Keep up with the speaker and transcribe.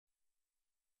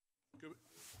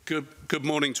Good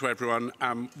morning to everyone.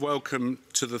 Welcome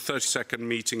to the 32nd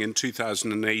meeting in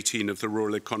 2018 of the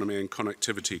Rural Economy and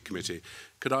Connectivity Committee.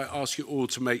 Could I ask you all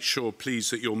to make sure, please,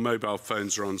 that your mobile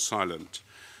phones are on silent?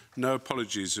 No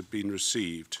apologies have been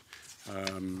received.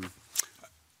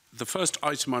 The first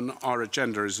item on our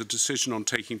agenda is a decision on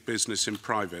taking business in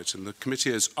private, and the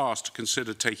committee has asked to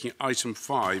consider taking item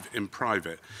 5 in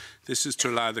private. This is to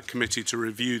allow the committee to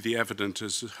review the evidence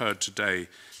as heard today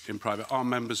in private. Are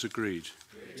members agreed?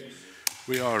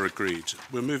 We are agreed.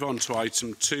 We'll move on to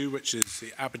item 2, which is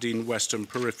the Aberdeen Western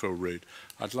Peripheral Route.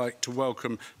 I'd like to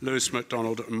welcome Lewis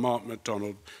MacDonald and Mark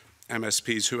MacDonald,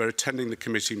 MSPs, who are attending the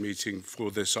committee meeting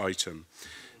for this item.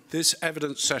 This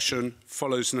evidence session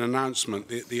follows an announcement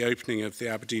that the opening of the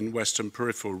Aberdeen Western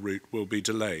Peripheral Route will be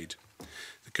delayed.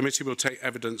 The committee will take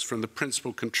evidence from the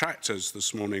principal contractors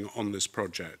this morning on this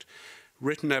project.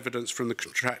 Written evidence from the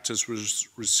contractors was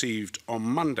received on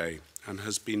Monday and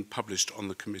has been published on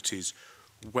the committee's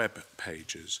web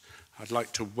pages. I'd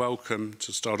like to welcome,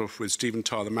 to start off with, Stephen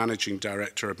Tarr, the Managing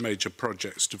Director of Major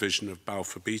Projects Division of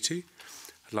Balfour Beatty.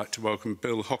 I'd like to welcome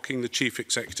Bill Hocking, the Chief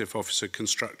Executive Officer,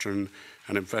 Construction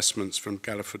and Investments from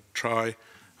Galliford Try,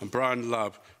 and Brian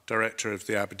Love, Director of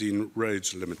the Aberdeen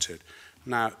Roads Limited.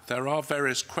 Now, there are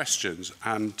various questions,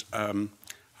 and I'm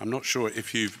not sure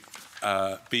if you've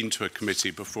been to a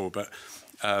committee before, but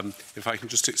if I can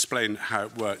just explain how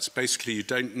it works. Basically, you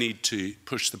don't need to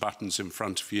push the buttons in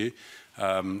front of you.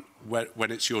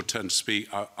 When it's your turn to speak,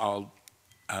 I'll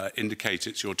indicate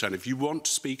it's your turn. If you want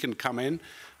to speak and come in,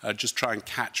 just try and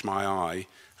catch my eye,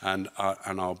 and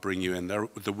I'll bring you in. There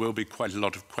will be quite a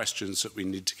lot of questions that we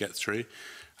need to get through.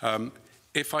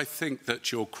 If I think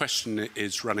that your question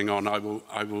is running on, I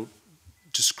will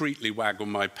discreetly waggle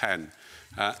my pen.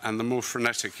 And the more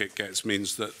frenetic it gets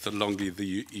means that the longer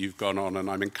you've gone on, and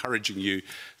I'm encouraging you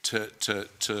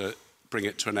to bring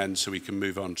it to an end so we can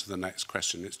move on to the next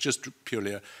question. It's just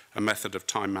purely a method of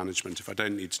time management. If I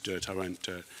don't need to do it, I won't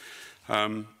do it.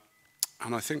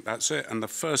 And I think that's it. And the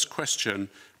first question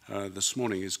this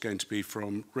morning is going to be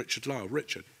from Richard Lyle.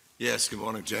 Richard. Yes, good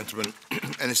morning, gentlemen.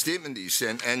 In a statement that you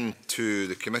sent in to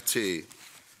the committee,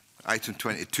 item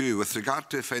 22, with regard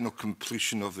to the final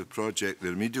completion of the project, the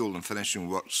remedial and finishing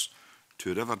works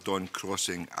to River Don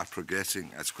crossing are progressing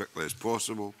as quickly as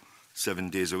possible, 7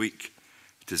 days a week.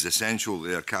 It is essential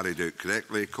they are carried out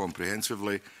correctly,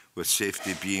 comprehensively, with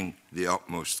safety being the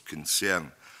utmost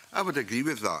concern. I would agree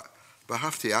with that, but I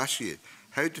have to ask you,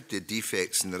 how did the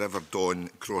defects in the River Don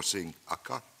crossing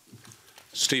occur?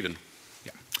 Stephen.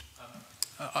 Yeah.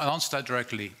 I'll answer that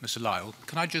directly, Mr. Lyle.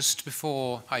 Can I just,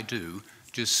 before I do,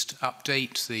 just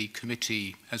update the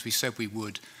committee, as we said we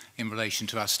would, in relation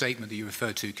to our statement that you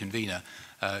referred to, Convener,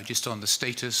 just on the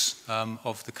status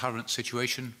of the current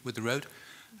situation with the road.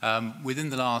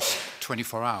 Within the last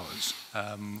 24 hours,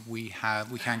 we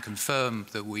can confirm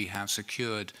that we have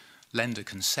secured lender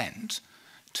consent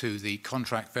to the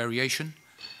contract variation,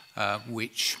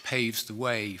 which paves the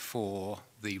way for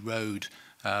the road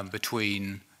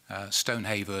between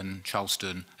Stonehaven,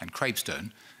 Charleston and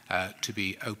Cravestone to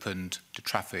be opened to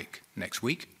traffic next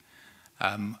week.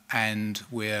 And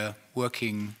we're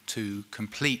working to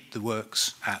complete the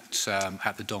works at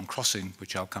the Don Crossing,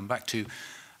 which I'll come back to,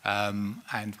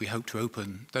 and we hope to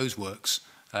open those works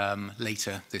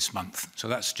later this month. So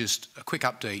that's just a quick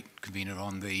update, Convener,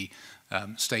 on the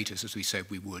status, as we said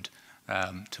we would,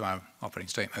 to our opening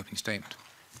statement.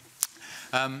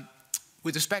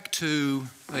 With respect to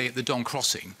the Don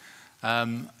Crossing,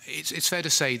 it's fair to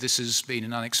say this has been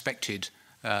an unexpected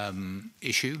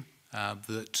issue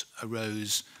that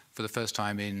arose for the first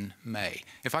time in May.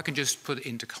 If I can just put it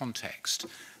into context,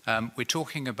 we're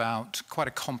talking about quite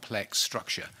a complex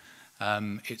structure.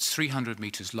 It's 300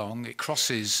 metres long. It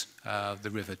crosses the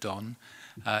River Don.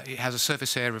 It has a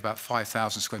surface area of about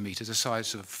 5,000 square metres, the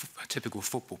size of a typical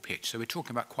football pitch. So we're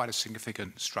talking about quite a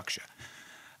significant structure.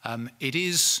 It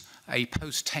is a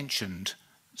post-tensioned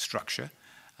structure.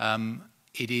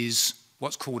 It is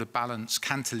what's called a balanced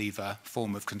cantilever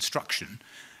form of construction,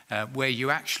 where you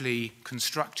actually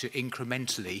construct it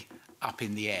incrementally up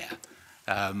in the air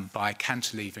by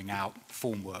cantilevering out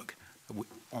formwork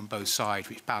on both sides,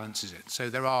 which balances it. So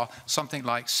there are something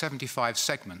like 75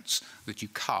 segments that you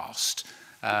cast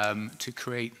to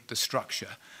create the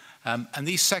structure. And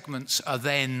these segments are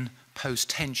then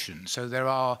post-tension. So there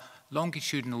are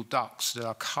longitudinal ducts that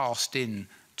are cast in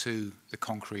to the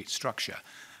concrete structure,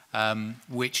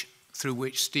 through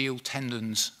which steel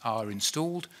tendons are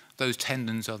installed. Those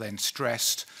tendons are then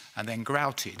stressed and then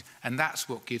grouted, and that's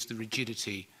what gives the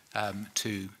rigidity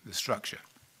to the structure.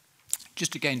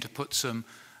 Just again to put some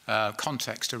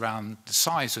context around the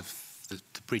size of the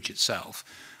bridge itself,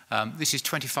 This is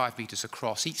 25 metres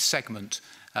across. Each segment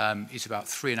is about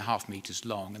 3.5 metres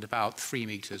long and about 3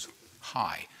 metres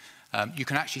high. You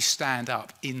can actually stand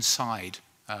up inside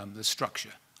the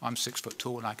structure. I'm 6 foot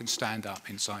tall and I can stand up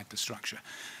inside the structure.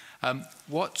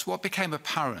 What became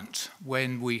apparent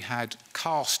when we had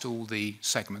cast all the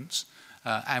segments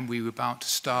and we were about to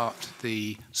start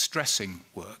the stressing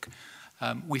work,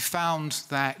 we found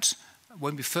that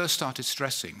when we first started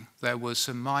stressing, there were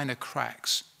some minor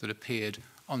cracks that appeared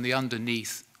on the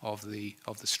underneath of the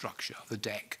structure, of the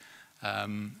deck,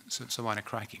 some minor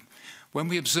cracking. When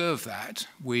we observed that,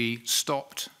 we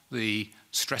stopped the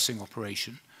stressing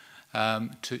operation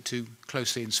to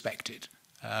closely inspect it.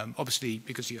 Obviously,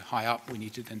 because you're high up, we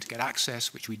needed then to get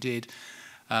access, which we did.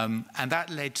 And that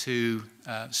led to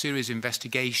a series of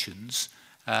investigations.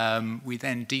 We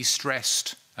then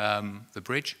de-stressed the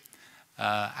bridge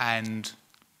and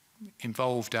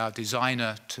involved our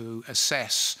designer to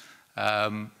assess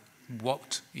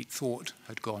what he thought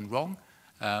had gone wrong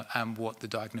and what the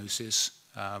diagnosis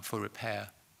for repair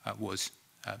was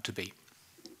to be.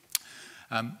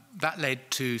 That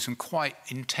led to some quite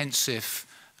intensive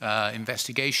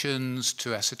investigations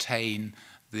to ascertain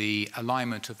the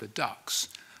alignment of the ducts.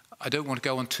 I don't want to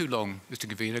go on too long, Mr.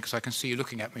 Convener, because I can see you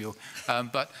looking at me.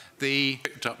 But the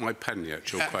picked up my pen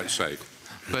yet. You're quite safe.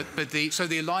 So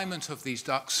the alignment of these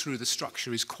ducts through the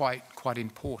structure is quite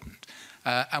important.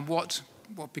 And what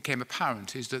became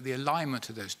apparent is that the alignment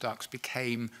of those ducts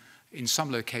became, in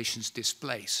some locations,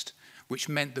 displaced, which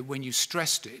meant that when you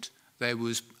stressed it, there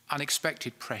was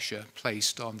unexpected pressure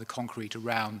placed on the concrete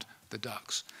around the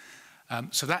ducts.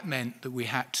 So that meant that we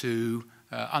had to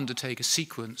undertake a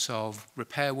sequence of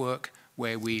repair work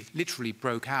where we literally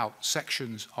broke out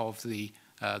sections of the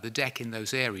deck in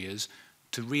those areas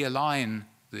to realign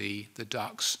the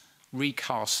ducts,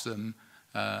 recast them,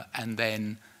 and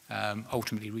then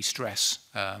ultimately restress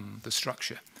the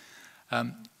structure.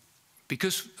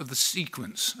 Because of the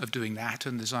sequence of doing that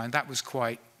and design, that was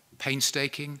quite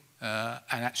painstaking and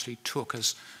actually took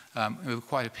us over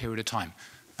quite a period of time.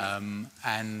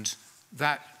 And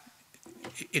that,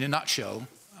 in a nutshell,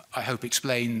 I hope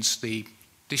explains the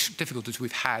difficulties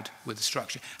we've had with the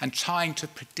structure and trying to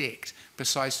predict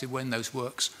precisely when those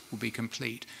works will be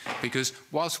complete. Because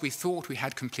whilst we thought we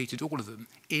had completed all of them,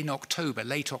 in October,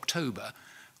 late October,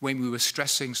 when we were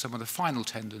stressing some of the final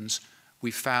tendons,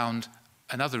 we found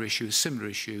another issue, a similar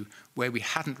issue, where we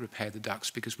hadn't repaired the ducts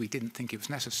because we didn't think it was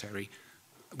necessary.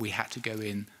 We had to go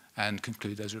in and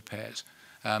conclude those repairs.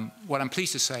 What I'm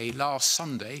pleased to say, last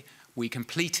Sunday, we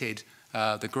completed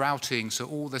the grouting, so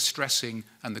all the stressing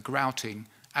and the grouting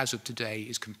as of today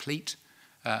is complete.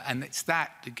 And it's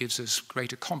that gives us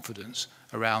greater confidence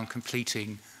around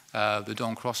completing the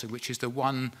Don Crossing, which is the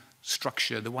one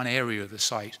structure, the one area of the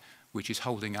site which is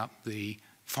holding up the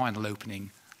final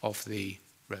opening of the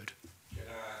road.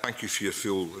 Thank you for your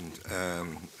full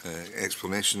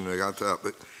explanation in regard to that.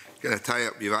 But can I tie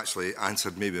up, you've actually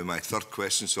answered maybe my third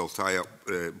question, so I'll tie up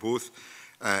both.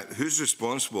 Who's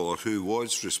responsible or who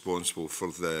was responsible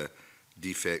for the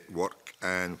defect work,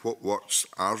 and what works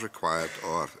are required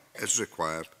or is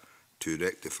required to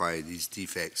rectify these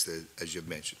defects as you've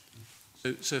mentioned?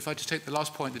 So if I just take the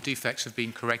last point, the defects have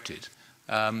been corrected.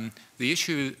 The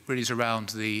issue really is around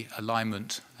the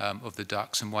alignment of the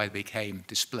ducts and why they became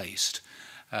displaced.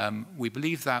 We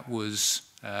believe that was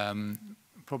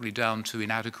probably down to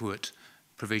inadequate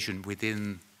provision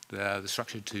within the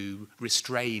structure to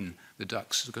restrain the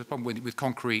ducts. Because the problem with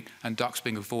concrete and ducts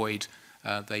being a void,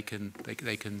 they can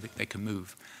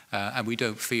move, and we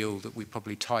don't feel that we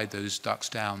probably tied those ducts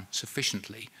down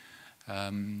sufficiently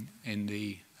in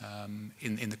the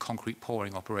concrete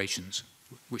pouring operations,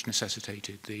 which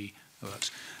necessitated the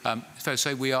works. Fair to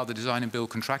say we are the design and build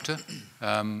contractor,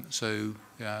 so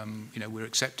you know, we're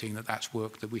accepting that that's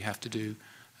work that we have to do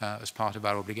as part of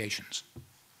our obligations.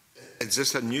 Is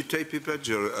this a new type of bridge,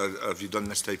 or have you done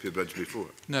this type of bridge before?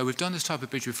 No, we've done this type of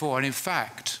bridge before, and in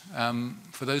fact,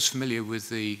 for those familiar with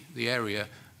the area,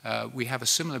 we have a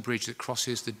similar bridge that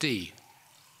crosses the Dee,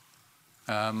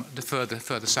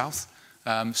 further south.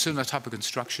 Similar type of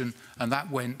construction, and that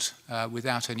went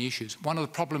without any issues. One of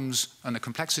the problems and the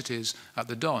complexities at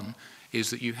the Don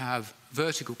is that you have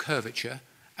vertical curvature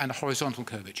and a horizontal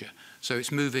curvature. So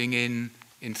it's moving in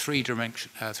three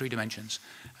dimensions,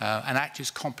 and that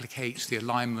just complicates the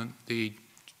alignment, the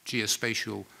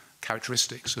geospatial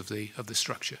characteristics of the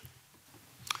structure.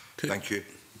 Thank you.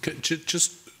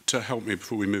 Just to help me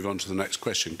before we move on to the next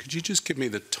question, could you just give me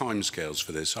the timescales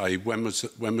for this? i.e., when was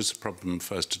the problem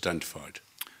first identified?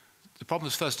 The problem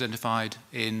was first identified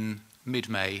in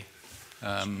mid-May.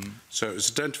 So it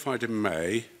was identified in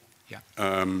May. Yeah.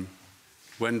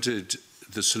 When did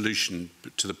the solution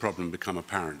to the problem become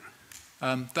apparent?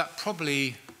 That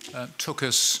probably took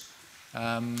us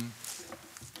about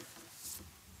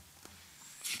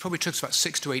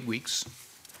 6 to 8 weeks.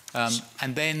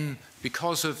 And then,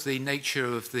 because of the nature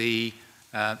of the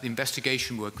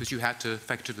investigation work, because you had to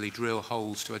effectively drill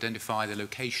holes to identify the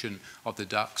location of the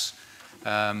ducts,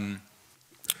 and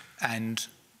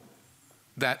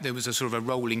that there was a sort of a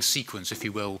rolling sequence, if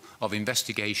you will, of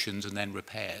investigations and then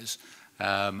repairs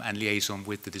and liaison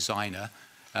with the designer.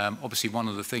 Obviously, one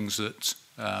of the things that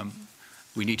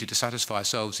we needed to satisfy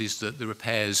ourselves is that the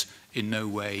repairs in no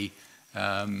way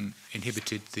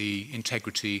inhibited the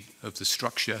integrity of the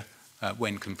structure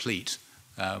when complete,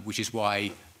 which is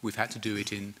why we've had to do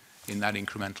it in that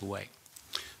incremental way.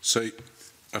 So,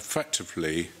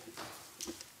 effectively,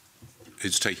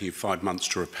 it's taking you 5 months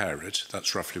to repair it.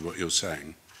 That's roughly what you're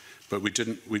saying. But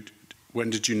when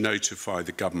did you notify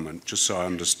the government, just so I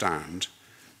understand,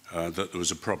 that there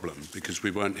was a problem? Because we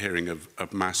weren't hearing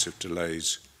of massive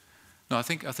delays. No, I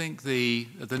think the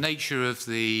nature of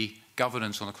the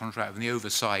governance on the contract and the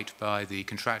oversight by the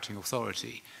contracting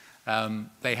authority,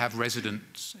 they have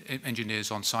resident engineers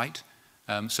on site,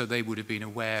 so they would have been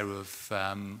aware of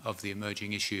the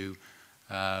emerging issue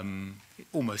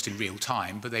almost in real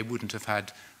time, but they wouldn't have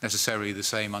had necessarily the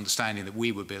same understanding that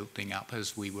we were building up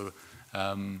as we were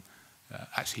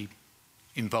actually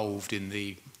involved in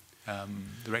the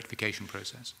rectification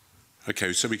process.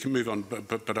 Okay, so we can move on,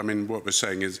 but I mean, what we're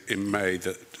saying is in May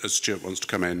that, as Stuart wants to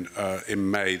come in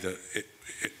May that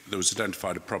there was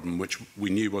identified a problem which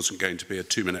we knew wasn't going to be a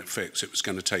 2-minute fix. It was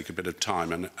going to take a bit of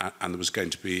time and there was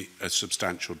going to be a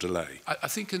substantial delay. I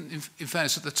think in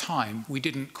fairness, at the time, we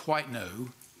didn't quite know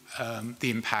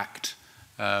the impact.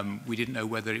 We didn't know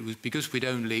whether it was because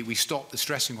we stopped the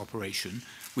stressing operation.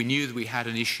 We knew that we had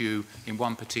an issue in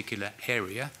one particular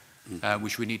area,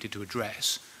 which we needed to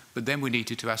address. But then we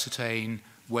needed to ascertain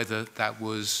whether that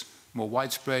was more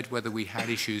widespread, whether we had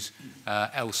issues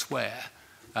elsewhere.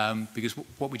 Because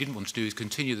what we didn't want to do is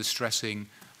continue the stressing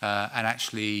and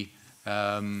actually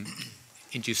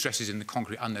induce stresses in the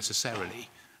concrete unnecessarily.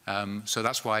 So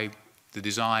that's why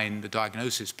the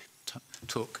diagnosis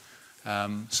took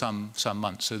some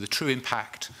months. So the true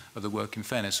impact of the work, in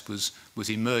fairness, was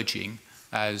emerging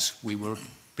as we were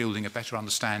building a better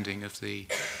understanding of the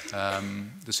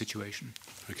situation.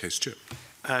 Okay, Stuart.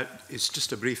 It's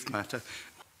just a brief matter.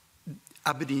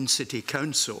 Aberdeen City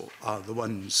Council are the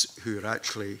ones who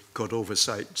actually got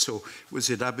oversight. So was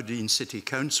it Aberdeen City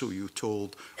Council you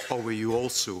told, or were you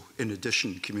also, in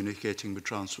addition, communicating with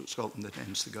Transport Scotland and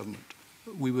hence the government?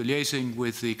 We were liaising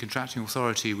with the contracting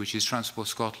authority, which is Transport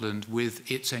Scotland, with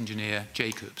its engineer,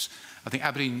 Jacobs. I think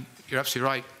Aberdeen, you're absolutely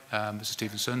right, Mr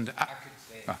Stevenson.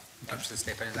 Perhaps to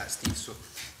step into that, Steve. So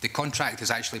the contract is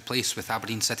actually placed with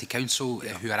Aberdeen City Council,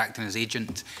 who are acting as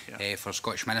agent for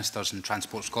Scottish ministers, and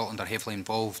Transport Scotland are heavily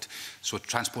involved. So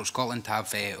Transport Scotland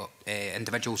have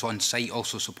individuals on site,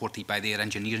 also supported by their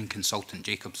engineering consultant,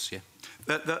 Jacobs. Yeah.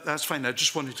 That's fine. I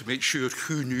just wanted to make sure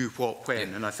who knew what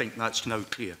when, and I think that's now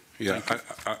clear. Yeah,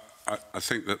 I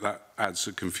think that adds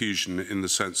a confusion in the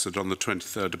sense that on the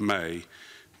 23rd of May,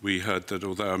 we heard that,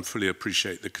 although I fully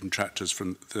appreciate the contractors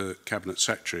from the Cabinet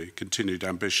Secretary, continued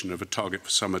ambition of a target for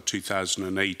summer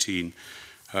 2018,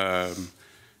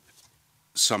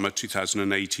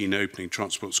 opening,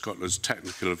 Transport Scotland's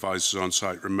technical advisors on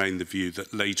site remain the view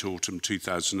that late autumn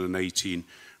 2018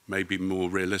 may be more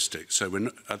realistic. So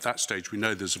at that stage, we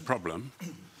know there's a problem,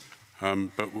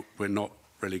 but we're not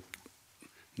really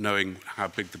knowing how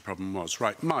big the problem was.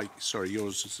 Right, Mike, sorry,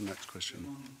 yours is the next question.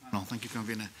 No, thank you,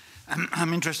 Convener.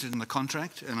 I'm interested in the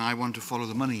contract, and I want to follow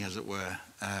the money, as it were,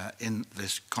 in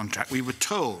this contract. We were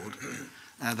told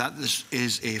that this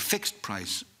is a fixed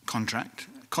price contract,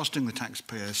 costing the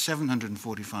taxpayer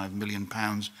 £745 million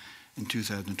in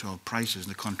 2012 prices.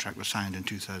 The contract was signed in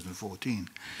 2014.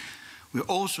 We were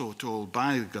also told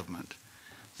by the government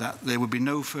that there would be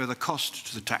no further cost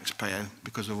to the taxpayer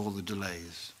because of all the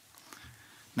delays.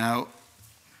 Now,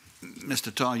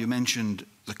 Mr Tarr, you mentioned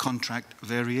the contract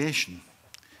variation.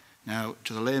 Now,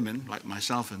 to the layman, like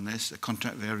myself in this, the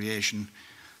contract variation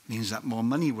means that more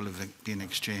money will have been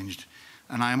exchanged.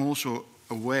 And I am also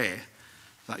aware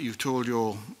that you've told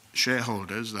your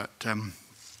shareholders that,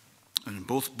 in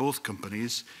both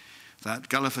companies, that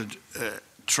Galliford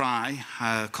Try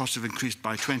costs have increased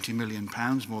by £20 million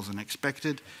more than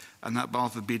expected, and that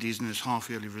Balfour Beatty's in its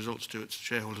half-yearly results to its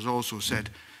shareholders also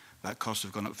said that costs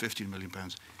have gone up £15 million.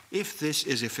 If this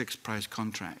is a fixed-price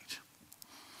contract,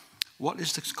 what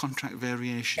is the contract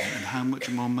variation and how much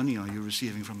more money are you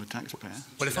receiving from the taxpayer?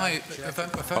 Well, if I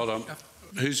Hold on.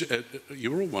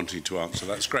 You're all wanting to answer.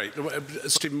 That's great.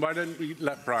 Stephen, why don't we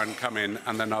let Brian come in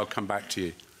and then I'll come back to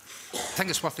you. I think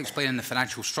it's worth explaining the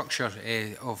financial structure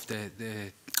of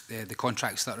the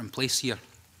contracts that are in place here.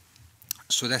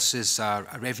 So this is a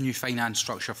revenue finance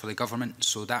structure for the government.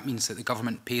 So that means that the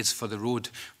government pays for the road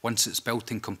once it's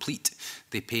built and complete.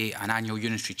 They pay an annual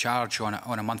unitary charge on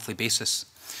a monthly basis.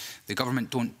 The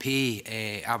government don't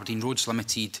pay Aberdeen Roads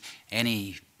Limited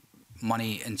any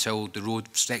money until the road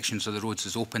sections of the roads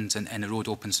is opened, and the road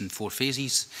opens in 4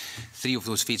 phases. 3 of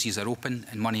those phases are open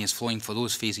and money is flowing for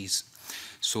those phases.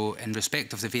 So in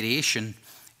respect of the variation,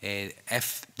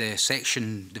 if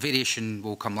the variation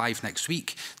will come live next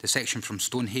week, the section from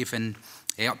Stonehaven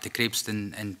up to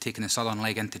Craibston and taking the southern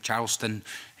leg into Charleston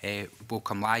will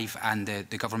come live, and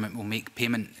the government will make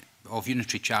payment of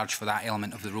unitary charge for that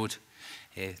element of the road,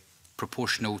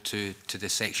 proportional to the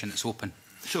section that's open.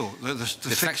 So the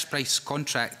fixed price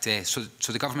contract,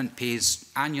 so the government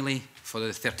pays annually for the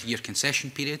 30-year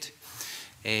concession period.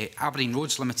 Aberdeen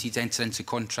Roads Limited enter into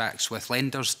contracts with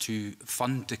lenders to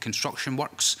fund the construction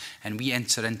works, and we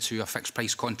enter into a fixed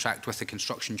price contract with the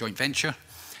construction joint venture.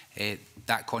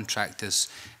 That contract is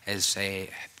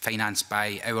financed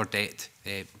by our debt,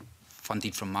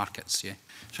 funded from markets. Yeah.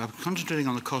 So I'm concentrating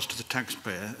on the cost to the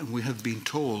taxpayer, and we have been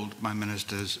told by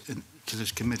ministers to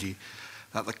this committee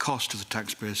that the cost to the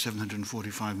taxpayer is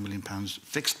 £745 million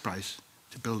fixed price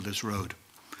to build this road.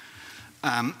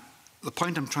 The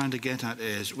point I'm trying to get at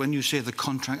is, when you say the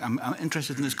contract, I'm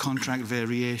interested in this contract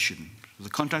variation. The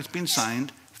contract's been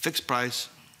signed, fixed price,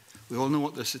 we all know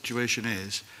what the situation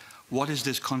is. What is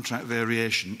this contract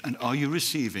variation, and are you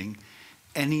receiving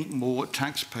any more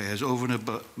taxpayers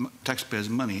taxpayers'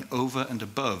 money over and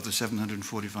above the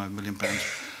 £745 million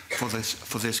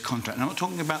for this contract? And I'm not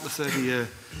talking about the 30-year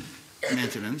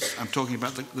maintenance, I'm talking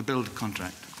about the build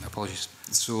contract. Apologies.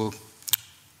 So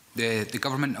the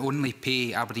government only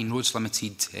pay Aberdeen Roads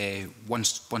Limited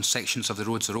once sections of the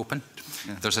roads are open.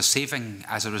 Yeah. There's a saving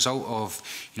as a result of,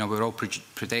 we're all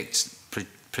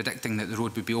predicting that the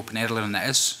road would be open earlier than it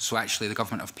is. So actually the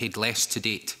government have paid less to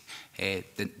date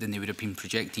than they would have been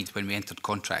projected when we entered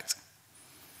contract.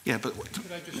 Yeah, but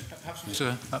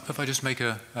if I just make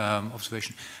an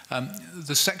observation.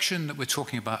 The section that we're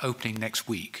talking about opening next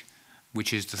week,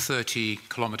 which is the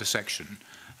 30-kilometre section,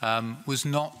 was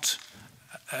not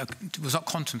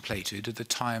contemplated at the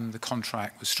time the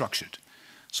contract was structured.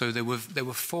 So there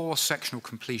were 4 sectional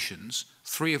completions,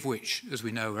 3 of which, as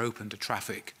we know, are open to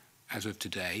traffic as of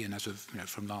today and as of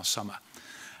from last summer.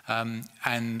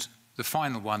 And the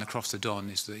final one across the Don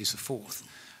is the 4th.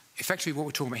 Effectively, what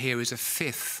we're talking about here is a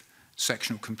 5th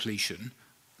sectional completion,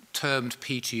 termed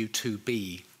PTU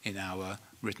 2B in our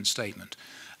written statement.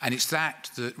 And it's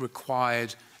that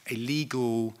required a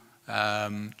legal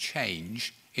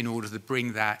change in order to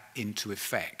bring that into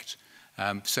effect.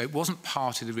 So it wasn't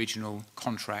part of the original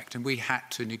contract, and we had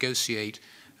to negotiate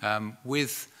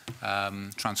with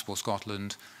Transport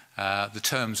Scotland the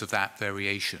terms of that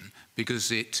variation,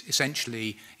 because it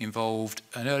essentially involved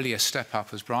an earlier step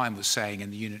up, as Brian was saying, in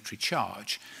the unitary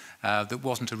charge that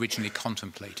wasn't originally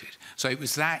contemplated. So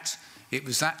that's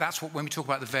what, when we talk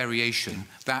about the variation,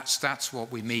 that's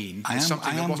what we mean. I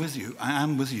am with you. I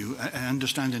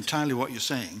understand entirely what you're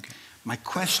saying. My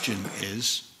question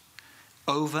is,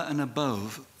 over and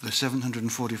above the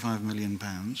 £745 million,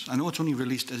 I know it's only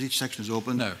released as each section is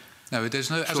open. No,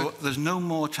 there's no... So there's no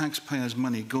more taxpayers'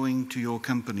 money going to your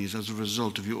companies as a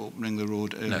result of you opening the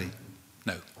road early?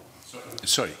 No.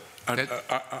 Sorry. I'm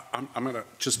going to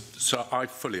just... So I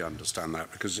fully understand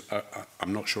that, because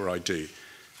I'm not sure I do.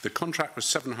 The contract was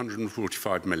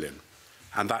 £745 million,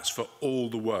 and that's for all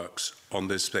the works on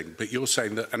this thing. But you're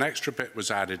saying that an extra bit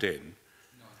was added in,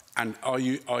 and are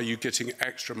you getting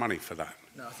extra money for that?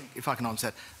 No, I think, if I can answer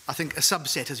that, I think a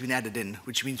subset has been added in,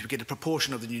 which means we get a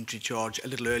proportion of the unitary charge a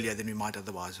little earlier than we might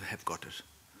otherwise have got it.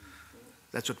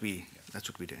 That's what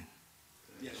we're doing.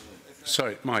 Yes.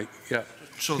 Sorry, Mike. Yeah.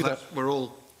 So that we're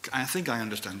all. I think I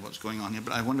understand what's going on here,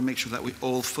 but I want to make sure that we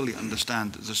all fully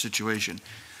understand the situation.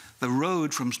 The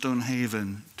road from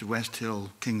Stonehaven to West Hill,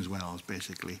 Kingswells,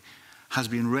 basically, has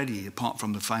been ready, apart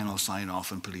from the final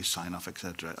sign-off and police sign-off,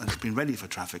 etc. And it's been ready for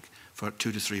traffic for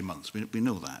 2 to 3 months. We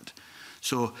know that.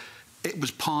 So it was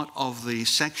part of the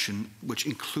section which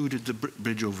included the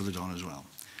bridge over the Don as well.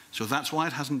 So that's why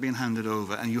it hasn't been handed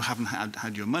over, and you haven't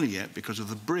had your money yet because of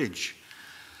the bridge.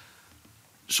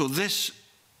 So this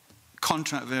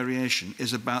contract variation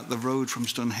is about the road from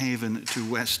Stonehaven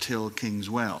to West Hill,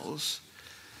 Kingswells.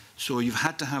 So you've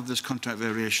had to have this contract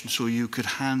variation so you could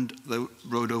hand the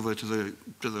road over to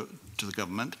the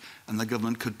government, and the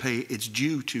government could pay its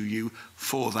due to you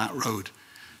for that road.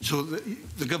 So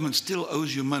the government still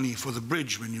owes you money for the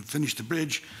bridge when you finish the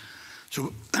bridge.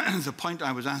 So the point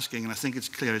I was asking, and I think it's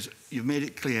clear, is you've made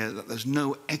it clear that there's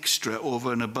no extra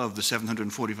over and above the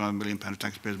 £745 million of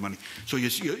taxpayers' money. So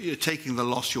you're taking the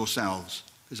loss yourselves.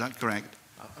 Is that correct?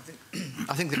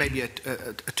 I think there may be a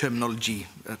terminology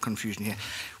confusion here.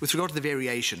 With regard to the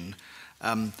variation,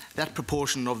 that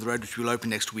proportion of the road which will open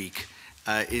next week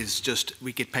is just,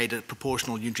 we get paid a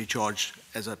proportional unitary charge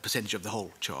as a percentage of the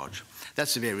whole charge.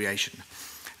 That's the variation.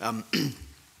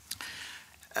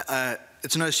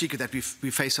 It's no secret that we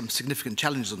face some significant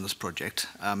challenges on this project.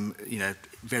 You know,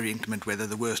 very inclement weather,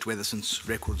 the worst weather since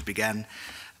records began,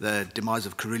 the demise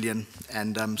of Carillion,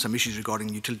 and some issues regarding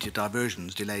utility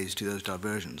diversions, delays to those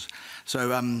diversions. So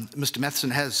Mr.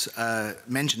 Matheson has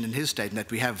mentioned in his statement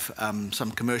that we have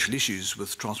some commercial issues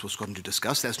with Transport Scotland to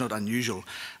discuss. That's not unusual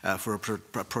for a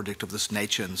project of this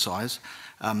nature and size,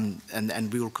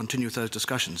 and we will continue with those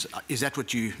discussions. Is that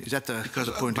what you? Is that the point of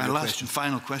your question? My last and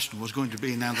final question was going to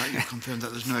be, now that you've confirmed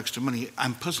that there's no extra money,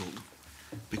 I'm puzzled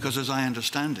because, as I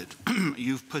understand it,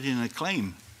 you've put in a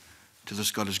claim to the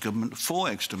Scottish Government for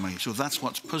extra money. So that's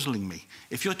what's puzzling me.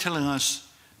 If you're telling us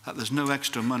that there's no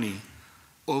extra money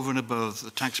over and above the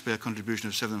taxpayer contribution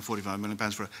of £745 million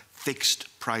for a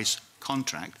fixed price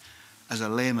contract, as a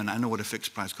layman, I know what a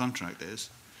fixed price contract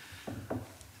is.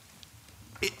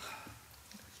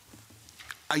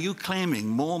 Are you claiming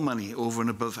more money over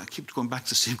and above? I keep going back to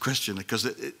the same question because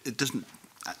it doesn't,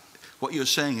 what you're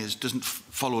saying doesn't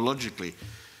follow logically.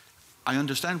 I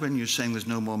understand when you're saying there's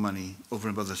no more money over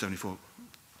and above the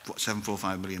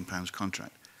 £745 million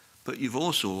contract, but you've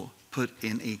also put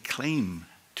in a claim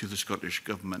to the Scottish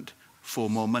Government for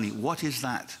more money. What is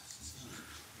that?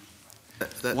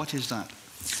 What is that?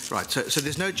 Right, so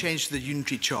there's no change to the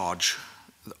unitary charge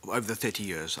over the 30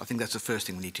 years. I think that's the first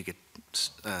thing we need to get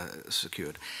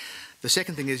secured. The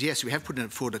second thing is, yes, we have put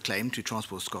forward a claim to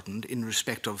Transport Scotland in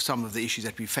respect of some of the issues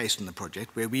that we faced in the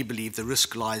project, where we believe the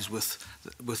risk lies with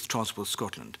Transport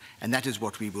Scotland, and that is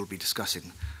what we will be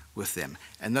discussing with them.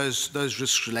 And those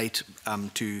risks relate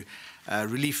to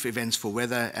relief events for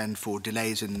weather and for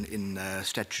delays in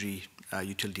statutory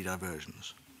utility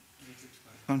diversions.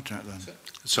 Contract then.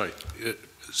 Sorry,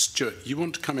 Stuart, you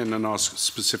want to come in and ask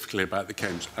specifically about the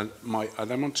claims, and I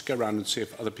then want to go around and see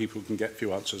if other people can get a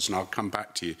few answers, and I'll come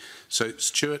back to you. So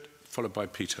Stuart, followed by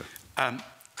Peter.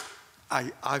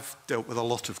 I've dealt with a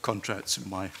lot of contracts in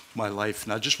my life,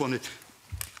 and I just want to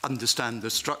understand the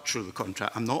structure of the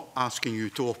contract. I'm not asking you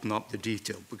to open up the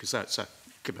detail, because that's a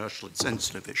commercially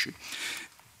sensitive issue.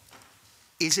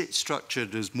 Is it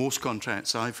structured, as most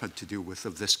contracts I've had to deal with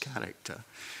of this character,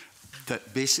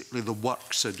 that basically the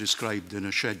works are described in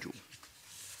a schedule,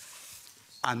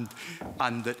 and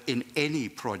that in any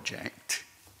project,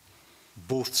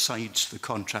 both sides of the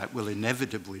contract will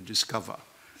inevitably discover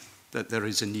that there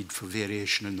is a need for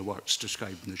variation in the works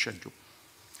described in the schedule?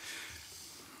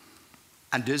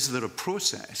 And is there a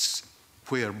process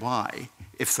whereby,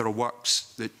 if there are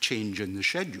works that change in the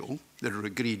schedule that are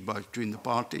agreed between the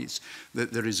parties,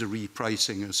 that there is a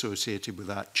repricing associated with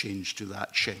that change to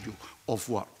that schedule of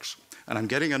works? And I'm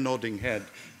getting a nodding head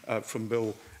from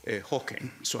Bill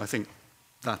Hawking, so I think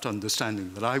that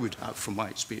understanding that I would have from my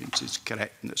experience is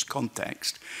correct in this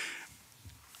context.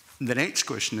 The next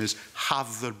question is,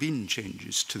 have there been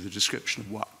changes to the description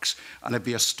of works? And I'd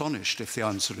be astonished if the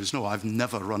answer is no. I've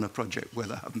never run a project where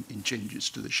there haven't been changes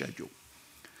to the schedule.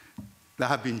 There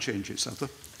have been changes, have there?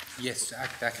 Yes, I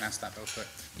can answer that, Bill. But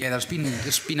yeah,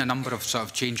 there's been a number of sort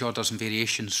of change orders and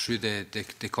variations through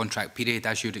the contract period,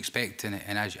 as you'd expect, and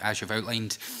as you've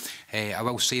outlined. I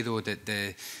will say though that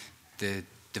the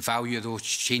value of those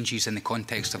changes in the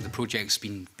context of the project's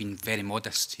been very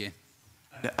modest. Yeah.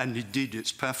 And indeed,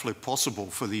 it's perfectly possible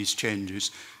for these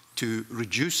changes to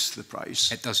reduce the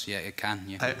price. It does, yeah, it can.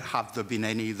 Yeah. Have there been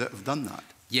any that have done that?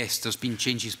 Yes, there's been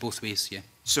changes both ways. Yeah.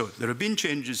 So there have been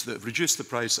changes that have reduced the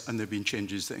price, and there have been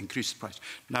changes that increase the price.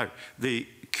 Now, the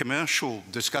commercial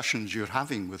discussions you're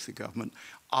having with the government,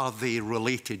 are they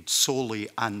related solely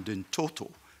and in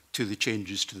total to the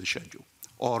changes to the schedule?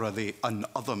 Or are they on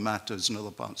other matters and other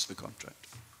parts of the contract?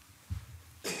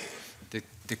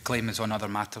 The claim is on other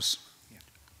matters. Yeah.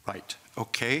 Right,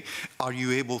 okay. Are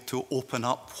you able to open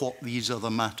up what these other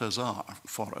matters are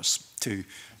for us to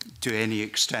any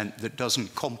extent that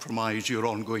doesn't compromise your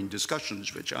ongoing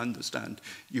discussions, which I understand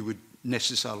you would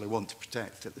necessarily want to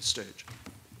protect at this stage?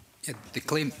 Yeah, the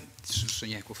claim... So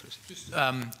yeah, go for it.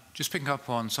 Just picking up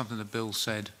on something that Bill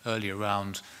said earlier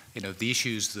around, the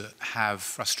issues that have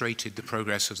frustrated the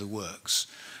progress of the works.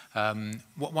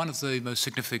 One of the most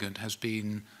significant has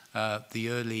been the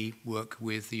early work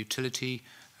with the utility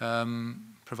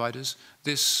providers.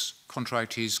 This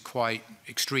contract is quite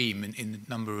extreme in the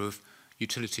number of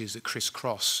utilities that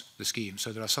crisscross the scheme.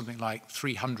 So there are something like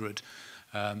 300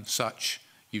 such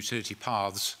utility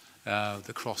paths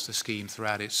that cross the scheme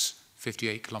throughout its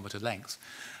 58-kilometre length.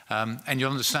 And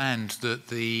you'll understand that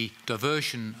the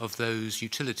diversion of those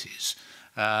utilities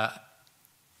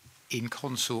in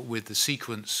consort with the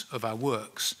sequence of our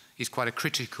works is quite a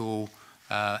critical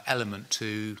element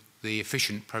to the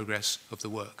efficient progress of the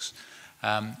works.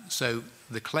 So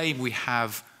the claim we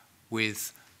have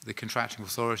with the contracting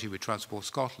authority, with Transport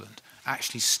Scotland,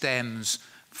 actually stems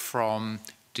from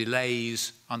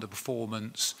delays,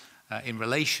 underperformance in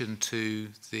relation to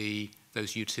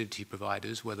those utility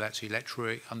providers, whether that's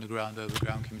electric, underground,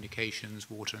 overground communications,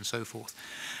 water, and so forth.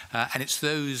 And it's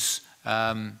those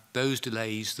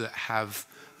delays that have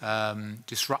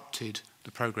disrupted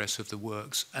the progress of the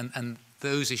works, and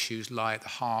those issues lie at the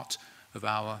heart of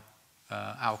our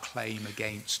claim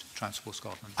against Transport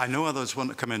Scotland. I know others want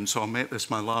to come in, so I'll make this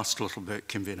my last little bit,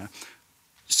 Convener.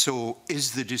 So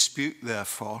is the dispute,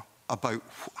 therefore, about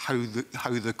how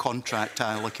the contract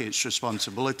allocates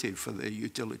responsibility for the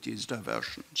utilities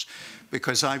diversions?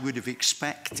 Because I would have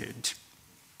expected,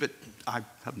 but I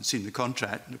haven't seen the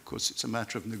contract, and of course it's a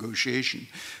matter of negotiation,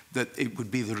 that it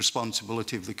would be the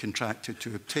responsibility of the contractor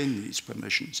to obtain these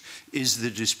permissions. Is the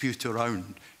dispute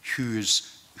around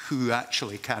who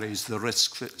actually carries the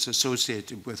risk that's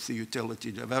associated with the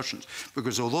utility diversions?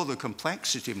 Because although the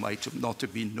complexity might have not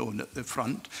have been known at the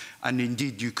front, and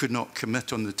indeed you could not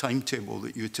commit on the timetable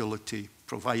that utility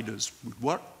providers would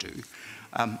work to,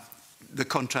 the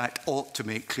contract ought to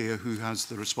make clear who has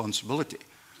the responsibility.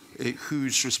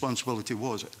 Whose responsibility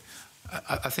was it?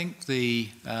 I think the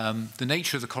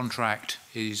nature of the contract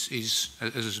is,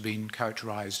 as has been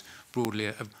characterised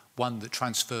broadly, one that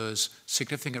transfers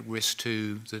significant risk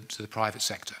to the private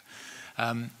sector.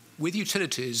 With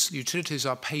utilities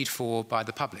are paid for by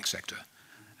the public sector.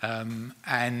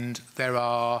 And there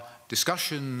are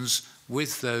discussions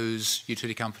with those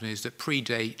utility companies that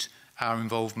predate our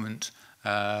involvement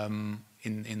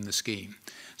in the scheme.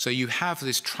 So you have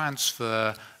this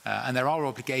transfer, and there are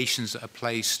obligations that are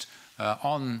placed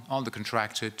on the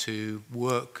contractor to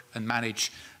work and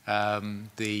manage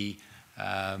the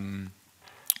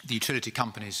utility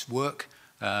company's work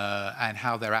and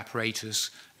how their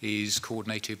apparatus is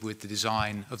coordinated with the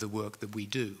design of the work that we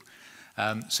do.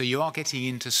 So you are getting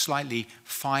into slightly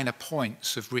finer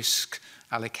points of risk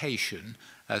allocation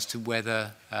as to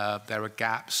whether there are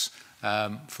gaps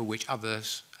for which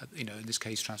others, in this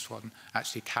case, Transport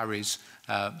actually carries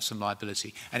some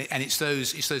liability. And it's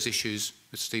those issues,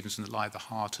 Mr. Stevenson, that lie at the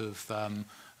heart of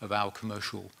our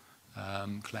commercial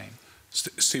claim.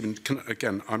 Stephen,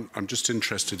 again, I'm just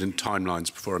interested in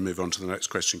timelines before I move on to the next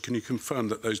question. Can you confirm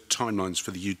that those timelines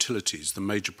for the utilities, the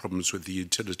major problems with the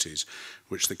utilities,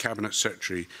 which the Cabinet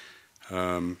Secretary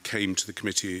came to the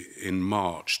committee in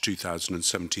March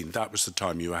 2017, that was the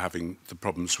time you were having the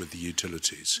problems with the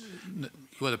utilities?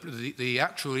 Well, the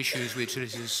actual issues with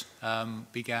utilities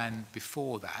began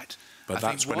before that. But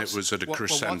that's when it was at a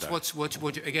crescendo.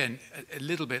 Again, a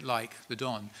little bit like the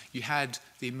Don, you had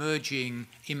the emerging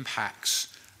impacts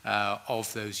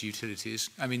of those utilities.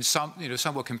 I mean, some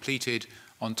were completed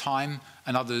on time,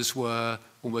 and others were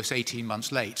almost 18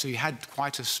 months late. So you had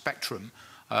quite a spectrum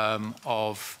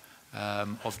of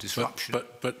disruption.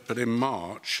 But in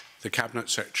March, the Cabinet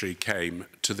Secretary came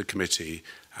to the committee,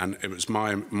 and it was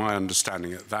my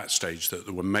understanding at that stage that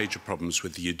there were major problems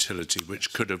with the utility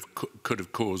which could have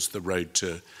caused the road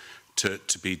to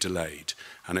be delayed.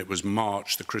 And it was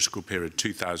March, the critical period,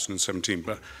 2017.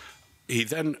 But he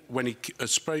then, when he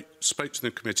spoke to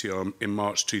the committee in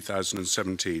March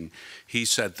 2017, he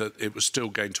said that it was still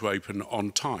going to open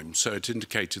on time. So it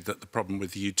indicated that the problem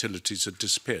with the utilities had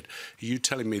disappeared. Are you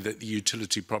telling me that the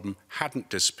utility problem hadn't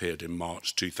disappeared in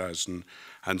March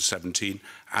 2017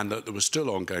 and that there were still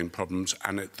ongoing problems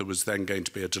and there was then going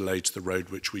to be a delay to the road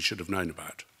which we should have known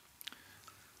about?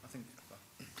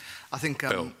 I think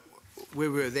where we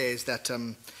were there is that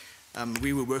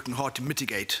we were working hard to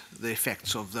mitigate the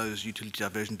effects of those utility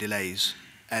diversion delays,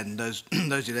 and those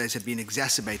delays had been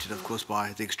exacerbated, of course,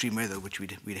 by the extreme weather which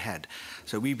we'd had.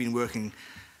 So we've been working,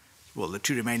 well, the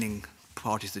two remaining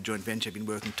parties of the joint venture have been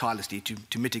working tirelessly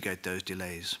to mitigate those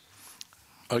delays.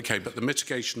 Okay, but the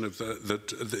mitigation of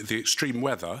the extreme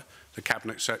weather, the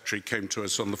Cabinet Secretary came to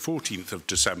us on the 14th of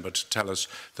December to tell us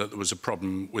that there was a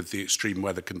problem with the extreme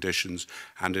weather conditions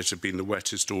and it had been the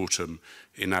wettest autumn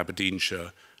in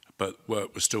Aberdeenshire, but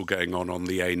work was still going on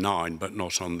the A9, but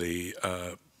not on the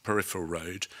peripheral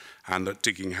road and that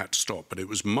digging had to stop. But it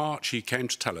was March he came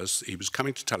to tell us, he was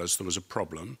coming to tell us there was a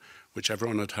problem, which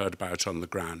everyone had heard about on the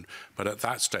ground, but at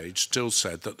that stage still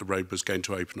said that the road was going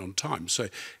to open on time. So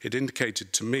it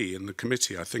indicated to me in the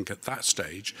committee, I think at that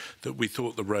stage, that we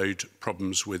thought the road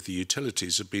problems with the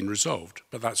utilities had been resolved.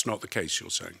 But that's not the case, you're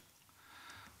saying.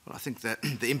 Well, I think that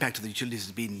the impact of the utilities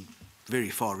has been very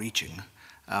far-reaching.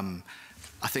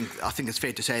 I think it's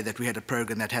fair to say that we had a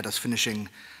program that had us finishing,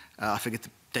 I forget the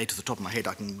date off the top of my head,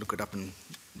 I can look it up and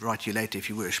write you later if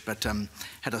you wish, but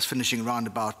had us finishing around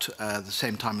about the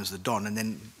same time as the Don, and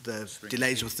then the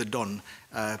delays with the Don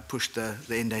pushed the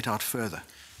end date out further.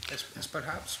 It's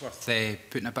perhaps worth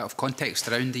putting a bit of context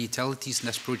around the utilities in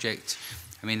this project.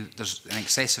 I mean, there's in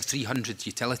excess of 300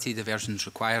 utility diversions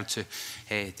required to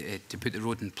put the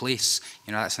road in place.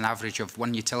 You know, that's an average of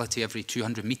one utility every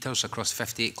 200 metres across a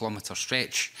 58-kilometre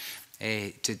stretch.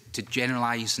 To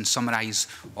generalise and summarise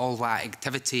all that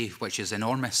activity, which is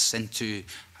enormous, into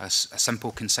a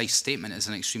simple, concise statement is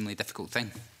an extremely difficult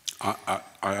thing.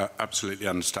 I absolutely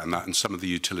understand that, and some of the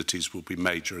utilities will be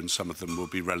major and some of them will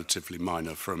be relatively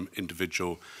minor, from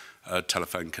individual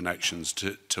telephone connections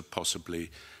to possibly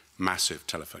massive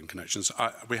telephone connections.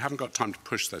 We haven't got time to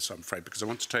push this, I'm afraid, because I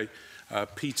want to take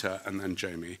Peter and then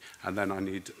Jamie, and then I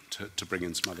need to bring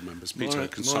in some other members. Peter,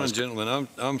 morning, gentlemen.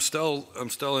 I'm still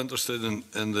interested in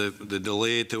the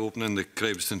delay to opening the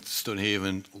Cribston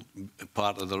Stonehaven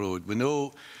part of the road. We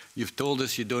know you've told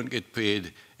us you don't get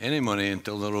paid any money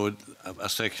until the road, a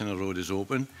section of road is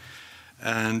open,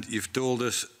 and you've told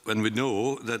us, when we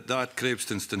know that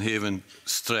Cribston Stonehaven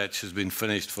stretch has been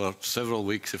finished for several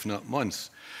weeks, if not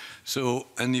months. So,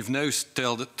 and you've now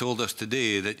told us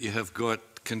today that you have got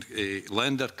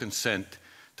lender consent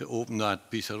to open that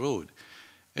piece of road.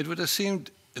 It would have seemed,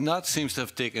 and that seems to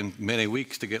have taken many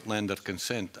weeks to get lender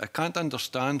consent. I can't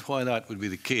understand why that would be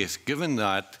the case, given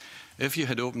that if you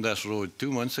had opened this road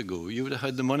 2 months ago, you would have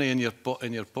had the money in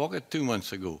your pocket 2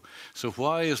 months ago. So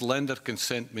why has lender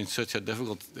consent been such a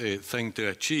difficult thing to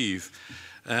achieve?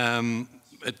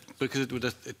 Because it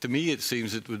would, to me, it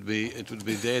seems it would be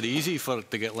dead easy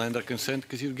to get lender consent,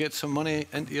 because you'd get some money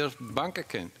into your bank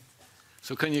account.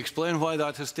 So can you explain why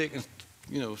that has taken,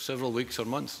 several weeks or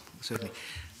months? Certainly.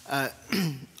 I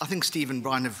think Steve and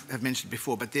Brian have mentioned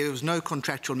before, but there was no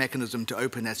contractual mechanism to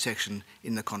open that section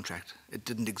in the contract. It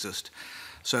didn't exist.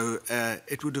 So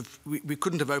we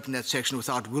couldn't have opened that section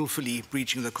without willfully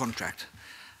breaching the contract.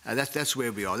 That's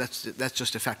where we are. That's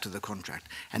just a fact of the contract.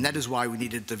 And that is why we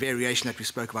needed the variation that we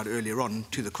spoke about earlier on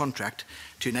to the contract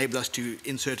to enable us to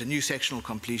insert a new sectional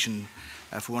completion,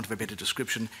 for want of a better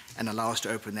description, and allow us to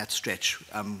open that stretch,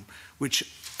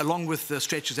 which, along with the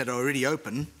stretches that are already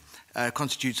open,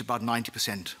 constitutes about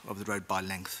 90% of the road by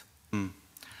length. Mm.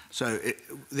 So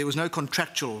there was no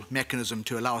contractual mechanism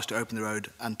to allow us to open the road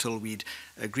until we'd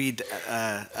agreed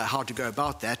how to go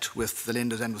about that with the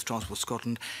lenders and with Transport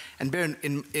Scotland. And bear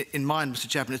in mind, Mr.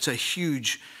 Chapman, it's a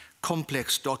huge,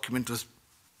 complex document with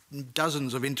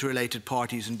dozens of interrelated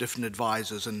parties and different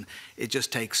advisors, and it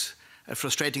just takes a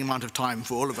frustrating amount of time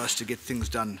for all of us to get things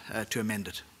done to amend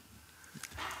it.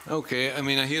 Okay, I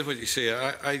mean, I hear what you say.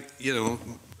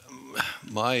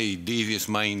 My devious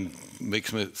mind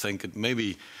makes me think that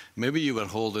maybe you were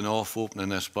holding off opening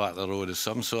this part of the road as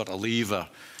some sort of lever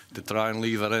to try and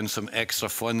lever in some extra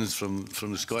funds from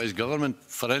the Scottish Government,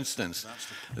 for instance.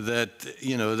 That,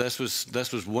 this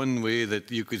was one way that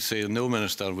you could say, no,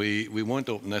 Minister, we won't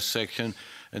open this section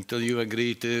until you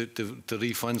agree to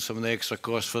refund some of the extra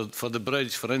costs for the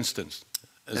bridge, for instance.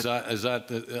 That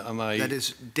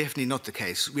is definitely not the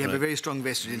case. We have a very strong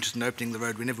vested interest in opening the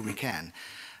road whenever we can.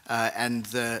 And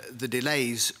the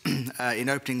delays in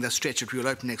opening the stretch that we will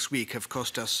open next week have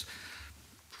cost us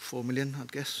 4 million,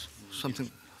 I'd guess,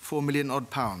 something, 4 million odd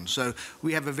pounds. So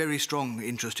we have a very strong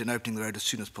interest in opening the road as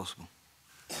soon as possible.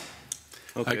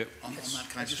 Okay. On that,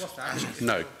 can I just ask?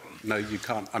 No, you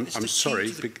can't. I'm sorry.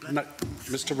 No,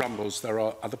 Mr. Rumbles, there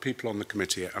are other people on the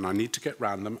committee, and I need to get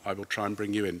round them. I will try and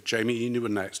bring you in. Jamie, you were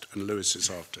next, and Lewis is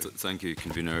after. Thank you,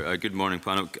 Convener. Good morning,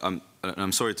 panel.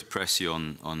 I'm sorry to press you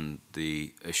on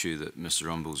the issue that Mr.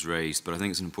 Rumbles raised, but I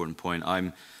think it's an important point.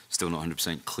 I'm still not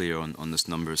 100% clear on this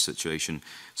numbers situation.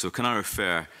 So can I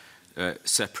refer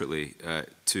separately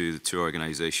to the two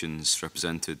organisations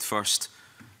represented? First,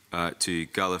 to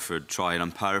Galliford Try, and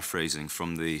I'm paraphrasing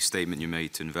from the statement you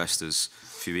made to investors a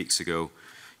few weeks ago.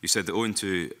 You said that owing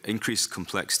to increased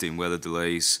complexity and weather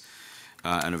delays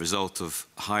and a result of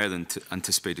higher than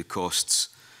anticipated costs,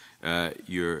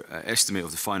 your estimate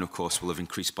of the final cost will have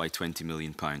increased by £20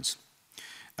 million.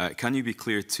 Can you be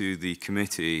clear to the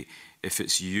committee if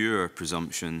it's your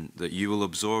presumption that you will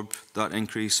absorb that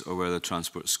increase or whether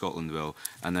Transport Scotland will.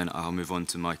 And then I'll move on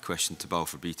to my question to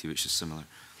Balfour Beatty, which is similar.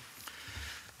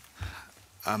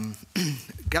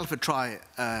 Galliford Try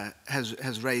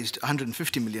has raised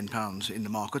 £150 million in the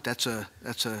market. That's a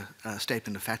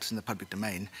statement of facts in the public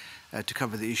domain to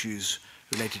cover the issues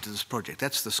related to this project.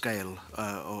 That's the scale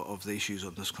of the issues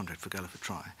on this contract for Galliford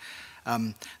Try.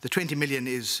 The 20 million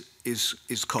is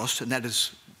cost, and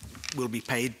that will be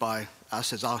paid by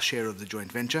us as our share of the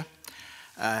joint venture,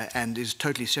 and is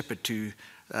totally separate to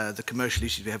the commercial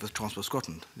issues we have with Transport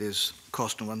Scotland. There's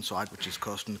cost on one side, which is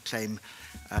cost and claim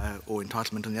or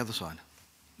entitlement on the other side.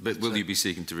 But will you be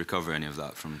seeking to recover any of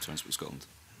that from Transport Scotland?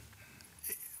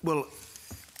 Well,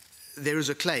 there is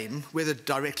a claim, whether it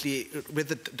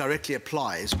directly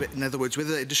applies, but in other words,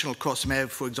 whether additional costs may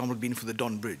have, for example, been for the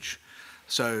Don Bridge.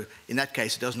 So in that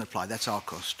case, it doesn't apply. That's our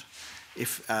cost.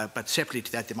 But separately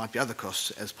to that, there might be other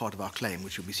costs as part of our claim,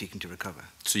 which we'll be seeking to recover.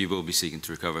 So you will be seeking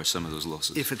to recover some of those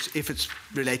losses? If it's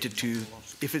related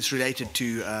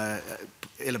to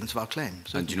elements of our claim.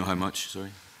 And do you know how much?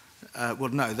 Sorry. Well,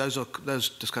 no, those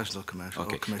discussions are commercial.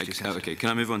 Okay. Or commercially sensitive. Okay. Can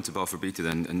I move on to Balfour Beatty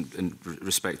then, in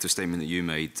respect to a statement that you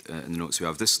made in the notes we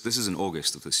have? This is in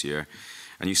August of this year,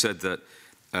 and you said that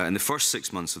in the first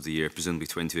 6 months of the year, presumably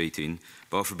 2018,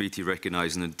 Balfour Beatty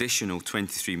recognised an additional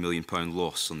 £23 million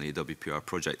loss on the AWPR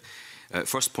project.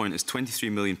 First point is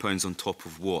 £23 million on top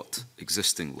of what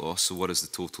existing loss? So what is the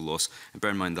total loss? And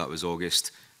bear in mind that was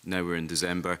August. Now we're in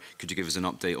December. Could you give us an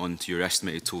update on to your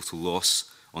estimated total loss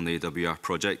on the AWR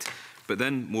project? But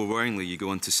then, more worryingly, you go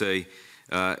on to say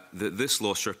that this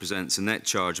loss represents a net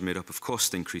charge made up of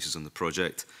cost increases on the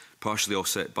project, partially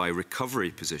offset by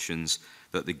recovery positions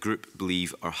that the group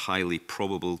believe are highly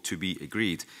probable to be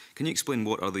agreed. Can you explain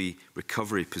what are the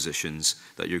recovery positions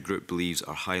that your group believes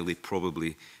are highly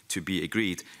probably to be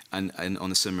agreed? And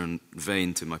on a similar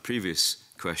vein to my previous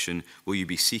question, will you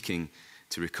be seeking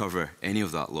to recover any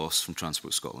of that loss from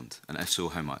Transport Scotland? And if so,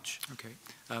 how much? Okay.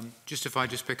 If I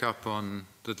pick up on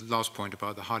the last point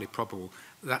about the highly probable,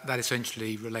 that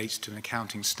essentially relates to an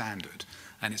accounting standard,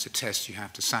 and it's a test you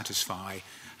have to satisfy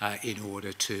in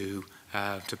order to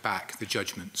back the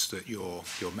judgments that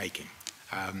you're making.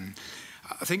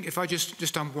 I think if I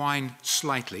just unwind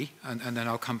slightly, and then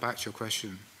I'll come back to your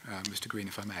question, Mr. Green,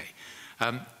 if I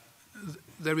may.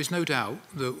 There is no doubt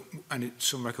that, and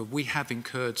it's on record, we have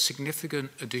incurred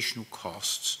significant additional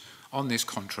costs on this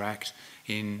contract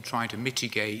in trying to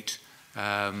mitigate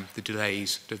the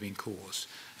delays that have been caused.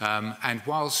 And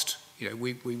whilst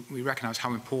we recognise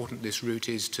how important this route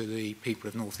is to the people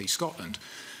of North East Scotland,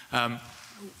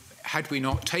 had we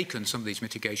not taken some of these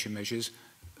mitigation measures,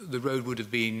 the road would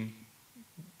have been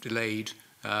delayed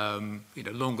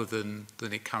longer than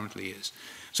it currently is.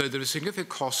 So there are significant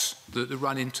costs that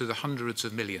run into the hundreds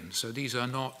of millions. So these are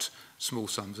not small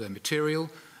sums, they're material.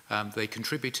 They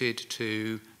contributed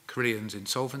to Carillion's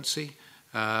insolvency,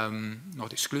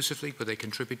 not exclusively, but they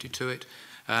contributed to it.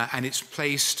 And it's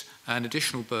placed an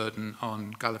additional burden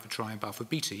on Galliford Try and Balfour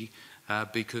Beatty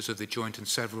because of the joint and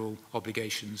several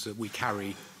obligations that we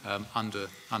carry under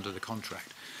the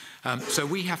contract. So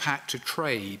we have had to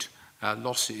trade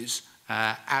losses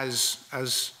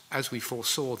as we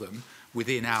foresaw them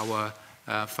within our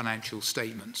financial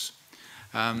statements.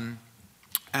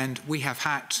 And we have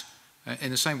had,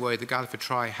 in the same way that Galliford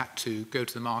Try had to go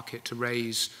to the market to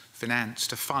raise finance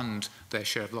to fund their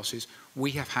share of losses,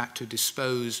 we have had to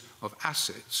dispose of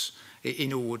assets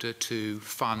in order to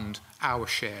fund our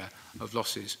share of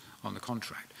losses on the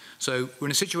contract. So we're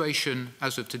in a situation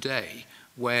as of today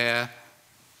where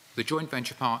the joint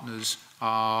venture partners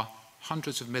are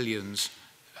hundreds of millions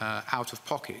out of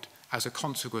pocket as a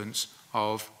consequence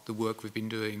of the work we've been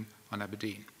doing on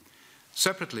Aberdeen.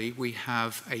 Separately, we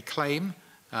have a claim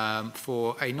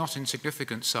for a not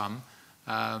insignificant sum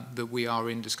that we are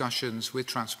in discussions with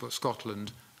Transport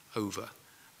Scotland over.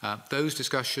 Those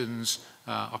discussions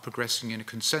are progressing in a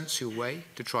consensual way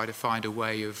to try to find a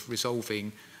way of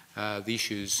resolving the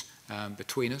issues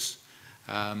between us.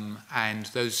 And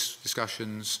those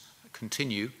discussions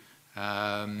continue.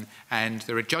 And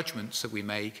there are judgments that we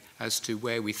make as to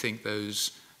where we think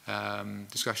those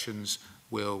discussions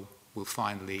will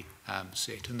finally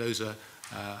sit. And those are,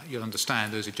 you'll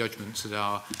understand, those are judgments that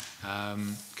are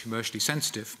commercially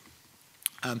sensitive.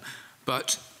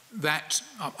 But that,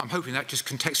 I'm hoping that just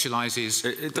contextualises.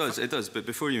 It does. But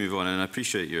before you move on, and I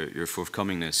appreciate your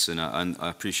forthcomingness, and I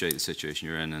appreciate the situation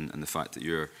you're in, and the fact that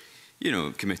you're,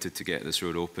 committed to get this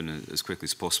road open as quickly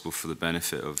as possible for the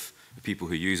benefit of the people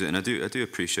who use it, and I do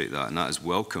appreciate that, and that is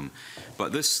welcome.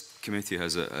 But this committee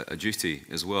has a duty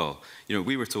as well. You know,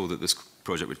 we were told that this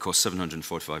project would cost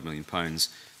 £745 million.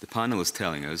 The panel is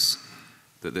telling us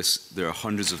that there are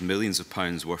hundreds of millions of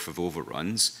pounds worth of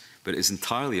overruns, but it's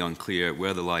entirely unclear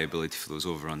where the liability for those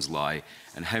overruns lie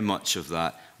and how much of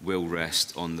that will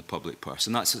rest on the public purse.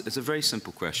 And it's a very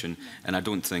simple question, and I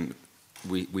don't think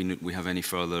we have any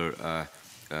further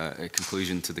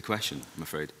conclusion to the question, I'm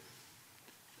afraid.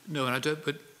 No, and I don't,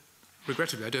 but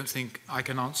regrettably, I don't think I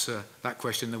can answer that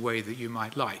question the way that you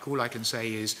might like. All I can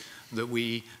say is that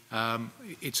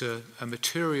it's a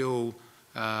material,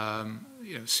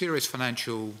 serious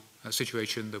financial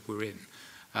situation that we're in.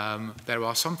 There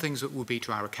are some things that will be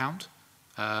to our account.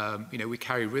 We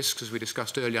carry risks, as we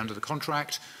discussed earlier, under the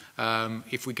contract.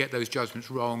 If we get those judgments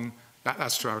wrong,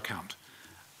 that's to our account.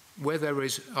 Where there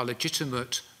are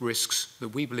legitimate risks that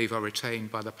we believe are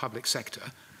retained by the public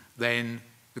sector, then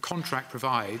the contract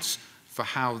provides for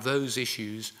how those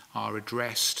issues are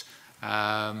addressed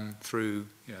through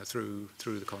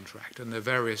the contract, and there are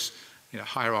various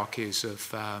hierarchies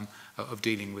of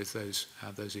dealing with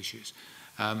those issues.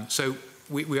 So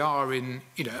we are in,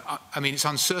 I mean, it's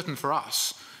uncertain for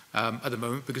us at the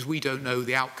moment because we don't know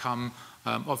the outcome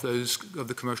of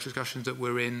the commercial discussions that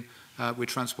we're in with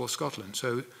Transport Scotland.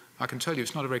 So I can tell you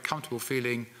it's not a very comfortable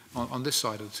feeling on this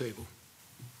side of the table.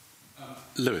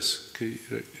 Lewis, could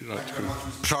you like to comment?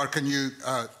 Sir, can you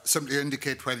simply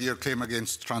indicate whether your claim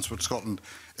against Transport Scotland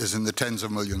is in the tens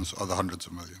of millions or the hundreds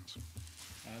of millions?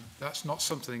 That's not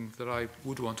something that I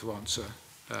would want to answer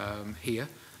here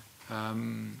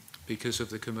because of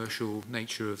the commercial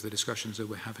nature of the discussions that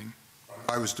we're having. If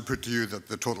I was to put to you that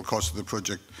the total cost of the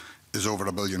project is over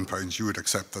 £1 billion, you would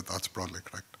accept that that's broadly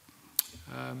correct?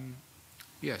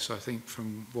 Yes, I think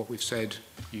from what we've said,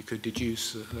 you could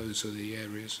deduce that those are the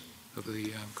areas of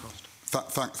the cost.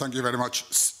 Thank you very much.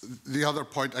 The other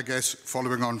point, I guess,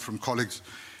 following on from colleagues,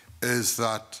 is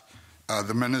that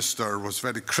the Minister was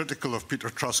very critical of Peter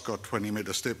Truscott when he made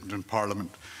a statement in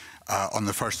Parliament on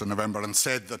the 1st of November and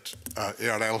said that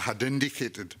ARL had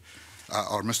indicated,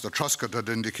 or Mr Truscott had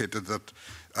indicated that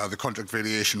the contract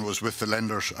variation was with the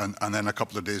lenders, and then a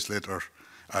couple of days later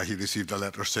he received a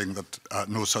letter saying that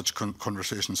no such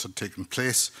conversations had taken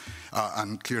place,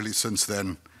 and clearly since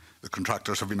then the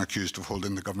contractors have been accused of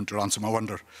holding the government to ransom. I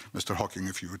wonder, Mr Hocking,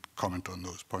 if you would comment on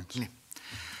those points. Yeah.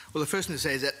 Well, the first thing to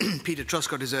say is that Peter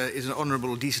Truscott is an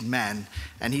honourable, decent man,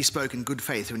 and he spoke in good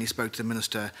faith when he spoke to the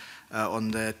Minister on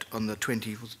the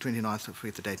 29th, I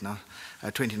forget the date now,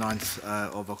 29th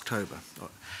of October.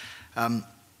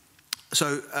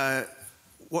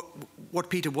 What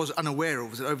Peter was unaware of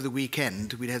was that over the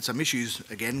weekend we'd had some issues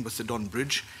again with the Don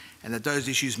Bridge, and that those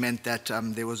issues meant that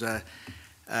there was a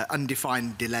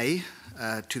undefined delay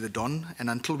to the Don, and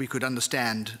until we could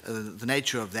understand the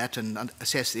nature of that and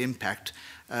assess the impact,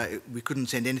 we couldn't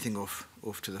send anything off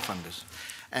to the funders.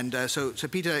 And so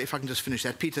Peter, if I can just finish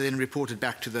that, Peter then reported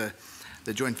back to the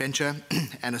joint venture,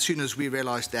 and as soon as we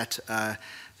realised that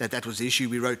that was the issue,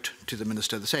 we wrote to the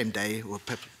Minister the same day, or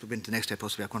the next day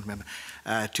possibly, I can't remember,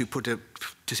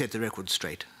 to set the record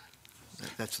straight.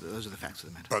 Those are the facts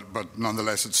of the matter. But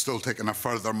nonetheless, it's still taken a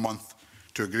further month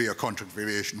to agree a contract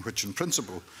variation, which in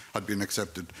principle had been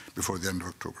accepted before the end of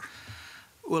October.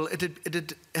 Well, it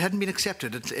hadn't been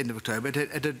accepted at the end of October.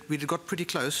 We'd got pretty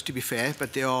close, to be fair,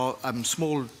 but there are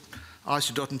small I's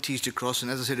to dot and T's to cross, and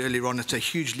as I said earlier on, it's a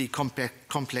hugely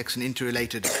complex and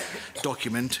interrelated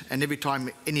document, and every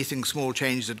time anything small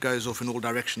changes, it goes off in all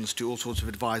directions to all sorts of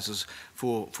advisors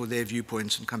for their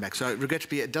viewpoints and come back. So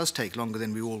regrettably, it does take longer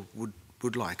than we all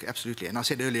would like, absolutely. And I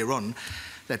said earlier on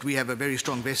that we have a very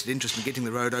strong vested interest in getting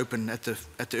the road open at the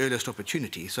earliest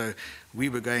opportunity. So we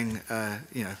were going,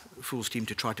 full steam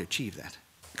to try to achieve that.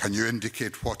 Can you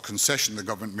indicate what concession the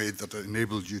government made that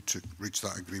enabled you to reach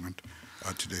that agreement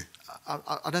today?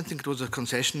 I don't think it was a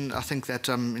concession. I think that,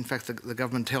 in fact, the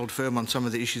government held firm on some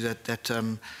of the issues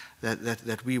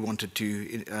that we wanted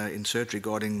to insert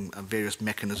regarding various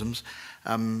mechanisms.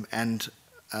 I've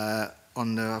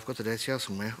got the dates here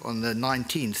somewhere, on the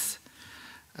 19th,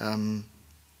 on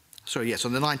the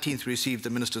 19th we received the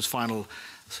Minister's final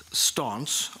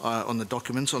stance on the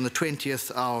documents. On the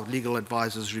 20th, our legal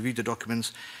advisors reviewed the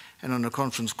documents, and on a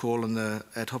conference call at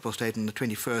 8:30 on the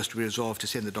 21st, we resolved to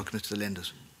send the documents to the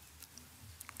lenders.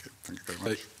 Okay, thank you very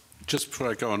much. Just before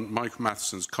I go on, Michael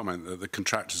Matheson's comment that the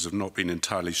contractors have not been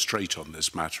entirely straight on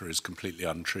this matter is completely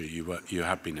untrue. You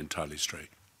have been entirely straight.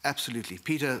 Absolutely.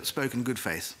 Peter spoke in good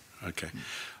faith. Okay.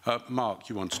 Mark,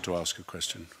 you wanted to ask a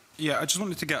question. Yeah, I just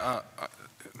wanted to get a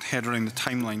head around the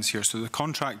timelines here. So the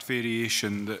contract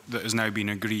variation that has now been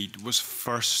agreed was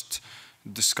first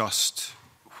discussed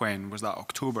when? Was that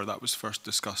October that was first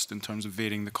discussed in terms of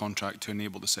varying the contract to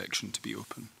enable the section to be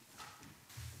open?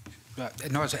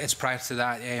 No, it's prior to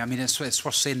that. I mean, it's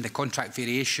worth saying the contract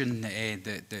variation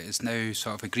that is now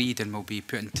sort of agreed and will be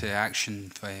put into action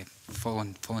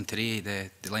following today,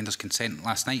 the lender's consent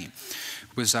last night,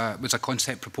 was a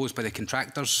concept proposed by the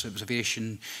contractors. It was a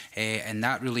variation, and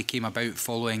that really came about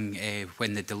following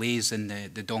when the delays in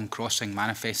the Don crossing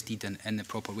manifested in the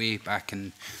proper way back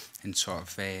in sort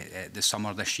of the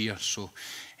summer this year. So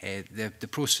the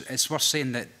process, it's worth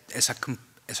saying that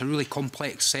it's a really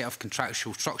complex set of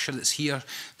contractual structure that's here.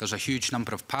 There's a huge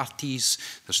number of parties.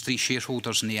 There's 3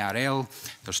 shareholders in the ARL.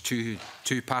 There's two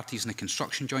parties in the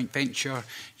construction joint venture.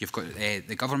 You've got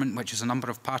the government, which is a number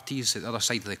of parties at the other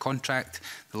side of the contract.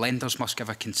 The lenders must give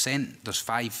a consent. There's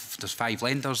five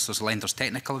lenders. There's a lender's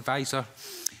technical advisor.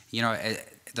 You know,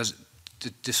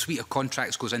 the suite of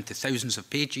contracts goes into thousands of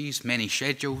pages, many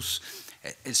schedules.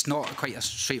 It's not quite a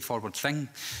straightforward thing.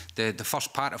 The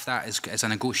first part of that is a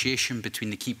negotiation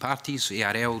between the key parties,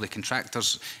 ARL, the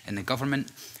contractors and the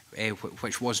government,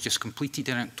 which was just completed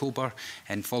in October.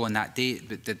 And following that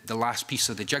date, the last piece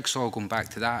of the jigsaw, going back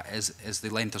to that, is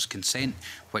the lender's consent,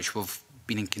 which we've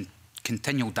been in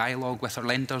continual dialogue with our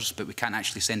lenders, but we can't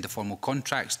actually send the formal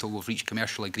contracts till we've reached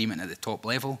commercial agreement at the top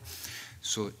level.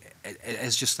 So it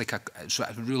is just like a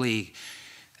really...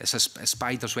 It's a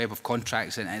spider's web of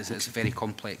contracts, and it's a very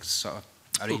complex sort of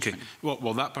arrangement. Okay.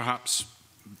 Well, that perhaps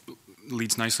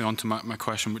leads nicely on to my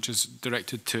question, which is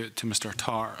directed to Mr.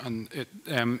 Tarr. And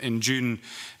in June,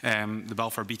 the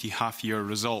Balfour Beatty half-year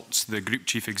results, the Group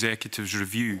Chief Executive's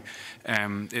review,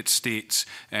 it states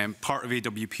part of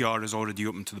AWPR is already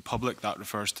open to the public. That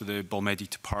refers to the Balmedie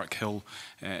to Park Hill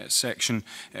section,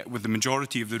 with the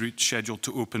majority of the route scheduled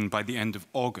to open by the end of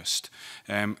August.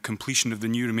 Completion of the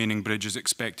new remaining bridge is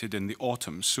expected in the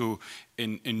autumn. So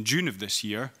in June of this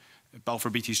year,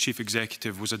 Balfour Beatty's Chief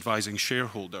Executive was advising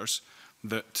shareholders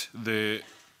that the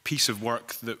piece of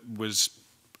work that was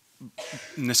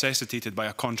necessitated by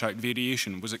a contract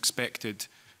variation was expected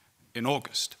in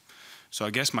August. So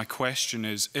I guess my question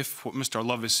is, if what Mr.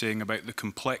 Love is saying about the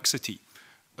complexity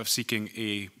of seeking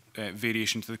a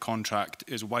variation to the contract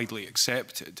is widely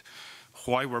accepted,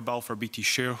 why were Balfour Beatty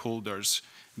shareholders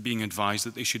being advised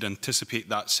that they should anticipate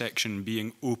that section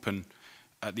being open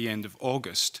at the end of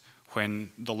August,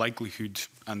 when the likelihood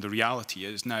and the reality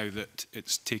is now that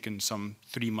it's taken some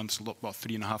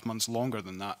 3.5 months longer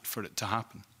than that for it to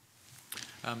happen?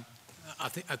 I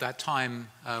think at that time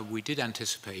we did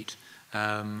anticipate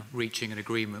reaching an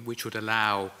agreement which would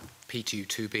allow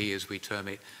P2B, as we term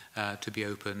it, to be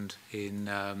opened in,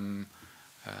 I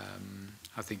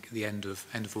think, the end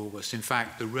of August. In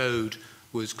fact, the road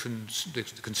was the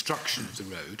construction of the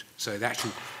road, so the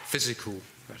actual physical.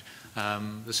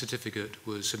 The certificate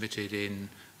was submitted in,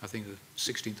 I think, the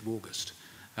 16th of August.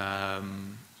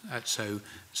 So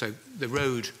the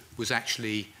road was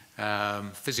actually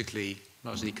physically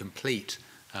largely complete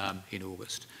in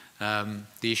August.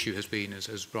 The issue has been,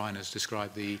 as Brian has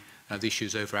described, the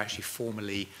issues over actually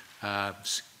formally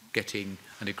getting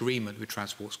an agreement with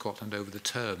Transport Scotland over the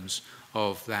terms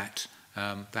of that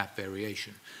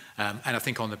variation. And I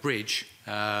think on the bridge,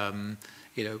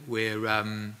 you know,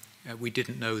 we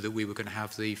didn't know that we were going to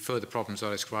have the further problems I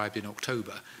described in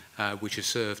October, which has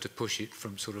served to push it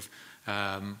from sort of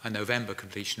a November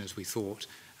completion, as we thought,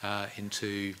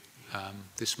 into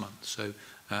this month. So,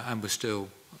 and we're still,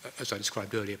 as I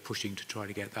described earlier, pushing to try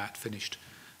to get that finished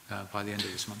by the end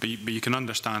of this month. But you can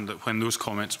understand that when those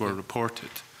comments were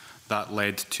reported, that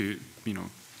led to, you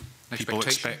know,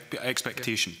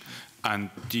 expectation. Yeah. And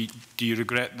do you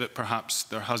regret that perhaps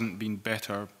there hasn't been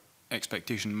better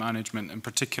expectation management, in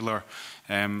particular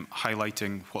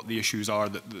highlighting what the issues are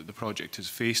that the project has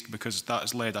faced, because that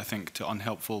has led, I think, to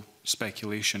unhelpful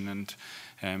speculation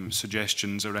and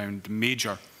suggestions around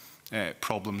major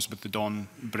problems with the Don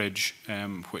Bridge,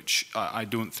 which I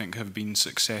don't think have been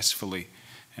successfully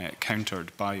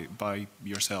countered by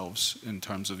yourselves in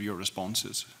terms of your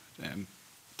responses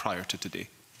prior to today.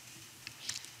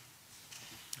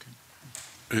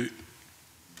 Okay.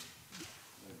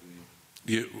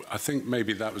 I think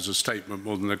maybe that was a statement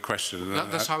more than a question.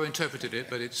 That's how I interpreted it,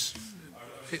 but it's...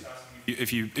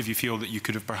 If you feel that you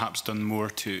could have perhaps done more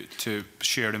to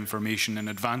share information in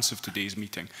advance of today's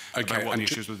meeting about what the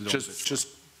issues with the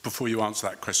just before you answer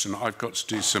that question, I've got to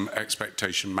do some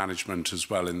expectation management as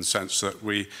well, in the sense that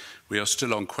we are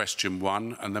still on question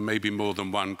 1, and there may be more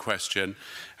than one question,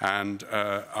 and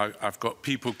I've got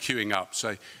people queuing up.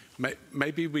 So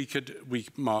maybe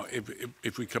Mark,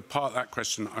 if we could part that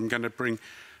question, I'm going to bring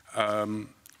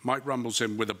Mike Rumbles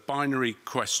in with a binary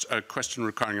question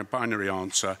requiring a binary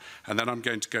answer, and then I'm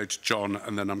going to go to John,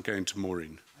 and then I'm going to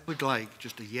Maureen. I would like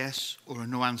just a yes or a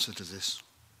no answer to this.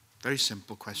 Very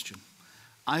simple question.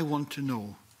 I want to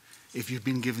know if you've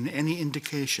been given any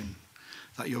indication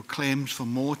that your claims for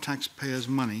more taxpayers'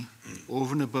 money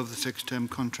over and above the fixed-term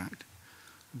contract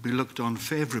would be looked on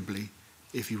favourably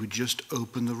if you would just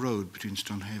open the road between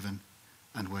Stonehaven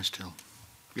and West Hill.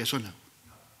 Yes or no?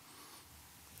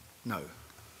 No.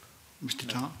 Mr.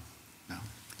 Tarr? No.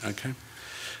 Okay.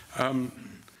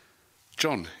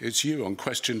 John, it's you on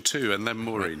question 2, and then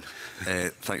Maureen.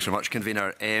 Thanks very much,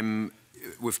 Convener.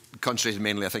 We've concentrated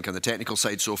mainly, I think, on the technical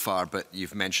side so far, but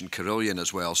you've mentioned Carillion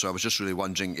as well. So I was just really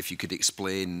wondering if you could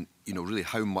explain, really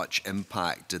how much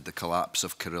impact did the collapse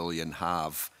of Carillion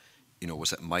have?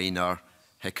 Was it minor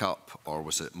hiccup, or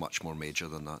was it much more major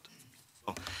than that?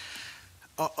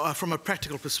 From a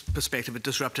practical perspective, it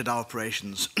disrupted our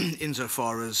operations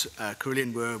insofar as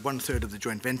Carillion were 1/3 of the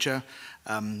joint venture.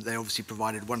 They obviously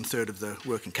provided 1/3 of the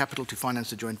working capital to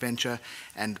finance the joint venture,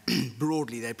 and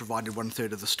broadly they provided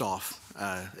 1/3 of the staff.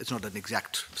 It's not an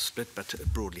exact split, but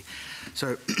broadly.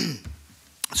 So,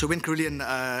 so when Carillion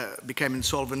became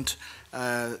insolvent,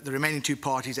 the remaining 2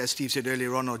 parties, as Steve said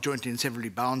earlier on, are jointly and severally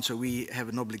bound, so we have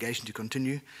an obligation to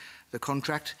continue the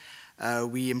contract.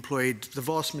 We employed the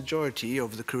vast majority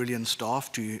of the Carillion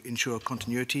staff to ensure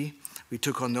continuity. We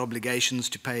took on the obligations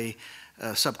to pay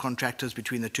subcontractors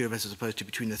between the 2 of us as opposed to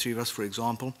between the 3 of us, for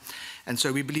example. And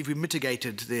so we believe we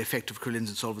mitigated the effect of Carillion's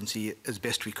insolvency as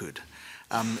best we could.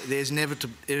 There's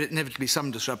inevitably some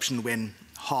disruption when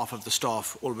half of the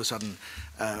staff all of a sudden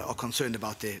are concerned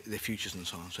about their futures and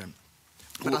so on. So,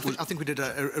 but I think we did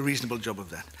a reasonable job of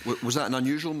that. Was that an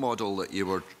unusual model that you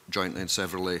were jointly and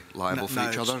severally liable for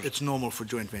each other? It's normal for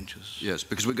joint ventures. Yes,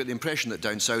 because we got the impression that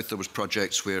down south there was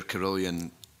projects where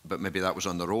Carillion, but maybe that was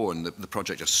on their own, the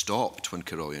project just stopped when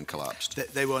Carillion collapsed.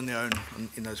 They were on their own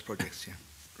in those projects, yeah.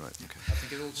 Right, okay. I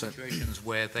think in all situations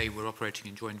where they were operating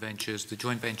in joint ventures, the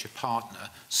joint venture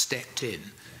partner stepped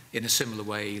in a similar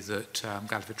way that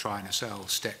Galliford Try and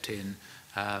ourselves stepped in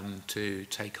to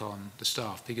take on the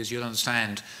staff, because you'll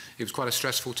understand it was quite a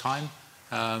stressful time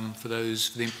for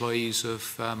the employees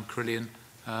of Carillion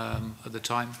at the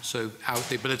time. So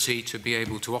the ability to be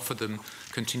able to offer them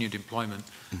continued employment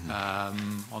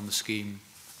on the scheme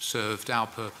served our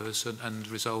purpose and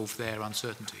resolved their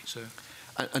uncertainty.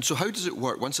 And so how does it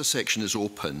work? Once a section is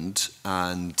opened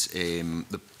and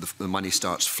the money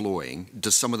starts flowing,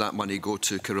 does some of that money go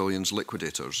to Carillion's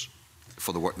liquidators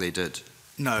for the work they did?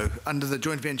 No. Under the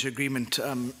joint venture agreement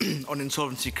on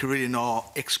insolvency, Carillion are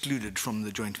excluded from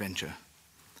the joint venture.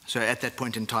 So at that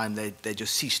point in time, they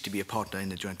just cease to be a partner in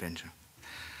the joint venture,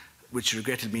 which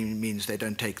regrettably means they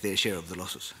don't take their share of the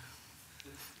losses.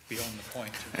 Beyond the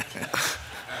point.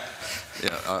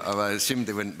 Yeah, I assumed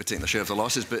they wouldn't be taking their share of the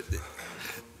losses,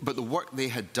 but the work they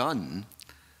had done,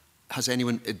 does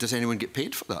anyone get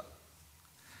paid for that?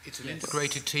 It's an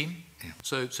integrated team. Yeah.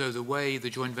 So the way the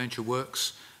joint venture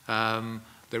works,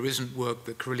 there isn't work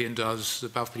that Carillion does,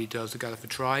 that Balfour Beatty does, that Galliford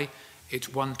Try. It's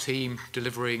one team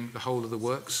delivering the whole of the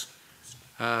works,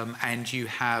 and you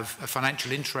have a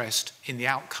financial interest in the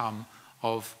outcome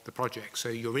of the project. So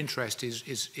your interest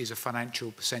is a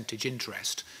financial percentage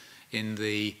interest in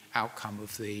the outcome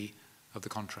of the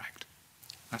contract.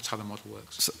 That's how the model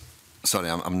works. Sorry,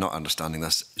 I'm not understanding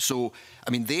this. So,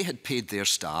 I mean, they had paid their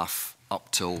staff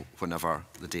up till whenever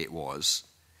the date was,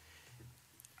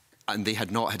 and they had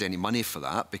not had any money for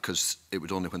that because it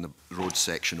was only when the road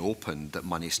section opened that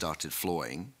money started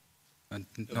flowing. No,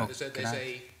 because this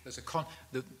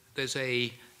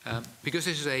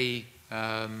is a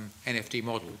NFD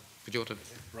model.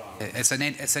 It's an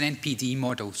NPD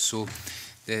model, so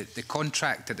the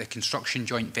contract that the construction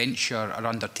joint venture are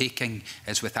undertaking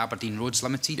is with Aberdeen Roads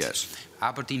Limited. Yes.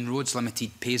 Aberdeen Roads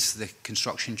Limited pays the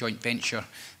construction joint venture.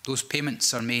 Those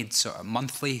payments are made sort of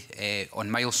monthly on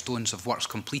milestones of works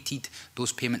completed.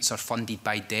 Those payments are funded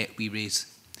by debt we raise.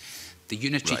 The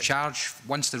unitary charge,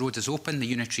 once the road is open, the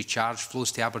unitary charge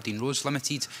flows to Aberdeen Roads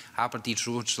Limited. Aberdeen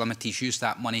Roads Limited use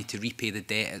that money to repay the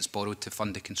debt it's borrowed to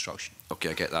fund the construction. Okay,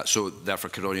 I get that. So therefore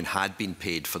Carillion had been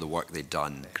paid for the work they'd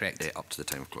done. Correct. Up to the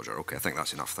time of closure. Okay, I think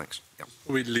that's enough. Thanks. Yep.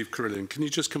 We leave Carillion. Can you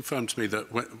just confirm to me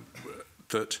that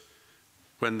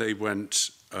when they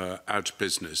went out of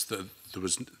business, that there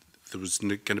was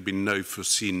going to be no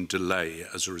foreseen delay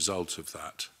as a result of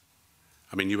that?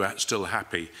 I mean, you were still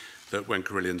happy that when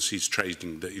Carillion ceased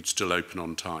trading, that you'd still open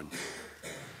on time?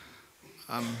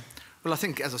 Well, I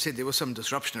think, as I said, there was some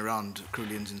disruption around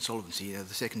Carillion's insolvency.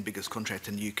 The second biggest contract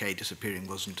in the UK disappearing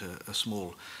wasn't a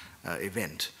small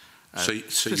event.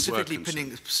 Specifically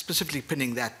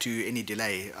pinning that to any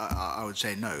delay, I would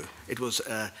say no. It was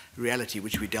a reality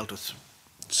which we dealt with.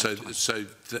 So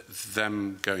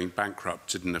them going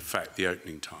bankrupt didn't affect the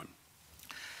opening time?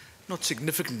 Not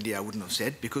significantly, I wouldn't have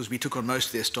said, because we took on most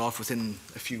of their staff within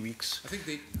a few weeks I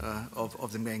think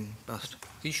of them being bust.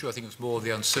 the issue, I think, was more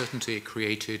the uncertainty it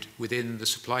created within the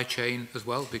supply chain as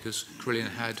well, because Carillion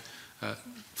had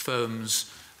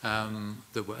firms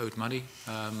that were owed money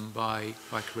by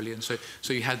Carillion. So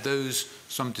you had those,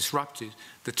 some disrupted.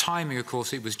 The timing, of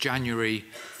course, it was January,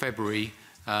 February,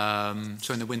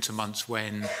 so in the winter months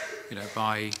when,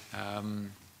 by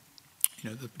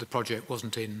the project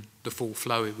wasn't in the full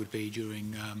flow it would be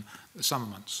during the summer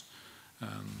months.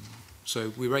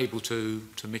 So we were able to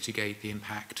mitigate the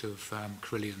impact of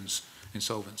Carillion's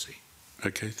insolvency.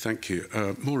 Okay, thank you.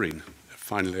 Maureen,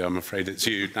 finally, I'm afraid it's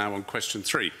you now on question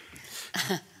 3.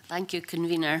 Thank you,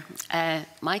 Convener.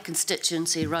 My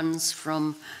constituency runs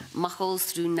from Muckles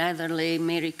through Netherley,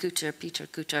 Mary Cooter, Peter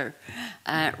Cooter,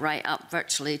 right up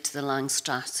virtually to the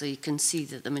Langstrath. So you can see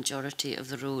that the majority of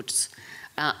the roads,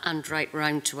 and right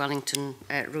round to Wellington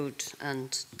Road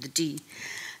and the D.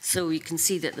 So you can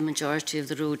see that the majority of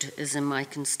the road is in my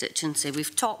constituency.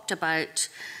 We've talked about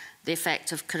the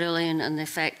effect of Carillion and the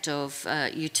effect of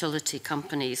utility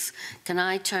companies. Can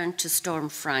I turn to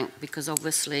Stormfrank? Because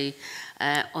obviously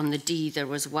on the D there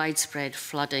was widespread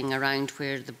flooding around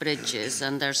where the bridge is,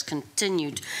 and there's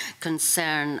continued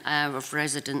concern of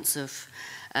residents of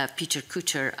Peter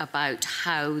Cooter about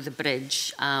how the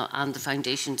bridge and the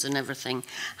foundations and everything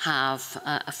have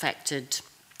affected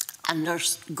and are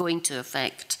going to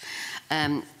affect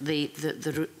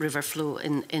the river flow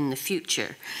in the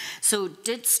future. So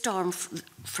did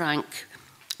Stormfrank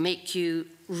make you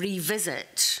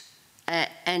revisit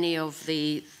any of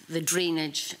the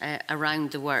drainage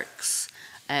around the works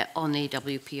on the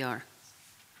AWPR?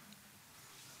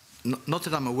 Not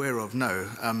that I'm aware of, no.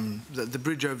 The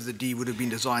bridge over the D would have been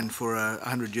designed for a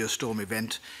 100-year storm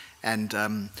event, and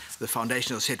the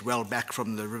foundation was set well back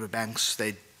from the river banks.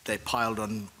 They piled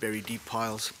on very deep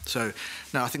piles. So,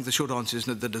 no, I think the short answer is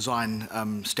that the design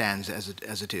stands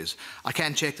as it is. I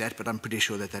can check that, but I'm pretty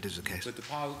sure that that is the case. But the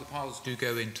piles do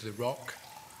go into the rock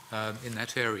in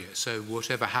that area, so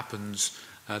whatever happens,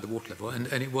 the water level, and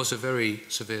it was a very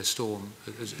severe storm,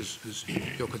 as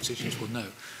your constituents will know.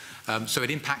 So it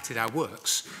impacted our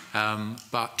works,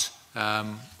 but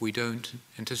we don't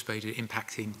anticipate it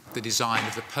impacting the design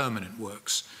of the permanent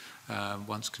works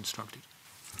once constructed.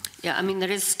 Yeah, I mean,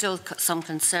 there is still some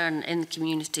concern in the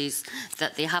communities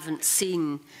that they haven't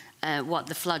seen what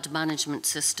the flood management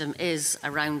system is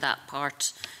around that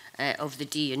part of the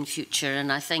D in future.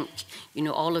 And I think,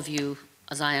 all of you,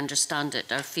 as I understand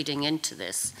it, are feeding into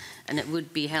this. And it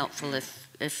would be helpful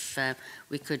if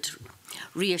we could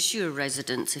reassure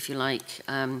residents, if you like,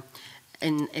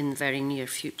 in the very near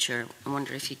future. I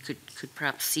wonder if you could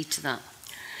perhaps see to that.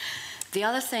 The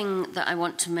other thing that I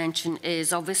want to mention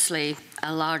is obviously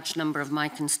a large number of my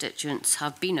constituents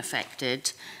have been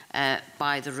affected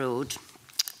by the road,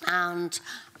 and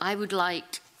I would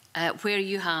like, where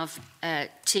you have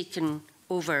taken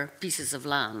over pieces of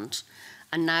land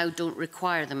and now don't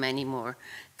require them anymore,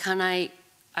 can I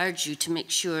urge you to make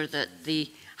sure that the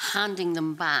handing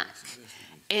them back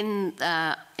in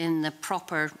the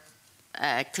proper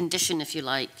condition, if you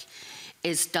like,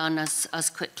 is done as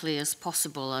quickly as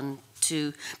possible, and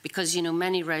because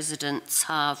many residents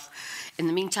have, in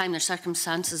the meantime, their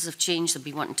circumstances have changed, they'll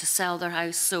be wanting to sell their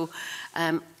house. So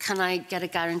can I get a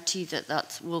guarantee that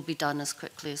that will be done as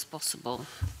quickly as possible?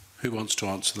 Who wants to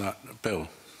answer that? Bill?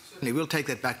 Certainly, we'll take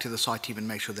that back to the site team and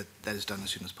make sure that that is done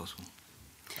as soon as possible.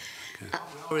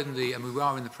 We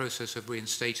are in the process of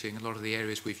reinstating a lot of the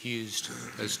areas we've used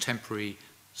as temporary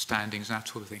standings and that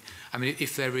sort of thing. I mean,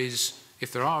 if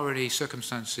there are any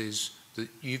circumstances that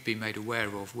you've been made aware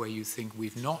of where you think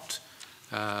we've not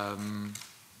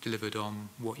delivered on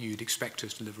what you'd expect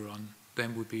us to deliver on,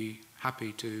 then we'd be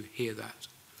happy to hear that.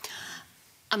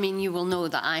 I mean, you will know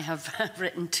that I have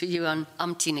written to you on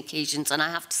umpteen occasions, and I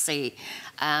have to say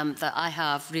that I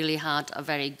have really had a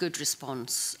very good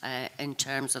response in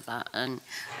terms of that, and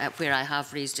where I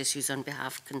have raised issues on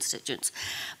behalf of constituents.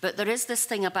 But there is this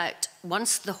thing about,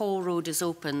 once the whole road is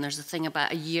open, there's a thing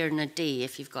about a year and a day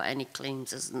if you've got any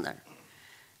claims, isn't there?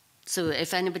 So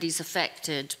if anybody's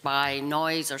affected by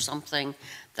noise or something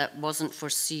that wasn't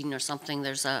foreseen or something,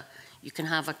 you can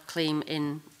have a claim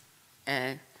in,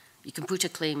 you can put a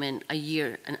claim in a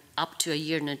year, and up to a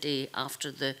year and a day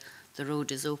after the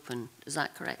road is open. Is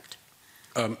that correct?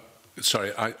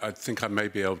 Sorry, I think I may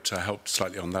be able to help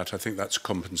slightly on that. I think that's a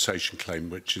compensation claim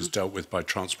which is dealt with by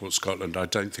Transport Scotland. I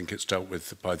don't think it's dealt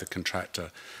with by the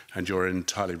contractor. And you're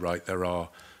entirely right. There are,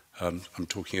 I'm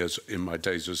talking as in my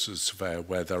days as a surveyor,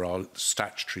 where there are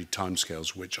statutory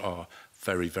timescales which are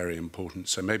very, very important.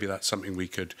 So maybe that's something we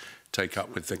could take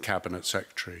up with the Cabinet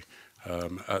Secretary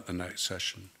at the next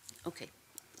session. Okay,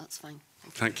 that's fine.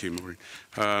 Thank you,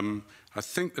 Maureen. I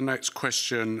think the next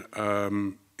question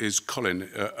is Colin,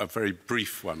 a very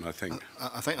brief one, I think.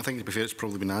 I think to be fair, it's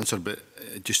probably been answered, but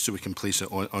just so we can place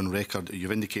it on record,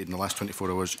 you've indicated in the last 24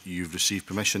 hours you've received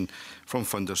permission from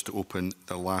funders to open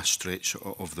the last stretch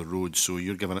of the road. So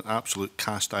you're giving an absolute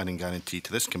cast iron guarantee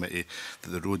to this committee that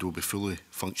the road will be fully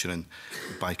functioning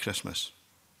by Christmas.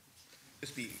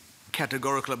 Just be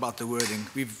categorical about the wording.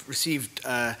 We've received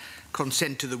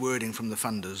consent to the wording from the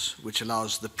funders, which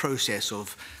allows the process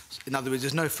of, in other words,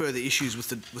 there's no further issues with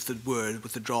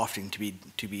the drafting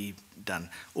to be done.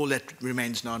 All that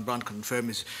remains now, and Brian can confirm,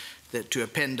 is that to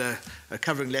append a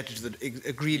covering letter to the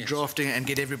agreed drafting and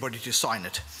get everybody to sign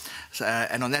it. So,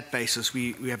 and on that basis,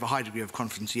 we have a high degree of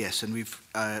confidence, yes, and we've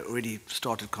already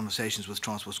started conversations with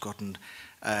Transport Scotland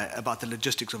about the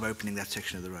logistics of opening that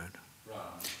section of the road.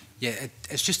 Yeah,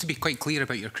 it's just to be quite clear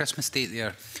about your Christmas date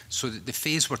there. So the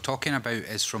phase we're talking about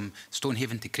is from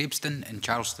Stonehaven to Crabeston in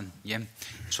Charleston, yeah?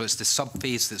 So it's the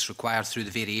sub-phase that's required through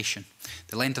the variation.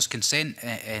 The lender's consent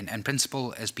in principle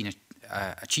has been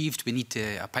achieved. We need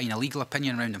to opine a legal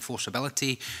opinion around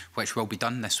enforceability, which will be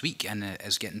done this week and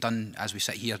is getting done as we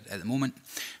sit here at the moment.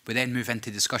 We then move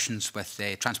into discussions with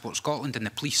Transport Scotland and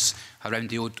the police around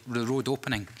the road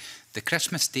opening. The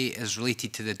Christmas date is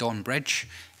related to the Don Bridge.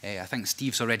 I think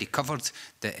Steve's already covered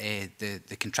that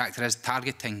the contractor is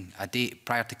targeting a date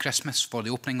prior to Christmas for the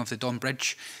opening of the Don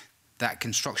Bridge. That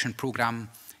construction programme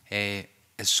is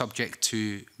subject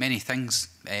to many things,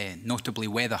 notably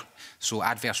weather. So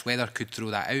adverse weather could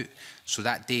throw that out. So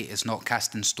that date is not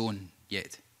cast in stone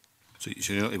yet. So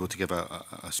you're not able to give a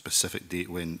specific date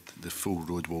when the full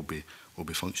road will be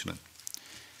functioning?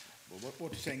 Well,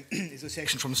 what you're saying is a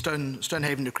section from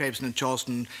Stonehaven to Crabeston and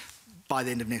Charleston by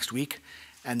the end of next week.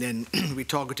 And then we're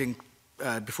targeting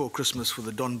before Christmas for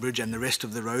the Don Bridge and the rest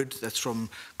of the road. That's from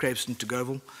Crabeston to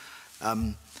Govel.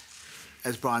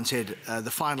 As Brian said,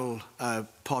 the final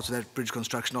parts of that bridge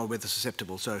construction are weather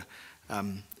susceptible, so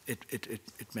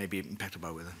it may be impacted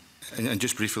by weather. And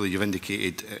just briefly, you've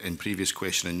indicated in previous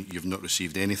questioning you've not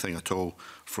received anything at all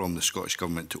from the Scottish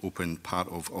Government to open part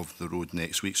of the road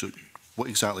next week. So what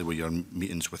exactly were your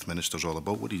meetings with ministers all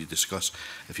about? What did you discuss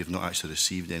if you've not actually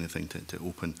received anything to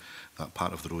open that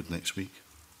part of the road next week?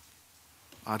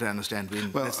 I don't understand.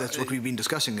 That's what we've been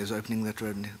discussing, is opening that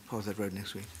road, part of that road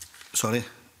next week. Sorry?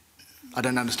 I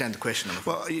don't understand the question.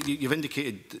 Well, you've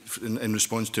indicated in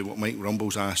response to what Mike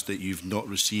Rumbles asked that you've not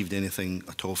received anything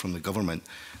at all from the government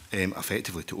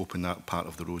effectively to open that part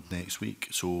of the road next week.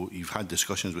 So you've had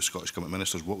discussions with Scottish Government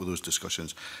ministers. What were those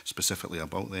discussions specifically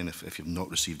about then if you've not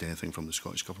received anything from the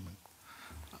Scottish Government?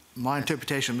 My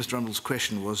interpretation of Mr Rumbles'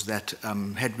 question was that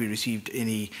had we received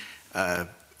any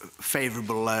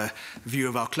favourable view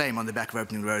of our claim on the back of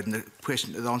opening the road, and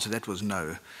the answer to that was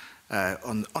no.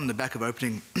 On the back of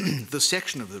opening the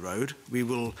section of the road, we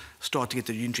will start to get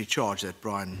the unitary charge that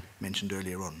Brian mentioned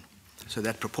earlier on. So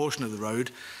that proportion of the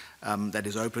road that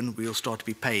is open, we will start to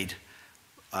be paid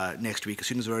next week. As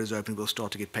soon as the road is open, we'll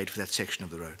start to get paid for that section of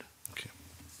the road. Okay.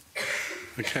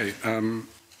 Okay.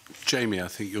 Jamie, I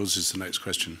think yours is the next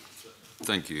question.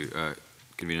 Thank you,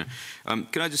 Convener.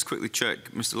 Can I just quickly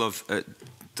check, Mr Love,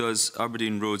 does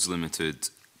Aberdeen Roads Limited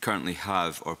currently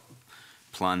have or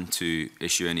plan to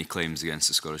issue any claims against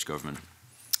the Scottish Government?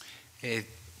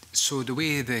 So the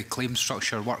way the claim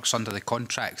structure works under the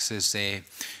contracts is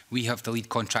we have the lead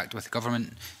contract with the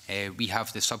government, we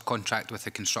have the subcontract with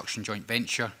the construction joint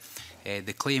venture.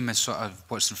 The claim is sort of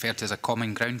what's referred to as a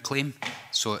common ground claim.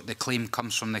 So the claim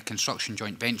comes from the construction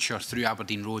joint venture through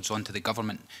Aberdeen Roads onto the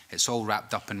government. It's all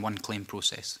wrapped up in one claim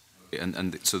process.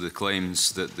 And so the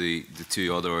claims that the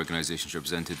two other organisations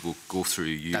represented will go through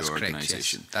your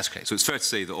organisation? Yes, that's correct. So it's fair to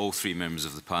say that all three members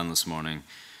of the panel this morning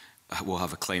will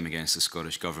have a claim against the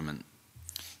Scottish Government?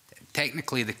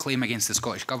 Technically, the claim against the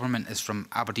Scottish Government is from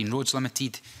Aberdeen Roads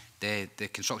Limited. The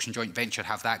construction joint venture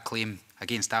have that claim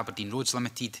against Aberdeen Roads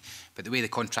Limited, but the way the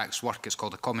contracts work, it's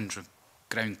called a common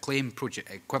ground claim,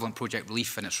 equivalent project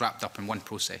relief, and it's wrapped up in one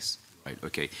process. Right,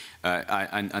 okay.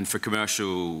 And for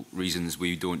commercial reasons,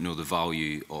 we don't know the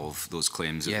value of those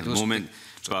claims at the moment,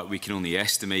 but we can only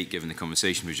estimate, given the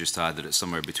conversation we just had, that it's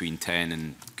somewhere between 10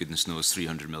 and, goodness knows,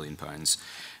 £300 million.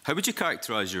 How would you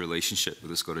characterise your relationship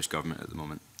with the Scottish Government at the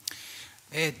moment?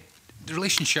 The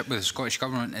relationship with the Scottish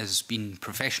Government has been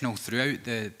professional throughout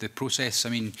the process. I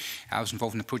mean, I was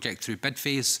involved in the project through bid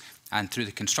phase and through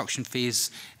the construction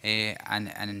phase,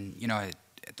 and you know,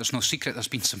 there's no secret there's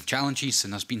been some challenges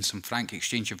and there's been some frank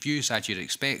exchange of views, as you'd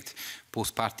expect.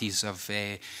 Both parties have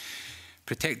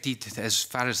protected as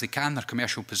far as they can their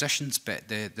commercial positions, but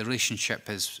the relationship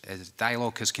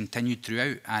dialogue has continued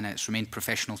throughout, and it's remained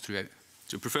professional throughout.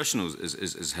 So professional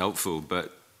is helpful,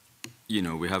 but you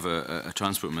know, we have a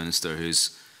Transport Minister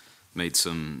who's made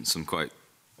some quite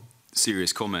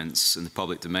serious comments in the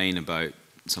public domain about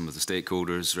some of the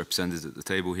stakeholders represented at the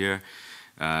table here.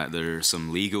 There are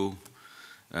some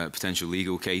potential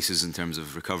legal cases in terms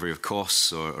of recovery of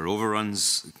costs or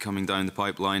overruns coming down the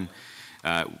pipeline.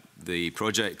 The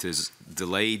project is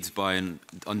delayed by an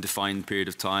undefined period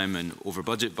of time and over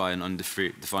budget by an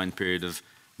undefined period of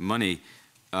money.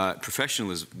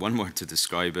 Professional is one word to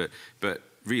describe it, but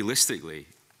realistically,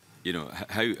 you know,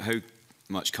 how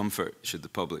much comfort should the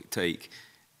public take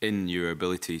in your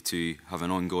ability to have an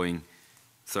ongoing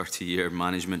 30-year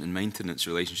management and maintenance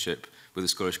relationship with the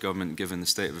Scottish Government, given the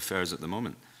state of affairs at the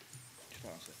moment?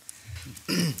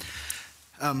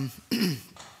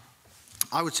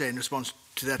 I would say in response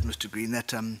to that, Mr. Green, that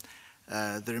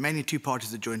the remaining two parties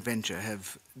of the joint venture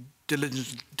have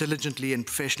diligently and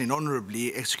professionally and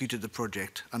honourably executed the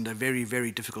project under very,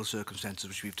 very difficult circumstances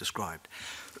which we've described.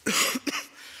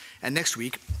 And next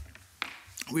week,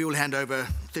 we will hand over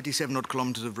 37 odd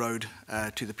kilometres of road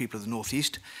to the people of the North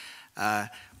East.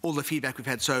 All the feedback we've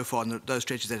had so far on those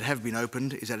stretches that have been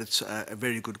opened is that it's a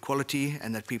very good quality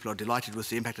and that people are delighted with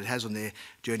the impact it has on their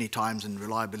journey times and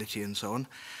reliability and so on.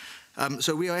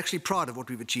 So we are actually proud of what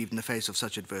we've achieved in the face of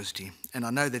such adversity. And I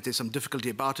know that there's some difficulty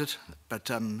about it, but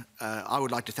I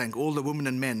would like to thank all the women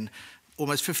and men,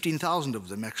 almost 15,000 of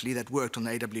them actually, that worked on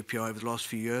the AWPR over the last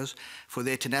few years for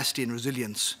their tenacity and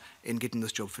resilience in getting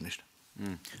this job finished.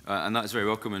 And that's very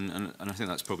welcome, and I think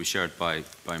that's probably shared by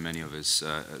many of us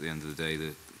at the end of the day.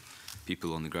 The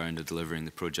people on the ground are delivering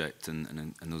the project,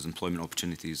 and those employment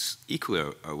opportunities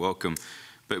equally are welcome.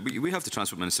 But we have the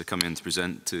Transport Minister coming in to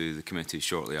present to the committee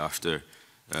shortly after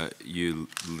you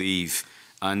leave.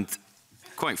 And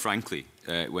quite frankly,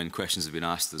 when questions have been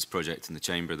asked of this project in the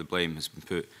Chamber, the blame has been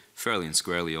put fairly and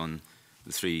squarely on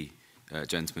the three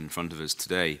gentlemen in front of us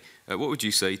today. What would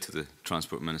you say to the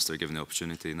Transport Minister, given the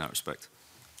opportunity in that respect?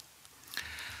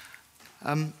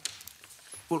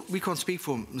 Well, we can't speak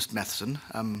for Mr. Matheson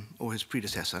or his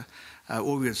predecessor.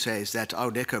 All we would say is that I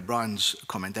would echo Brian's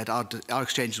comment that our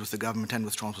exchanges with the government and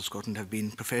with Transport Scotland have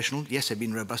been professional. Yes, they've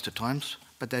been robust at times,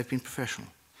 but they've been professional.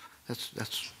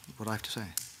 That's what I have to say.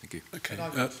 Thank you.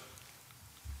 Okay.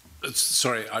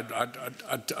 Sorry,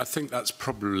 I think that's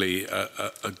probably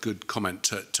a good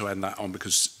comment to end that on,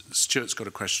 because Stuart's got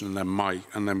a question and then Mike,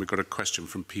 and then we've got a question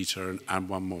from Peter and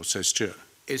one more. So, Stuart.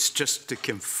 It's just to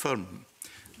confirm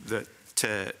that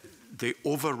the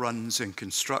overruns in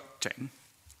constructing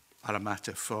are a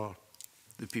matter for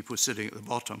the people sitting at the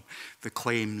bottom. The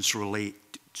claims relate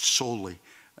solely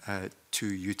to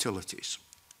utilities.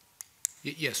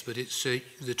 Yes, but it's,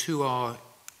 the two are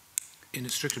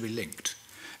inextricably linked,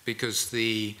 because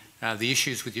the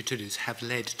issues with utilities have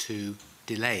led to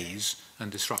delays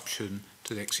and disruption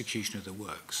to the execution of the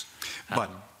works.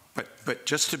 But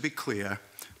just to be clear,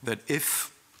 that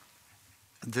if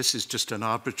this is just an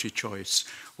arbitrary choice,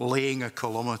 laying a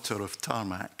kilometre of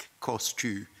tarmac cost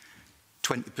you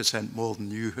 20% more than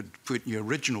you had put in your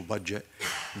original budget,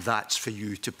 that's for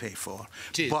you to pay for.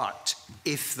 But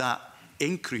if that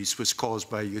increase was caused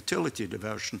by utility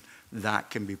diversion,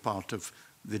 that can be part of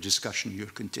the discussion you're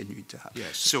continuing to have.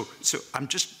 Yes. So I'm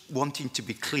just wanting to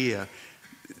be clear,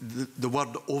 the word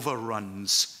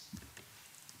overruns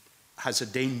has a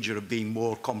danger of being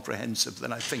more comprehensive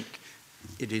than I think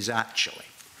it is actually.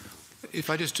 If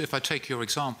I take your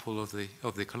example of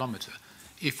the kilometre,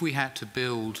 if we had to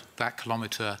build that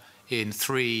kilometre in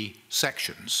 3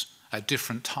 sections at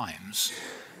different times,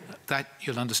 that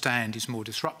you'll understand is more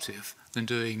disruptive than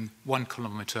doing 1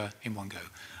 kilometre in one go.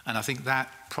 And I think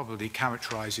that probably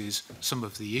characterises some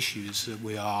of the issues that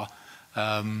we are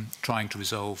trying to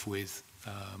resolve with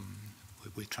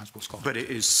Transport Scotland. But it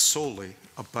is solely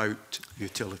about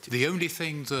utility. The only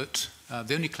thing that,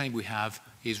 the only claim we have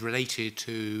is related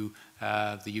to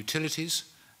the utilities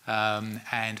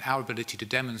and our ability to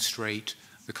demonstrate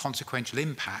the consequential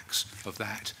impacts of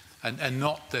that, and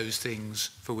not those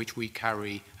things for which we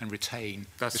carry and retain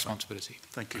responsibility.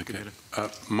 Thank you. Okay.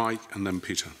 Mike and then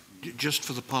Peter. Just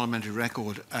for the parliamentary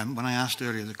record, when I asked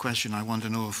earlier the question, I want to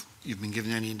know if you've been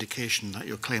given any indication that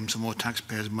your claims for more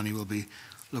taxpayers' money will be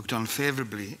looked on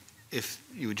favourably if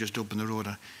you would just open the road.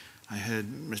 I heard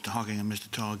Mr. Hocking and Mr.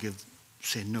 Tarr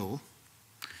say no.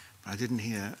 I didn't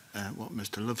hear what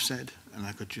Mr. Love said, and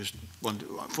I could just,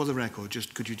 for the record,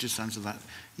 could you just answer that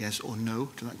yes or no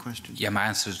to that question? Yeah, my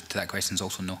answer to that question is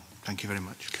also no. Thank you very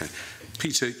much. Okay.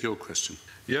 Peter, your question.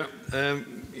 Yeah,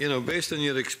 you know, based on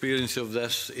your experience of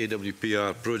this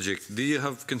AWPR project, do you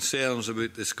have concerns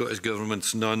about the Scottish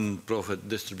Government's non-profit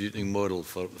distributing model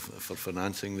for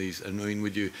financing these? I mean,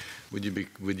 would you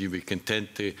be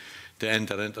content to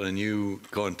enter into a new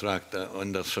contract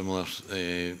under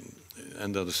the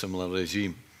similar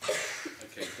regime?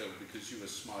 Okay, Phil, because you were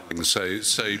smiling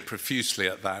so profusely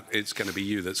at that, it's going to be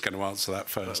you that's going to answer that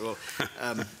first.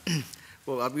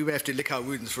 Well, we may have to lick our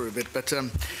wounds for a bit, but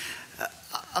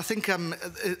I think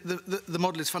the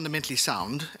model is fundamentally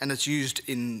sound, and it's used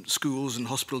in schools and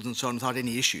hospitals and so on without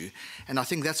any issue. And I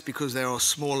think that's because there are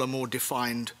smaller, more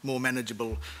defined, more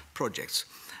manageable projects.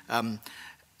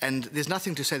 And there's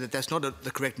nothing to say that that's not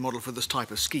the correct model for this type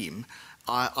of scheme.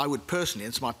 I would personally,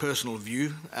 it's my personal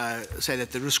view, say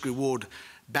that the risk-reward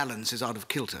balance is out of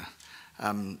kilter.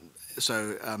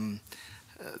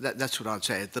 That's what I'd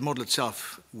say. The model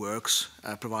itself works,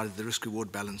 provided the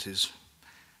risk-reward balance is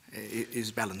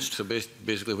balanced. So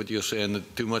basically what you're saying,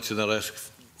 that too much of the risk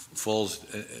falls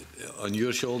on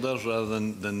your shoulders rather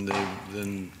than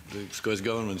the Scottish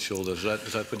Government's shoulders.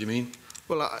 Is that what you mean?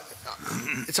 Well,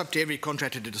 it's up to every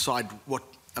contractor to decide what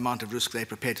amount of risk they're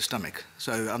prepared to stomach.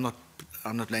 So I'm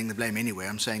not laying the blame anywhere.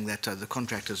 I'm saying that the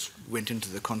contractors went into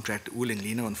the contract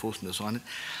willingly, no one forced them to sign it.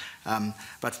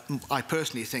 But I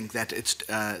personally think that it's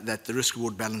that the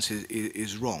risk-reward balance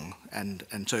is wrong, and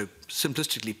so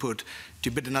simplistically put,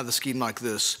 to bid another scheme like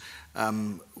this,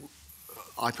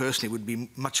 I personally would be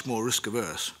much more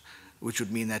risk-averse, which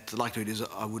would mean that the likelihood is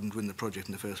I wouldn't win the project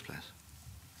in the first place.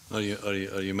 Or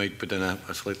you might put in a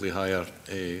slightly higher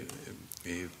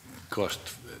cost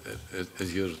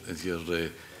as your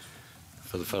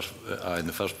for the first in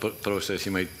the first process.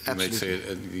 You might say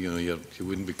you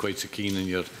wouldn't be quite so keen in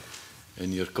your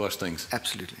costings.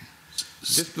 Absolutely.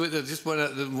 Just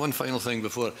one final thing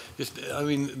before. I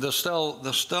mean, there's still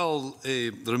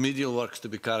remedial works to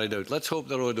be carried out. Let's hope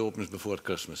the road opens before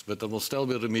Christmas, but there will still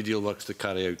be remedial works to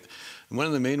carry out. And one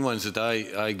of the main ones that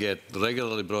I get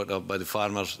regularly brought up by the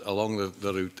farmers along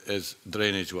the route is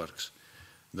drainage works.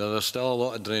 There are still a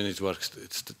lot of drainage works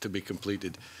to be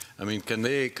completed. I mean, can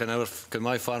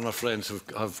my farmer friends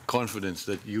have confidence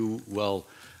that you will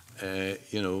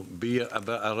be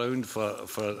around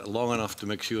for long enough to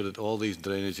make sure that all these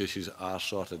drainage issues are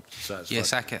sorted?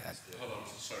 Yes, I can. Hold on,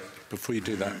 sorry. Before you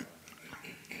do that,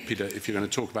 Peter, if you're going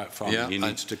to talk about farming, you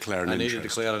need to declare an interest. I need to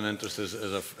declare an interest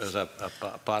as a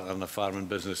partner in a farming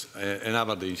business in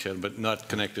Aberdeenshire, but not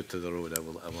connected to the road, I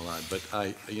will add. But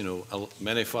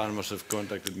many farmers have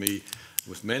contacted me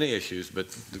with many issues, but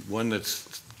the one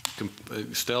that's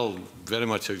still very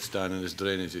much outstanding is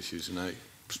drainage issues, and I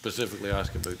specifically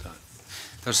ask about that.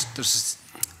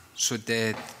 So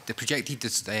the projected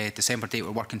December date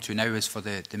we're working to now is for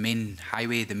the main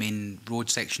highway, the main road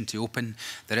section to open.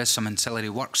 There is some ancillary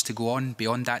works to go on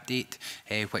beyond that date,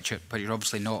 which are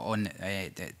obviously not on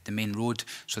the main road.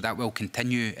 So that will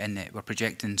continue, and we're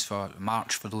projecting for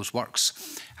March for those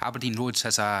works. Aberdeen Roads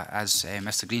has, as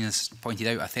Mr Green has pointed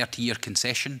out, a 30-year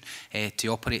concession to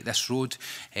operate this road.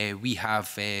 We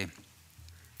have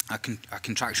a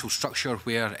contractual structure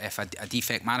where if a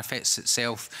defect manifests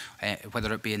itself,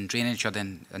 whether it be in drainage or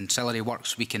in ancillary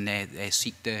works, we can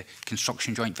seek the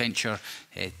construction joint venture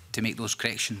to make those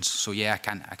corrections. So yeah,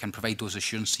 I can provide those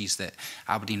assurances that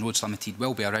Aberdeen Roads Limited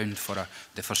will be around for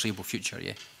the foreseeable future.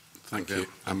 Yeah. Thank you.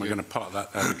 And we're going to park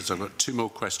that there because I've got two more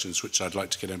questions which I'd like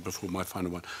to get in before my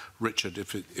final one. Richard,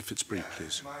 if it's brief,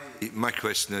 please. My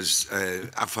question is,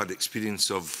 I've had experience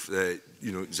of,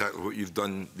 exactly what you've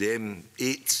done. The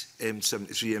M8,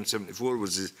 M73, M74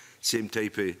 was the same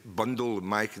type of bundle in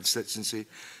my constituency.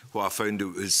 What I found, it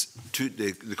was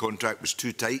the contract was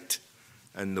too tight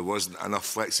and there wasn't enough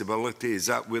flexibility. Is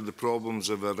that where the problems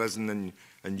have arisen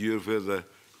in Europe, where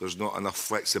there's not enough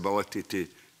flexibility to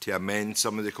amend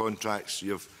some of the contracts?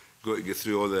 You've got to go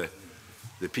through all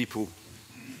the people.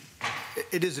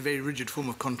 It is a very rigid form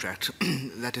of contract,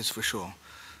 that is for sure.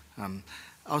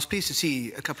 I was pleased to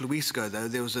see a couple of weeks ago, though,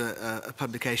 there was a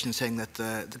publication saying that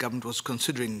the government was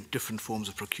considering different forms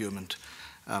of procurement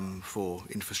for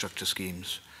infrastructure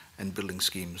schemes and building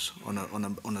schemes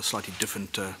on a slightly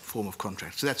different form of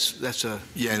contract. So that's a...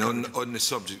 Yeah, and on the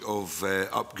subject of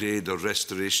upgrade or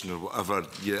restoration or whatever,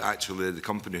 actually the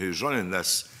company who's running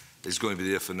this is going to be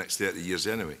there for the next 30 years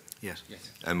anyway. Yes.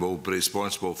 And will be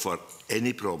responsible for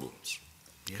any problems.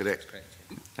 Yes. Correct?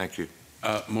 Thank you.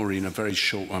 Maureen, a very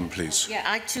short one, please. Yeah,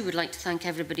 I too would like to thank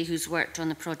everybody who's worked on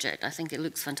the project. I think it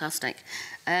looks fantastic.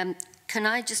 Can Can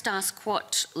I just ask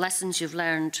what lessons you've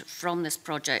learned from this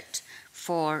project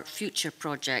for future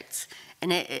projects?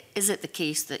 And is it the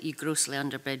case that you grossly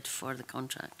underbid for the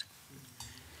contract?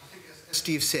 As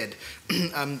Steve said,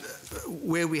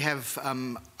 where we have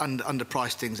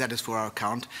underpriced things, that is for our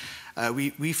account.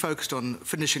 We focused on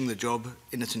finishing the job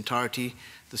in its entirety,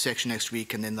 the section next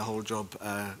week, and then the whole job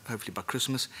hopefully by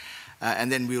Christmas. And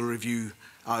then we'll review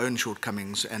our own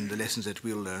shortcomings and the lessons that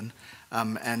we'll learn.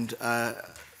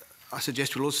 I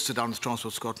suggest we'll also sit down with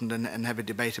Transport Scotland and have a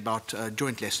debate about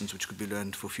joint lessons which could be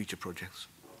learned for future projects.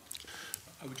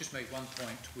 I would just make one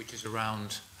point, which is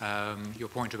around your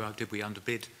point about did we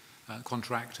underbid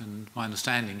contract, and my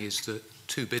understanding is that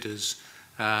two bidders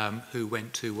who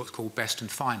went to what's called best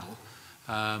and final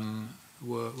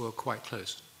were quite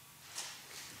close.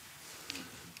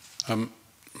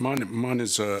 Mine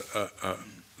is,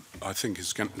 I think,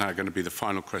 is now going to be the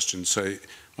final question. So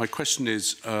my question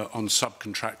is on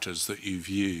subcontractors that you've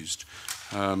used.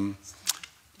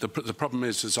 The problem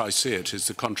is, as I see it, is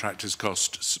the contract is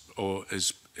cost, or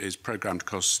is programmed to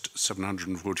cost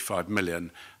 745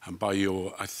 million, and by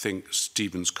your, I think,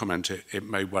 Stephen's comment, it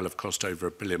may well have cost over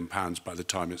 £1 billion by the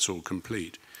time it's all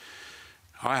complete.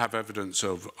 I have evidence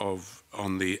of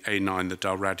on the A9, the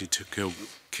Dalradi to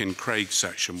Kincraig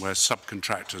section, where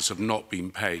subcontractors have not been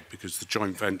paid because the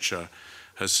joint venture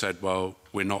has said, well,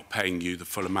 we're not paying you the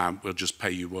full amount, we'll just pay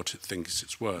you what it thinks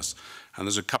it's worth. And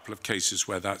there's a couple of cases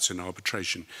where that's in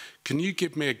arbitration. Can you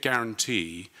give me a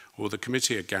guarantee, or the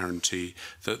committee a guarantee,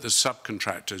 that the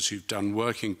subcontractors who've done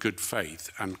work in good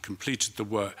faith and completed the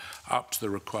work up to the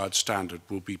required standard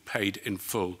will be paid in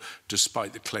full,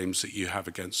 despite the claims that you have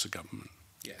against the government?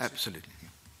 Yes. Absolutely.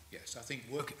 Yes, I think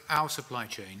our supply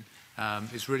chain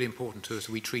is really important to us.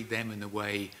 We treat them in the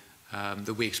way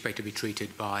that we expect to be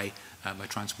treated by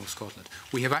Transport Scotland.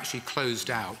 We have actually closed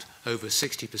out over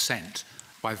 60%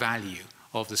 by value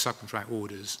of the subcontract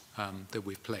orders that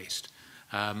we've placed.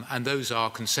 And those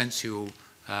are consensual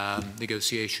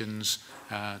negotiations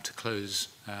to close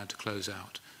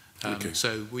out. Okay.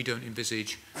 So we don't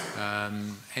envisage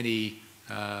any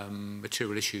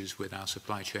material issues with our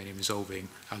supply chain in resolving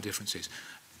our differences.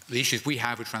 The issues we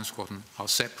have with Transport Scotland are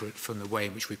separate from the way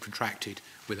in which we've contracted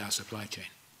with our supply chain.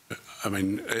 I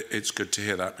mean, it's good to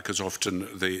hear that, because often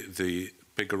the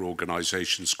bigger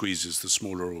organisation squeezes the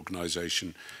smaller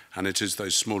organisation, and it is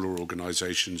those smaller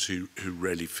organisations who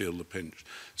really feel the pinch.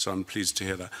 So I'm pleased to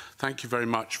hear that. Thank you very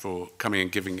much for coming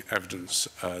and giving evidence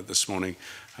this morning.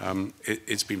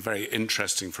 It's been very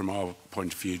interesting from our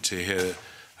point of view to hear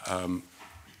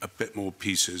a bit more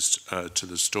pieces to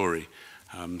the story.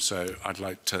 So I'd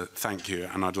like to thank you,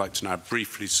 and I'd like to now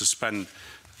briefly suspend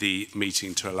the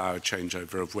meeting to allow a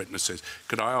changeover of witnesses.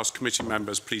 Could I ask committee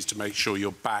members please to make sure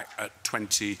you're back at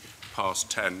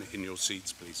 10:20 in your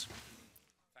seats, please?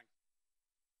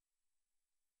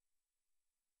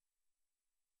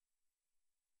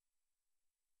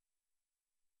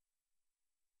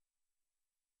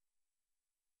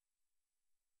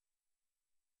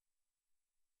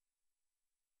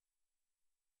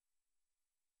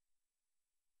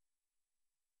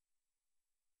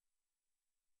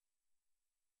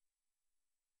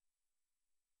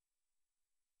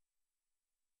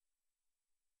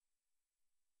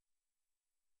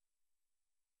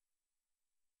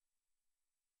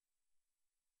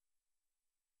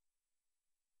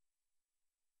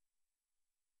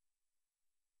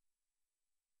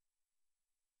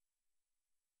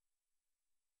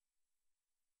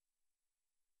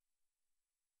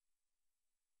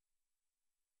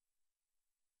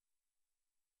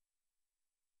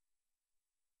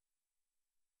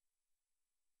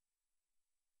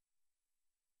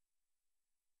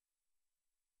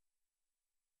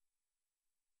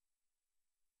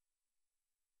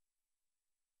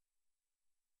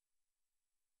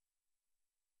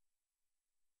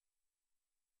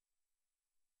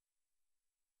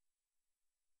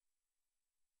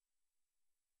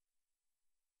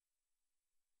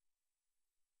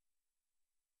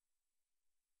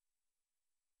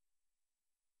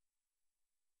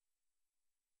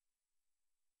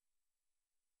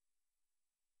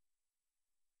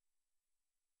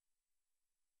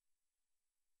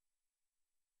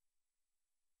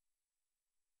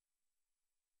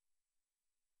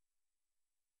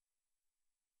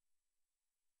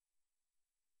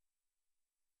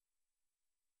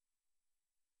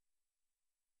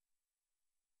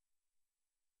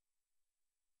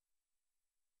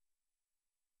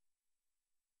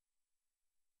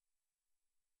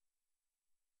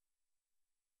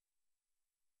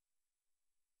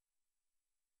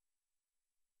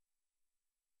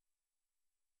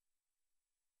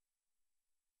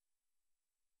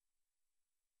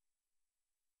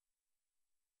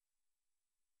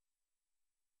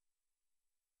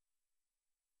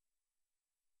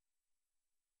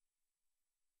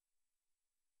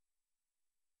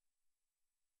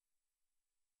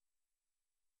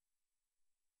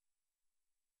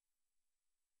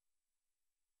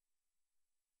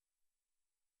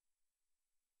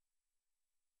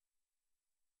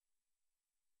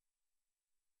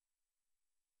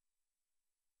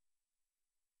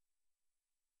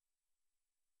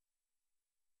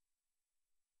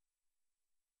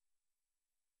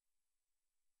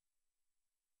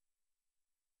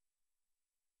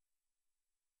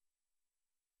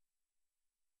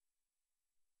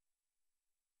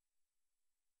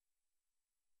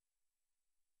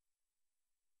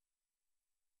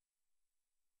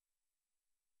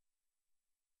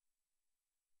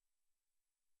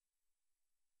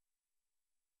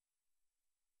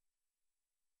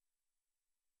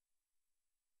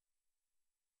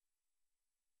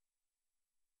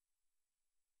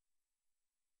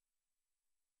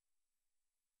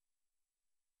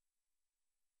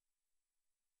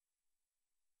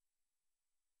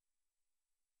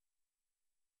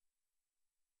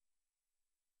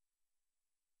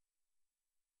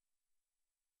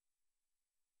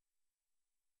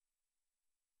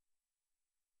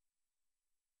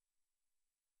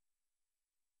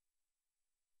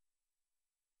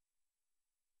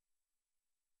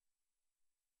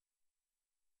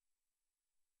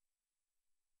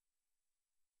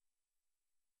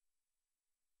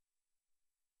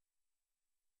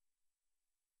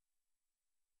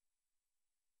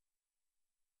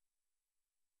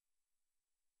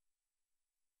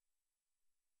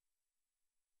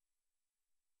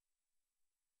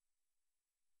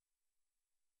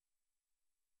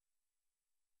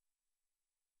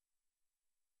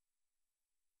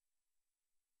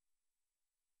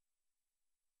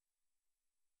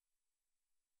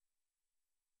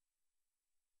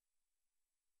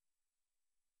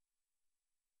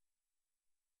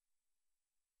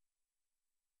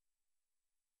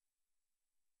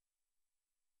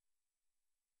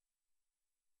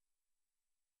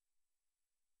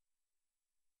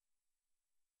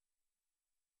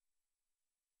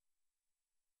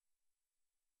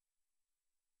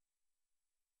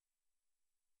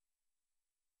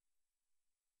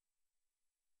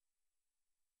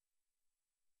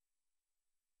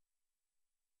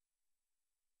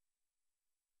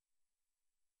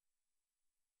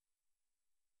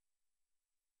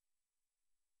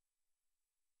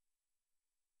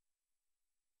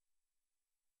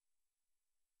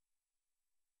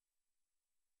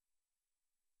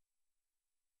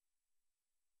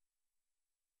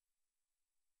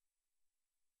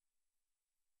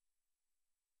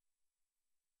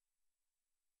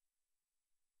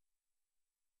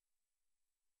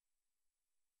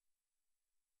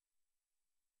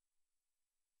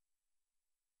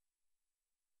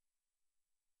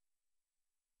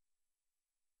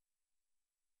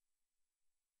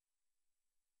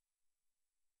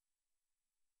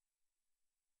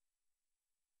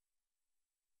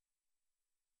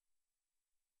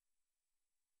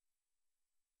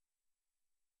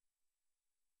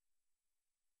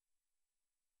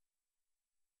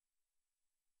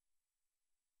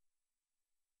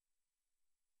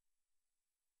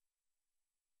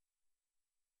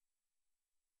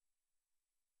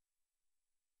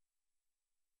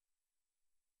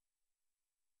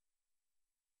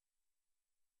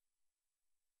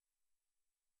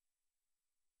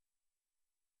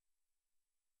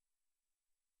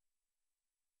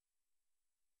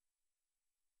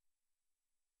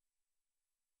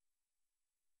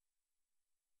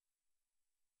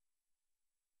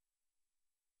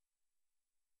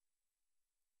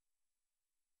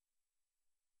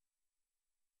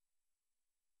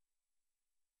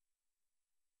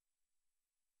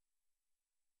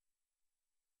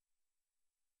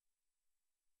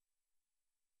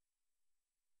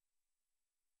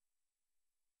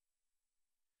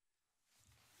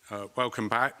 Welcome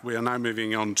back. We are now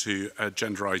moving on to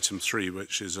agenda item 3,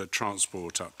 which is a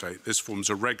transport update. This forms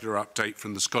a regular update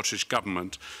from the Scottish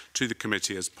Government to the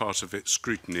committee as part of its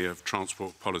scrutiny of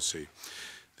transport policy.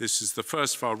 This is the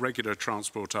first of our regular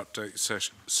transport update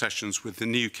sessions with the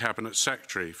new Cabinet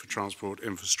Secretary for Transport,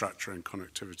 Infrastructure and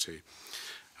Connectivity.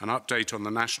 An update on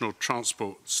the National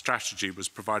Transport Strategy was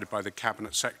provided by the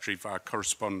Cabinet Secretary via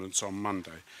correspondence on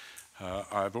Monday.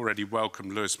 I have already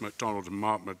welcomed Lewis MacDonald and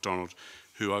Mark MacDonald,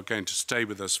 who are going to stay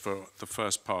with us for the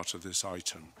first part of this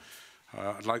item.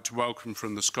 I'd like to welcome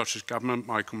from the Scottish Government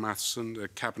Michael Matheson, the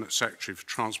Cabinet Secretary for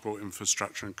Transport,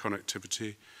 Infrastructure and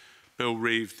Connectivity, Bill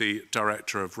Reeve, the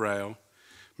Director of Rail,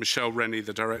 Michelle Rennie,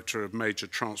 the Director of Major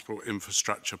Transport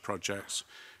Infrastructure Projects,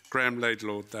 Graham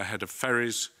Laidlaw, the Head of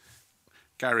Ferries,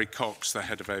 Gary Cox, the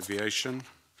Head of Aviation,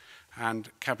 and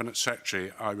Cabinet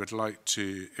Secretary, I would like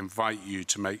to invite you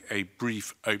to make a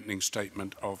brief opening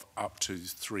statement of up to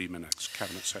 3 minutes.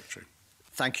 Cabinet Secretary.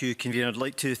 Thank you, Convener. I'd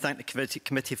like to thank the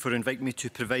committee for inviting me to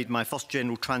provide my first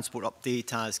general transport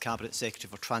update as Cabinet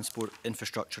Secretary for Transport,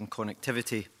 Infrastructure and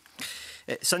Connectivity.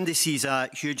 Sunday sees a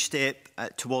huge step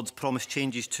towards promised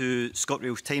changes to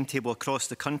ScotRail's timetable across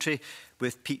the country,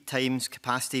 with peak times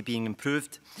capacity being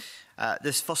improved.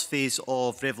 This first phase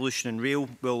of Revolution in Rail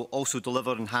will also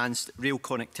deliver enhanced rail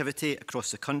connectivity across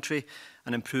the country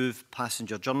and improve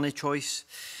passenger journey choice.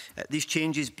 These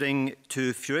changes bring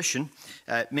to fruition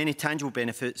many tangible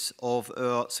benefits of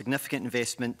our significant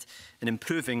investment in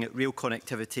improving rail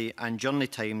connectivity and journey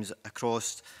times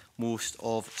across most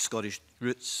of Scottish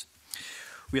routes.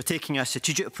 We are taking a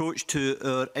strategic approach to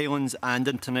our islands and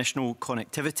international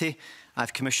connectivity.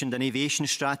 I've commissioned an aviation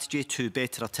strategy to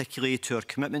better articulate our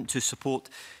commitment to support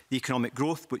the economic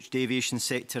growth which the aviation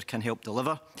sector can help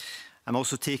deliver. I'm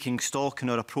also taking stock in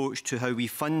our approach to how we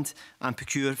fund and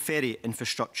procure ferry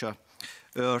infrastructure.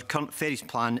 Our current ferries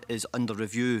plan is under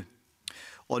review.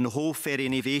 On the whole, ferry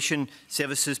and aviation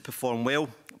services perform well,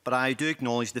 but I do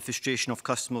acknowledge the frustration of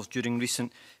customers during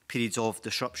recent periods of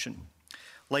disruption.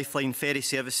 Lifeline ferry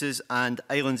services and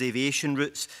islands aviation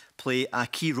routes play a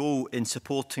key role in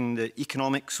supporting the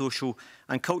economic, social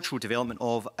and cultural development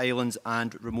of islands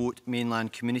and remote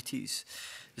mainland communities.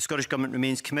 The Scottish Government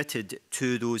remains committed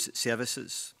to those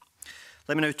services.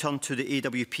 Let me now turn to the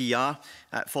AWPR.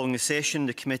 Following the session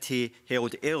the committee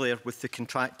held earlier with the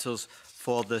contractors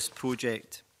for this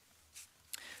project.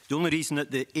 The only reason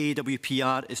that the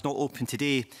AWPR is not open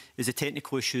today is the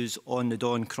technical issues on the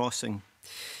Don crossing.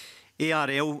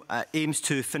 ARL aims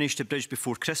to finish the bridge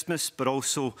before Christmas, but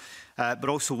also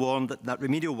warned that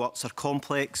remedial works are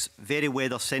complex, very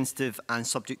weather sensitive and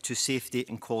subject to safety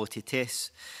and quality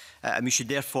tests. And we should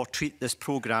therefore treat this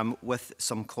programme with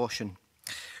some caution.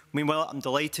 Meanwhile, I'm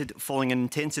delighted, following an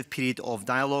intensive period of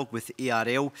dialogue with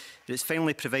ARL, that it's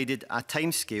finally provided a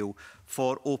timescale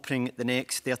for opening the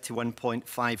next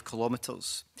 31.5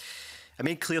 kilometres. I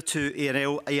made clear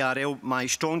to ARL my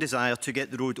strong desire to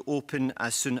get the road open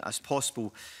as soon as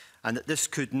possible, and that this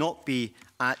could not be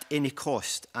at any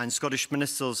cost, and Scottish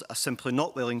ministers are simply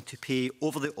not willing to pay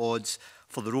over the odds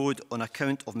for the road on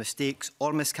account of mistakes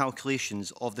or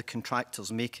miscalculations of the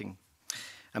contractors making.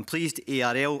 I'm pleased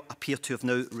ARL appear to have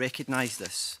now recognised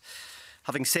this.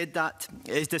 Having said that,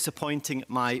 it is disappointing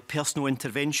my personal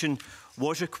intervention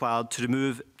was required to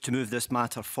move this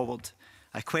matter forward.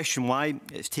 I question why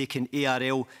it's taken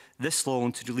ARL this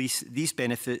long to release these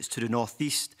benefits to the North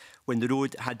East when the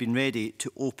road had been ready to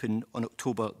open on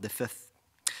October the 5th.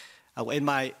 I'll end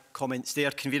my comments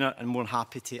there, Convener, and more than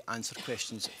happy to answer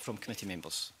questions from committee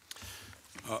members.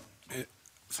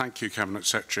 Thank you, Cabinet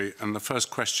Secretary. And the first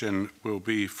question will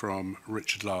be from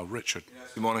Richard Lyle. Richard.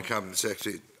 Good morning, Cabinet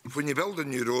Secretary. When you build a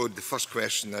new road, the first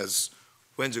question is,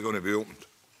 when's it going to be opened?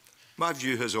 My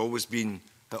view has always been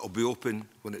that it will be open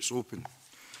when it's open.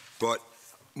 But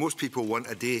most people want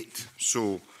a date.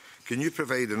 So can you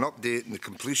provide an update on the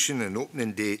completion and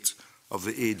opening date of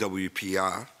the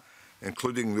AWPR,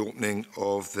 including the opening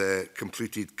of the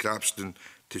completed Crabston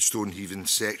to Stonehaven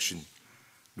section?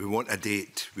 We want a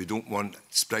date. We don't want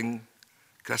spring,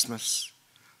 Christmas.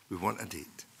 We want a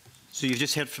date. So you've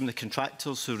just heard from the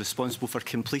contractors who are responsible for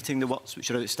completing the works which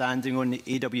are outstanding on the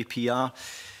AWPR.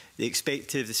 They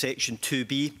expect the section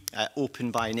 2B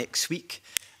open by next week.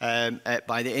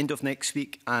 By the end of next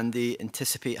week, and they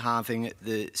anticipate having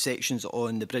the sections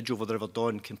on the bridge over the River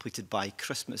Don completed by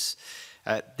Christmas.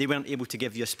 They weren't able to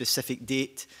give you a specific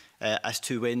date as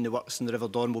to when the works on the River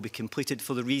Don will be completed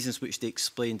for the reasons which they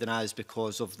explained, and as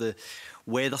because of the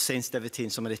weather sensitivity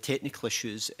and some of the technical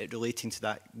issues relating to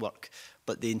that work,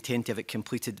 but they intend to have it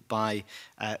completed by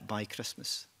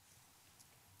Christmas.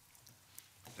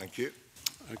 Thank you.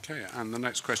 Okay, and the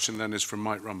next question then is from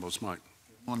Mike Rumbles. Mike.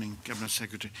 Morning, Cabinet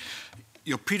Secretary.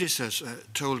 Your predecessor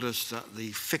told us that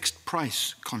the fixed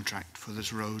price contract for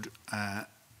this road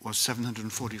was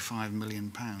 £745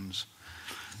 million.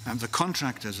 And the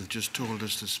contractors have just told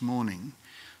us this morning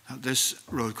that this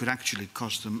road could actually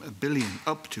cost them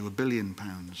up to £1 billion.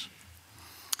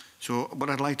 So what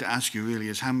I'd like to ask you really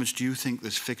is, how much do you think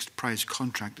this fixed price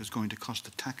contract is going to cost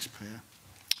the taxpayer?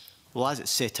 Well, as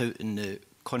it's set out in the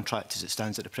contract as it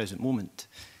stands at the present moment,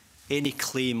 any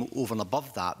claim over and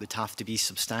above that would have to be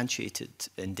substantiated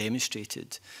and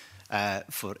demonstrated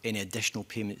for any additional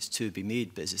payments to be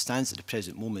made. But as it stands at the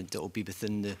present moment, it will be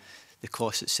within the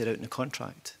costs that's set out in the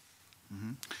contract.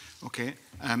 Mm-hmm. Okay,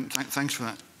 thanks for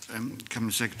that,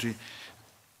 Cabinet Secretary.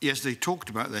 Yes, they talked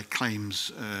about their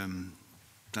claims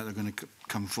that are going to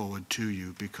come forward to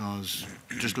you, because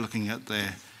just looking at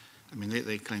their, I mean,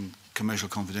 they claim commercial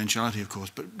confidentiality, of course,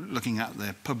 but looking at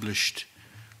their published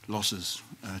losses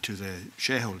to their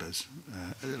shareholders,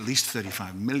 at least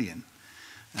 35 million,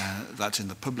 that's in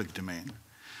the public domain,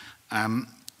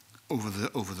 over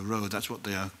the road. That's what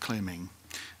they are claiming.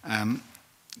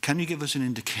 Can you give us an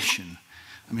indication?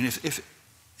 I mean, if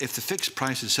the fixed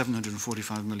price is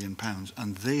 £745 million,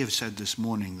 and they have said this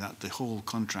morning that the whole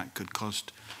contract could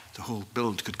cost, the whole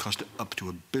build could cost up to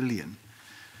 £1 billion,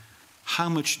 how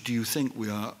much do you think we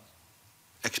are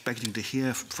expecting to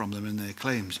hear from them in their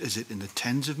claims? Is it in the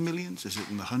tens of millions? Is it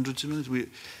in the hundreds of millions? We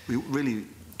really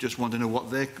just want to know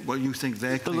what you think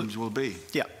their claims will be.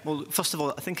 Yeah, well, first of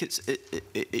all, I think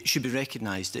it should be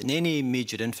recognised that in any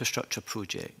major infrastructure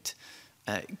project,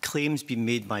 claims being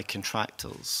made by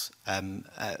contractors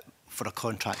for a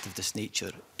contract of this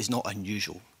nature is not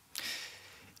unusual.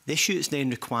 The issue that's then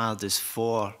required is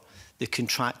for the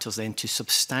contractors then to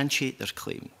substantiate their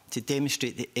claim, to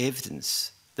demonstrate the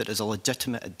evidence that there's a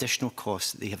legitimate additional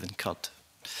cost that they have incurred.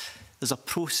 There's a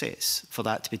process for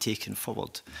that to be taken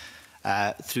forward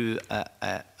through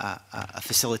a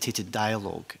facilitated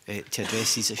dialogue to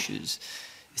address these issues.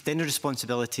 It's then the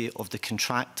responsibility of the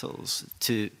contractors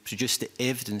to produce the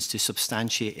evidence to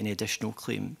substantiate any additional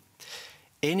claim.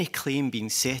 Any claim being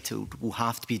settled will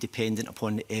have to be dependent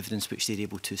upon the evidence which they're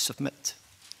able to submit.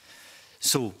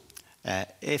 So,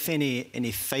 if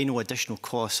any final additional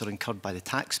costs are incurred by the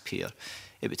taxpayer,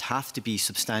 it would have to be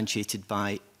substantiated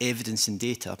by evidence and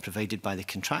data provided by the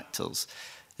contractors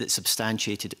that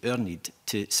substantiated our need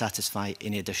to satisfy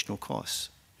any additional costs.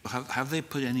 Have they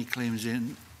put any claims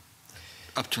in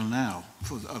up till now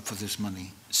for this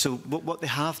money? So what they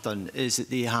have done is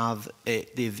that they have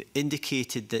they've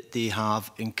indicated that they have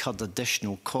incurred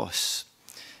additional costs,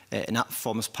 and that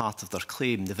forms part of their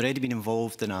claim. They've already been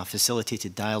involved in a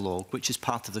facilitated dialogue, which is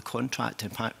part of the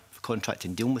contract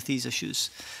in dealing with these issues.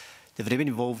 They've already been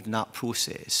involved in that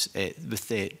process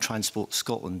with Transport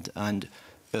Scotland and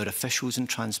our officials in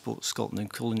Transport Scotland,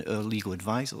 including our legal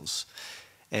advisors.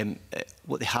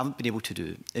 What they haven't been able to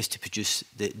do is to produce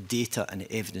the data and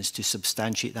the evidence to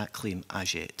substantiate that claim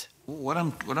as yet. What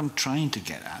I'm trying to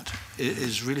get at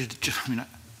is really, I mean,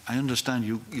 I understand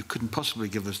you couldn't possibly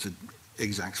give us the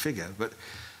exact figure, but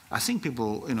I think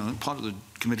people, you know, part of the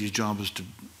committee's job is to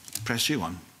press you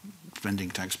on spending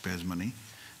taxpayers' money.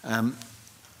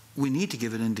 We need to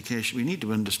give an indication. We need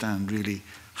to understand really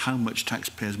how much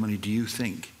taxpayers' money do you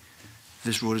think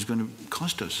this road is going to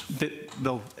cost us?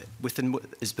 Well, within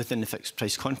the fixed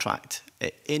price contract,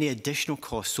 any additional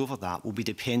costs over that will be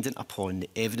dependent upon the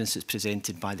evidence that's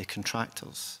presented by the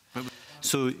contractors. But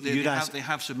so they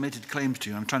have submitted claims to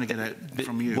you. I'm trying to get out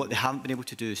from you. What they haven't been able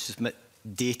to do is submit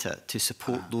data to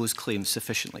support those claims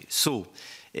sufficiently. So,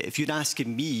 if you're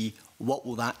asking me what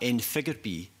will that end figure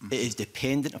be, it is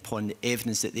dependent upon the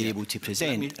evidence that they're able to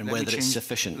present and whether it's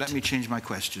sufficient. Let me change my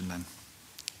question then.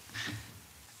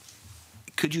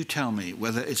 Could you tell me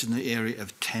whether it's in the area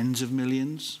of tens of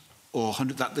millions or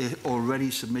 100 that they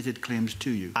already submitted claims to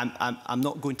you? I'm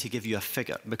not going to give you a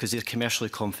figure because they're commercially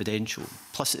confidential.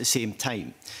 Plus, at the same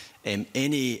time,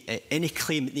 any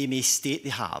claim that they may state they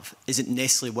have isn't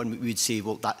necessarily one we would say,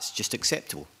 well, that's just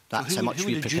acceptable. That's how much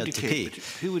we're prepared to pay.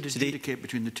 Who would adjudicate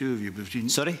between the two of you?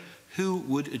 Sorry? Who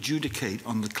would adjudicate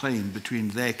on the claim between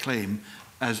their claim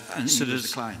and you as the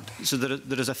client? So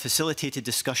there is a facilitated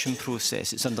discussion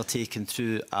process. It's undertaken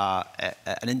through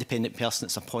an independent person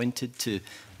that's appointed to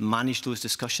manage those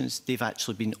discussions. They've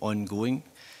actually been ongoing.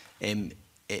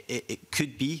 It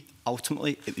could be,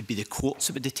 ultimately, it would be the courts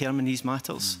that would determine these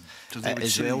matters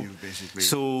as well.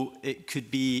 So it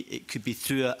could be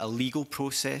through a legal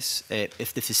process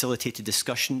if the facilitated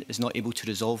discussion is not able to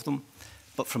resolve them.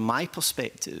 But from my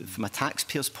perspective, from a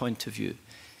taxpayer's point of view,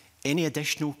 any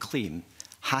additional claim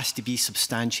has to be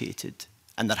substantiated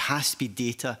and there has to be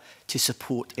data to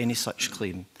support any such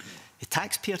claim. The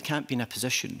taxpayer can't be in a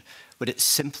position where it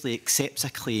simply accepts a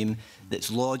claim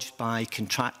that's lodged by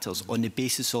contractors on the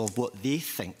basis of what they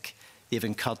think they've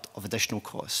incurred of additional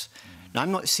costs. Now,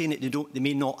 I'm not saying that they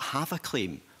may not have a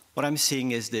claim. What I'm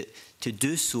saying is that to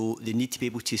do so, they need to be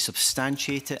able to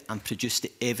substantiate it and produce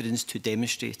the evidence to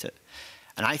demonstrate it.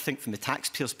 And I think from the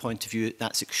taxpayer's point of view,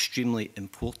 that's extremely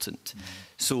important.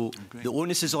 So the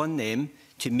onus is on them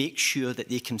to make sure that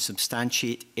they can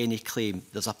substantiate any claim.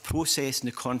 There's a process in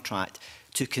the contract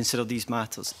to consider these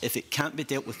matters. If it can't be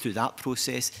dealt with through that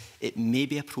process, it may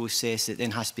be a process that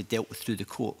then has to be dealt with through the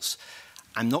courts.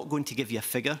 I'm not going to give you a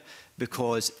figure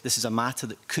because this is a matter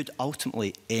that could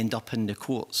ultimately end up in the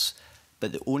courts.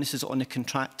 But the onus is on the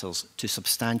contractors to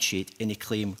substantiate any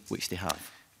claim which they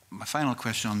have. My final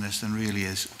question on this then really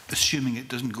is, assuming it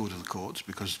doesn't go to the courts,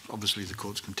 because obviously the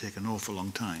courts can take an awful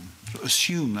long time, so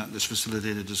assume that this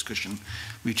facilitated discussion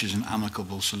reaches an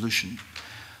amicable solution,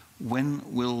 when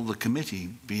will the committee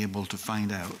be able to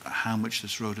find out how much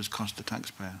this road has cost the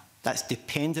taxpayer? That's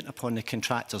dependent upon the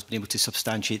contractors being able to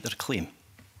substantiate their claim.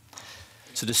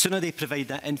 So the sooner they provide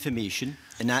that information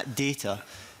and that data,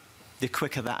 the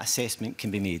quicker that assessment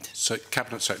can be made. So,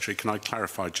 Cabinet Secretary, can I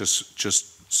clarify, just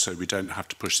so we don't have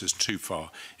to push this too far,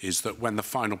 is that when the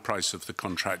final price of the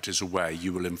contract is aware,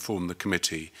 you will inform the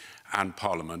committee and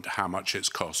Parliament how much it's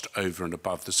cost over and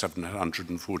above the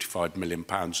 £745 million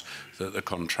that the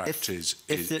contract is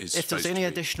If there's any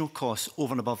additional costs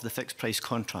over and above the fixed price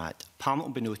contract, Parliament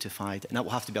will be notified, and that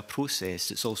will have to be a process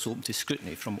that's also open to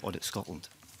scrutiny from Audit Scotland.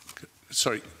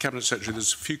 Sorry, Cabinet Secretary,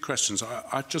 there's a few questions.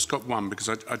 I've just got one because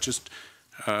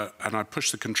and I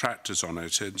pushed the contractors on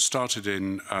it. It started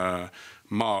in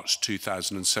March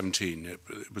 2017. It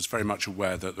was very much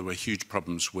aware that there were huge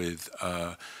problems with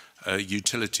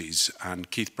utilities,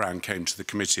 and Keith Brown came to the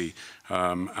committee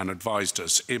and advised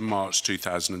us in March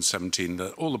 2017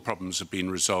 that all the problems had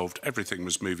been resolved, everything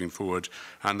was moving forward,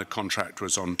 and the contract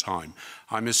was on time.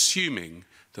 I'm assuming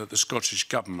that the Scottish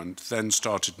Government then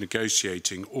started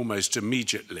negotiating almost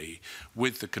immediately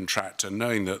with the contractor,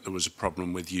 knowing that there was a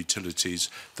problem with utilities,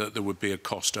 that there would be a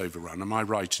cost overrun. Am I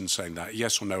right in saying that?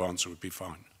 Yes or no answer would be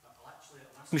fine.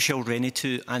 Michelle Rennie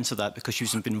to answer that because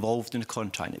she's been involved in the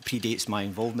contract. It predates my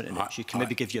involvement in it. She can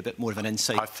maybe give you a bit more of an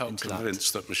insight into that. I felt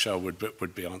convinced that Michelle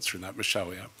would be answering that.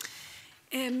 Michelle, yeah.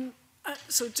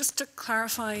 So just to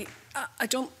clarify,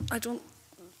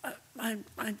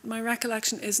 my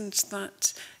recollection isn't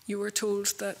that you were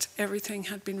told that everything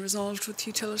had been resolved with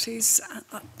utilities at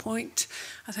that point.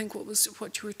 I think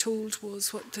what you were told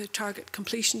was what the target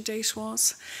completion date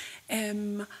was.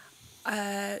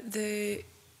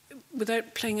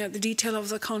 Without playing out the detail of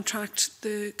the contract,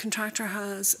 the contractor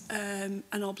has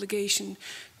an obligation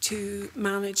to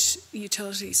manage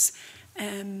utilities,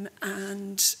 and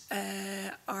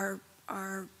our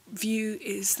view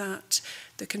is that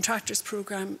the contractor's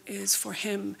programme is for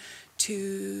him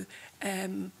to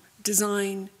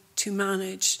design, to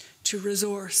manage, to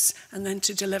resource, and then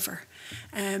to deliver.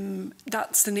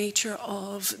 That's the nature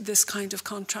of this kind of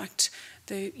contract.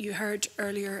 You heard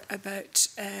earlier about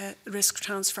risk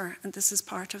transfer, and this is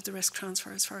part of the risk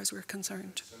transfer as far as we're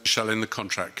concerned. Michelle, in the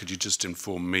contract, could you just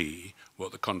inform me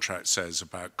what the contract says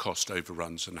about cost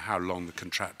overruns and how long the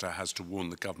contractor has to warn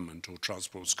the government or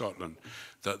Transport Scotland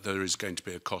that there is going to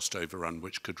be a cost overrun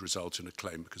which could result in a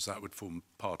claim, because that would form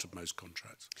part of most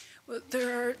contracts? Well,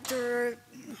 there are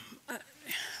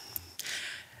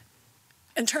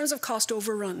in terms of cost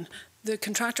overrun, the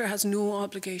contractor has no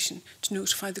obligation to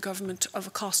notify the government of a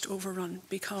cost overrun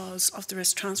because of the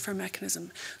risk transfer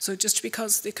mechanism. So just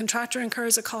because the contractor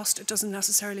incurs a cost, it doesn't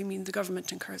necessarily mean the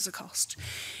government incurs a cost.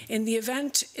 In the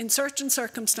event, in certain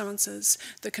circumstances,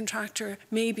 the contractor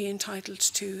may be entitled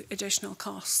to additional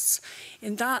costs.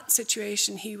 In that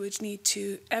situation, he would need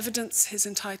to evidence his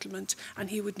entitlement and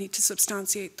he would need to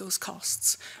substantiate those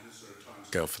costs. And is there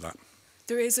a timescale for that?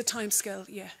 There is a timescale,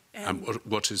 yeah. And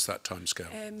what is that timescale?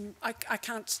 I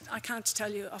can't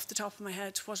tell you off the top of my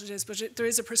head what it is, but there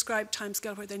is a prescribed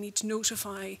timescale where they need to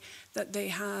notify that they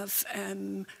have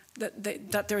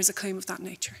that there is a claim of that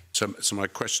nature. So my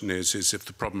question is if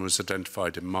the problem was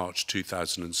identified in March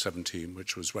 2017,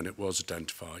 which was when it was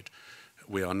identified,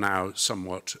 we are now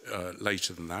somewhat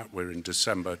later than that. We're in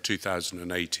December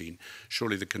 2018.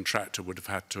 Surely the contractor would have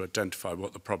had to identify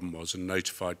what the problem was and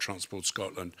notify Transport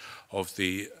Scotland of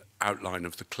the outline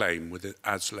of the claim with it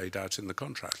as laid out in the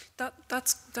contract.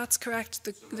 That's correct.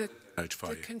 The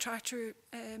notify contractor,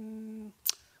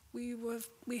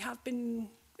 we have been.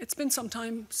 It's been some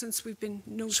time since we've been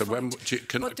notified. So when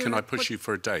can I push you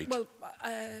for a date? Well,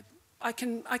 I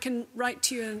can write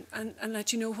to you and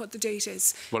let you know what the date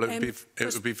is. Well, it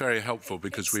would be very helpful,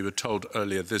 because we were told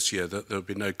earlier this year that there would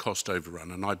be no cost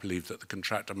overrun, and I believe that the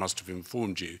contractor must have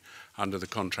informed you under the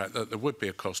contract that there would be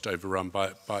a cost overrun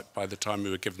by the time we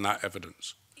were given that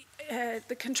evidence.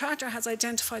 The contractor has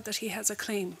identified that he has a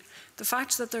claim. The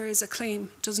fact that there is a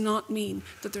claim does not mean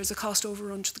that there's a cost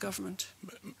overrun to the government.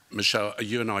 Michelle,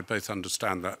 you and I both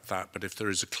understand that, but if there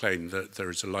is a claim, that there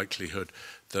is a likelihood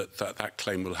that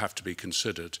claim will have to be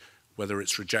considered. Whether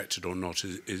it's rejected or not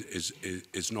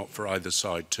is not for either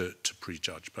side to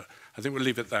prejudge. But I think we'll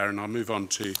leave it there, and I'll move on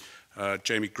to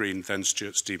Jamie Green, then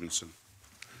Stuart Stevenson.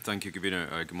 Thank you, Convener.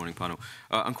 Good morning, panel.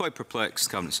 I'm quite perplexed,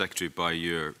 Cabinet Secretary,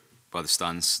 by the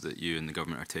stance that you and the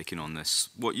government are taking on this.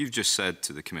 What you've just said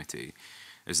to the committee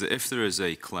is that if there is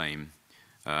a claim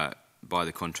by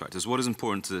the contractors, what is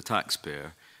important to the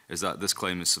taxpayer is that this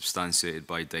claim is substantiated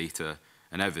by data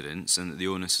and evidence, and that the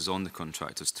onus is on the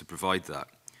contractors to provide that.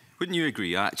 Wouldn't you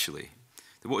agree, actually,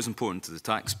 that what is important to the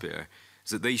taxpayer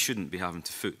is that they shouldn't be having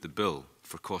to foot the bill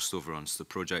for cost overruns to the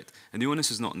project? And the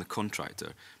onus is not on the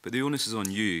contractor, but the onus is on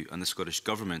you and the Scottish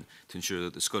Government to ensure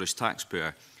that the Scottish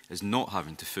taxpayer is not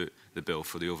having to foot the bill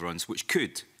for the overruns, which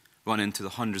could run into the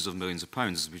hundreds of millions of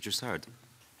pounds, as we've just heard.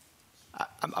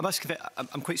 I must confess,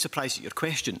 I'm quite surprised at your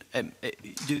question.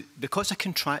 Because a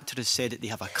contractor has said that they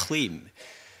have a claim,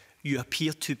 you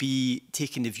appear to be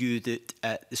taking the view that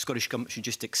the Scottish Government should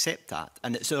just accept that,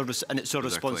 and it's our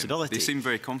responsibility. They seem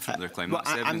very confident in their claim.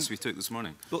 That's the evidence we took this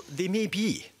morning. Well, they may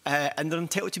be, and they're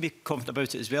entitled to be confident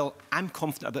about it as well. I'm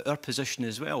confident about our position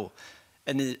as well,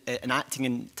 in acting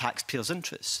in taxpayers'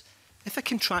 interests. If a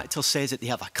contractor says that they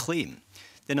have a claim,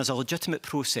 then there's a legitimate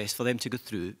process for them to go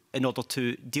through in order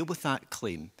to deal with that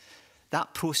claim.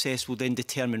 That process will then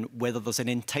determine whether there's an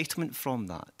entitlement from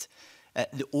that.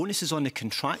 The onus is on the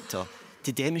contractor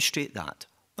to demonstrate that.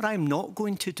 What I'm not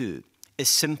going to do is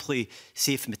simply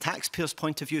say, from the taxpayer's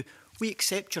point of view, we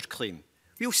accept your claim.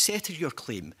 We'll settle your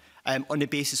claim on the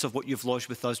basis of what you've lodged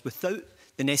with us without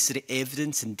the necessary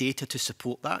evidence and data to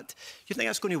support that. You think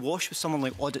that's going to wash with someone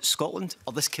like Audit Scotland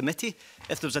or this committee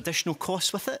if there's additional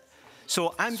costs with it?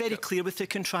 So I'm very clear with the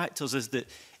contractors is that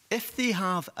if they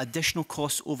have additional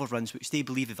cost overruns which they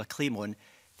believe have a claim on,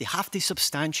 they have to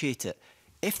substantiate it.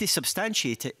 If they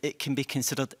substantiate it, it can be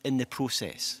considered in the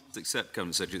process. Accept,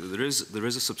 Cabinet Secretary, that there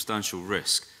is a substantial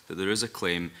risk that there is a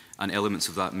claim and elements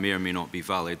of that may or may not be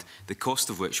valid, the cost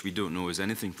of which we don't know is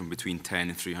anything from between 10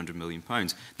 and 300 million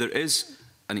pounds. There is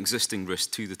an existing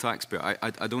risk to the taxpayer.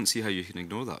 I don't see how you can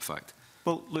ignore that fact.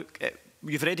 Well, look,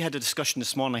 you've already had a discussion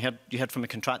this morning. You heard from the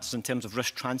contractors in terms of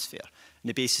risk transfer, on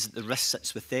the basis that the risk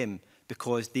sits with them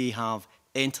because they have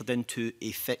entered into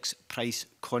a fixed price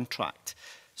contract.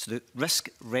 So the risk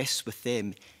rests with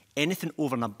them. Anything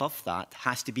over and above that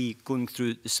has to be going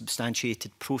through the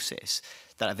substantiated process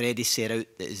that I've already set out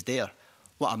that is there.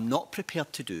 What I'm not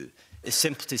prepared to do is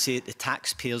simply to say that the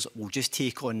taxpayers will just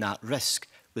take on that risk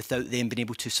without them being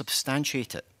able to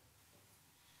substantiate it.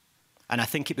 And I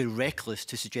think it would be reckless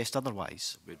to suggest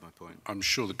otherwise. Made my point. I'm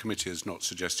sure the committee is not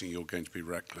suggesting you're going to be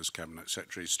reckless, Cabinet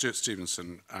Secretary. Stuart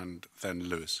Stevenson and then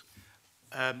Lewis.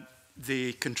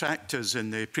 The contractors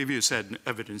in the previous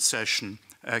evidence session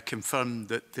confirmed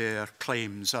that their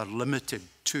claims are limited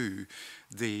to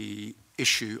the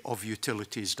issue of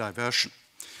utilities diversion.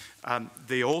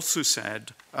 They also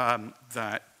said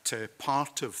that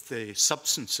part of the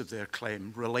substance of their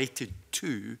claim related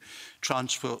to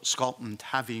Transport Scotland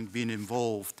having been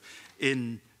involved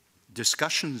in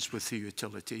discussions with the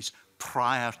utilities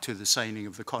prior to the signing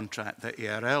of the contract that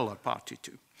ARL are party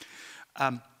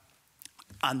to.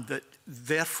 And that,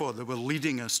 therefore, they were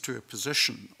leading us to a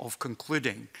position of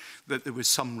concluding that there was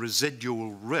some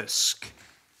residual risk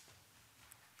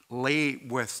lay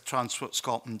with Transport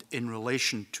Scotland in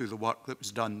relation to the work that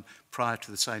was done prior to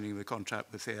the signing of the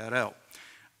contract with ARL.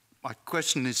 My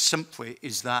question is simply,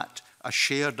 is that a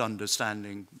shared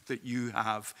understanding that you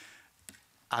have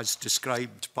as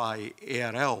described by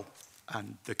ARL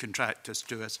and the contractors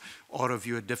to us, or have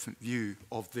you a different view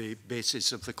of the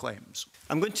basis of the claims?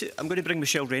 I'm going to bring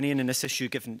Michelle Rennie in this issue,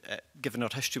 given our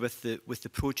history with the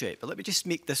project. But let me just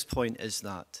make this point: is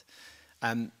that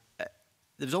there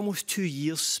was almost 2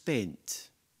 years spent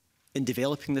in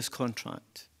developing this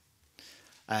contract,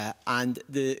 and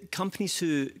the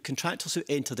contractors who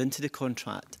entered into the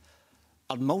contract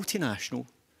are multinational,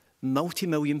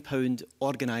 multi-million-pound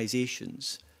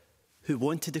organisations who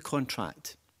wanted the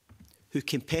contract, who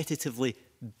competitively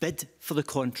bid for the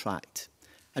contract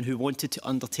and who wanted to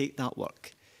undertake that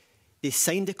work. They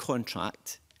signed the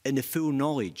contract in the full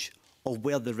knowledge of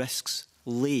where the risks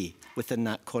lay within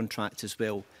that contract as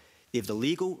well. They have the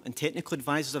legal and technical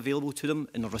advisors available to them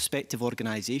in their respective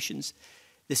organisations.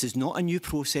 This is not a new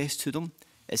process to them.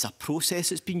 It's a process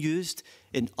that's been used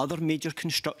in other major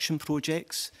construction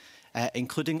projects,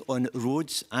 including on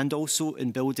roads and also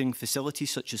in building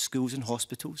facilities such as schools and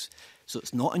hospitals. So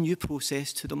it's not a new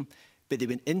process to them, but they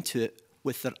went into it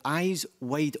with their eyes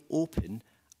wide open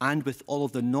and with all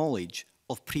of the knowledge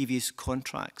of previous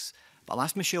contracts. But I'll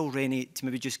ask Michelle Rennie to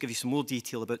maybe just give you some more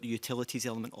detail about the utilities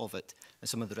element of it and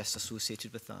some of the risks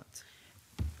associated with that.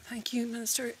 Thank you,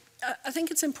 Minister. I think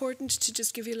it's important to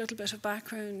just give you a little bit of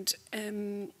background.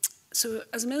 So,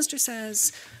 as the Minister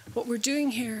says, what we're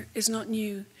doing here is not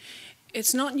new.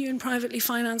 It's not new in privately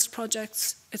financed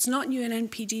projects, it's not new in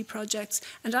NPD projects,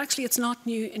 and actually it's not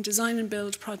new in design and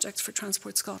build projects for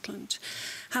Transport Scotland.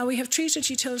 How we have treated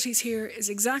utilities here is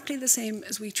exactly the same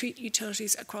as we treat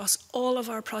utilities across all of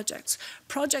our projects.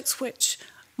 Projects which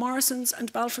Morrisons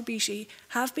and Balfour Beatty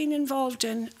have been involved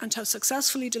in and have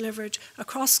successfully delivered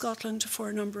across Scotland for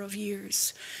a number of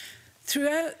years.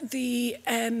 Throughout the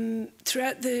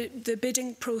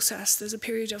bidding process, there's a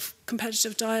period of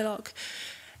competitive dialogue.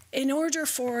 In order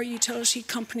for utility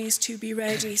companies to be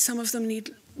ready, some of them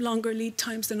need longer lead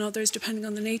times than others, depending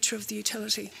on the nature of the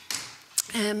utility.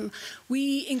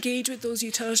 We engage with those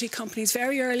utility companies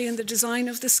very early in the design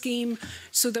of the scheme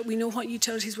so that we know what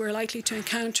utilities we're likely to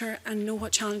encounter and know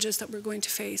what challenges that we're going to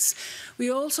face.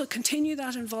 We also continue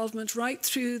that involvement right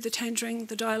through the tendering,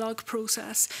 the dialogue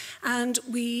process, and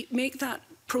we make that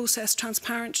process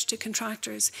transparent to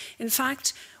contractors. In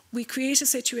fact, we create a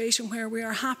situation where we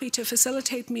are happy to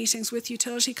facilitate meetings with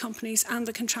utility companies and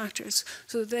the contractors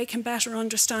so that they can better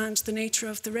understand the nature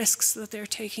of the risks that they're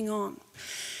taking on.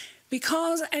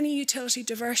 Because any utility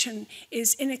diversion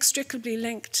is inextricably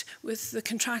linked with the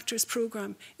contractor's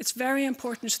programme, it's very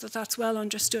important that that's well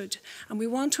understood. And we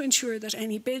want to ensure that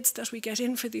any bids that we get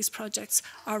in for these projects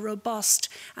are robust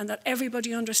and that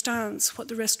everybody understands what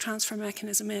the risk transfer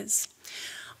mechanism is.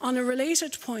 On a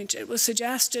related point, it was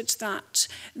suggested that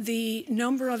the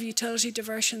number of utility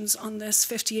diversions on this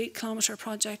 58-kilometre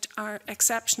project are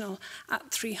exceptional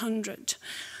at 300.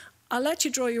 I'll let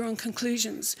you draw your own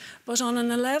conclusions, but on an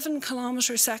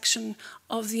 11-kilometre section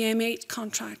of the M8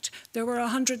 contract, there were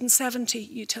 170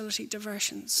 utility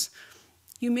diversions.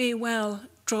 You may well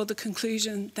draw the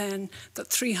conclusion then that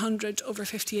 300 over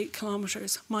 58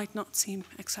 kilometres might not seem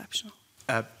exceptional.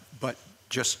 But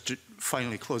just to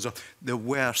finally close up, there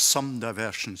were some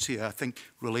diversions here, I think,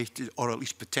 related, or at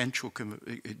least potential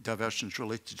diversions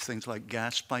related to things like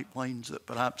gas pipelines that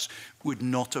perhaps would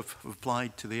not have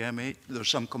applied to the M8. There are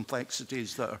some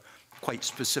complexities that are quite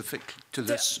specific to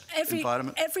this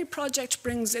environment. Every project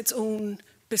brings its own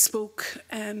bespoke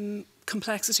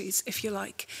complexities, if you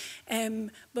like.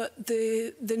 But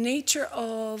the nature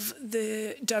of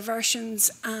the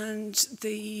diversions and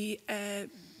the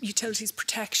utilities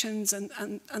protections and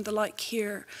the like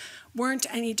here weren't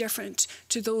any different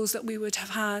to those that we would have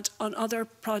had on other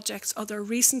projects, other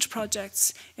recent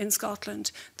projects in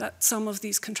Scotland that some of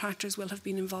these contractors will have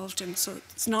been involved in. So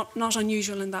it's not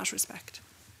unusual in that respect.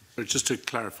 Just to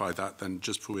clarify that then,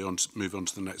 just before we move on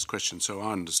to the next question, so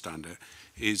I understand it,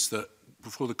 is that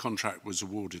before the contract was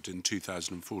awarded in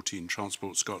 2014,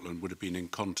 Transport Scotland would have been in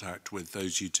contact with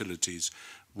those utilities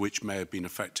which may have been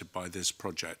affected by this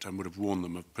project and would have warned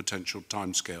them of potential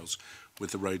timescales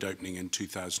with the road opening in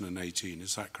 2018.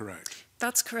 Is that correct?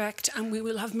 That's correct, and we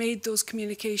will have made those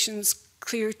communications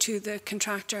clear to the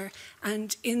contractor,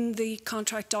 and in the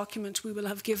contract document we will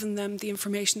have given them the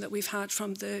information that we've had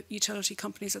from the utility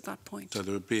companies at that point. So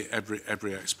there would be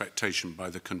every expectation by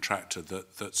the contractor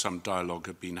that some dialogue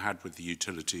had been had with the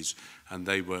utilities and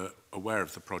they were aware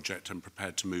of the project and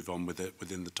prepared to move on with it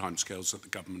within the timescales that the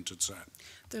government had set.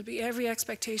 There'll be every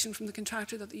expectation from the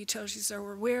contractor that the utilities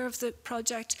are aware of the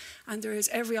project, and there is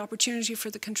every opportunity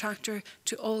for the contractor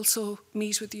to also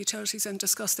meet with the utilities and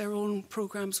discuss their own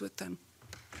programmes with them.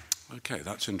 Okay,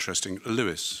 that's interesting.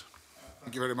 Lewis.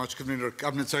 Thank you very much, Convener.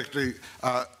 Cabinet Secretary,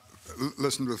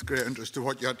 listened with great interest to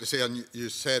what you had to say, and you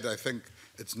said, I think,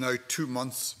 it's now 2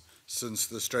 months since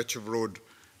the stretch of road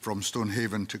from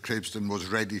Stonehaven to Craveston was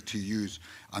ready to use,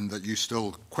 and that you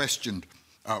still questioned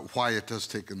why it has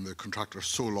taken the contractor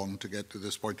so long to get to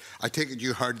this point. I take it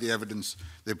you heard the evidence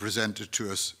they presented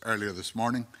to us earlier this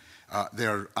morning.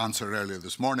 Their answer earlier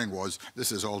this morning was,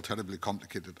 this is all terribly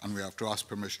complicated and we have to ask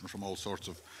permission from all sorts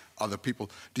of other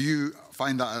people. Do you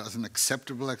find that as an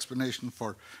acceptable explanation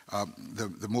for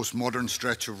the most modern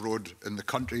stretch of road in the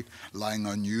country lying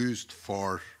unused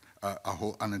for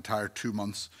an entire 2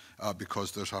 months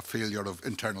because there's a failure of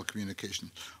internal communication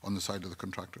on the side of the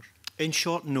contractors? In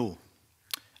short, no.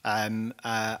 I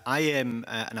am,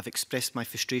 and I've expressed my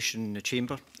frustration in the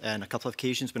Chamber on a couple of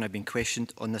occasions when I've been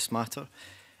questioned on this matter.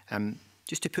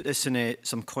 Just to put this in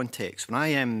some context, when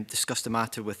I discussed the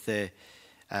matter with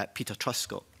Peter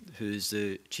Truscott, who's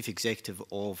the Chief Executive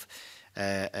of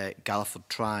Galliford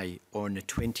Try, on the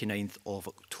 29th of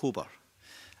October,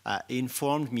 he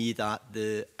informed me that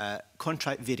the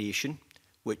contract variation,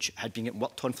 which had been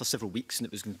worked on for several weeks, and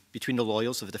it was between the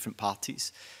lawyers of the different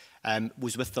parties,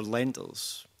 was with their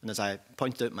lenders. And as I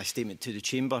pointed out in my statement to the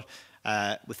Chamber,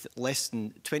 with less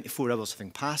than 24 hours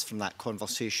having passed from that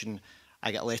conversation,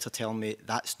 I get a letter telling me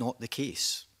that's not the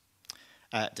case.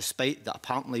 Despite that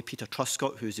apparently Peter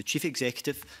Truscott, who is the Chief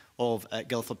Executive of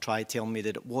Galliford Try, telling me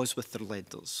that it was with their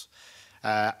lenders.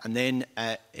 And then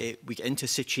we get into a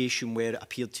situation where it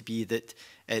appeared to be that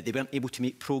they weren't able to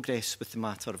make progress with the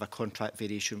matter of a contract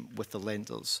variation with the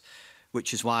lenders,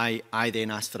 which is why I then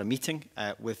asked for a meeting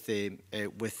with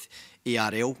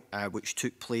ARL, which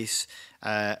took place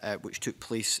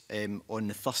on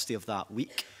the Thursday of that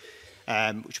week,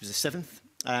 which was the 7th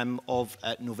of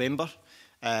November,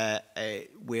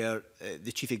 where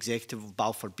the Chief Executive of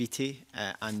Balfour Beatty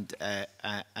and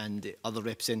the other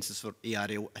representatives for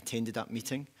ARL attended that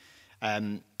meeting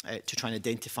to try and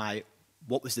identify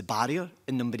what was the barrier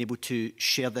in them being able to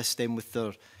share this then with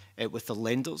their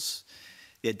lenders.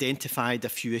 They identified a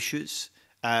few issues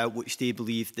which they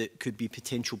believed that could be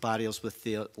potential barriers with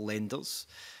their lenders.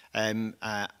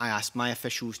 I asked my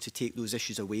officials to take those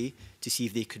issues away to see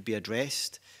if they could be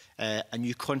addressed. A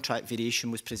new contract variation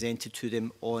was presented to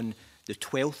them on the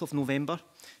 12th of November,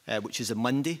 which is a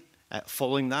Monday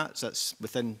following that. So that's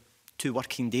within 2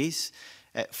 working days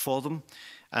for them.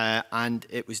 And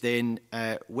it was then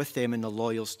with them and the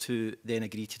lawyers to then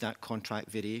agree to that contract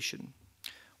variation.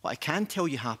 What I can tell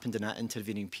you happened in that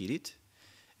intervening period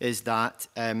is that,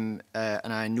 and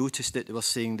I noticed that they were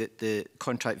saying that the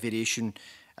contract variation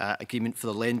agreement for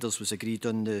the lenders was agreed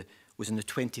on the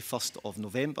 21st of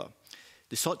November.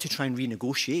 They sought to try and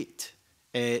renegotiate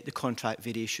the contract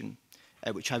variation,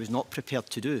 which I was not prepared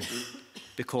to do,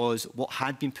 because what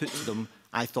had been put to them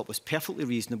I thought was perfectly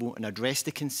reasonable and addressed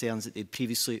the concerns that they'd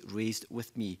previously raised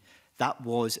with me. That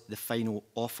was the final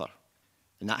offer,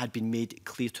 and that had been made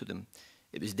clear to them.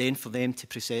 It was then for them to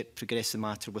progress the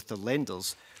matter with their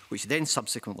lenders, which then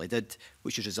subsequently did,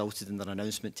 which has resulted in their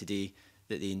announcement today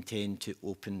that they intend to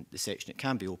open the section. It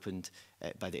can be opened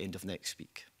by the end of next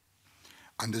week.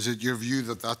 And is it your view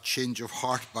that that change of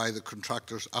heart by the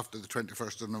contractors after the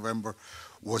 21st of November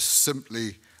was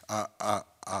simply a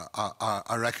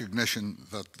recognition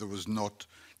that there was not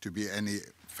to be any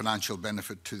financial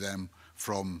benefit to them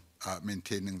from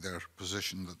maintaining their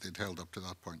position that they'd held up to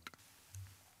that point?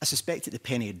 I suspect that the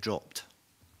penny had dropped.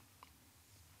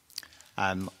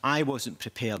 I wasn't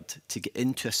prepared to get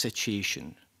into a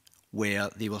situation where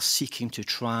they were seeking to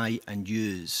try and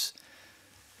use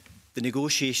the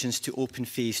negotiations to open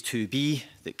Phase 2B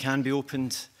that can be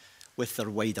opened with their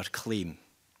wider claim.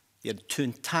 They are 2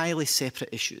 entirely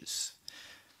separate issues,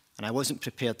 and I wasn't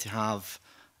prepared to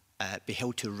be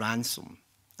held to ransom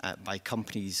by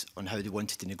companies on how they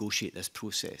wanted to negotiate this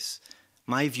process.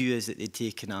 My view is that they'd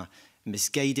taken a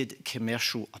misguided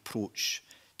commercial approach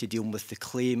to dealing with the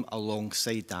claim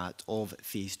alongside that of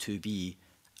Phase 2B,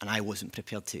 and I wasn't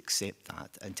prepared to accept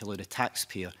that and allow the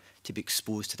taxpayer to be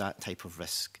exposed to that type of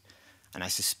risk. And I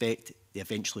suspect they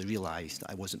eventually realised that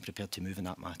I wasn't prepared to move in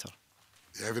that matter.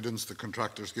 The evidence the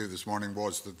contractors gave this morning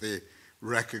was that they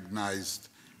recognised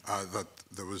that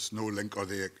there was no link, or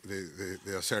they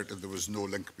asserted there was no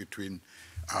link between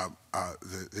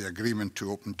the agreement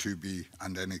to open 2B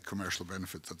and any commercial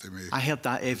benefit that they may. I heard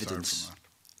that evidence,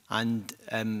 and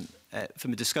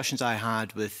from the discussions I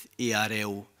had with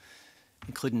ARL,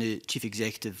 including the Chief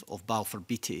Executive of Balfour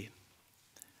Beatty,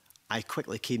 I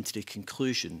quickly came to the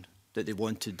conclusion that they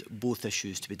wanted both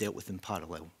issues to be dealt with in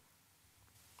parallel.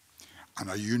 And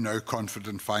are you now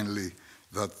confident, finally,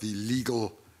 that the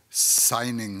legal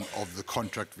signing of the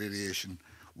contract variation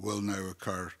will now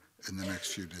occur in the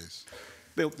next few days?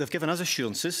 Well, they've given us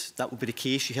assurances. That will be the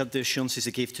case. You heard the assurances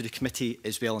they gave to the committee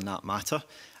as well in that matter.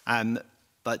 And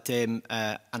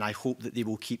I hope that they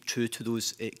will keep true to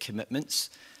those commitments.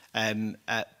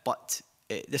 But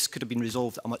this could have been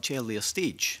resolved at a much earlier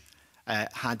stage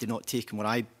had they not taken what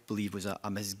I believe was a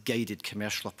misguided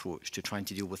commercial approach to trying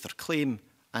to deal with their claim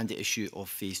and the issue of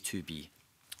Phase 2B.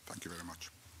 Thank you very much.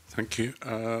 Thank you.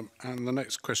 And the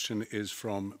next question is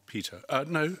from Peter.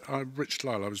 Richard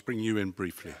Lyle, I was bringing you in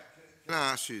briefly. Can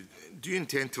I ask you, do you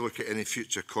intend to look at any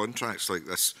future contracts like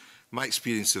this? My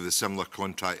experience of the similar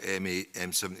contract, M8,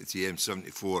 M73,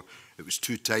 M74, it was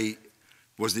too tight.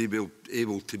 Was they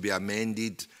able to be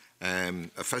amended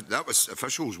That was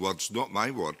officials' words, not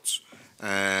my words,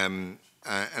 in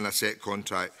a set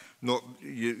contract.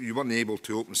 You weren't able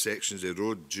to open sections of the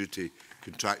road due to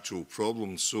contractual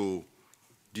problems. So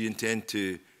do you intend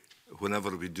to,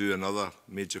 whenever we do another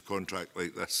major contract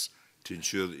like this, to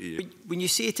ensure that you... When you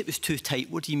say it was too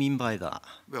tight, what do you mean by that?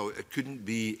 Well, it couldn't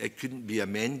be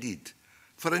amended.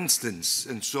 For instance,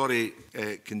 and sorry,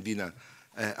 Convener,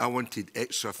 I wanted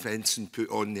extra fencing put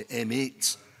on the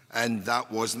M8, and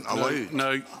that wasn't allowed.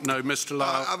 No, Mr.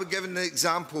 Lyle. I was given an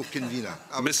example, Convener.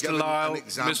 Mr. Lyle,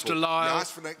 Mr. Lyle. You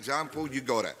asked for an example, you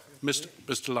got it.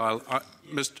 Mr. Lyle,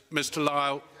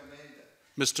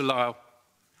 Mr. Lyle,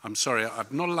 I'm sorry,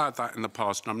 I've not allowed that in the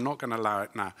past, and I'm not going to allow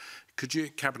it now. Could you,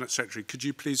 Cabinet Secretary, could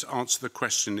you please answer the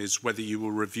question is whether you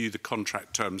will review the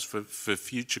contract terms for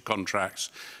future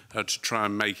contracts to try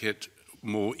and make it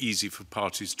more easy for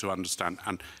parties to understand?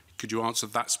 And could you answer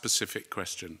that specific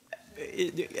question?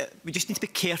 We just need to be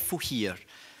careful here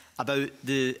about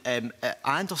the...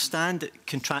 I understand that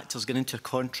contractors get into a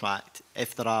contract,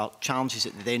 if there are challenges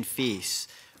that they then face,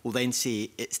 will then say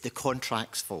it's the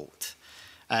contract's fault.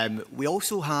 We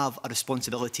also have a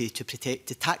responsibility to protect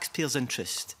the taxpayers'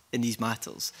 interest in these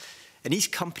matters. And these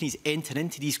companies enter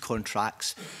into these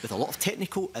contracts with a lot of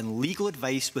technical and legal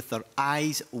advice with their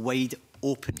eyes wide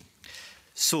open.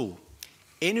 So,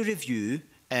 any review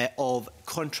of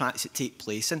contracts that take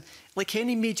place, and like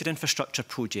any major infrastructure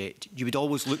project, you would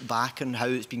always look back on how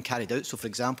it's been carried out. So, for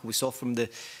example, we saw from the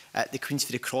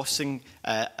Queensferry Crossing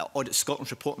Audit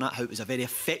Scotland's report on that how it was a very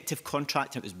effective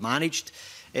contract and it was managed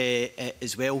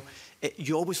as well.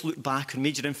 You always look back on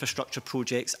major infrastructure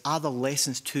projects. Are there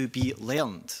lessons to be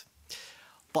learned?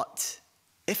 But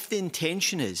if the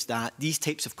intention is that these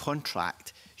types of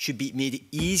contract should be made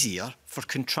easier for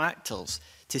contractors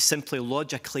to simply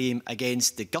lodge a claim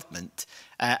against the government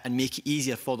and make it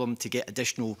easier for them to get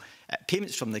additional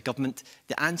payments from the government,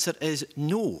 the answer is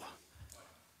no.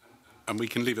 And we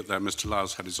can leave it there. Mr.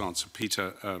 Lyle's had his answer.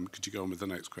 Peter, could you go on with the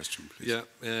next question, please?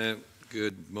 Yeah.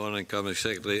 Good morning, Cabinet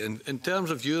Secretary. In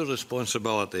terms of your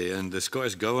responsibility and the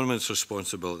Scottish Government's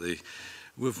responsibility,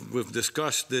 we've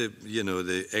discussed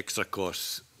the extra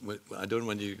costs. I don't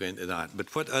want you to go into that.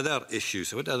 But what other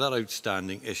issues, what other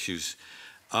outstanding issues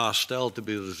are still to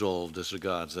be resolved as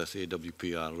regards this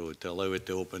AWPR road to allow it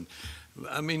to open?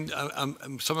 I mean,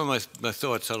 some of my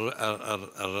thoughts are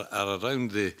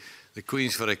around the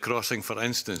Queensferry Crossing, for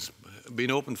instance,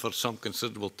 been open for some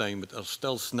considerable time, but are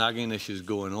still snagging issues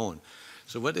going on.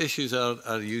 So what issues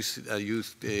are you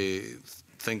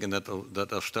thinking that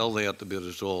are still there to be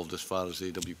resolved as far as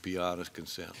the AWPR is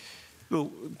concerned?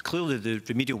 Well, clearly the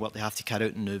remedial work they have to carry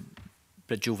out in the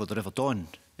bridge over the River Don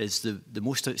is the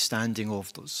most outstanding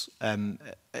of those.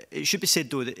 It should be said,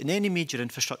 though, that in any major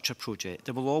infrastructure project,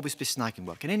 there will always be snagging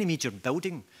work. In any major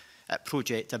building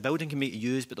project, a building can make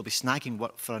use, but there'll be snagging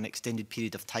work for an extended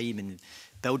period of time, and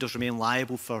builders remain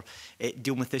liable for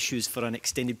dealing with issues for an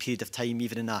extended period of time,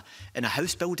 even in a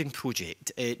house building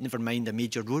project, never mind a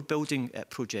major road building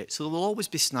project. So there will always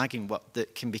be snagging work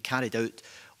that can be carried out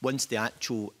once the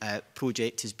actual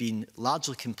project has been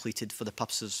largely completed for the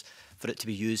purposes for it to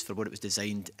be used for what it was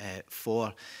designed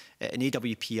for. An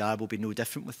AWPR will be no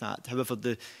different with that. However,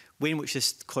 the way in which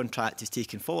this contract is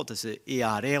taken forward is that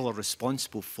ARL are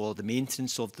responsible for the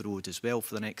maintenance of the road as well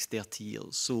for the next 30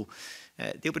 years. So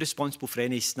they'll be responsible for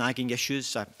any snagging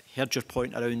issues. I heard your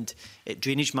point around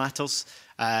drainage matters.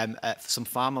 For some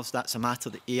farmers, that's a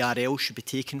matter that ARL should be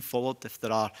taken forward if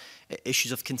there are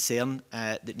issues of concern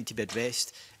that need to be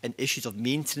addressed. And issues of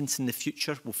maintenance in the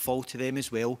future will fall to them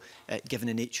as well, given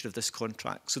the nature of this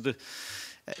contract. So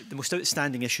the most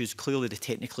outstanding issue is clearly the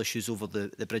technical issues over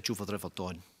the bridge over the River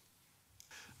Don.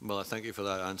 Well, I thank you for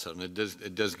that answer, and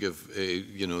it does give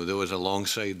those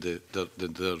alongside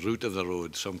the route of the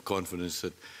road some confidence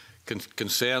that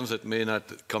concerns that may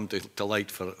not come to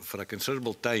light for a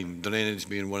considerable time, drainage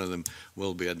being one of them,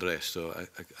 will be addressed. So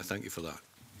I thank you for that.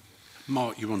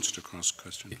 Mark, you wanted to cross a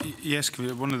question. Yes,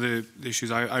 one of the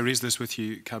issues, I raised this with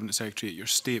you, Cabinet Secretary, at your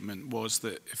statement, was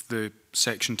that if the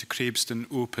section to Crabeston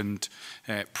opened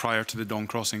prior to the Don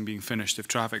Crossing being finished, if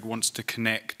traffic wants to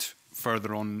connect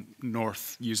further on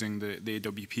north using the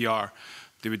AWPR,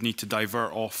 they would need to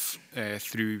divert off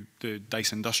through the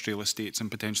Dice Industrial Estates and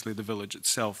potentially the village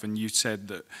itself. And you said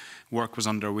that work was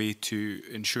underway to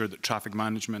ensure that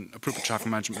appropriate traffic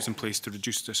management was in place to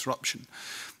reduce disruption.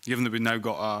 Given that we've now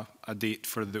got a date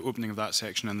for the opening of that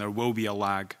section and there will be a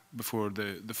lag before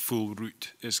the full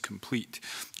route is complete,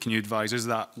 can you advise, is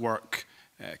that work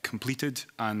completed,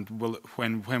 and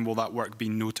when will that work be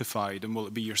notified, and will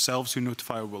it be yourselves who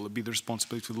notify, or will it be the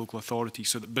responsibility of the local authority,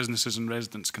 so that businesses and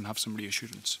residents can have some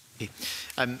reassurance? Okay.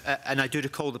 And I do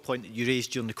recall the point that you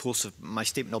raised during the course of my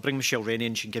statement. I'll bring Michelle Rennie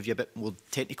and she can give you a bit more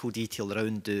technical detail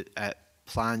around the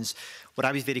plans. What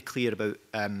I was very clear about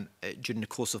during the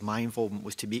course of my involvement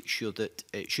was to make sure that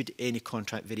should any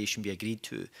contract variation be agreed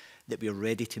to, that we are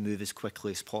ready to move as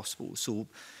quickly as possible. So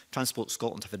Transport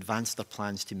Scotland have advanced their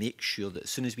plans to make sure that as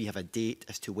soon as we have a date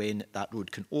as to when that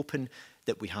road can open,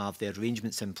 that we have the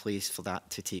arrangements in place for that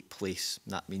to take place.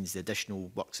 And that means the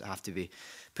additional works that have to be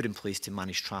put in place to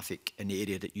manage traffic in the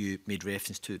area that you made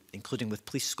reference to, including with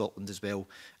Police Scotland as well.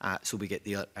 So we get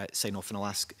the sign-off, and I'll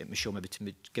ask Michelle maybe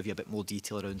to give you a bit more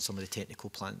detail around some of the technical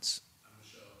plans.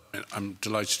 I'm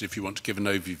delighted if you want to give an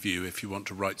overview, if you want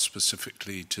to write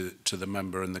specifically to the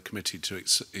member and the committee to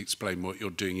explain what you're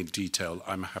doing in detail.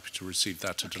 I'm happy to receive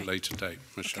that at a later date.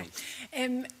 Michelle.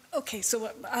 Okay, so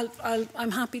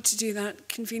I'm happy to do that,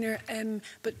 Convener,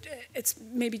 but it's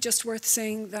maybe just worth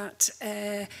saying that,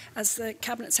 as the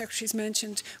Cabinet Secretary's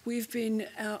mentioned, we've been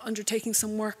undertaking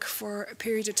some work for a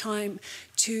period of time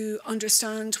to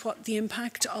understand what the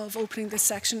impact of opening this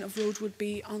section of road would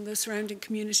be on the surrounding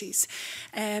communities.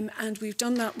 And we've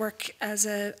done that work as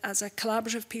a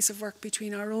collaborative piece of work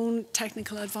between our own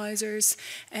technical advisors,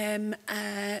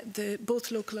 both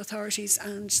local authorities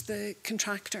and the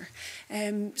contractor.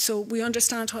 So we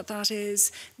understand what that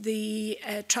is. The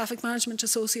traffic management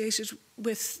associated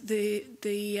with the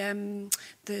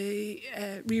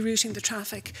rerouting the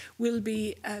traffic will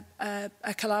be a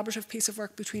collaborative piece of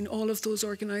work between all of those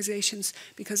organisations,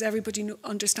 because everybody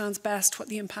understands best what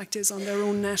the impact is on their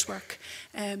own network,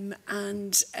 and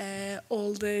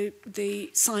all the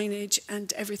signage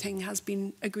and everything has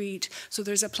been agreed. So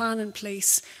there's a plan in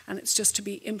place, and it's just to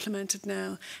be implemented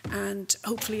now, and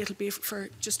hopefully it'll be for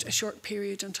just a short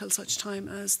period until such time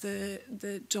as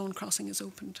the Dawn Crossing is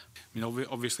opened. I mean,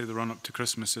 obviously the run-up to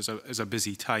Christmas is a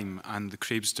busy time, and the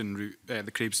Craveston route,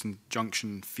 the Craveston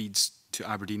Junction feeds to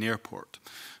Aberdeen Airport.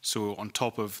 So on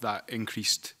top of that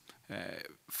increased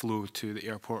flow to the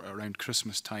airport around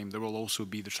Christmas time, there will also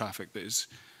be the traffic that is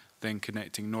then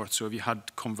connecting north. So have you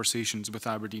had conversations with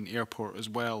Aberdeen Airport as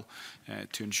well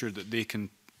to ensure that they can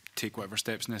take whatever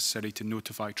steps necessary to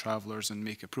notify travellers and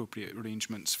make appropriate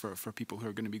arrangements for people who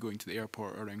are going to be going to the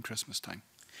airport around Christmas time?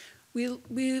 We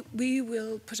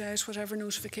will put out whatever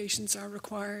notifications are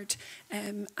required,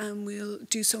 and we'll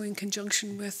do so in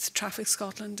conjunction with Traffic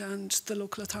Scotland and the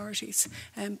local authorities.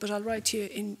 But I'll write to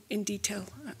you in detail.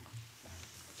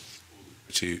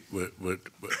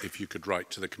 If you could write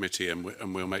to the committee, and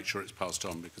we'll make sure it's passed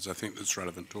on, because I think that's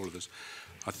relevant to all of us.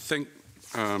 I think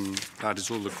that is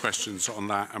all the questions on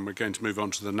that, and we're going to move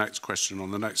on to the next question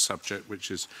on the next subject, which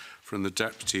is from the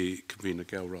Deputy Convener,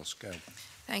 Gail Ross. Gail.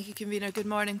 Thank you, Convener. Good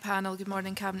morning, panel. Good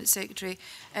morning, Cabinet Secretary.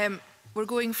 We're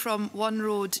going from one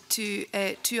road to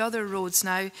two other roads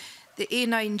now. The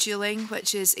A9 dualling,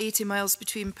 which is 80 miles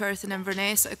between Perth and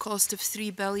Inverness at a cost of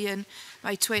 £3 billion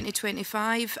by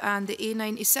 2025, and the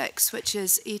A96, which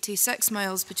is 86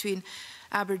 miles between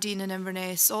Aberdeen and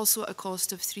Inverness, also at a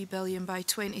cost of £3 billion by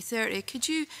 2030. Could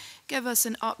you give us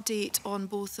an update on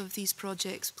both of these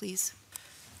projects, please?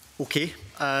 Okay.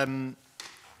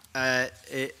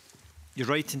 You're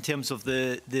right in terms of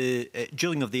the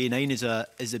dualling of the A9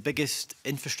 is the biggest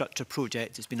infrastructure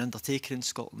project that's been undertaken in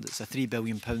Scotland. It's a £3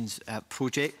 billion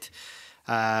project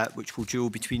which will dual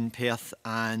between Perth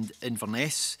and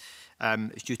Inverness.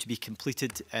 It's due to be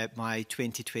completed by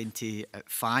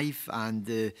 2025, and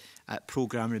the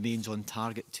programme remains on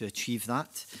target to achieve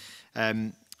that.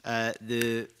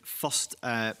 The first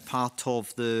part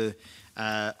of the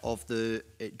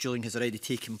dualling has already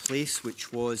taken place,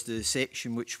 which was the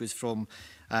section which was from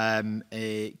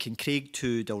Kincraig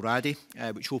to Dalradi,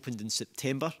 which opened in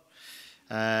September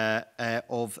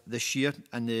of this year,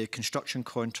 and the construction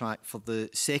contract for the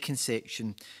second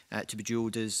section to be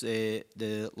dualled is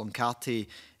the Luncarty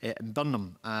and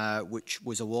Burnham, which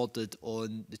was awarded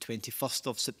on the 21st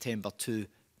of September to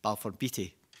Balfour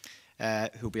Beatty,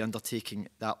 who will be undertaking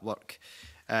that work.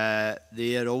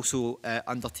 They are also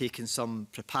undertaking some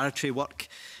preparatory work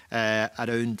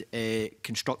around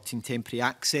constructing temporary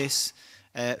access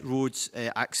roads,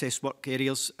 access work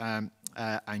areas,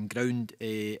 and ground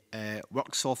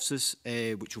works offices,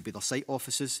 which will be the site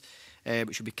offices,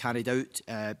 which will be carried out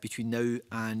between now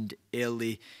and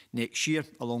early next year,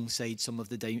 alongside some of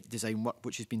the design work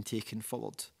which has been taken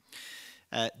forward.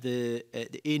 The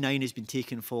A9 has been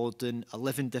taken forward in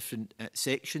 11 different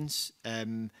sections.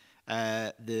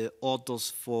 The orders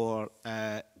for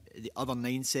the other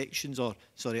 9 sections, or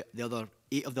sorry, the other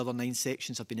 8 of the other 9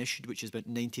 sections have been issued, which is about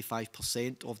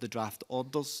 95% of the draft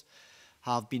orders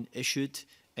have been issued.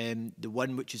 The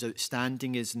one which is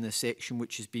outstanding is in the section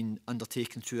which has been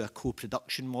undertaken through a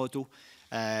co-production model,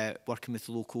 working with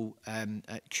the local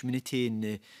community in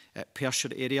the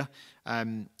Perthshire area.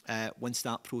 Once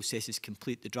that process is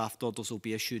complete, the draft orders will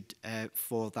be issued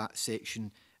for that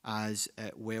section as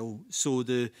well. So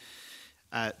the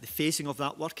phasing of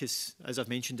that work is, as I've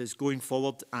mentioned, is going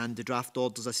forward, and the draft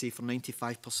orders, I say, for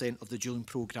 95% of the dualling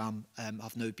programme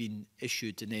have now been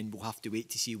issued, and then we'll have to wait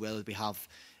to see whether we have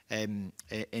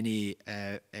any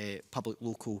public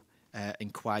local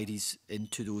inquiries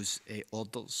into those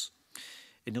orders.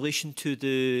 In relation to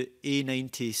the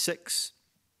A96,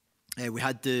 we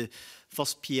had the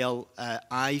first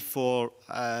PLI for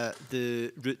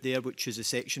the route there, which is a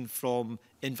section from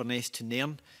Inverness to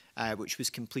Nairn, which was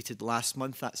completed last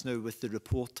month. That's now with the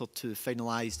reporter to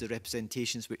finalise the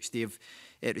representations which they've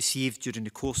received during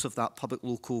the course of that public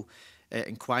local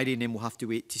inquiry, and then we'll have to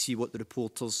wait to see what the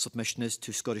reporter's submission is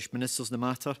to Scottish ministers in the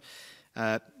matter.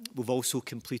 We've also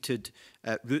completed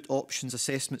route options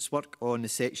assessments work on the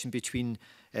section between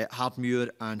Hardmuir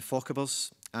and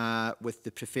Fochabers, with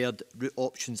the preferred route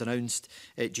options announced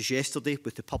just yesterday,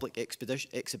 with the public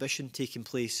exhibition taking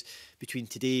place between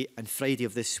today and Friday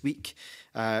of this week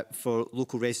for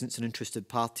local residents and interested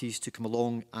parties to come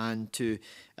along and to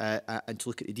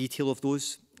look at the detail of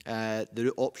those. The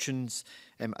route options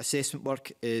assessment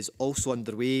work is also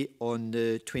underway on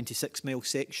the 26-mile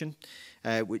section,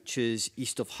 which is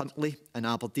east of Huntly in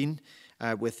Aberdeen,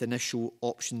 with initial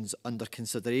options under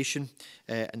consideration.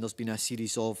 And there's been a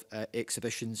series of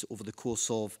exhibitions over the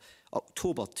course of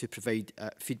October to provide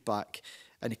feedback.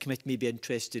 And the committee may be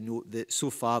interested to note that so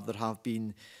far there have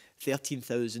been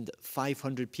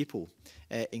 13,500 people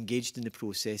engaged in the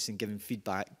process and giving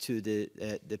feedback to the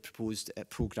proposed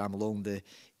programme along the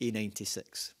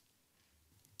A96.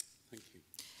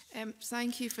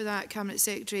 Thank you for that, Cabinet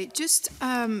Secretary. Just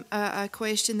a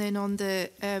question then on the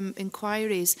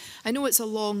inquiries. I know it's a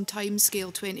long time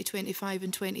scale, 2025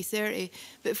 and 2030,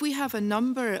 but if we have a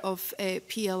number of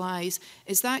PLIs,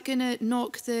 is that going to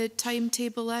knock the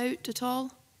timetable out at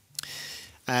all?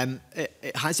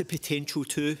 It has a potential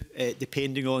to,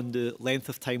 depending on the length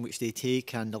of time which they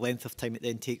take and the length of time it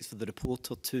then takes for the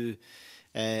reporter to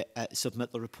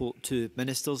submit the report to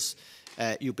ministers.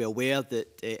 You'll be aware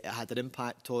that it had an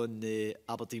impact on the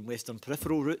Aberdeen Western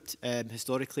Peripheral route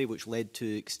historically, which led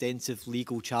to extensive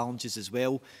legal challenges as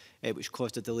well, which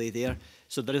caused a delay there.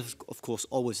 So there is, of course,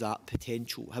 always that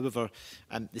potential. However,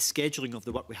 the scheduling of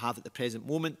the work we have at the present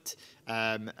moment,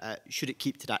 should it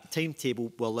keep to that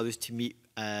timetable, will allow us to meet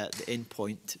the end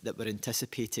point that we're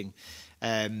anticipating.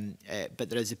 But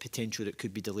there is a potential that it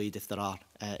could be delayed if there are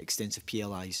extensive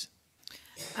PLIs.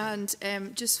 And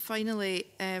just finally,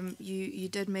 you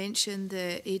did mention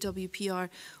the AWPR.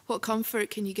 What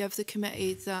comfort can you give the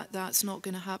committee that that's not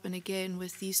going to happen again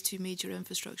with these 2 major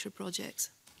infrastructure projects?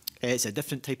 It's a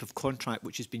different type of contract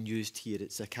which has been used here.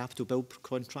 It's a capital build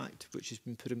contract which has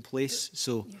been put in place.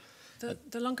 So, the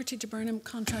Lunkerty to Burnham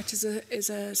contract is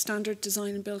a standard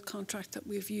design and build contract that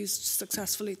we've used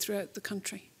successfully throughout the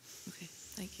country. Okay,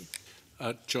 thank you.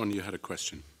 John, you had a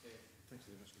question.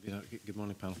 Good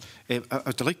morning, panel. I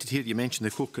was delighted to hear you mention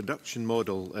the co-production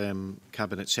model,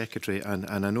 Cabinet Secretary,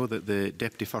 and I know that the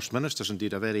Deputy First Minister is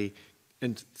indeed a very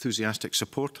enthusiastic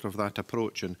supporter of that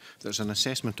approach, and there's an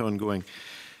assessment ongoing.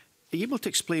 Are you able to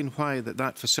explain why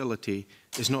that facility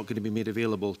is not going to be made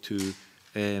available to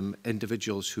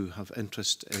individuals who have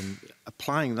interest in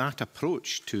applying that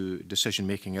approach to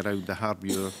decision-making around the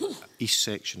Hardmuir East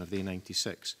section of the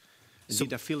A96?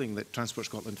 Indeed, a feeling that Transport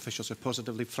Scotland officials are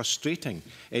positively frustrating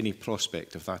any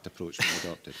prospect of that approach being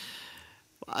adopted.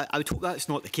 I would hope that's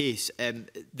not the case.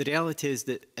 The reality is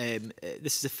that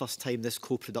this is the first time this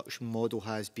co-production model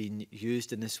has been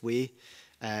used in this way.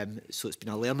 So it's been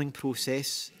a learning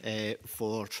process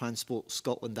for Transport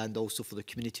Scotland and also for the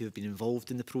community who have been involved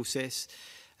in the process.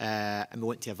 And we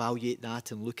want to evaluate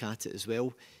that and look at it as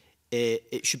well.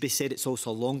 It should be said it's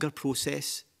also a longer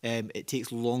process. It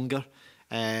takes longer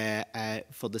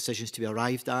for decisions to be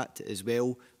arrived at as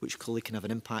well, which clearly can have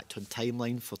an impact on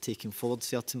timeline for taking forward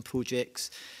certain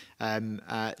projects.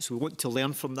 So we want to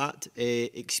learn from that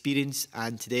experience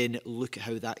and to then look at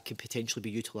how that can potentially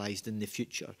be utilised in the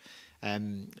future.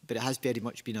 But it has very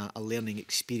much been a learning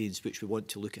experience which we want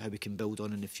to look at how we can build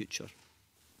on in the future.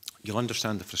 You'll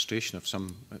understand the frustration of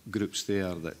some groups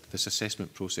there that this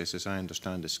assessment process, as I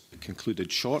understand, is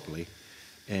concluded shortly.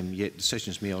 Yet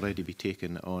decisions may already be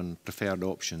taken on preferred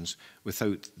options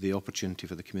without the opportunity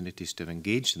for the communities to have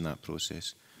engaged in that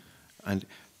process. And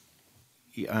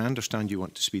I understand you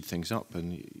want to speed things up,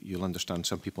 and you'll understand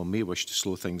some people may wish to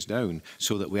slow things down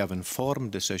so that we have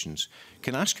informed decisions.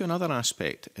 Can I ask you another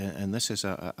aspect? And this is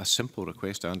a simple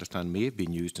request I understand may have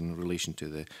been used in relation to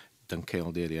the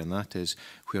Dunkeld area, and that is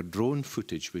where drone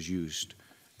footage was used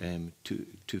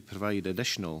to provide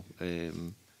additional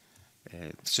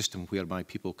system whereby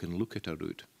people can look at a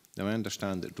road. Now, I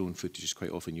understand that drone footage is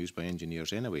quite often used by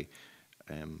engineers anyway.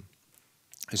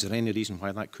 Is there any reason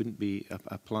why that couldn't be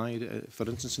applied, for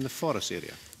instance, in the forest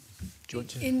area?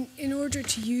 In order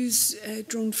to use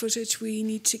drone footage, we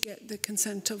need to get the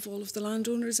consent of all of the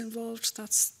landowners involved.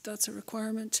 That's a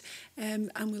requirement,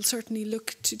 and we'll certainly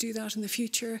look to do that in the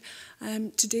future.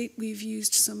 To date, we've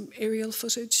used some aerial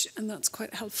footage, and that's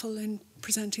quite helpful in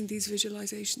presenting these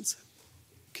visualisations.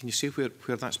 Can you say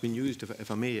where that's been used, if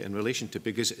I may, in relation to,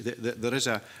 because there is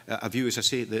a view, as I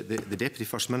say, the Deputy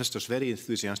First Minister is very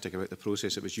enthusiastic about the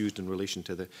process that was used in relation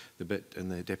to the bit in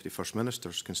the Deputy First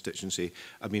Minister's constituency.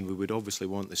 I mean, we would obviously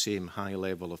want the same high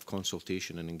level of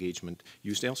consultation and engagement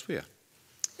used elsewhere.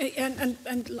 And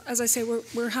as I say,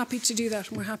 we're happy to do that,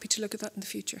 and we're happy to look at that in the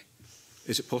future.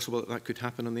 Is it possible that that could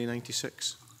happen on the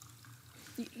A96?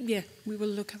 Yeah, we will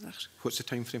look at that. What's the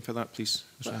time frame for that, please?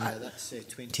 That's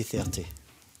 2030.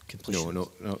 No,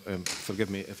 forgive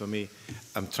me if I may.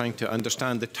 I'm trying to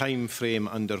understand the time frame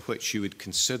under which you would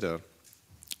consider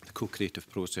the co-creative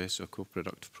process or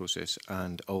co-productive process,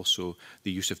 and also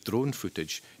the use of drone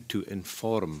footage to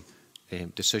inform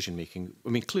decision-making. I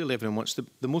mean, clearly everyone wants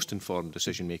the most informed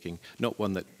decision-making, not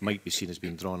one that might be seen as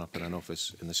being drawn up in an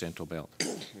office in the Central Belt.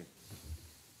 In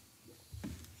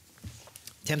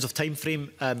terms of time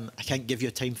frame, I can't give you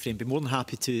a time frame. I'd be more than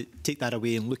happy to take that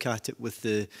away and look at it with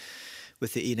the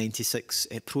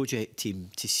A96 project team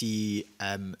to see,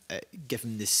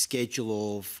 given the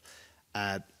schedule of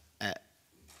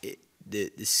the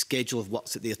schedule of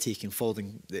works that they're taking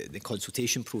following the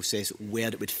consultation process, where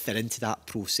it would fit into that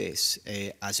process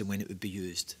as and when it would be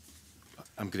used.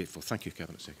 I'm grateful. Thank you,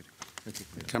 Cabinet Secretary. Thank you.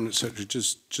 Cabinet Secretary,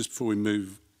 just before we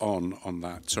move on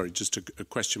that, sorry, just a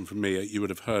question from me. You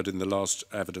would have heard in the last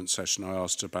evidence session I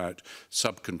asked about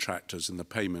subcontractors and the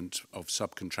payment of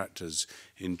subcontractors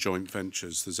in joint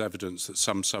ventures. There's evidence that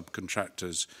some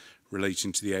subcontractors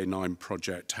relating to the A9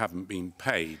 project haven't been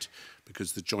paid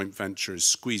because the joint venture is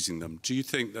squeezing them. Do you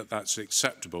think that that's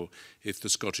acceptable if the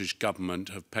Scottish Government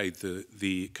have paid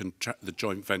the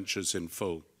joint ventures in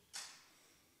full?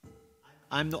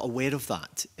 I'm not aware of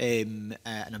that, and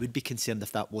I would be concerned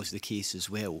if that was the case as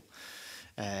well.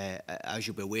 As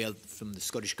you'll be aware, from the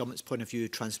Scottish Government's point of view,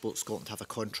 Transport Scotland have a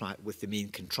contract with the main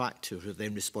contractor, who are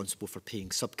then responsible for paying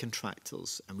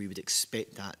subcontractors, and we would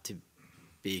expect that to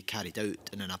be carried out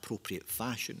in an appropriate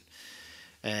fashion.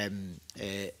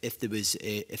 If there was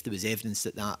evidence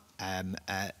that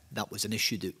that was an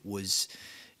issue that was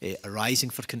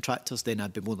arising for contractors, then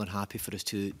I'd be more than happy for us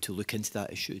to look into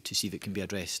that issue to see if it can be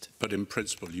addressed. But in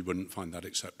principle, you wouldn't find that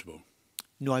acceptable?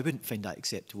 No, I wouldn't find that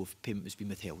acceptable if payment was being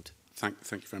withheld. Thank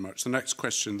you very much. The next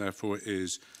question, therefore,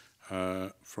 is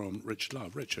from Richard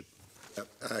Love. Richard.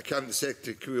 Cabinet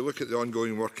Secretary, can we look at the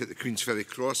ongoing work at the Queensferry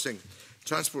Crossing?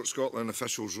 Transport Scotland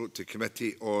officials wrote to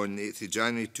committee on 8th of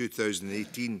January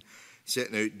 2018,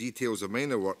 setting out details of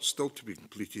minor work still to be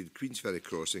completed at Queensferry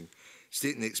Crossing,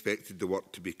 stating they expected the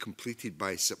work to be completed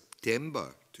by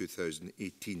September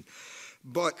 2018.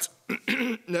 But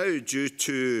now, due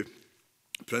to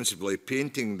principally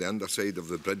painting the underside of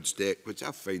the bridge deck, which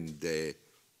I find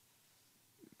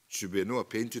should we not have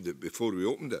painted it before we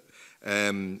opened it,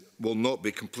 will not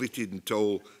be completed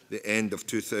until the end of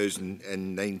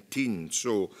 2019.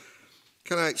 So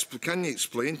can you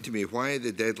explain to me why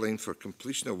the deadline for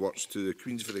completion of works to the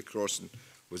Queensferry Crossing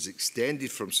was extended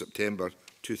from September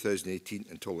 2018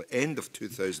 until the end of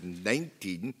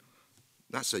 2019?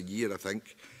 That's a year, I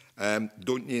think.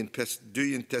 Do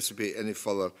you anticipate any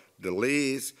further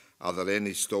delays? Are there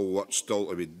any work still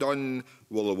to be done?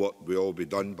 Will the work be all be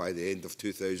done by the end of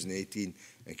 2018?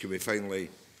 And can we finally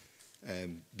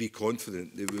be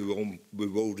confident that we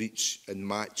will reach and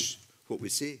match what we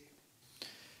say?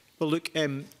 Well, look,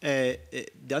 the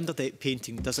underdeck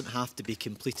painting doesn't have to be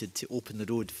completed to open the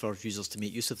road for users to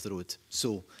make use of the road.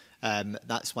 So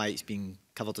that's why it's been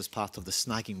covered as part of the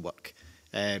snagging work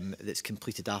that's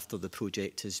completed after the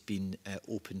project has been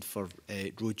opened for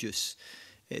road use.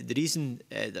 The reason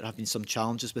there have been some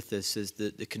challenges with this is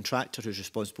that the contractor who's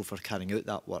responsible for carrying out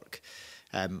that work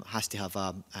has to have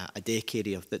a deck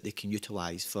area that they can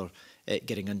utilise for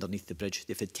getting underneath the bridge.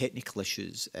 They've had technical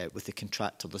issues with the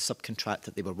contractor, the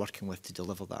subcontractor they were working with to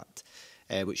deliver that,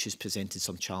 which has presented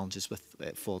some challenges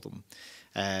for them,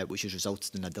 which has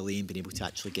resulted in a delay in being able to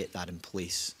actually get that in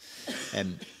place.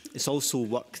 It's also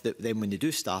work that then when they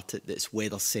do start it, that's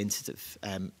weather sensitive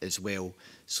as well.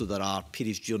 So there are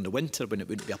periods during the winter when it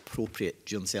wouldn't be appropriate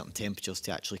during certain temperatures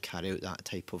to actually carry out that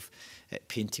type of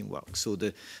painting work. So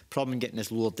the problem in getting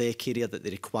this lower deck area that they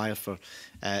require for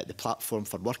the platform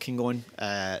for working on,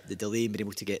 the delay in being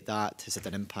able to get that has had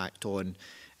an impact on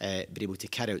being able to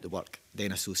carry out the work,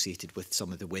 then associated with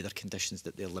some of the weather conditions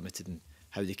that they're limited in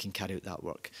how they can carry out that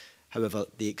work. However,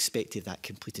 they expected that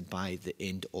completed by the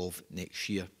end of next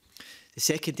year. The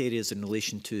second area is in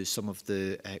relation to some of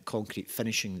the concrete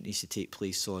finishing that needs to take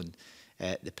place on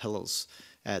the pillars.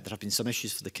 There have been some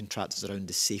issues for the contractors around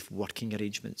the safe working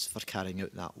arrangements for carrying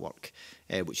out that work,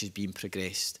 which has been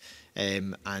progressed.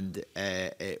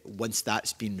 Once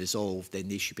that's been resolved, then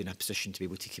they should be in a position to be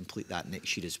able to complete that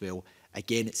next year as well.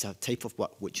 Again, it's a type of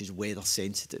work which is weather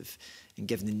sensitive, and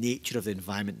given the nature of the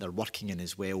environment they're working in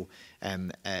as well,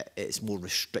 it's more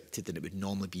restricted than it would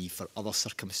normally be for other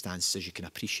circumstances, as you can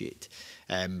appreciate,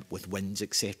 with winds,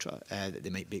 etc., that they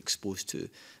might be exposed to.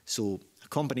 So a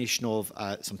combination of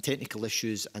some technical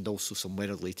issues and also some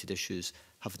weather-related issues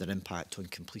have an impact on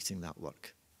completing that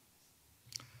work.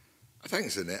 I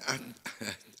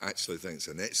actually think it's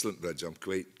an excellent bridge. I'm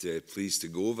quite pleased to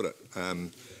go over it.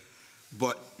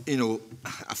 But, you know,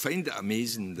 I find it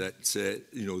amazing that,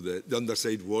 you know, the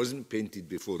underside wasn't painted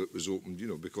before it was opened, you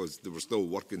know, because they were still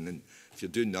working. And if you're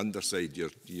doing the underside, you're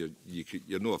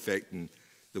not affecting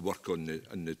the work on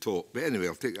the top. But anyway,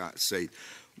 I'll take that aside.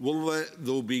 Will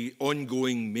there'll be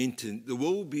ongoing maintenance? There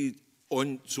will be,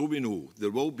 so we know,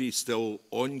 there will be still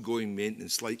ongoing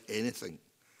maintenance like anything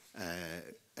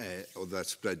of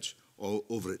this bridge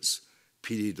over its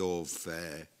period of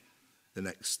the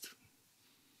next,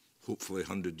 hopefully,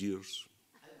 100 years.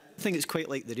 I think it's quite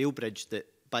like the rail bridge that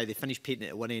by they finish painting it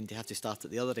at one end, they have to start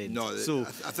at the other end. No, so,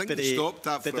 I think they stopped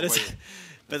that for a while.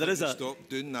 But there is a stop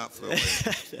doing that for a while.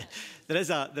 there is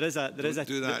a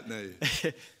do that now.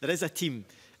 There is a team.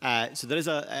 So there is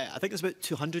I think there's about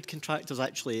 200 contractors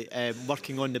actually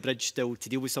working on the bridge still to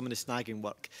deal with some of the snagging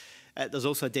work. There's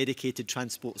also a dedicated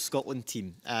Transport Scotland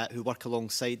team who work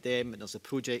alongside them, and there's a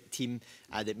project team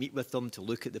that meet with them to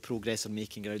look at the progress they're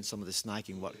making around some of the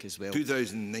snagging work as well.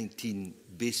 2019,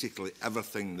 basically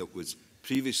everything that was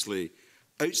previously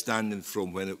outstanding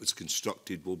from when it was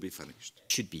constructed will be finished.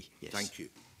 Should be, yes. Thank you.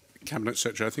 Cabinet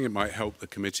Secretary, I think it might help the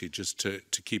committee just to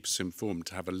keep us informed,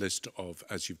 to have a list of,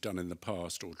 as you've done in the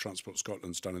past, or Transport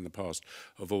Scotland's done in the past,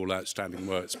 of all outstanding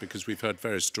works, because we've heard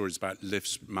various stories about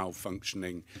lifts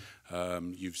malfunctioning.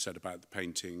 You've said about the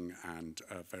painting and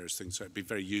various things, so it'd be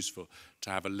very useful to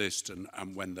have a list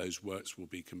and when those works will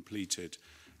be completed.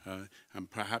 And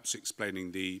perhaps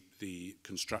explaining the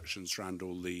constructions around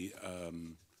all the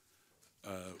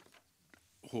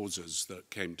hawsers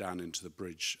that came down into the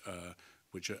bridge,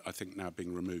 which are, I think, now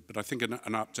being removed. But I think an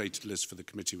updated list for the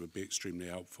committee would be extremely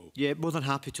helpful. Yeah, more than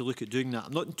happy to look at doing that.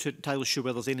 I'm not entirely sure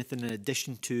whether there's anything in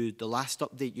addition to the last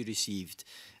update you received.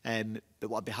 But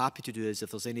what I'd be happy to do is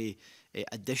if there's any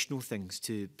additional things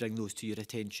to bring those to your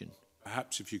attention.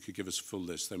 Perhaps if you could give us a full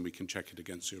list, then we can check it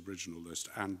against the original list.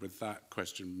 And with that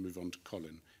question, move on to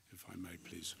Colin, if I may,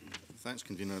 please. Thanks,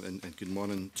 Convener, and good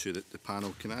morning to the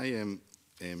panel. Can I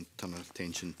turn our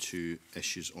attention to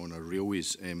issues on our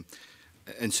railways?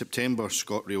 In September,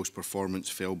 ScotRail's performance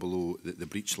fell below the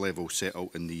breach level set out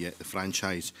in the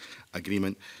franchise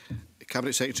agreement.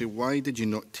 Cabinet Secretary, why did you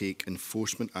not take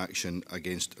enforcement action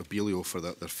against Abellio for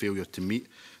their failure to meet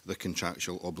the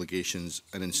contractual obligations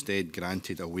and instead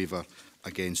granted a waiver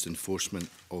against enforcement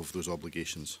of those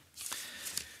obligations?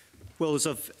 Well, as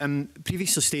I've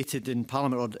previously stated in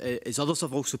Parliament, or as others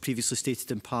have also previously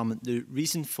stated in Parliament, the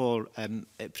reason for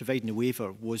providing a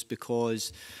waiver was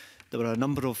because there were a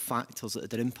number of factors that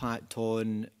had an impact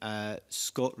on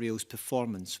ScotRail's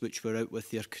performance, which were out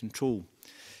with their control.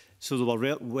 So there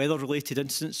were weather-related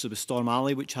incidents. There was Storm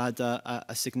Alley, which had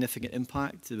a significant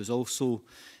impact. There was also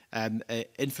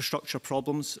infrastructure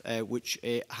problems, which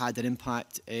had an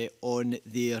impact on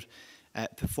their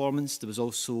performance. There was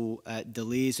also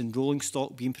delays in rolling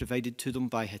stock being provided to them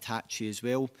by Hitachi as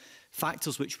well.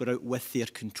 Factors which were out with their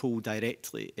control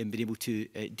directly in being able to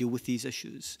deal with these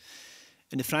issues.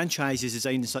 And the franchise is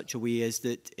designed in such a way as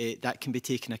that that can be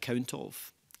taken account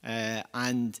of.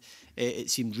 And it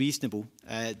seemed reasonable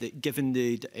that given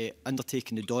the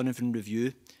undertaking the Donovan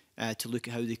review to look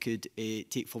at how they could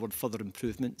take forward further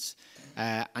improvements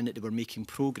and that they were making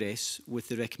progress with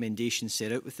the recommendations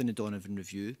set out within the Donovan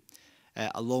review,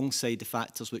 alongside the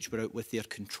factors which were out with their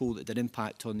control that had an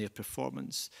impact on their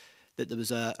performance, that there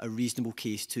was a reasonable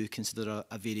case to consider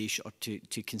a variation or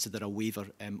to consider a waiver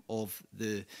of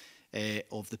the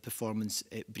performance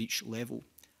breach level.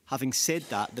 Having said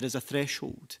that, there is a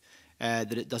threshold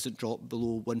that it doesn't drop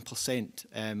below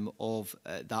 1% of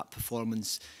that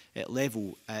performance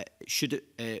level. Should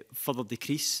it further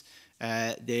decrease,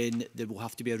 then there will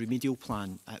have to be a remedial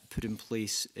plan put in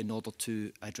place in order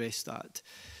to address that.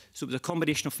 So it was a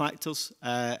combination of factors,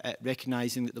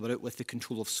 recognising that they were out with the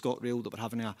control of ScotRail, that were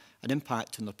having an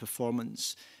impact on their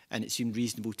performance, and it seemed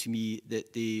reasonable to me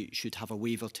that they should have a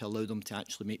waiver to allow them to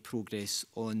actually make progress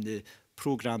on the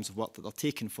programmes of work that they're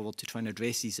taking forward to try and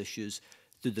address these issues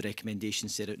through the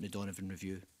recommendations set out in the Donovan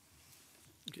Review.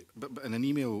 Okay, but in an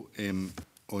email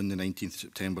on the 19th of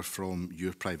September from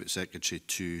your private secretary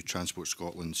to Transport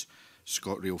Scotland's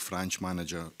ScotRail branch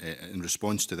manager, in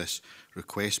response to this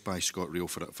request by ScotRail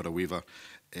for a waiver,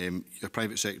 your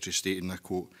private secretary stated, and I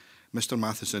quote, "Mr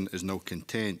Matheson is now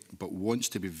content but wants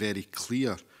to be very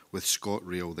clear with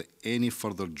ScotRail that any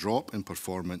further drop in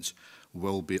performance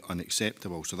will be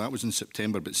unacceptable." So that was in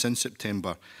September, but since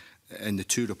September, in the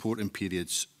 2 reporting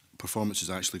periods, performance has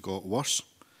actually got worse.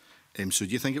 So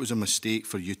do you think it was a mistake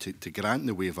for you to grant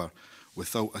the waiver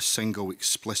without a single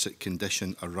explicit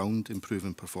condition around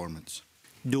improving performance?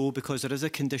 No, because there is a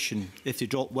condition. If they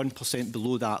drop 1%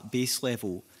 below that base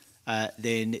level,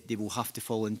 then they will have to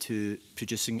fall into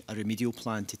producing a remedial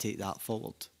plan to take that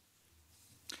forward.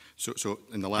 So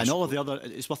in the last... And all of the other,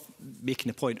 it's worth making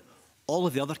the point, all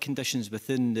of the other conditions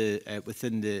within the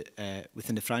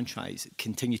franchise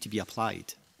continue to be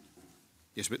applied.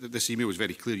 Yes, but this email was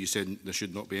very clear. You said there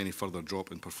should not be any further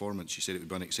drop in performance. You said it would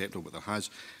be unacceptable, but there has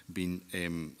been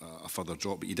a further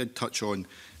drop. But you did touch on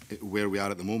where we are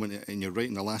at the moment, and you're right,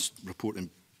 in the last reporting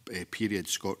period,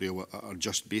 ScotRail are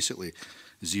just basically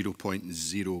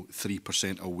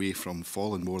 0.03% away from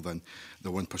falling more than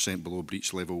the 1% below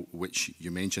breach level, which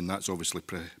you mentioned. That's obviously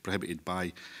prohibited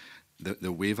by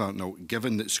the waiver. Now,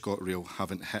 given that ScotRail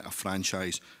haven't hit a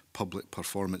franchise public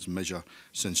performance measure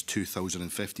since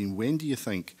 2015, when do you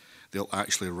think they'll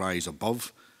actually rise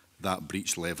above that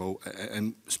breach level?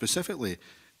 And specifically,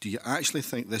 do you actually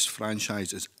think this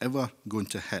franchise is ever going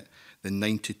to hit the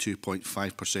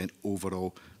 92.5%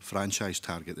 overall franchise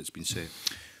target that's been set?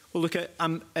 Well, look,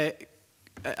 I'm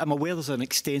aware there's an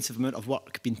extensive amount of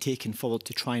work being taken forward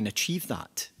to try and achieve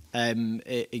that,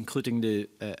 including the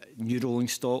new rolling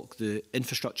stock, the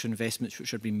infrastructure investments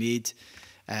which are being made,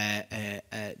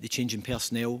 the change in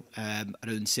personnel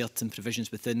around certain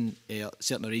provisions within,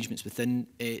 certain arrangements within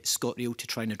ScotRail to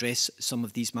try and address some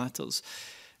of these matters.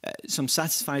 So I'm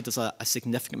satisfied there's a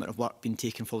significant amount of work being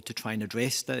taken forward to try and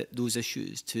address those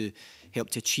issues to help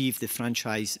to achieve the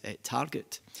franchise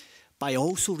target. But I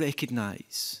also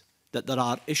recognise that there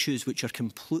are issues which are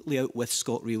completely out with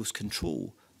ScotRail's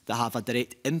control that have a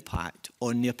direct impact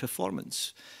on their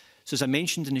performance. So as I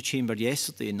mentioned in the Chamber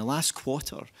yesterday, in the last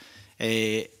quarter,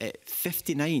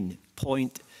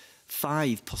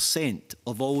 59.5%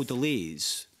 of all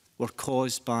delays were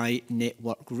caused by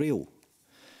Network Rail.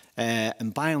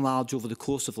 And by and large, over the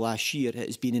course of last year, it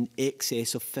has been in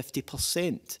excess of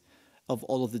 50% of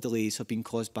all of the delays have been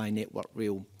caused by Network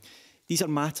Rail. These are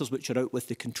matters which are out with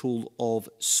the control of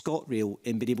ScotRail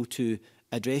in being able to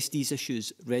address these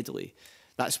issues readily.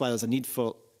 That's why there's a need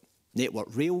for Network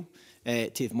Rail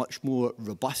to have much more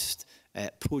robust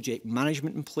project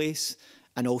management in place,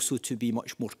 and also to be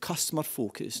much more customer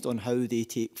focused on how they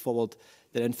take forward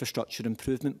their infrastructure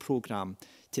improvement programme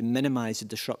to minimise the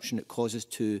disruption it causes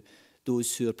to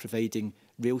those who are providing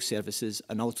rail services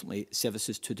and ultimately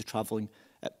services to the travelling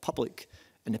public.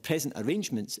 And the present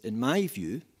arrangements, in my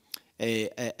view,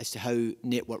 as to how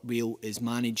Network Rail is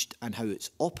managed and how it's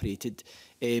operated,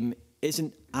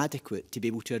 isn't adequate to be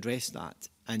able to address that.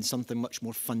 And something much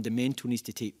more fundamental needs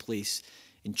to take place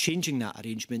in changing that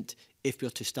arrangement if we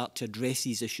are to start to address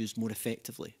these issues more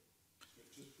effectively.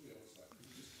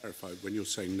 Clarify, when you're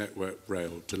saying Network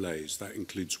Rail delays, that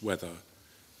includes weather,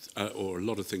 or a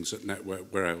lot of things that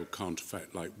Network Rail can't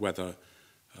affect, like weather,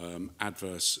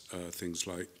 adverse things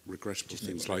like regrettable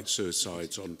things like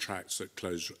suicides on tracks that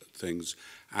close things,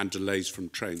 and delays from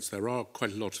trains. There are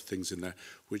quite a lot of things in there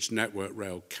which Network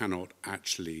Rail cannot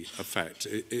actually affect.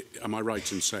 Am I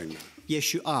right in saying that?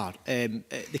 Yes, you are.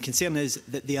 The concern is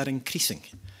that they are increasing.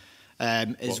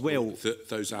 As well,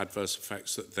 those adverse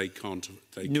effects that they can't.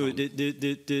 The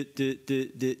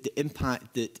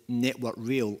impact that Network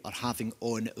Rail are having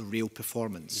on rail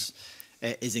performance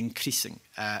is increasing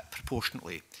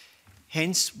proportionately.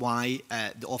 Hence why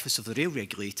the Office of the Rail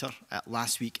Regulator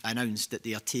last week announced that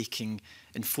they are taking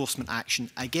enforcement action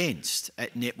against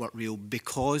Network Rail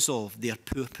because of their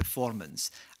poor performance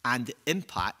and the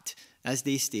impact, as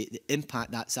they state, the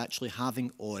impact that's actually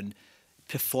having on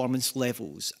performance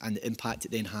levels and the impact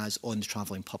it then has on the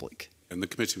travelling public. And the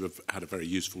committee have had a very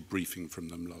useful briefing from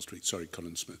them last week. Sorry,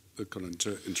 Colin Smith, Colin,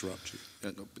 to interrupt you.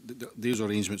 No, those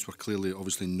arrangements were clearly,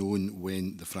 obviously, known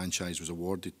when the franchise was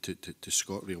awarded to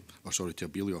ScotRail, or sorry, to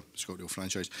Abellio, ScotRail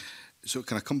franchise. So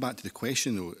can I come back to the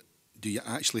question, though? Do you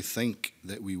actually think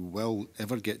that we will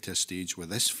ever get to a stage where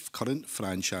this current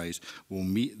franchise will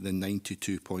meet the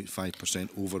 92.5%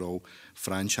 overall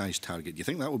franchise target? Do you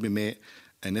think that will be met?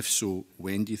 And if so,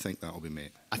 when do you think that will be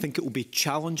met? I think it will be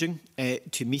challenging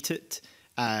to meet it,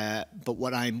 but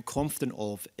what I'm confident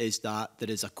of is that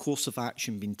there is a course of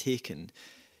action being taken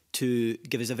to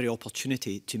give us every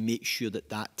opportunity to make sure that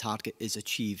that target is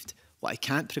achieved. What I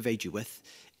can't provide you with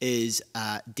is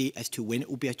a date as to when it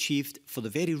will be achieved, for the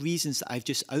very reasons that I've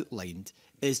just outlined,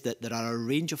 is that there are a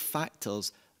range of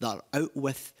factors that are out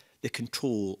with the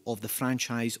control of the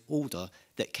franchise holder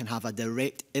that can have a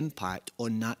direct impact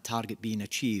on that target being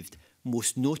achieved,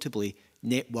 most notably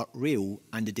Network Rail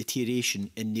and the deterioration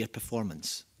in their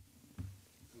performance.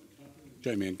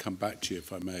 Jamie, and come back to you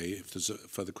if I may, if there's a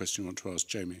further question you want to ask.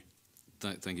 Jamie.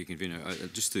 Thank you, Convener.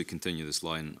 Just to continue this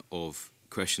line of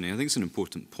questioning, I think it's an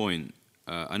important point.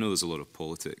 I know there's a lot of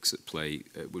politics at play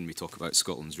when we talk about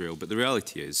Scotland's rail, but the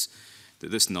reality is that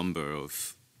this number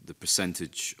of the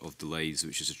percentage of delays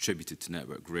which is attributed to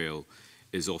Network Rail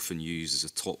is often used as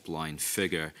a top-line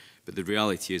figure. But the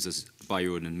reality is, as by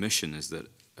your own admission, is that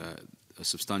a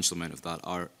substantial amount of that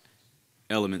are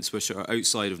elements which are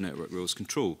outside of Network Rail's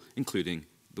control, including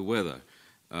the weather.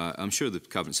 I'm sure the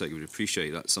Cabinet Secretary would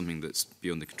appreciate that's something that's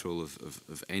beyond the control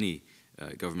of any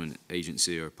government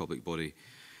agency or public body.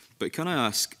 But can I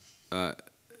ask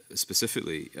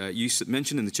specifically, you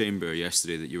mentioned in the Chamber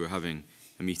yesterday that you were having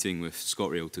a meeting with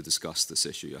ScotRail to discuss this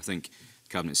issue. I think the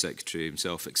Cabinet Secretary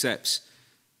himself accepts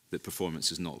that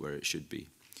performance is not where it should be.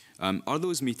 Are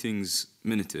those meetings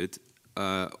minuted,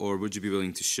 or would you be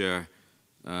willing to share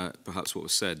perhaps what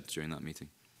was said during that meeting?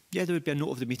 Yeah, there would be a note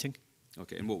of the meeting.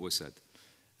 Okay, and what was said?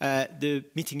 The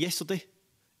meeting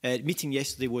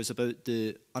yesterday was about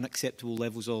the unacceptable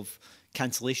levels of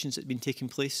cancellations that had been taking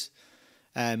place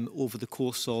over the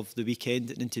course of the weekend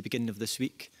and into the beginning of this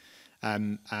week.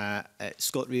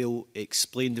 ScotRail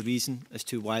explained the reason as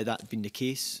to why that had been the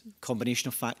case, combination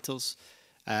of factors,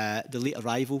 the late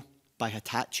arrival by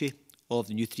Hitachi of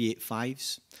the new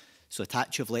 385s. So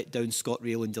Hitachi have let down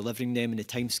ScotRail in delivering them in the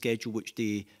time schedule which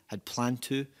they had planned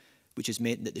to, which has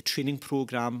meant that the training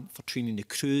programme for training the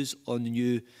crews on the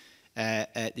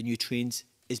new trains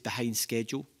is behind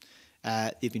schedule.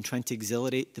 They've been trying to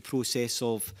accelerate the process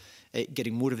of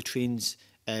getting more of the trains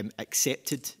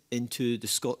accepted into the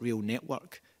ScotRail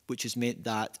network, which has meant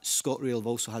that ScotRail have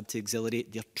also had to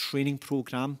accelerate their training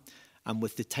programme, and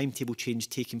with the timetable change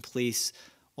taking place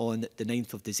on the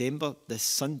 9th of December, this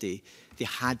Sunday, they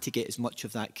had to get as much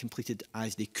of that completed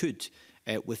as they could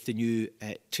with the new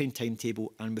train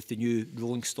timetable and with the new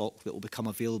rolling stock that will become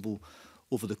available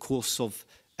over the course of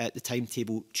the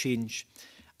timetable change.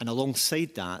 And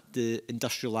alongside that, the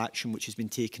industrial action which has been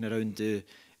taken around the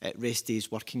rest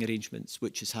days working arrangements,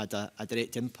 which has had a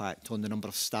direct impact on the number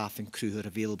of staff and crew who are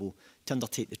available to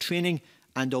undertake the training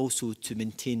and also to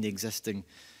maintain the existing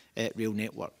rail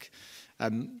network.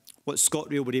 What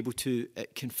ScotRail were able to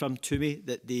confirm to me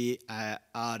that they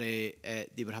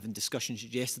were having discussions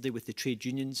yesterday with the trade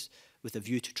unions with a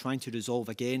view to trying to resolve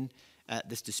again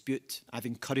this dispute. I've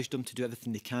encouraged them to do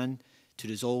everything they can to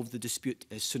resolve the dispute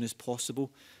as soon as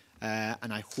possible,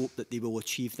 and I hope that they will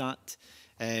achieve that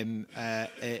in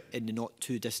the not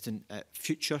too distant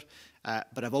future.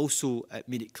 But I've also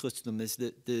made it clear to them is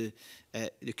that the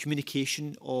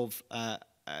communication of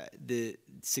the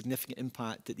significant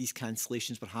impact that these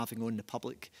cancellations were having on the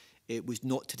public, it was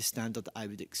not to the standard that I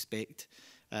would expect.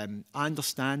 I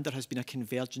understand there has been a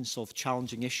convergence of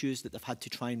challenging issues that they've had to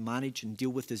try and manage and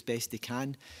deal with as best they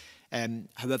can.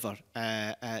 However,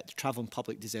 the travelling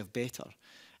public deserve better,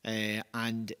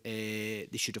 and they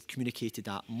should have communicated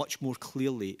that much more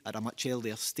clearly at a much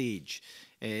earlier stage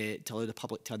to allow the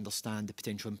public to understand the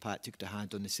potential impact it could have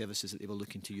had on the services that they were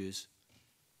looking to use.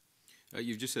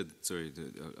 You've just said, sorry,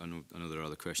 I know there are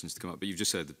other questions to come up, but you've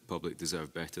just said the public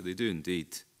deserve better. They do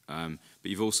indeed. But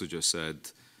you've also just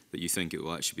said that you think it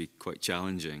will actually be quite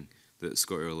challenging that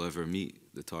ScotRail will ever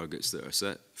meet the targets that are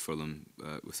set for them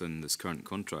within this current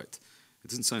contract. It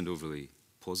doesn't sound overly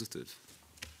positive.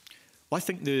 Well, I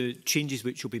think the changes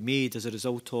which will be made as a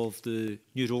result of the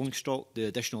new rolling stock, the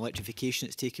additional electrification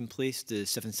that's taking place, the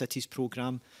 7 Cities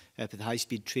programme for the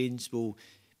high-speed trains will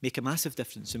make a massive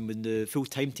difference. And when the full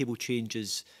timetable change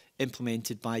is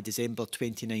implemented by December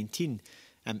 2019,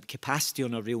 capacity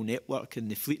on our rail network and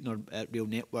the fleet in our rail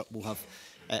network will have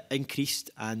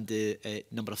increased, and the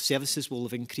number of services will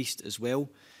have increased as well.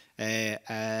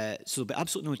 So there'll be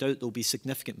absolutely no doubt there'll be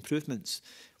significant improvements.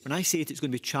 When I say it's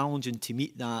going to be challenging to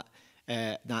meet that,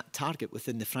 that target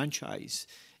within the franchise,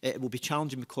 it will be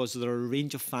challenging because there are a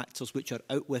range of factors which are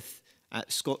out with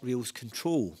ScotRail's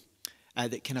control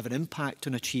that can have an impact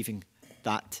on achieving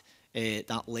that,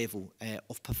 that level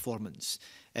of performance.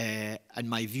 And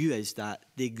my view is that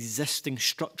the existing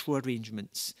structural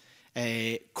arrangements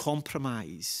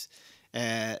compromise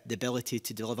the ability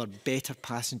to deliver better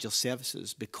passenger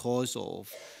services because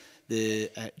of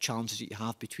the challenges that you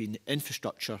have between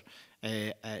infrastructure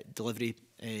delivery,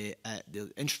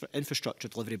 the infrastructure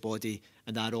delivery body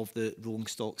and that of the rolling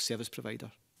stock service provider.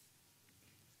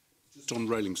 Just on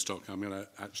rolling stock, I'm going to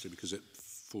actually, because it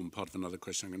formed part of another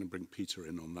question, I'm going to bring Peter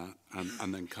in on that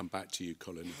and then come back to you,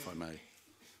 Colin, if I may.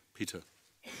 Peter.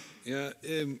 Yeah,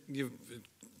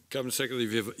 Cabinet Secretary,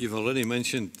 you've already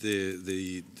mentioned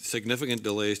the significant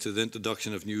delays to the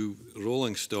introduction of new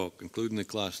rolling stock, including the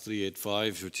Class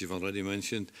 385s, which you've already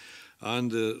mentioned,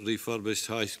 and the refurbished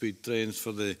high-speed trains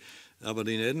for the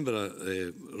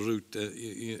Aberdeen-Edinburgh route.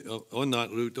 On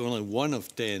that route, only 1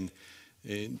 of 10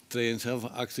 trains have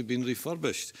actually been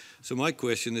refurbished. So my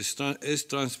question is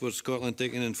Transport Scotland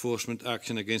taking enforcement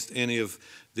action against any of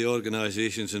the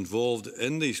organisations involved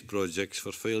in these projects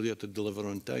for failure to deliver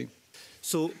on time?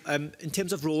 So, in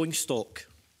terms of rolling stock,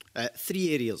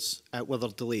 3 areas where there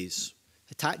are delays.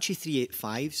 Hitachi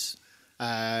 385s.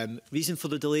 Reason for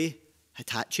the delay?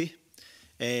 Hitachi.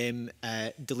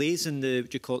 Delays in the, what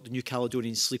do you call it, the New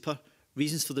Caledonian Sleeper.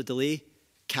 Reasons for the delay?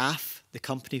 CAF, the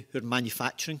company who are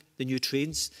manufacturing the new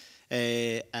trains.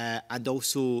 And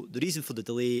also the reason for the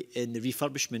delay in the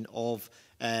refurbishment of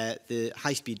the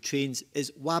high-speed trains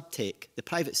is Wabtec, the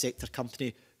private sector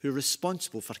company who are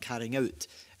responsible for carrying out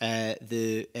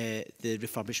the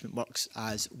refurbishment works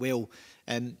as well.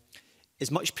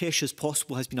 As much pressure as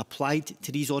possible has been applied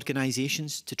to these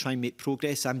organisations to try and make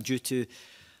progress. I'm due to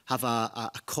have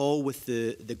a call with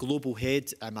the global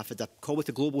head. I've had a call with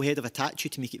the global head of Hitachi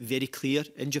to make it very clear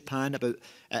in Japan about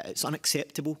it's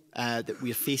unacceptable that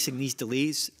we are facing these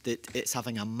delays, that it's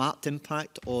having a marked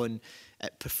impact on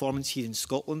performance here in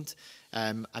Scotland.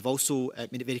 I've also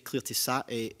made it very clear to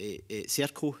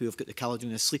Serco, who have got the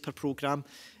Caledonia Sleeper programme,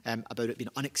 about it being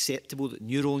unacceptable that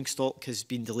new rolling stock has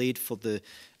been delayed for the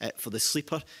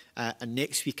sleeper. And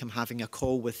next week I'm having a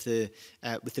call with the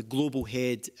global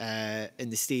head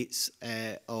in the States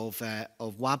of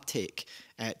Wabtec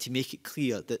to make it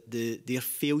clear that their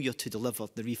failure to deliver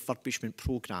the refurbishment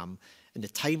programme and the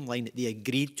timeline that they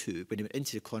agreed to when they went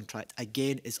into the contract,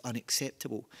 again, is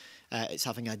unacceptable. It's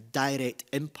having a direct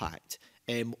impact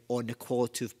on the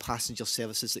quality of passenger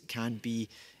services that can be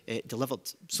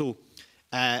delivered. So,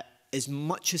 as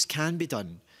much as can be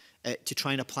done to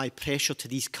try and apply pressure to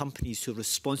these companies who are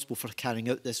responsible for carrying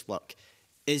out this work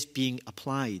is being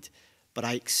applied. But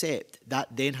I accept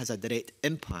that then has a direct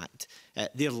impact.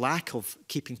 Their lack of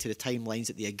keeping to the timelines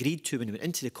that they agreed to when they went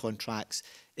into the contracts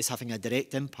is having a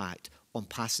direct impact on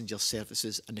passenger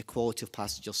services and the quality of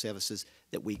passenger services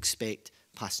that we expect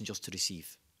passengers to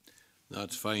receive.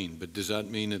 That's fine, but does that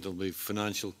mean that there will be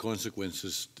financial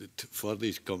consequences for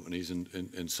these companies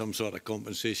and some sort of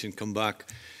compensation come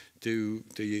back to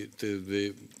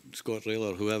the ScotRail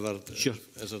or whoever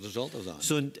as a result of that?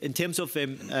 So in terms of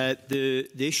the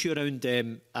issue around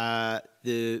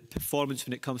the performance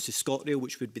when it comes to ScotRail,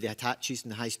 which would be the Hitachis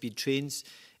and the high-speed trains,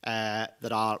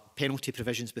 there are penalty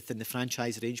provisions within the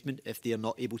franchise arrangement if they are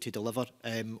not able to deliver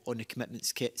on the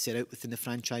commitments set out within the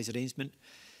franchise arrangement.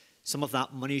 Some of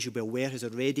that money, as you'll be aware, has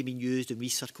already been used and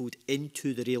recircled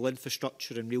into the rail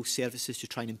infrastructure and rail services to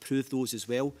try and improve those as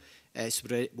well. So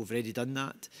we've already done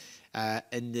that.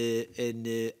 In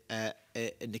the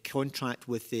contract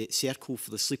with the Serco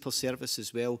for the sleeper service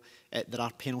as well, there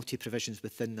are penalty provisions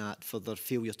within that for their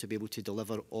failure to be able to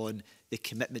deliver on the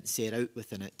commitment set out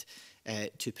within it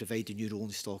to provide the new rolling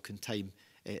stock in time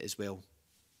as well.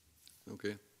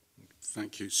 Okay.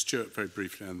 Thank you. Stuart, very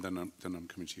briefly, and then I'm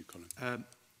coming to you, Colin.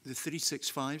 The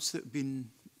 365s that have been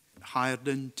hired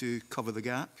in to cover the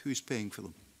gap, who's paying for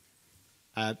them?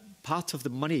 Part of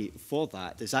the money for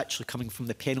that is actually coming from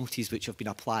the penalties which have been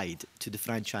applied to the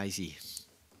franchisee.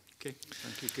 Okay,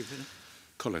 thank you, Convener.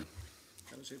 Colin.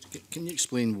 Can you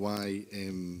explain why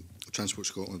Transport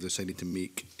Scotland decided to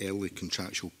make early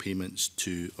contractual payments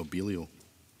to Abellio?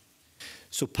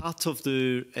 So part of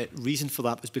the reason for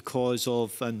that was because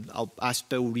of, and I'll ask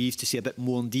Bill Reeves to say a bit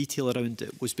more in detail around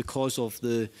it, was because of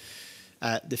the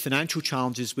financial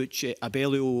challenges which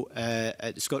Abellio,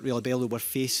 the ScotRail Abellio were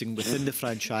facing within the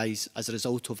franchise as a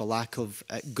result of a lack of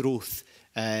growth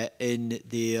in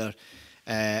their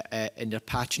in their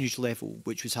patronage level,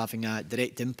 which was having a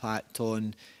direct impact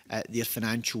on their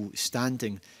financial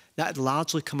standing. That had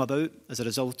largely come about as a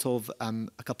result of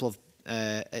a couple of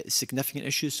significant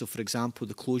issues. So, for example,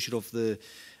 the closure of the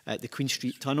Queen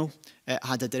Street Tunnel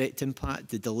had a direct impact.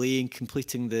 The delay in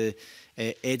completing the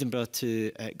Edinburgh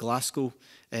to Glasgow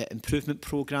improvement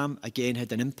programme, again,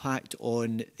 had an impact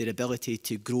on their ability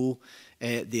to grow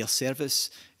their service,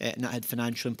 and that had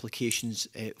financial implications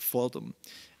for them.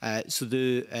 So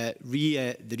the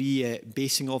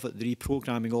rebasing of it, the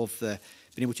reprogramming of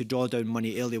being able to draw down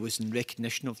money earlier was in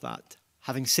recognition of that.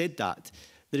 Having said that,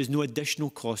 there is no additional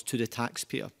cost to the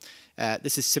taxpayer.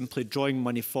 This is simply drawing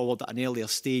money forward at an earlier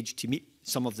stage to meet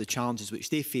some of the challenges which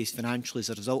they face financially as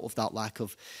a result of that lack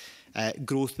of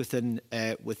growth within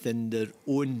their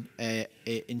own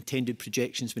intended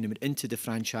projections when they went into the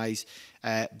franchise,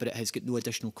 but it has got no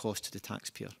additional cost to the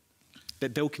taxpayer.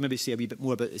 But Bill can maybe say a wee bit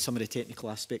more about some of the technical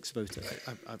aspects about it.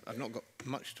 I've not got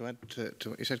much to add to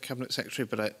what you said, Cabinet Secretary,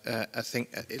 but I think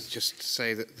it's just to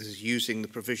say that this is using the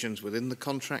provisions within the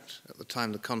contract. At the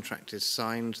time the contract is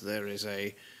signed, there is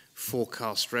a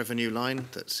forecast revenue line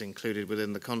that's included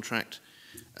within the contract.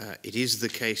 It is the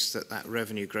case that that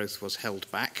revenue growth was held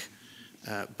back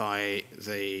by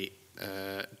the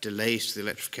delays to the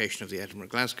electrification of the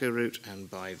Edinburgh-Glasgow route and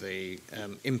by the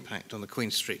impact on the Queen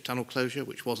Street tunnel closure,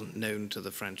 which wasn't known to the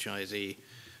franchisee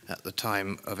at the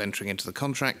time of entering into the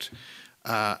contract.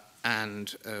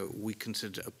 And we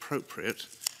consider it appropriate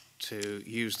to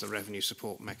use the revenue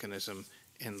support mechanism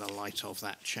in the light of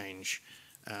that change.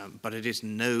 But it is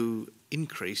no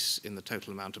increase in the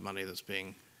total amount of money that's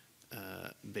being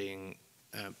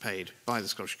paid by the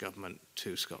Scottish Government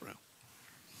to ScotRail.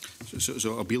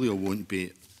 So Abellio won't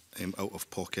be out of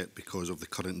pocket because of the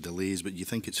current delays, but you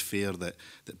think it's fair that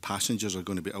passengers are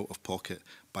going to be out of pocket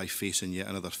by facing yet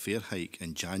another fare hike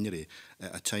in January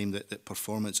at a time that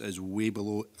performance is way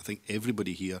below, I think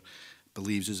everybody here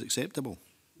believes is acceptable?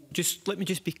 Let me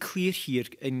just be clear here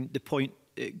in the point,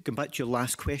 going back to your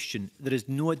last question, there is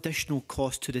no additional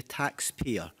cost to the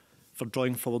taxpayer for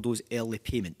drawing forward those early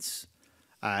payments.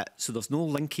 So there's no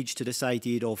linkage to this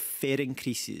idea of fare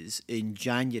increases in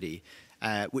January,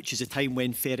 which is a time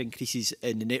when fare increases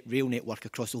in the rail network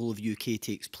across the whole of the UK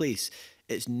takes place.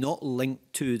 It's not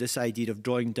linked to this idea of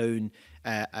drawing down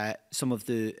some of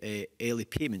the early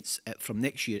payments from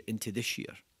next year into this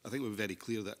year. I think we're very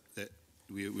clear that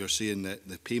we are saying that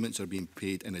the payments are being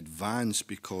paid in advance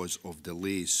because of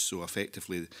delays. So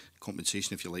effectively,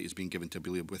 compensation, if you like, is being given to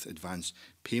Abellio with advance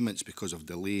payments because of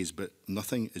delays, but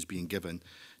nothing is being given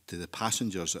to the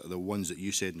passengers, the ones that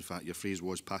you said, in fact, your phrase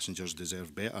was passengers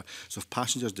deserve better. So if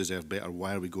passengers deserve better,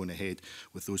 why are we going ahead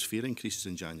with those fare increases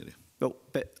in January? Well,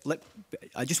 but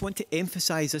I just want to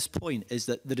emphasise this point, is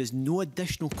that there is no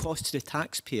additional cost to the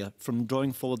taxpayer from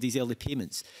drawing forward these early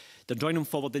payments. They're drawing them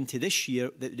forward into this year,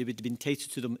 that they would have been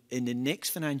entitled to them in the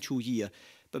next financial year.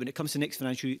 But when it comes to next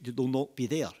financial year, they'll not be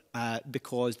there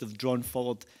because they've drawn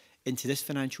forward into this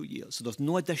financial year. So there's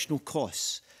no additional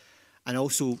costs. And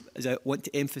also, as I want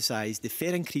to emphasise, the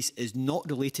fare increase is not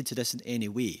related to this in any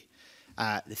way.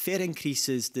 The fare increase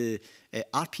is the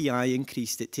RPI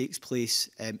increase that takes place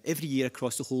every year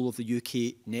across the whole of the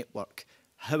UK network.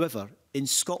 However, in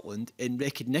Scotland, in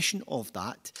recognition of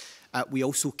that, we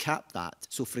also cap that.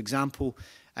 So, for example,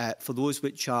 for those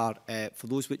which are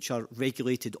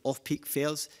regulated off-peak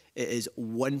fares, it is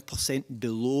 1%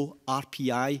 below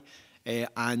RPI,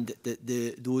 and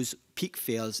those peak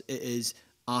fares, it is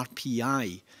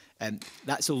RPI.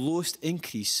 That's the lowest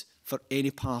increase for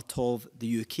any part of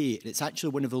the UK. And it's actually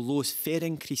one of the lowest fare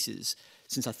increases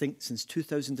since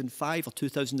 2005 or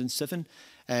 2007,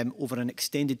 over an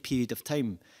extended period of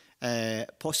time.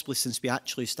 Possibly since we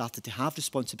actually started to have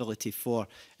responsibility for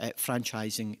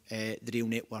franchising the rail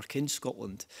network in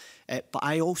Scotland. But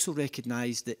I also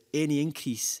recognise that any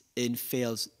increase in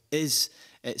fares is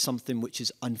something which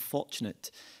is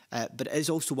unfortunate. But it is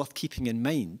also worth keeping in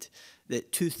mind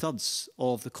that 2/3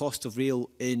 of the cost of rail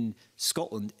in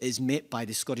Scotland is met by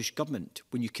the Scottish Government.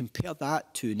 When you compare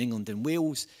that to in England and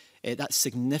Wales, that's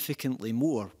significantly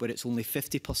more, where it's only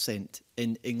 50%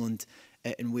 in England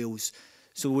and Wales.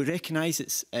 So we recognise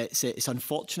it's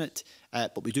unfortunate,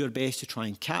 but we do our best to try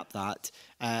and cap that.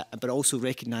 But we also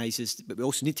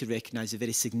need to recognise the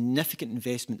very significant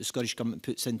investment the Scottish Government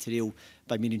puts into rail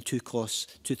by meaning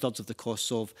 2/3 of the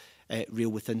costs of rail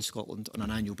within Scotland on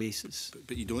an annual basis.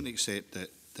 But you don't accept that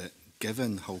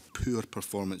given how poor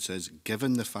performance is,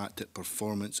 given the fact that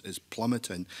performance is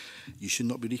plummeting, you should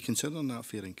not be reconsidering that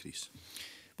fare increase?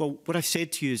 Well, what I've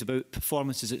said to you is about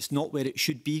performance is it's not where it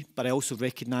should be, but I also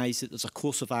recognise that there's a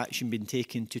course of action being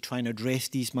taken to try and address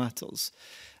these matters.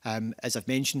 As I've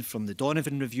mentioned, from the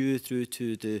Donovan review through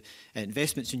to the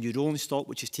investments in new rolling stock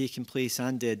which is taking place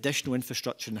and the additional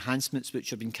infrastructure enhancements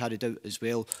which are being carried out as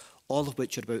well, all of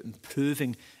which are about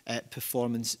improving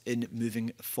performance in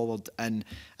moving forward. And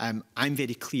I'm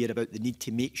very clear about the need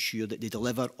to make sure that they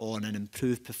deliver on an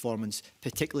improved performance,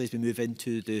 particularly as we move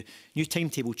into the new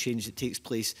timetable change that takes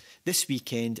place this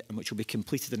weekend and which will be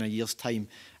completed in a year's time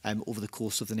over the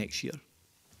course of the next year.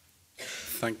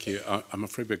 Thank you. I'm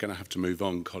afraid we're going to have to move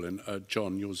on, Colin.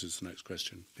 John, yours is the next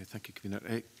question. Thank you,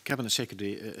 Convener. Cabinet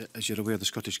Secretary, as you're aware, the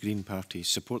Scottish Green Party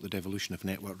support the devolution of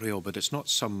Network Rail, but it's not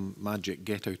some magic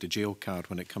get-out-of-jail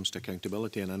card when it comes to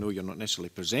accountability, and I know you're not necessarily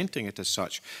presenting it as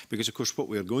such, because, of course, what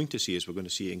we're going to see is we're going to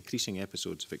see increasing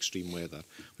episodes of extreme weather,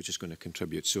 which is going to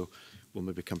contribute. So we'll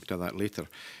maybe come to that later.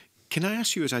 Can I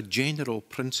ask you, as a general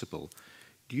principle,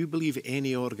 do you believe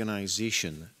any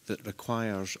organisation that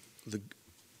requires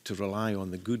to rely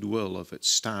on the goodwill of its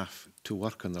staff to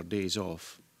work on their days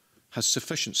off has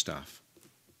sufficient staff?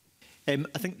 I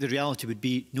think the reality would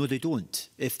be, no, they don't,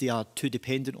 if they are too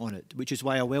dependent on it, which is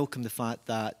why I welcome the fact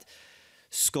that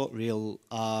ScotRail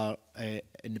are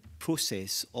in the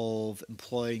process of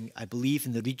employing, I believe,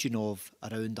 in the region of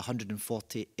around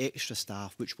 140 extra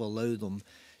staff, which will allow them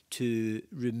to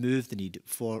remove the need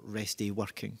for rest day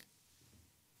working.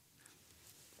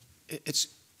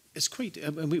 It's quite.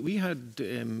 We had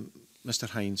Mr.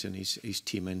 Hines and his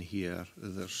team in here.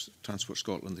 There's Transport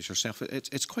Scotland. There's yourself.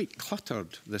 It's quite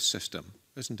cluttered, this system,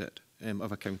 isn't it,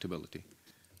 of accountability?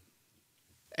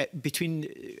 Between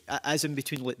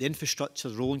like the infrastructure,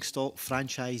 rolling stock,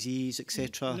 franchisees,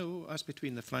 etc. No, as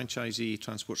between the franchisee,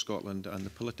 Transport Scotland, and the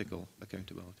political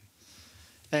accountability.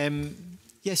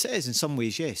 Yes, it is in some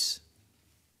ways. Yes.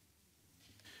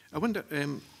 I wonder.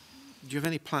 Do you have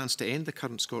any plans to end the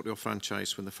current ScotRail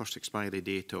franchise when the first expiry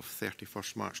date of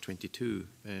 31st March 22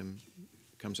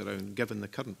 comes around, given the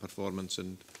current performance?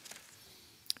 And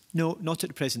no, not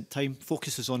at the present time.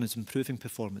 Focus is on its improving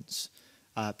performance,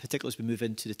 particularly as we move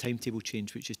into the timetable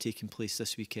change which is taking place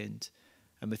this weekend,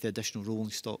 and with the additional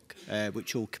rolling stock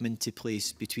which will come into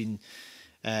place between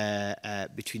now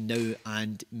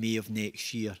and May of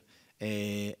next year,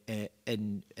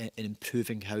 in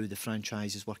improving how the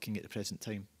franchise is working at the present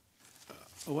time.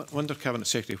 I wonder, Cabinet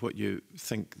Secretary, what you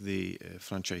think the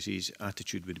franchisees'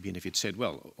 attitude would be and if you'd said,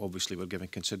 well, obviously we're giving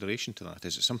consideration to that.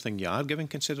 Is it something you are giving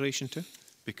consideration to?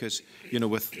 Because, you know,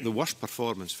 with the worst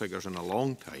performance figures in a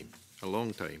long time,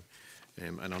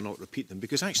 and I'll not repeat them,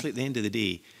 because actually at the end of the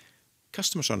day,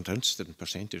 customers aren't interested in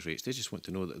percentage rates. They just want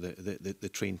to know that the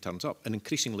train turns up. And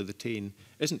increasingly the train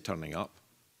isn't turning up,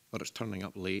 or it's turning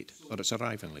up late, or it's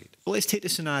arriving late. Well, let's take the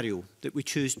scenario that we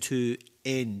choose to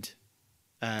end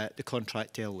the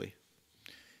contract early.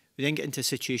 We then get into a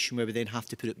situation where we then have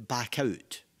to put it back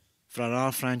out for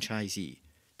our franchisee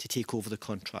to take over the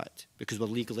contract because we're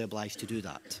legally obliged to do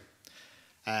that.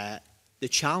 The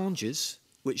challenges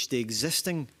which the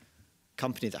existing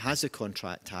company that has the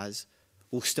contract has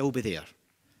will still be there.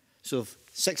 So if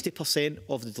 60%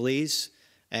 of the delays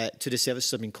to the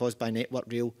services have been caused by Network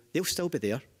Rail, they'll still be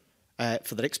there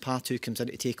for the next party who comes in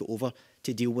to take it over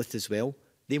to deal with as well.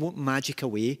 They won't magic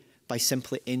away by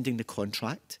simply ending the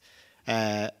contract.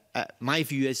 My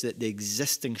view is that the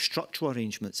existing structural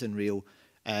arrangements in rail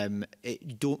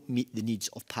don't meet the needs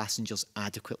of passengers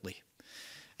adequately.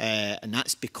 And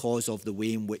that's because of the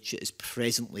way in which it is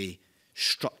presently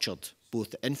structured,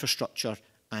 both the infrastructure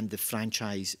and the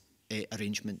franchise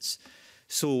arrangements.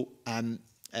 So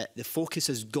the focus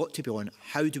has got to be on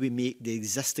how do we make the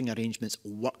existing arrangements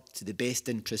work to the best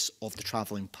interests of the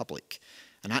travelling public.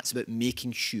 And that's about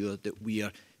making sure that we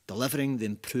are delivering the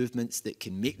improvements that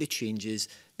can make the changes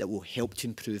that will help to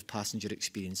improve passenger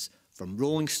experience, from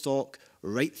rolling stock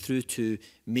right through to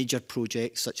major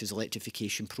projects such as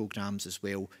electrification programmes as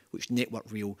well, which Network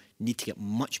Rail need to get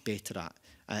much better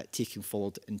at taking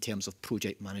forward in terms of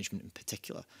project management in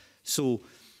particular. So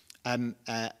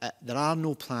there are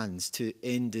no plans to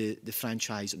end the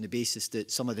franchise on the basis that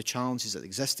some of the challenges that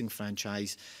existing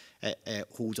franchise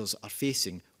holders are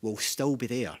facing will still be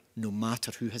there, no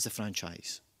matter who has the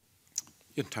franchise.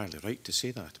 You're entirely right to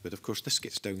say that, but of course this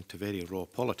gets down to very raw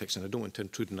politics, and I don't want to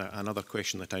intrude on another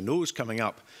question that I know is coming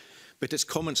up, but it's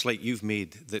comments like you've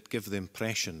made that give the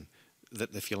impression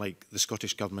that, if you like, the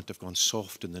Scottish Government have gone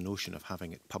soft in the notion of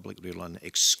having it publicly run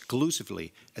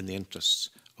exclusively in the interests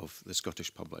of the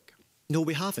Scottish public. No,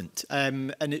 we haven't,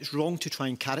 and it's wrong to try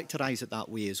and characterise it that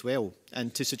way as well,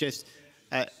 and to suggest...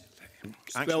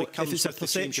 well, if it's a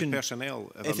perception,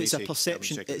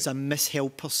 it's a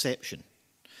misheld perception.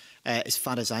 as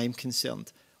far as I am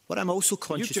concerned. What I'm also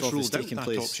conscious of is taking place. You've just ruled out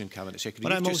that option, Cabinet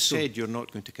Secretary. You've just said you're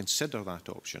not going to consider that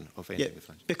option of ending the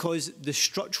franchise. Because the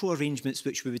structural arrangements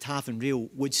which we would have in rail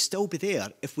would still be there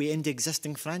if we end the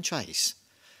existing franchise.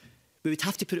 We would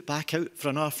have to put it back out for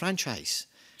another franchise.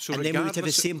 So and then we would have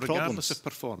the same problems. Regardless of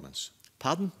performance?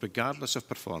 Pardon? Regardless of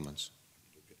performance?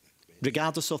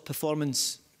 Regardless of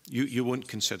performance? You won't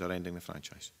consider ending the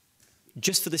franchise?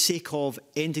 Just for the sake of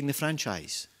ending the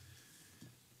franchise?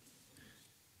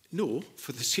 No,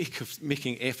 for the sake of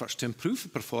making efforts to improve the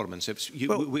performance.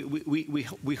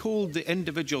 We hold the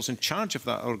individuals in charge of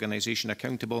that organisation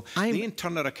accountable. They in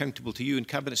turn are accountable to you, and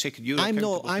Cabinet Secretary, you're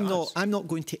accountable to us. I'm not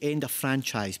going to end a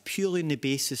franchise purely on the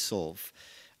basis of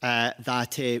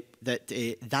that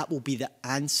will be the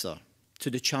answer to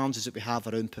the challenges that we have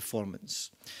around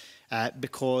performance.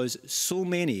 Because so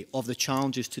many of the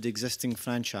challenges to the existing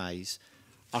franchise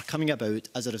are coming about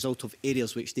as a result of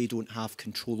areas which they don't have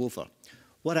control over.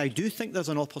 What I do think there's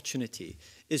an opportunity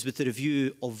is with the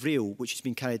review of rail, which has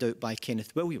been carried out by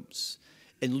Kenneth Williams,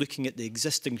 in looking at the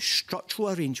existing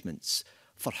structural arrangements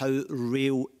for how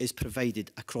rail is provided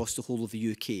across the whole of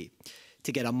the UK,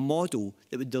 to get a model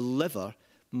that would deliver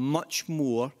much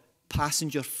more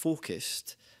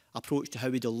passenger-focused approach to how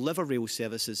we deliver rail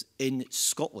services in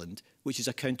Scotland, which is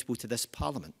accountable to this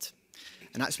Parliament.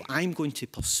 And that's what I'm going to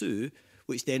pursue,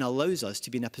 which then allows us to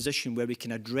be in a position where we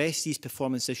can address these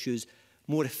performance issues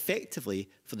more effectively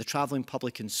for the travelling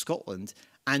public in Scotland,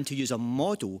 and to use a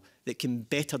model that can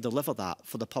better deliver that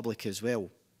for the public as well.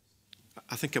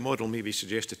 I think a model may be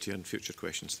suggested to you in future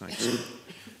questions. Thanks.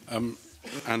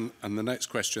 And the next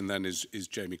question then is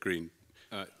Jamie Green.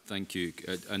 Thank you.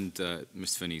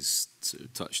 Mr Finney's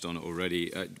touched on it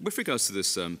already. With regards to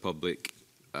this public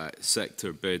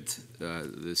sector bid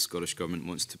the Scottish Government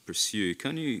wants to pursue,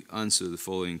 can you answer the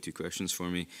following two questions for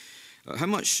me? How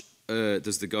much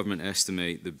does the Government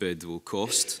estimate the bid will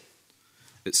cost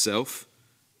itself?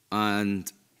 And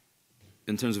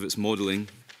in terms of its modelling,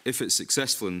 if it's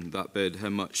successful in that bid, how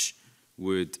much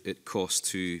would it cost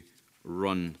to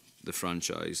run the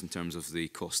franchise in terms of the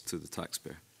cost to the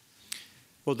taxpayer?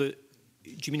 Well, do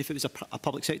you mean if it was a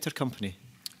public sector company?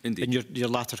 Indeed. In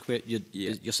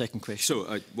your second question.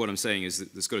 So what I'm saying is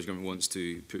that the Scottish Government wants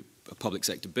to put a public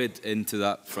sector bid into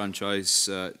that franchise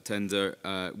tender.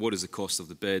 What is the cost of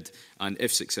the bid? And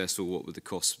if successful, what would the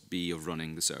cost be of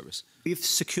running the service? We've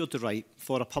secured the right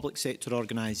for a public sector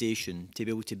organisation to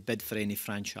be able to bid for any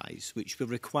franchise, which we're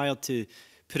required to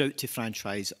put out to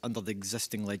franchise under the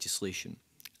existing legislation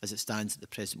as it stands at the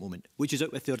present moment, which is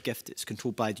out with their gift. It's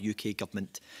controlled by the UK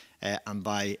Government and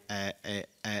by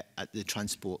the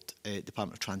Transport,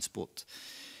 Department of Transport.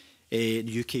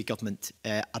 The UK Government.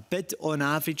 A bid on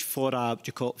average for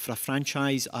a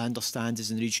franchise, I understand,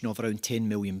 is in the region of around £10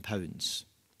 million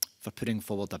for putting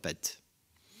forward a bid.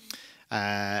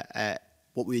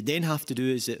 What we then have to do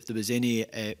is, if there was any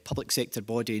public sector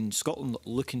body in Scotland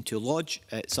looking to lodge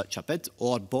such a bid,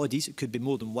 or bodies, it could be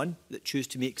more than one, that choose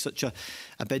to make such a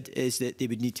bid, is that they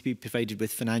would need to be provided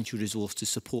with financial resource to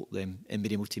support them in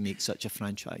being able to make such a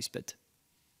franchise bid.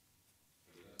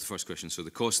 The first question. So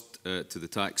the cost to the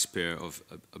taxpayer of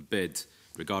a bid,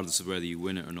 regardless of whether you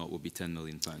win it or not, will be £10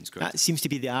 million, correct? That seems to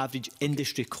be the average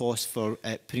industry cost for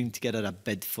putting together a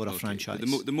bid for a franchise.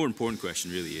 The more important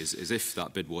question really is if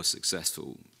that bid was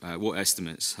successful, what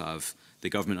estimates have the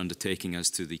government undertaking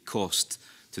as to the cost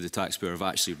to the taxpayer of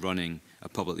actually running a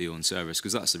publicly owned service?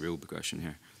 Because that's the real question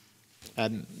here.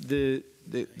 The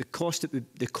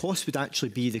cost would actually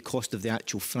be the cost of the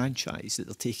actual franchise that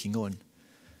they're taking on,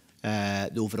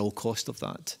 the overall cost of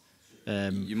that.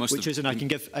 Which is, and I can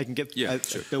give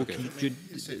Bill, okay.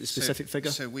 a specific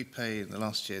figure. So we pay in the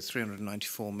last year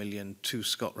 394 million to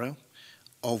ScotRail,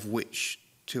 of which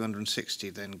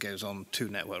 260 then goes on to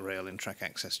Network Rail in track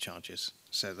access charges.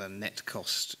 So the net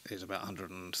cost is about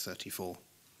 134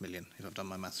 million, if I've done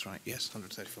my maths right. Yes,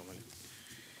 134 million.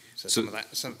 So some of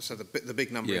that, so the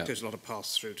big number includes a lot of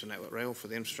pass through to Network Rail for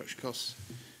the infrastructure costs.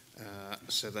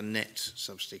 So the net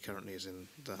subsidy currently is in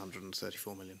the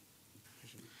 134 million.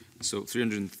 So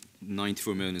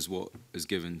 394 million is what is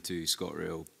given to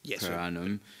ScotRail per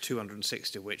annum.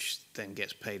 260, which then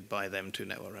gets paid by them to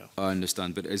Network Rail. I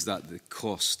understand, but is that the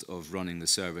cost of running the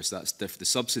service? That's the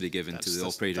subsidy given to the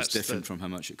operator is different from how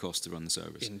much it costs to run the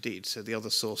service. Indeed. So the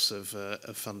other source of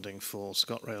funding for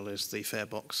ScotRail is the fare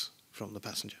box from the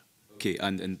passenger. Okay,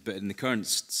 but in the current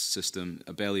system,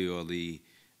 Abellio are the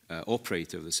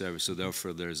operator of the service, so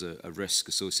therefore there's a risk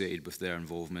associated with their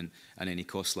involvement and any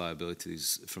cost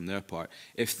liabilities from their part.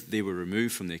 If they were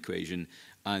removed from the equation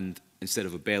and instead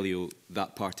of Abellio,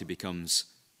 that party becomes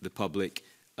the public,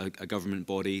 a government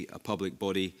body, a public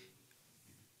body,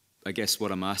 I guess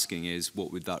what I'm asking is,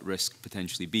 what would that risk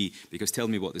potentially be? Because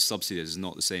telling me what the subsidy is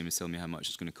not the same as telling me how much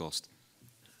it's going to cost.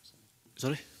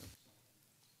 Sorry?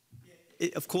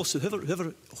 Of course,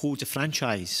 whoever holds a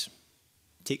franchise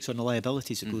takes on the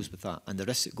liabilities that goes with that and the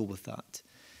risks that go with that.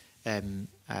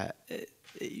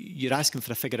 You're asking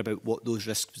for a figure about what those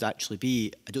risks would actually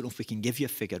be. I don't know if we can give you a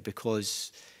figure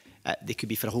because they could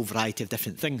be for a whole variety of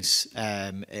different things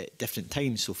at different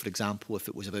times. So, for example, if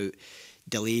it was about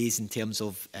delays in terms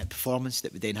of performance,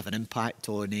 that would then have an impact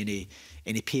on any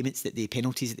payments,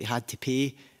 penalties that they had to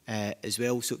pay as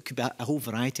well. So it could be a whole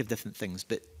variety of different things.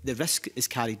 But the risk is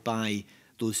carried by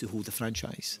those who hold the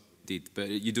franchise. Indeed, but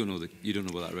you don't know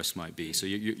what that risk might be. So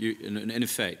you in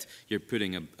effect, you're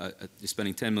putting you're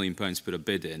spending £10 million to put a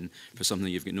bid in for something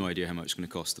you've got no idea how much it's going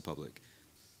to cost the public.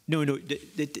 No.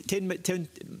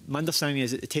 My understanding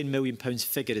is that the £10 million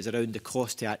figure is around the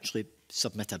cost to actually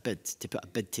submit a bid, to put a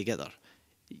bid together.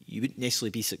 You wouldn't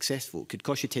necessarily be successful. It could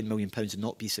cost you £10 million and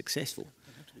not be successful.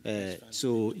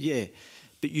 So yeah,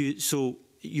 but so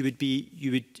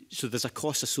there's a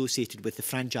cost associated with the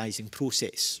franchising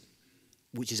process,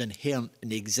 which is inherent in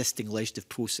the existing legislative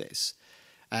process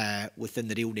within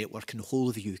the rail network in the whole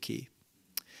of the UK.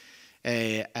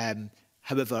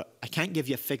 However, I can't give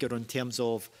you a figure in terms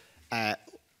of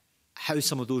how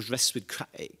some of those risks would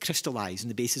crystallise on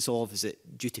the basis of, is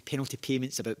it due to penalty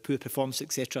payments, about poor performance,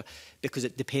 etc., because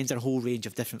it depends on a whole range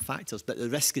of different factors. But the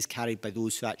risk is carried by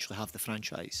those who actually have the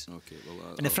franchise. Okay,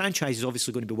 well, and the franchise is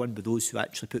obviously going to be won by those who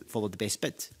actually put forward the best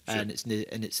bid, sure. And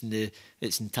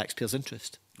it's in taxpayers'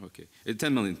 interest. Okay,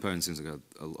 £10 million seems like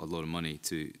a lot of money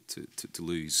to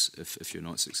lose if you're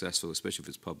not successful, especially if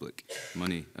it's public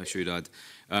money, I should add.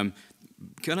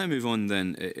 Can I move on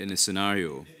then in a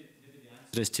scenario?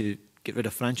 Is to get rid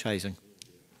of franchising.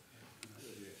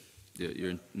 I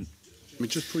mean,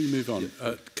 just before you move on,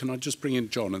 can I just bring in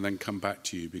John and then come back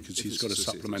to you, because he's got a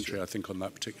supplementary, I think, on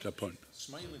that particular point.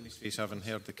 Smile in his face, having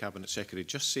heard the Cabinet Secretary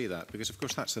just say that, because of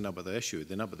course that's the nub of the issue.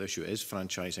 The nub of the issue is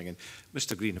franchising, and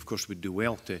Mr Green, of course, would do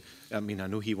well to, I mean, I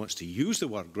know he wants to use the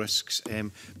word risks,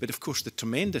 but of course the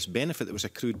tremendous benefit that was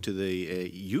accrued to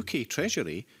the UK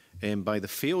Treasury by the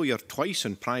failure twice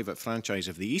in private franchise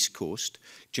of the East Coast,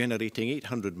 generating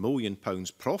 £800 million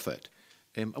profit.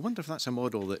 I wonder if that's a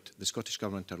model that the Scottish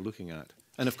Government are looking at.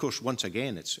 And of course, once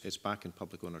again, it's back in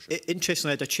public ownership.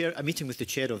 Interestingly, I had a meeting with the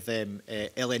chair of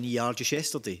LNER just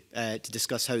yesterday to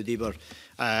discuss how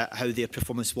their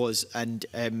performance was, and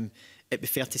it'd be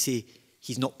fair to say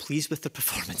he's not pleased with the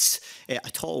performance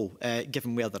at all,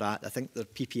 given where they're at. I think their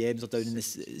PPMs are down in the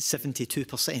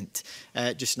 72%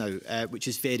 just now, which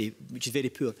is very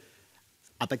poor.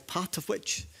 A big part of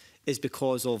which is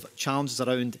because of challenges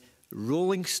around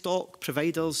rolling stock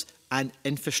providers and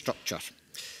infrastructure.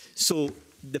 So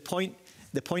the point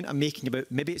I'm making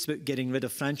about, maybe it's about getting rid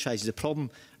of franchises. The problem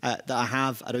that I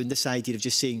have around this idea of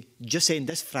just end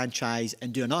this franchise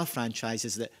and do another franchise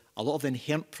is that a lot of the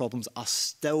inherent problems are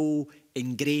still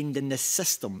ingrained in this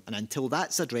system. And until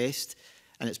that's addressed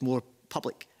and it's more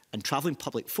public and travelling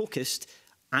public focused,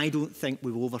 I don't think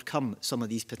we will overcome some of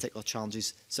these particular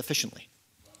challenges sufficiently.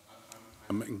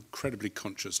 I'm incredibly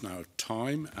conscious now of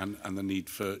time and the need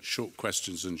for short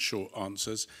questions and short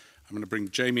answers. I'm going to bring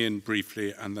Jamie in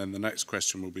briefly, and then the next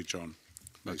question will be John.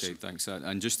 Okay, thanks.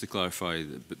 And just to clarify,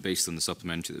 based on the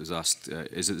supplementary that was asked,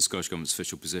 is it the Scottish Government's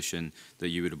official position that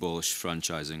you would abolish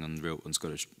franchising on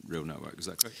Scottish rail network? Is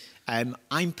that correct?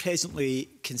 I'm presently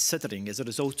considering, as a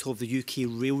result of the UK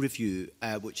Rail Review,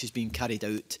 which is being carried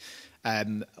out,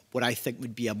 what I think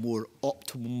would be a more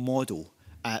optimal model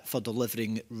for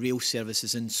delivering rail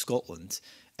services in Scotland,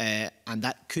 and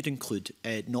that could include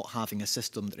not having a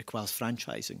system that requires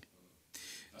franchising.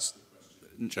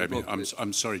 Jamie,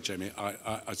 I'm sorry, Jamie.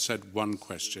 I said one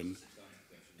question.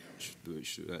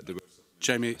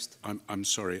 Jamie, I'm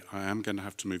sorry. I am going to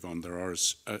have to move on. There are.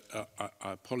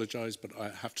 I apologise, but I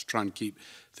have to try and keep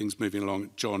things moving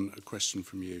along. John, a question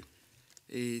from you.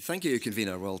 Thank you,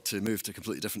 Convener. Well, to move to a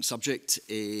completely different subject,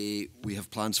 we have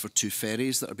plans for 2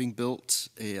 ferries that are being built,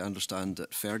 I understand,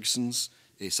 at Ferguson's.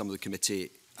 Some of the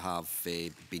committee have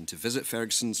been to visit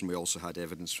Ferguson's, and we also had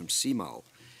evidence from CMAL.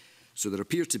 So there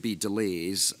appear to be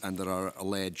delays and there are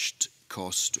alleged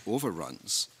cost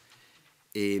overruns.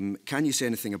 Can you say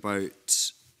anything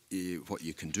about what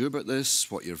you can do about this,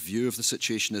 what your view of the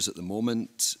situation is at the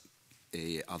moment?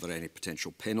 Are there any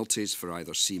potential penalties for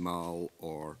either CMAL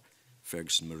or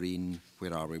Ferguson Marine?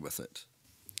 Where are we with it?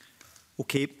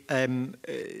 Okay,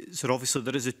 so obviously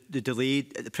there is the delay.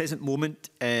 At the present moment,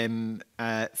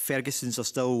 Ferguson's are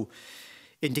still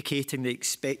indicating they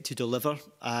expect to deliver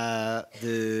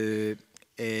the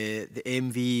the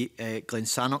MV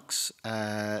Glensannox,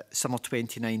 summer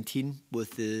 2019,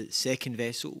 with the second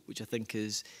vessel, which I think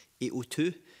is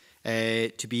 802,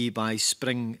 to be by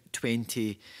spring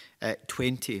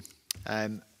 2020.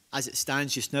 As it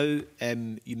stands just now,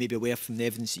 you may be aware from the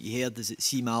evidence that you heard is that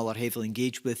CMAL are heavily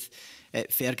engaged with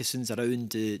Ferguson's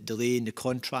around the delay in the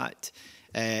contract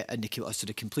and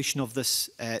the completion of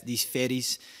these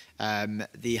ferries.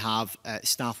 They have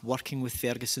staff working with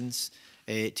Ferguson's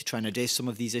to try and address some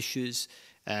of these issues.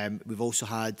 We've also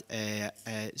had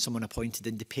someone appointed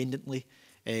independently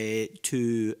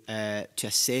to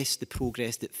assess the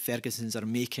progress that Ferguson's are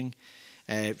making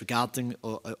regarding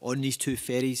on these two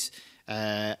ferries,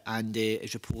 and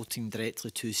is reporting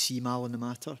directly to CMAL on the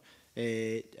matter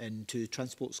and to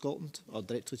Transport Scotland, or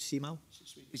directly to CMAL.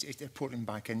 Is reporting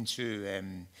back into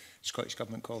Scottish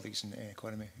Government colleagues in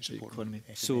economy?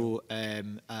 So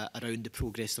around the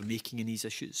progress they're making in these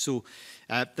issues. So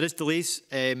there is delays,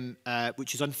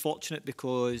 which is unfortunate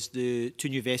because the two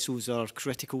new vessels are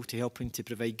critical to helping to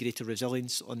provide greater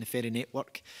resilience on the ferry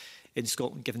network in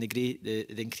Scotland, given the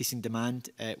increasing demand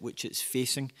which it's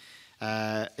facing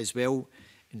as well.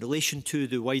 In relation to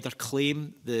the wider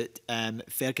claim that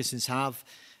Ferguson's have,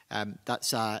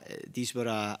 these were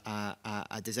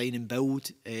a design and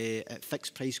build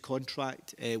fixed price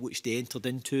contract which they entered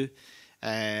into.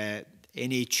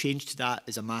 Any change to that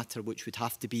is a matter which would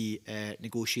have to be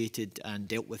negotiated and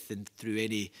dealt with through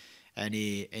any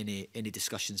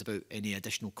discussions about any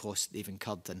additional costs they've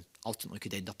incurred, and ultimately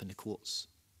could end up in the courts.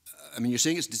 I mean, you're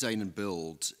saying it's design and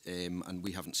build, and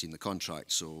we haven't seen the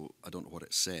contract, so I don't know what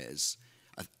it says.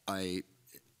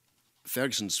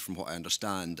 Ferguson's, from what I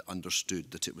understand,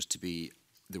 understood that it was to be,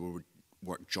 they would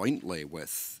work jointly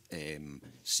with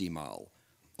CMAL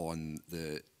on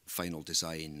the final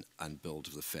design and build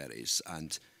of the ferries,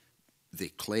 and they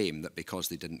claim that because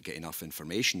they didn't get enough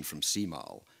information from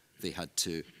CMAL, they had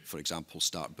to, for example,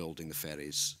 start building the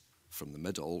ferries from the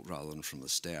middle rather than from the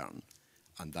stern,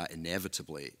 and that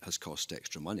inevitably has cost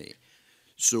extra money.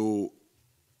 So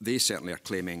they certainly are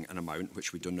claiming an amount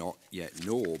which we do not yet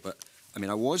know, but I mean,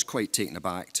 I was quite taken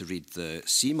aback to read the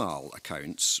CMAL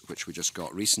accounts, which we just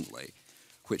got recently,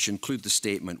 which include the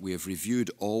statement, "We have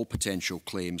reviewed all potential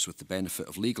claims with the benefit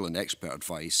of legal and expert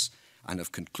advice and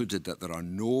have concluded that there are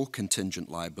no contingent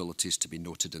liabilities to be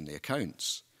noted in the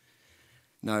accounts."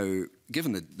 Now,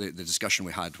 given the discussion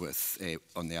we had with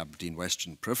on the Aberdeen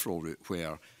Western Peripheral route,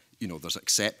 where there's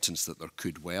acceptance that there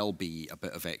could well be a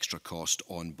bit of extra cost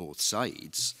on both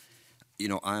sides,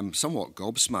 I'm somewhat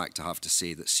gobsmacked to have to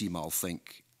say that CMAL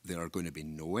think there are going to be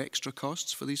no extra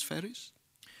costs for these ferries.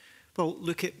 Well,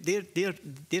 look,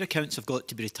 their accounts have got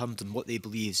to be returned on what they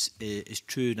believe is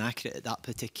true and accurate at that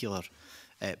particular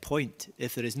point.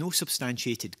 If there is no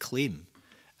substantiated claim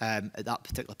at that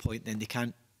particular point, then they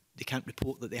can't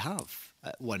report that they have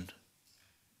one.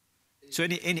 So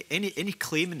any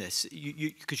claim in this,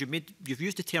 because you've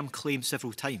used the term claim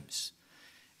several times.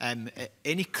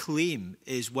 Any claim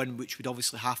is one which would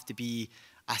obviously have to be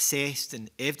assessed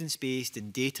and evidence-based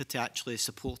and data to actually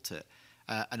support it.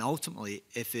 And ultimately,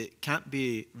 if it can't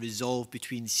be resolved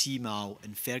between CMAL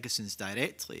and Ferguson's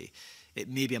directly, it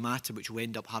may be a matter which will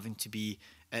end up having to be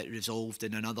resolved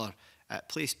in another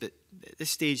place. But at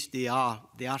this stage, they are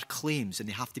claims and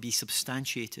they have to be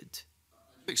substantiated.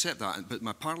 I accept that, but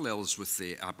my parallel is with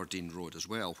the Aberdeen Road as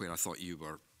well, where I thought you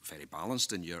were very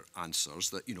balanced in your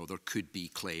answers, that there could be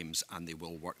claims and they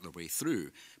will work their way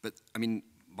through. But I mean,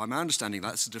 by my understanding,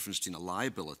 that's the difference between a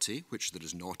liability, which there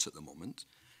is not at the moment,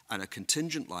 and a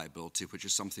contingent liability, which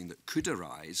is something that could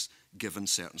arise given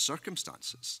certain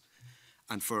circumstances.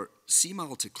 And for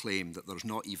CMAL to claim that there's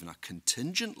not even a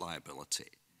contingent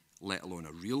liability, let alone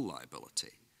a real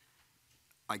liability,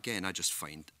 again, I just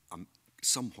find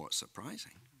somewhat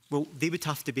surprising. Well, they would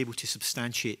have to be able to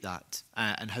substantiate that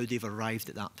and how they've arrived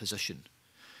at that position.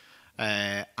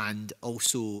 And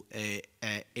also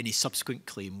any subsequent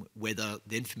claim, whether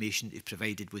the information they've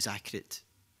provided was accurate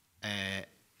at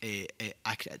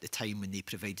the time when they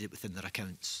provided it within their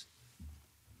accounts.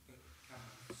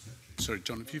 Sorry,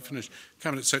 John, if you finish.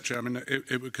 Cabinet Secretary, I mean,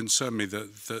 it would concern me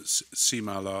that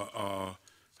CMAL are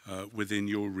within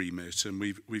your remit, and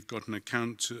we've got an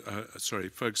account,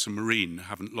 Ferguson Marine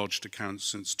haven't lodged accounts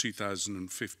since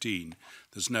 2015.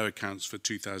 There's no accounts for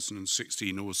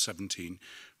 2016 or 17,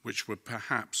 which would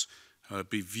perhaps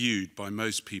be viewed by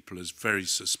most people as very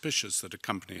suspicious that a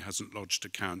company hasn't lodged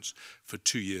accounts for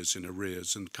 2 years in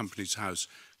arrears, and Companies House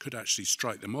could actually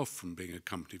strike them off from being a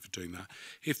company for doing that.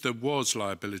 If there was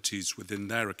liabilities within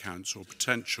their accounts or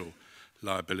potential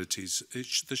liabilities, there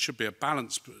should be a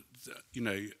balance,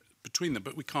 between them,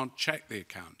 but we can't check the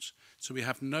accounts. So we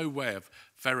have no way of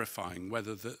verifying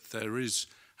whether there is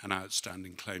an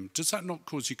outstanding claim. Does that not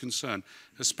cause you concern,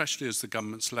 especially as the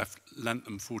government's lent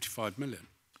them 45 million?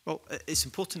 Well, it's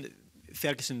important that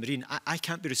Ferguson Marine, I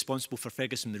can't be responsible for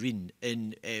Ferguson Marine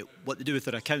in what they do with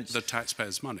their accounts. The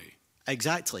taxpayers' money.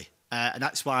 Exactly. And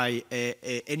that's why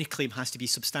any claim has to be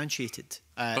substantiated.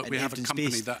 But we have a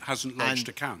company that hasn't lodged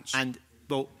accounts. And,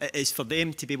 well, it is for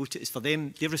them to be able to, it's for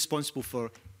them, they're responsible for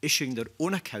issuing their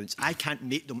own accounts. I can't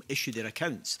make them issue their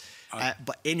accounts.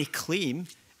 But any claim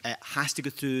has to go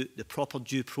through the proper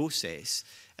due process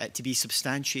to be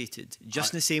substantiated,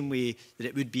 just in the same way that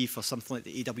it would be for something like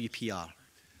the AWPR.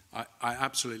 I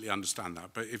absolutely understand that,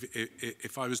 but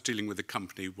if I was dealing with a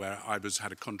company where I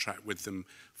had a contract with them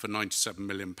for £97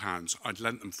 million, I'd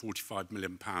lent them £45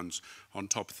 million on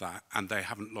top of that, and they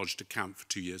haven't lodged account for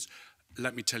 2 years,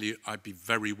 let me tell you, I'd be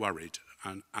very worried,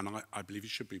 and I believe you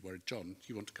should be worried. John, do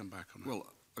you want to come back on that? Well,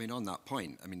 I mean, on that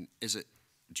point, I mean, do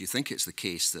you think it's the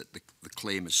case that the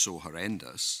claim is so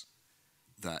horrendous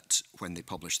that when they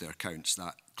publish their accounts,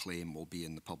 that claim will be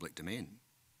in the public domain?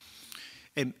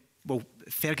 Well,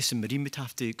 Ferguson Marine would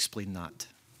have to explain that.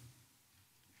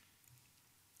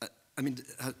 I mean,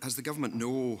 has the government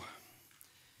no,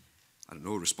 I don't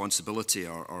know, responsibility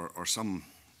or some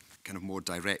kind of more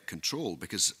direct control?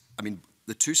 Because, I mean,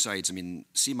 the two sides, I mean,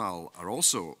 CMAL are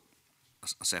also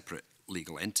a separate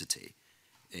legal entity.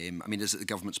 I mean, is it the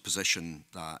government's position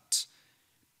that,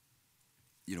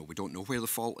 you know, we don't know where the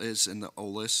fault is in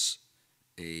all this?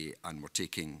 And we're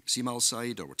taking CMAL's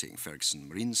side, or we're taking Ferguson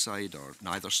Marine's side, or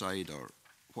neither side, or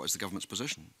what is the government's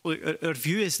position? Well, our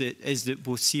view is that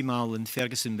both CMAL and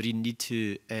Ferguson Marine need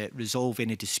to resolve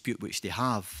any dispute which they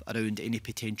have around any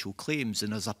potential claims,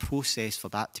 and there's a process for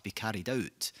that to be carried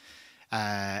out.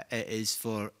 It is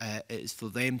for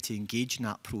them to engage in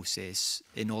that process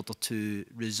in order to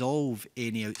resolve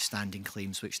any outstanding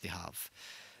claims which they have.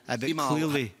 But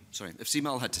clearly, if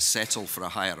CMAL had to settle for a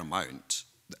higher amount,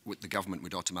 the government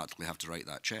would automatically have to write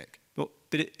that cheque. Well,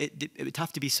 but it would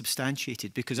have to be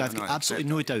substantiated, because I've got absolutely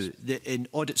no doubt that in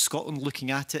Audit Scotland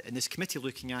looking at it, and this committee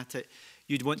looking at it,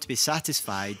 you'd want to be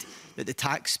satisfied that the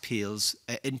taxpayers'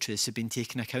 interests have been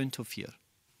taken account of here.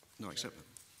 No, I accept that.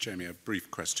 Jamie, a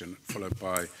brief question, followed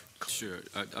by... Sure.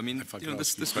 I mean,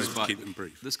 this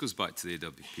goes back to the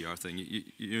AWPR thing.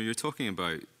 You're talking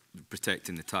about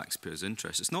protecting the taxpayers'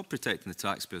 interest. It's not protecting the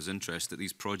taxpayers' interest that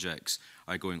these projects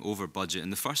are going over budget in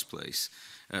the first place,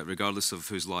 regardless of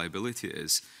whose liability it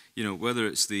is. You know, whether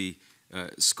it's the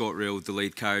ScotRail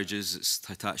delayed carriages, it's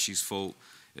Hitachi's fault.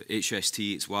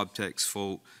 HST, it's Wabtec's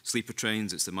fault. Sleeper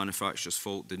trains, it's the manufacturer's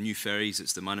fault. The new ferries,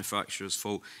 it's the manufacturer's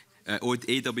fault.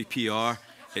 AWPR,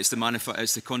 it's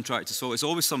the contractor's fault. It's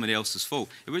always somebody else's fault.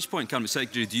 At which point, Cabinet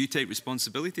Secretary, do you take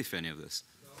responsibility for any of this?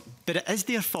 But it is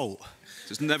their fault.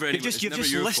 So it's never you've just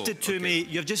listed to me.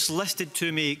 You've just listed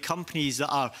to me companies that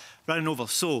are running over.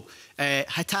 So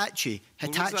Hitachi.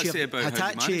 What does that say about how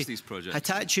you manage these projects?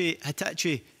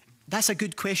 Hitachi. That's a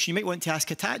good question. You might want to ask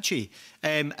Hitachi,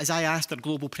 as I asked their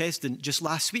global president just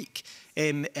last week.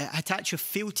 Hitachi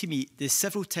failed to meet the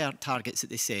several targets that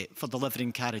they set for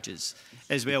delivering carriages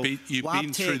as well. You've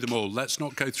been through them all. Let's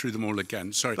not go through them all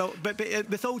again. Sorry. Well, but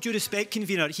with all due respect,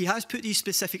 Convener, he has put these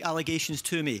specific allegations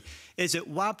to me, is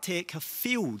that Wabtec have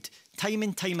failed time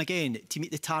and time again to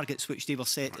meet the targets which they were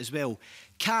set as well.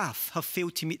 CAF have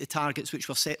failed to meet the targets which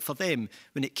were set for them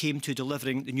when it came to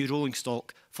delivering the new rolling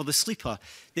stock for the sleeper.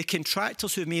 The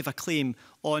contractors who may have a claim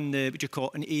on the,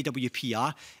 an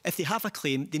AWPR, if they have a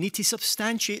claim, they need to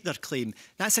substantiate their claim.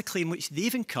 That's a claim which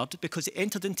they've incurred because they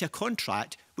entered into a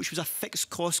contract which was a fixed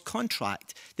cost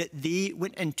contract that they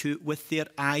went into with their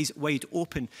eyes wide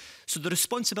open. So the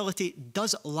responsibility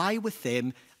does lie with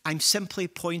them. I'm simply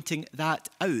pointing that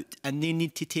out, and they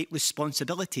need to take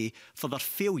responsibility for their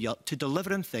failure to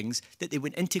deliver on things that they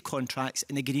went into contracts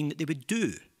and agreeing that they would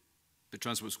do. But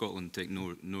Transport Scotland take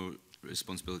no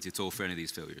responsibility at all for any of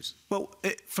these failures? Well,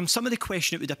 from some of the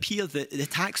question, it would appear that the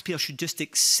taxpayer should just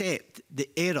accept the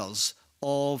errors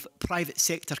of private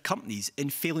sector companies in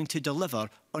failing to deliver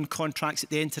on contracts that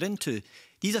they enter into.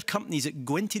 These are companies that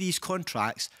go into these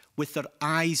contracts with their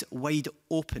eyes wide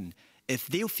open. If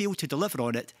they'll fail to deliver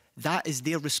on it, that is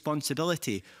their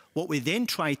responsibility. What we then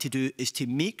try to do is to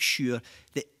make sure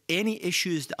that any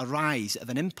issues that arise of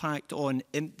an impact on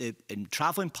in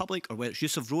travelling public or where it's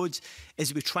use of roads,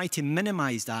 is we try to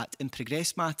minimise that and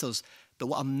progress matters. But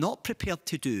what I'm not prepared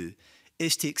to do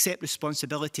is to accept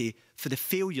responsibility for the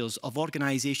failures of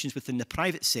organisations within the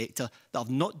private sector that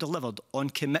have not delivered on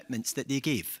commitments that they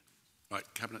gave. Right,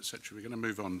 Cabinet Secretary, we're going to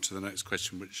move on to the next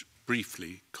question, which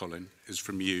briefly, Colin, is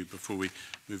from you before we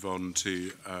move on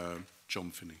to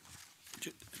John Finney.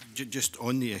 Just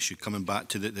on the issue, coming back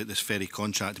to this ferry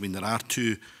contract, I mean, there are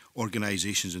two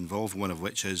organisations involved, one of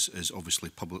which is obviously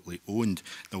publicly owned.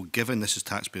 Now, given this is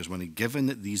taxpayers' money, given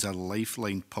that these are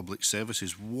lifeline public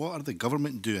services, what are the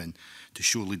government doing to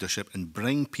show leadership and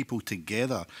bring people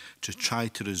together to try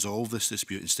to resolve this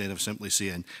dispute instead of simply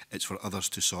saying it's for others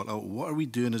to sort out? What are we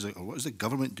doing or what is the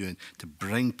government doing to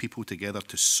bring people together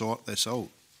to sort this out?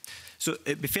 So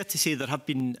it'd be fair to say there have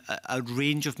been a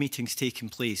range of meetings taking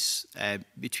place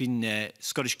between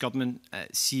Scottish Government,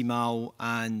 CMAL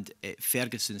and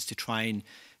Ferguson's to try and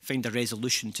find a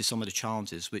resolution to some of the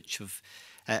challenges which have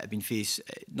been faced.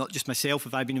 Not just myself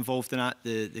have I been involved in that,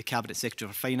 the Cabinet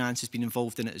Secretary for Finance has been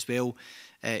involved in it as well,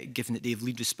 given that they have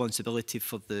lead responsibility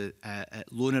for the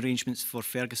loan arrangements for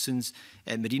Ferguson's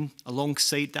Marine.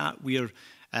 Alongside that, we are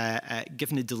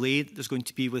given the delay that there's going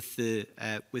to be with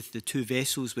the two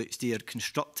vessels which they are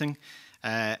constructing,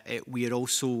 we are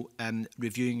also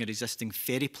reviewing our existing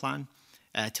ferry plan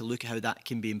to look at how that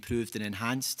can be improved and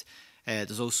enhanced.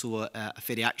 There's also a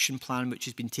ferry action plan which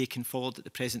has been taken forward at the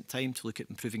present time to look at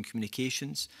improving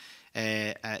communications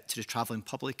to the travelling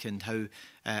public and how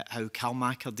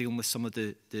CalMac are dealing with some of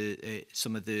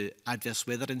the adverse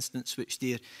weather incidents which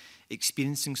they're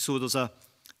experiencing. So there's a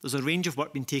range of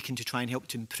work being taken to try and help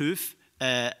to improve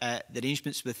the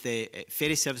arrangements with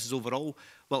ferry services overall,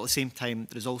 while at the same time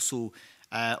there is also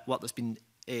work that's been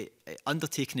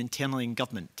undertaken internally in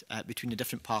government between the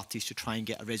different parties to try and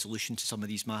get a resolution to some of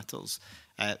these matters.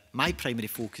 My primary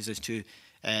focus is to,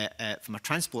 from a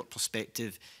transport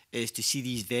perspective, is to see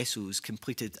these vessels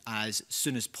completed as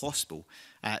soon as possible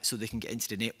so they can get into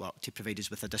the network to provide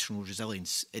us with additional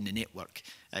resilience in the network,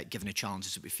 given the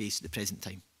challenges that we face at the present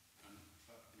time.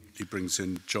 He brings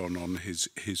in John on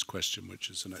his question, which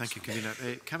is the next. Thank you,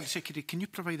 Convener. Cabinet Secretary, can you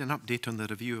provide an update on the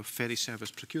review of ferry service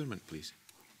procurement, please?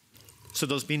 So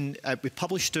there's been, we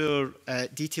published our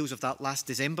details of that last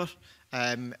December,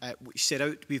 which set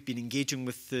out we've been engaging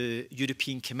with the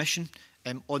European Commission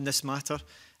on this matter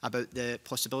about the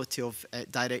possibility of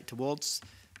direct awards.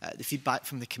 The feedback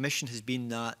from the Commission has been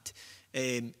that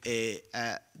the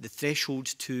threshold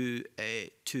to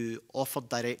offer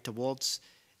direct awards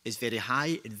is very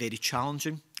high and very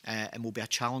challenging and will be a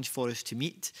challenge for us to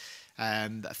meet.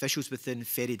 Officials within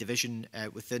Ferry Division,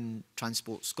 within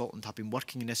Transport Scotland have been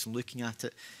working on this and looking at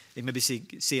it. They maybe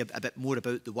say a bit more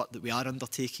about the work that we are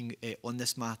undertaking on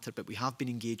this matter, but we have been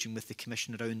engaging with the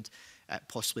Commission around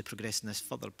possibly progressing this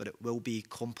further, but it will be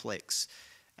complex.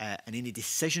 And any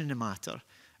decision in the matter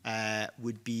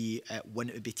would be one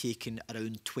that would be taken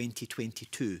around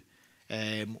 2022.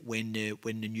 When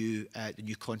the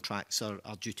new contracts are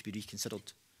due to be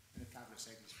reconsidered.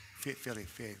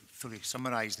 Fully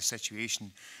summarise the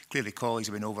situation. Clearly, colleagues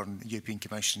have been over in the European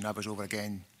Commission. I was over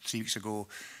again 3 weeks ago,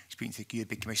 speaking to the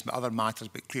European Commission about other matters.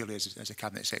 But clearly, as the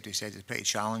Cabinet Secretary said, it's pretty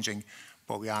challenging.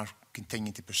 But we are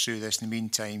continuing to pursue this. In the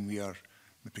meantime, we're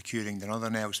procuring the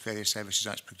Northern Elves ferry services.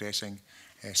 That's progressing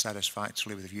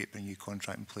satisfactorily with a view to putting a new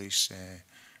contract in place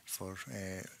for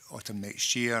autumn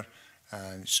next year.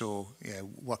 So, yeah,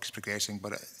 work is progressing,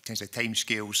 but in terms of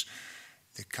timescales,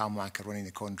 the CalMac are running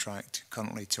the contract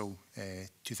currently till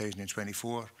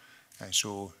 2024.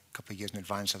 So, a couple of years in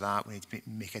advance of that, we need to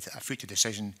make a future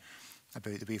decision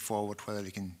about the way forward, whether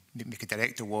we can make a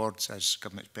direct awards as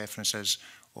government's preference is,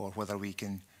 or whether we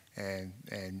can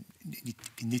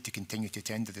need to continue to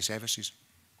tender the services.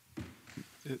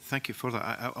 Thank you for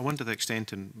that. I wonder the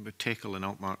extent, and Teckle and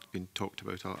Altmark have been talked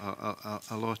about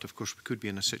a lot. Of course, we could be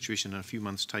in a situation in a few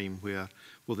months' time where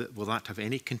will that have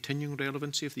any continuing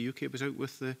relevancy if the UK was out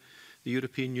with the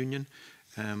European Union?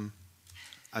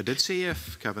 I did say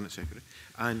if, Cabinet Secretary,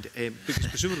 and because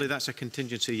presumably that's a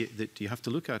contingency that you have to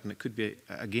look at, and it could be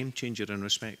a game changer in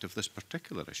respect of this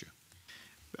particular issue.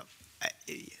 Well,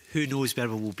 who knows where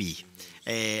we will be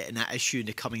in that issue in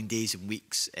the coming days and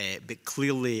weeks, but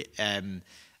clearly,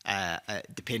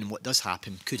 depending on what does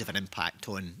happen, could have an impact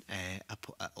on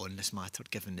this matter,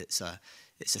 given it's a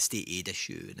state aid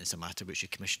issue and it's a matter which the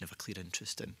Commission have a clear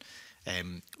interest in.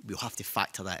 We'll have to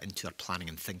factor that into our planning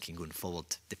and thinking going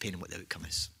forward, depending on what the outcome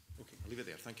is. Okay, I'll leave it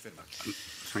there. Thank you very much.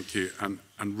 Thank you.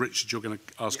 And Richard, you're going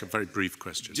to ask a very brief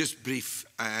question. Just brief.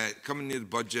 Coming near the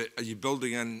budget, are you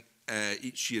building in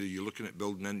each year? Are you looking at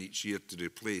building in each year to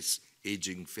replace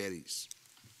ageing ferries?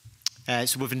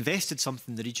 So we've invested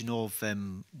something in the region of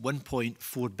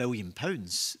 £1.4 billion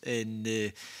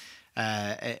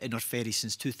in our ferries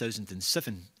since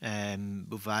 2007.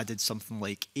 We've added something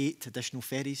like 8 additional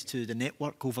ferries to the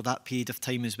network over that period of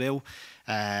time as well.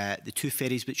 The 2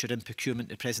 ferries which are in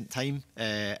procurement at the present time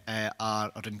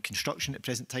are in construction at the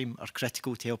present time, are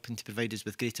critical to helping to provide us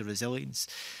with greater resilience.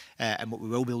 And what we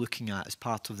will be looking at as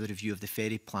part of the review of the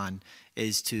ferry plan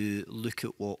is to look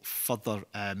at what further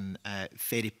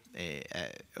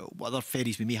what other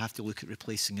ferries we may have to look at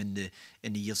replacing in the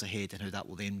years ahead, and how that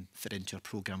will then fit into our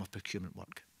programme of procurement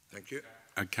work. Thank you.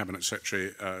 Cabinet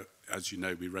Secretary, as you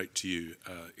know, we wrote to you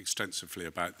extensively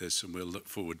about this, and we'll look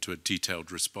forward to a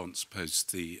detailed response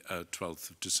post the 12th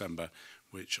of December,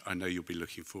 which I know you'll be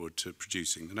looking forward to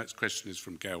producing. The next question is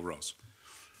from Gail Ross.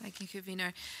 Thank you,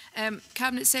 Convener.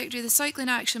 Cabinet Secretary, the Cycling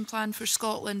Action Plan for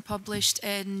Scotland, published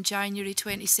in January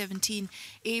 2017,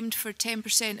 aimed for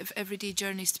 10% of everyday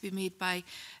journeys to be made by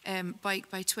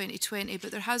bike by 2020, but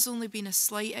there has only been a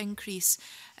slight increase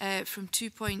from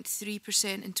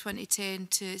 2.3% in 2010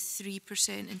 to 3%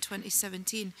 in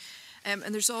 2017. And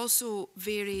there's also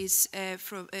varies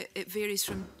from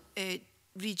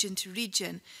region to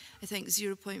region. I think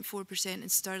 0.4% in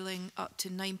Stirling up to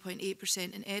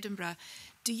 9.8% in Edinburgh.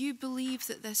 Do you believe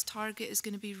that this target is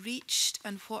going to be reached,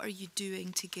 and what are you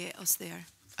doing to get us there?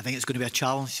 I think it's going to be a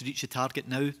challenge to reach the target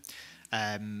now.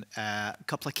 A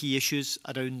couple of key issues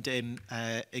around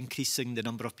increasing the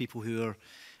number of people who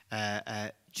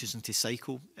are choosing to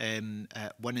cycle.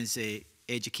 One is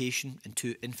education, and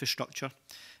two, infrastructure.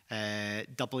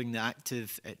 Doubling the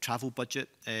active travel budget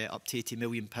up to £80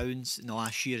 million in the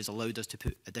last year has allowed us to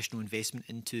put additional investment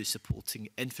into supporting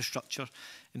infrastructure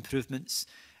improvements,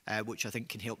 which I think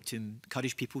can help to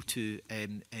encourage people to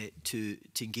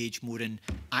engage more in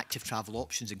active travel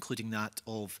options, including that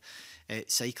of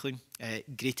cycling.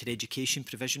 Greater education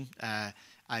provision.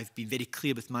 I've been very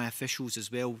clear with my officials as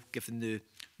well, given the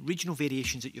regional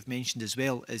variations that you've mentioned as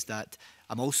well, is that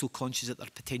I'm also conscious that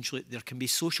there can be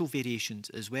social variations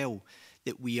as well,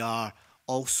 that we are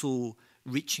also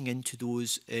reaching into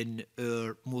those in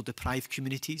our more deprived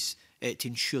communities to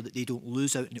ensure that they don't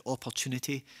lose out on the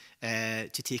opportunity to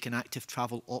take an active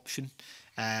travel option,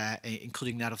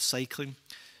 including that of cycling.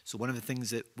 So one of the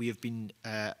things that we have been,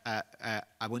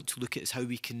 I want to look at is how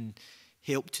we can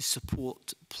help to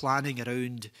support planning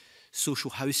around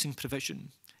social housing provision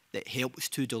that helps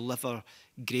to deliver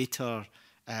greater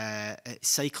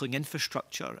cycling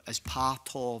infrastructure as part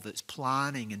of its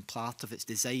planning and part of its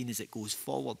design as it goes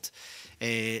forward.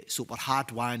 So we're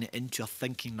hardwiring it into our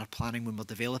thinking and our planning when we're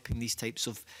developing these types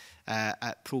of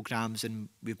programmes, and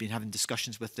we've been having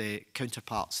discussions with the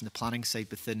counterparts on the planning side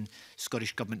within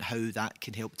Scottish Government how that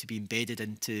can help to be embedded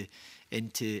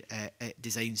into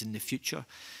designs in the future.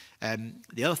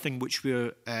 The other thing which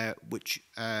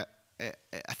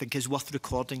I think is worth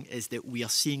recording is that we are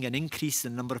seeing an increase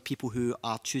in the number of people who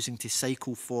are choosing to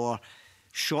cycle for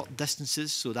short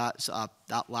distances. So that's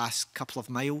that last couple of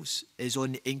miles is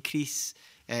on the increase.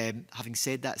 Having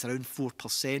said that, it's around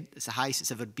 4%. It's the highest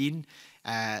it's ever been,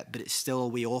 but it's still a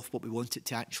way off what we want it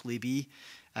to actually be.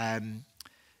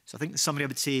 So I think in summary, I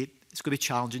would say it's going to be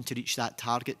challenging to reach that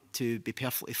target, to be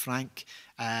perfectly frank.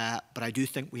 But I do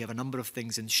think we have a number of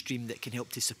things in stream that can help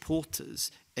to support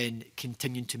us in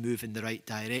continuing to move in the right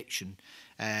direction.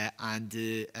 And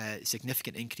the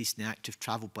significant increase in the active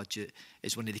travel budget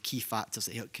is one of the key factors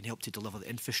that can help to deliver the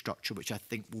infrastructure, which I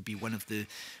think will be one of the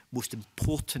most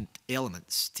important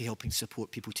elements to helping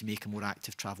support people to make a more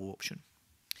active travel option.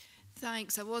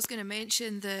 Thanks. I was going to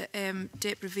mention the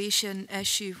deprivation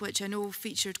issue, which I know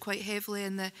featured quite heavily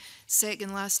in the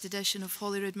second last edition of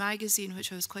Holyrood magazine,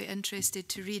 which I was quite interested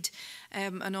to read,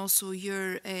 and also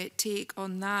your take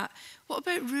on that. What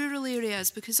about rural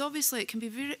areas? Because obviously it can be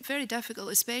very, very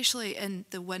difficult, especially in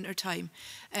the winter time,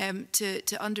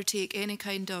 to undertake any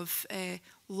kind of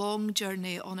long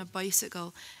journey on a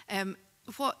bicycle.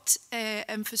 What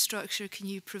infrastructure can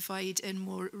you provide in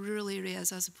more rural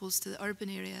areas as opposed to the urban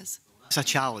areas? It's a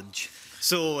challenge.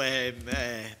 So I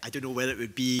don't know whether it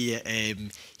would be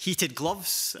heated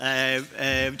gloves. What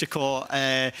do you call?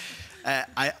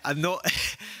 I'm not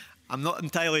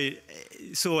entirely.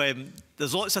 So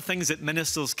there's lots of things that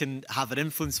ministers can have an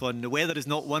influence on. The weather is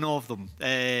not one of them,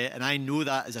 and I know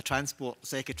that as a transport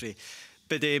secretary.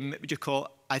 But what do you call?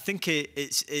 I think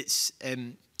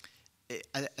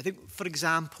I think, for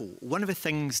example, one of the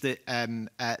things that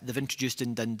they've introduced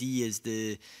in Dundee is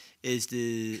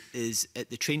at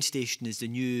the train station is the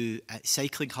new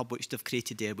cycling hub which they've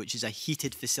created there, which is a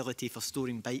heated facility for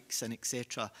storing bikes and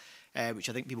etc. Which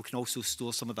I think people can also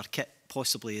store some of their kit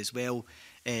possibly as well,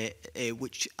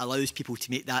 which allows people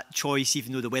to make that choice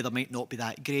even though the weather might not be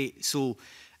that great. So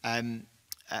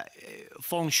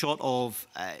falling short of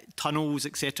tunnels,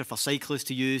 etc., for cyclists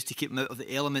to use to keep them out of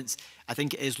the elements, I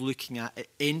think it is looking at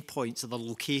endpoints of other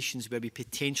locations where we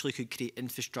potentially could create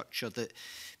infrastructure that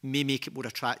may make it more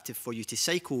attractive for you to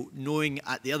cycle, knowing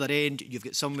at the other end you've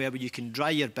got somewhere where you can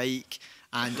dry your bike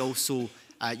and also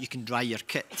you can dry your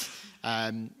kit.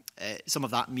 some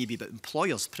of that may be about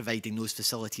employers providing those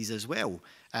facilities as well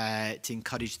to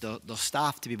encourage their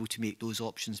staff to be able to make those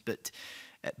options. But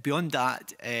beyond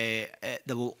that,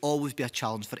 there will always be a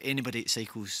challenge for anybody that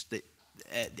cycles that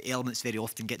the elements very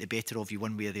often get the better of you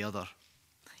one way or the other.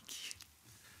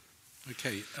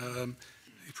 Okay,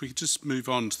 if we could just move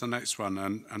on to the next one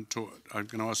and talk, I'm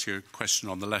going to ask you a question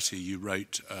on the letter you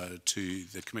wrote to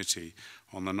the committee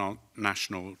on the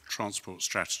National Transport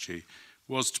Strategy.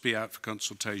 Was to be out for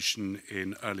consultation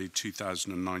in early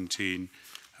 2019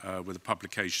 with a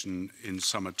publication in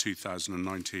summer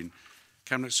 2019.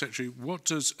 Cabinet Secretary, what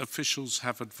does officials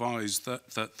have advised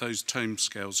that those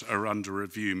timescales are under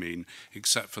review mean,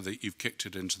 except for that you've kicked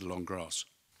it into the long grass?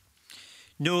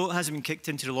 No, it hasn't been kicked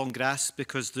into the long grass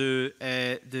because the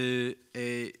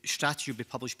strategy will be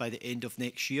published by the end of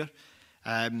next year.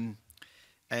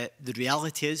 The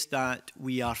reality is that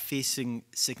we are facing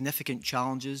significant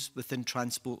challenges within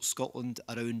Transport Scotland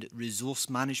around resource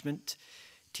management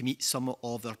to meet some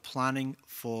of our planning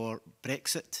for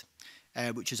Brexit,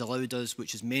 which has allowed us,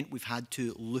 which has meant we've had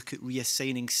to look at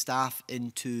reassigning staff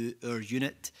into our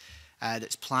unit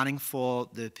that's planning for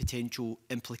the potential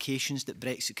implications that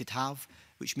Brexit could have,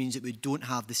 which means that we don't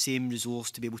have the same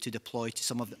resource to be able to deploy to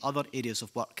some of the other areas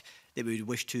of work that we would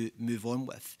wish to move on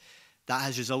with. That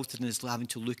has resulted in us having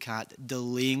to look at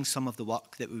delaying some of the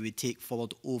work that we would take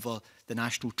forward over the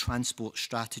National Transport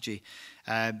Strategy.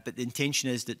 But the intention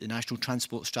is that the National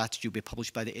Transport Strategy will be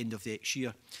published by the end of next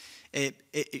year.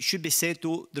 It should be said,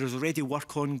 though, there is already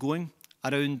work ongoing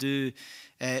around the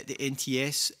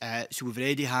NTS. So we've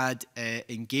already had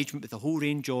engagement with a whole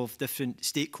range of different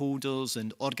stakeholders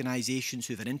and organisations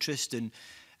who have an interest in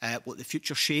what the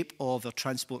future shape of our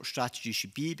transport strategy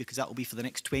should be, because that will be for the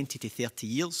next 20 to 30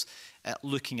 years.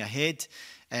 Looking ahead,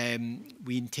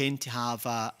 we intend to have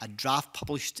a draft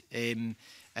published in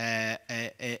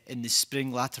the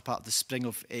spring, latter part of the spring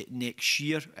of next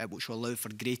year, which will allow for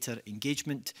greater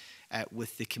engagement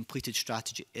with the completed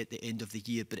strategy at the end of the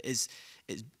year. But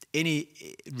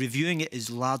reviewing it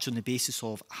is largely on the basis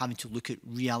of having to look at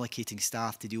reallocating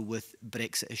staff to deal with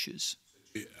Brexit issues.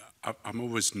 I'm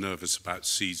always nervous about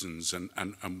seasons and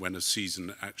when a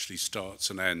season actually starts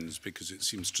and ends, because it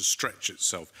seems to stretch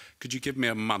itself. Could you give me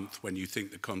a month when you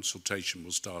think the consultation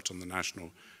will start on the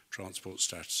National Transport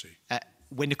Strategy?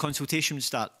 When the consultation would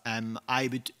start, I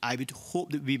would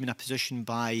hope that we'll be in a position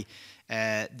by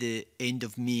the end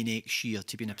of May next year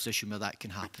to be in a position where that can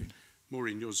happen.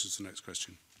 Maureen, yours is the next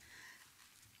question.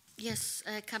 Yes,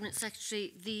 Cabinet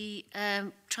Secretary, the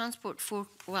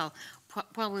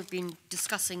while we've been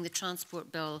discussing the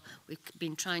transport bill, we've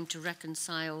been trying to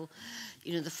reconcile,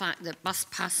 the fact that bus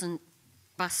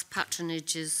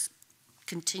patronage is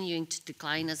continuing to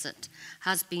decline as it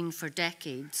has been for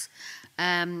decades.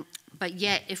 But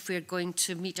yet, if we're going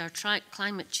to meet our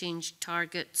climate change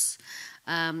targets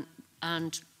and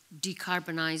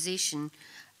decarbonisation,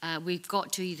 we've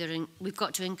got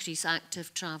to increase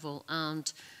active travel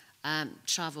and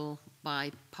travel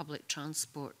by public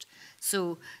transport.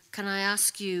 So can I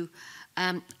ask you,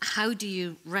 how do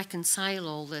you reconcile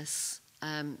all this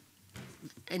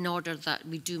in order that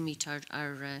we do meet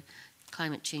our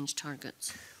climate change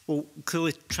targets? Well,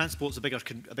 clearly transport's a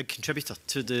big contributor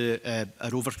to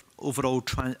our overall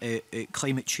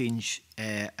climate change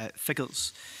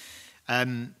figures.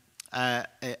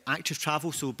 Active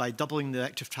travel, so by doubling the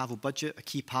active travel budget, a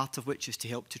key part of which is to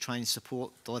help to try and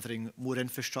support delivering more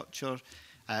infrastructure,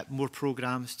 more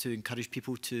programmes to encourage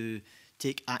people to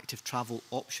take active travel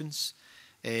options,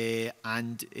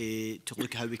 and to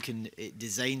look at how we can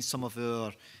design some of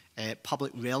our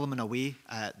public realm in a way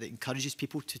that encourages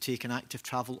people to take an active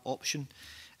travel option.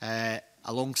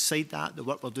 Alongside that, the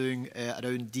work we're doing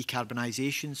around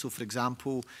decarbonisation, so for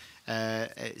example,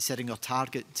 setting our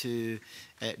target to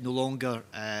no longer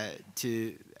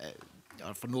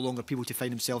people to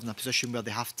find themselves in a position where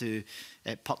they have to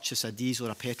purchase a diesel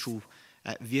or a petrol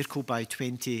vehicle by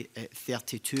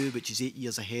 2032, which is 8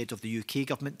 years ahead of the UK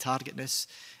government target this,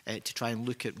 to try and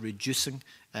look at reducing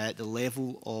the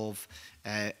level of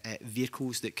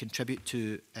vehicles that contribute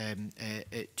to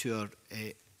our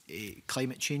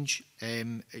climate change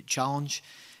challenge,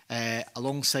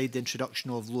 alongside the introduction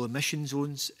of low emission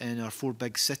zones in our 4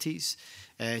 big cities,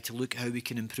 to look at how we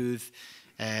can improve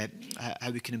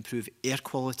air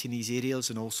quality in these areas,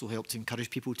 and also help to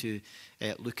encourage people to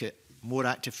look at more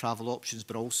active travel options,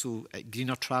 but also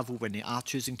greener travel when they are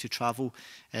choosing to travel,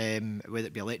 whether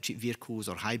it be electric vehicles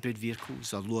or hybrid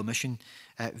vehicles or low-emission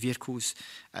vehicles.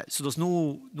 So there's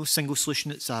no single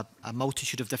solution. It's a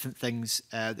multitude of different things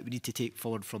that we need to take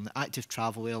forward, from the active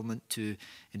travel element to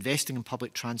investing in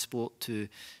public transport to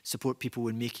support people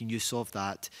in making use of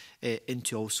that,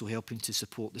 into also helping to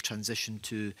support the transition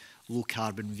to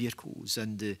low-carbon vehicles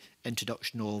and the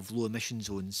introduction of low-emission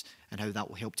zones, and how that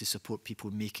will help to support people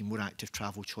making more active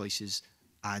travel choices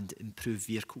and improve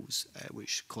vehicles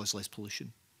which cause less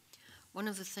pollution. One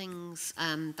of the things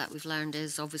that we've learned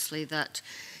is obviously that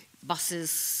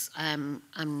buses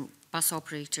and bus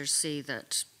operators say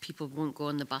that people won't go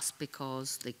on the bus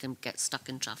because they can get stuck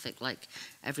in traffic like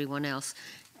everyone else.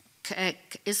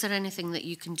 Is there anything that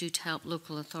you can do to help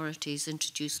local authorities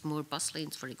introduce more bus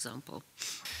lanes, for example?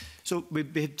 So we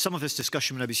had some of this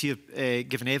discussion when I was here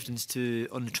giving evidence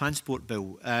on the transport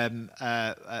bill.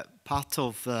 Part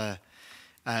of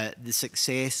the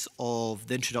success of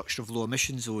the introduction of low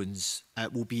emission zones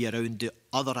will be around the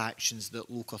other actions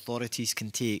that local authorities can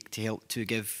take to help to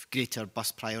give greater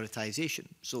bus prioritisation.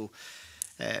 So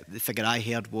the figure I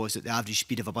heard was that the average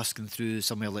speed of a bus going through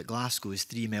somewhere like Glasgow is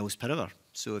 3 miles per hour.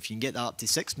 So if you can get that up to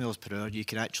 6 miles per hour, you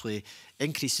can actually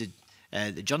increase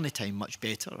the journey time much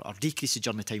better, or decrease the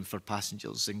journey time for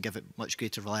passengers and give it much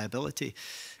greater reliability.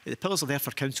 The pillars are there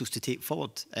for councils to take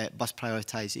forward bus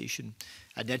prioritisation,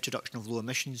 and the introduction of low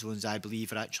emission zones, I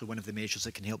believe, are actually one of the measures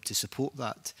that can help to support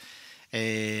that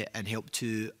and help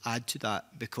to add to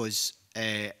that, because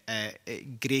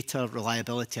greater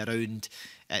reliability around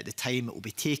the time it will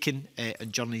be taken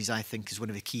on journeys, I think, is one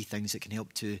of the key things that can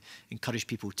help to encourage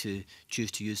people to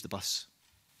choose to use the bus.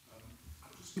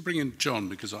 I'm going to bring in John,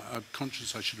 because I'm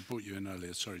conscious I should have brought you in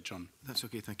earlier. Sorry, John. That's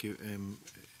okay, thank you,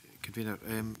 Convener.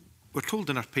 We're told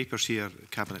in our papers here,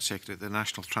 Cabinet Secretary, that the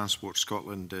National Transport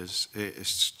Scotland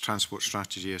its transport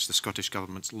strategy is the Scottish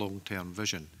Government's long-term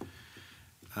vision.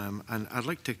 And I'd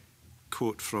like to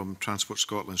quote from Transport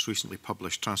Scotland's recently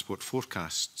published transport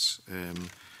forecasts,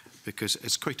 because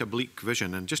it's quite a bleak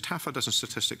vision. And just half a dozen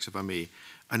statistics, if I may.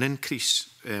 An increase,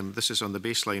 this is on the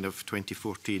baseline of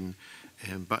 2014,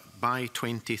 but by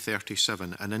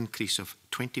 2037, an increase of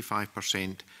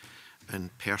 25% in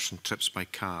person trips by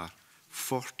car,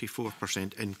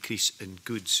 44% increase in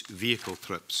goods vehicle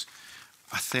trips,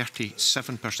 a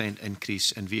 37%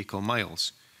 increase in vehicle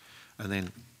miles. And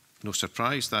then, no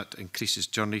surprise, that increases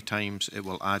journey times, it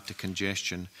will add to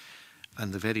congestion,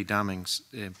 and the very damning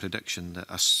prediction that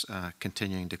a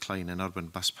continuing decline in urban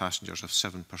bus passengers of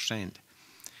 7%.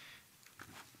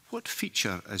 What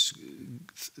feature is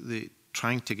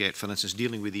trying to get, for instance,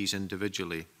 dealing with these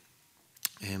individually,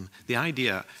 the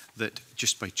idea that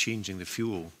just by changing the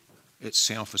fuel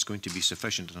itself is going to be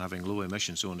sufficient, and having low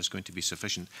emission zone is going to be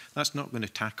sufficient, that's not going to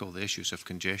tackle the issues of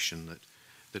congestion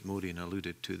that Maureen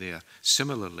alluded to there.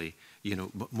 Similarly, you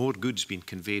know, more goods being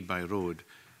conveyed by road.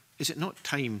 Is it not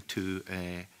time to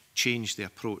change the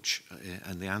approach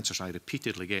and the answers I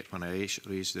repeatedly get when I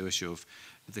raise the issue of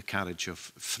the carriage of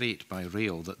freight by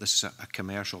rail, that this is a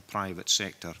commercial private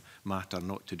sector matter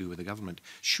not to do with the government?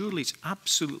 Surely it's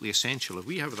absolutely essential. If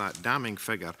we have that damning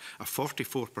figure, a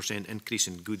 44% increase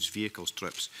in goods vehicles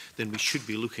trips, then we should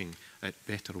be looking at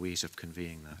better ways of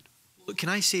conveying that. Look, can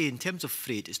I say, in terms of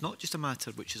freight, it's not just a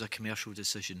matter which is a commercial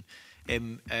decision.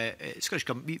 Scottish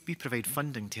Government, we provide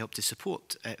funding to help to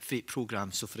support freight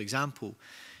programmes. So, for example,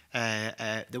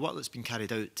 the work that's been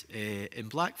carried out in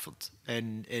Blackford,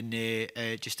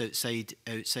 just outside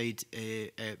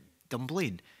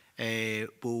Dunblane,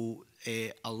 will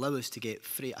allow us to get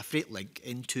a freight link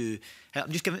into.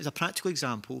 I'm just giving it as a practical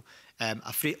example,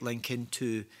 a freight link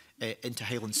into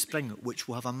Highland Spring, which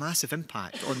will have a massive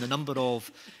impact on the number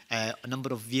of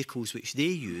vehicles which they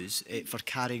use for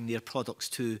carrying their products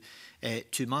to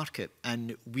market,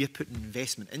 and we're putting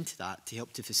investment into that to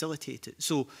help to facilitate it.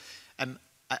 So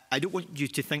I don't want you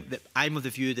to think that I'm of the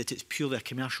view that it's purely a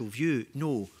commercial view.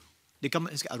 No, the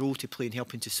government has got a role to play in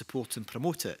helping to support and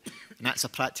promote it, and that's a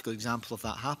practical example of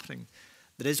that happening.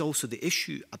 There is also the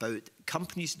issue about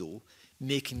companies, though,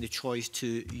 making the choice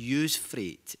to use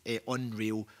freight on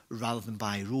rail rather than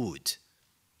by road.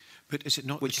 But is it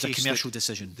not which is a commercial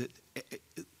decision?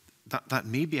 That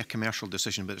may be a commercial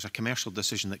decision, but it's a commercial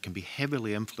decision that can be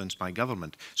heavily influenced by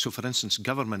government. So, for instance,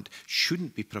 government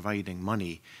shouldn't be providing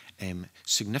money,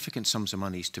 significant sums of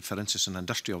money to, for instance, an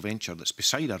industrial venture that's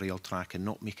beside a rail track, and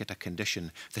not make it a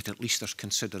condition that at least there's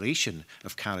consideration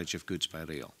of carriage of goods by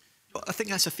rail. Well, I think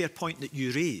that's a fair point that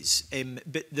you raise,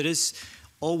 but there is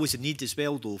always a need as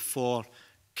well, though, for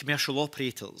commercial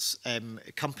operators,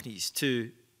 companies,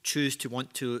 to choose to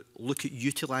want to look at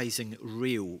utilising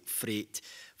rail freight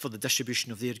for the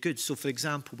distribution of their goods. So, for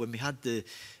example, when we had the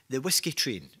whisky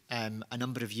train a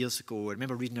number of years ago, I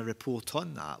remember reading a report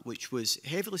on that, which was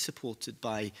heavily supported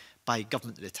by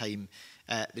government at the time.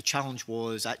 The challenge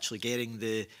was actually getting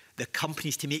the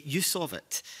companies to make use of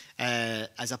it,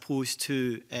 as opposed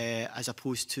to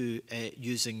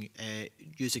using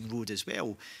road as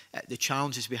well. The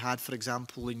challenges we had, for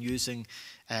example, in using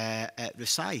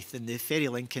Rosyth and the ferry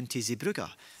link into Zeebrugge.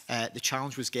 The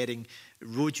challenge was getting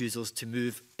road users to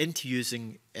move into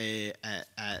using the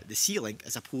sea link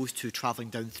as opposed to travelling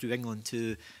down through England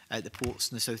to the ports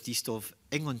in the southeast of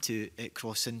England to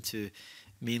cross into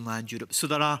mainland Europe. So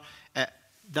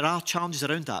there are challenges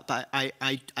around that, but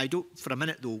I don't for a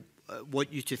minute though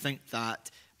want you to think that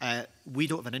we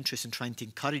don't have an interest in trying to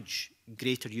encourage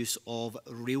greater use of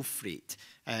rail freight.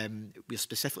 We're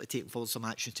specifically taking forward some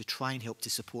action to try and help to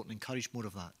support and encourage more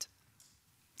of that.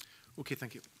 Okay,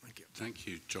 thank you. Thank you. Thank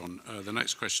you, John. The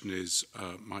next question is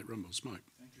Mike Rumbles. Mike.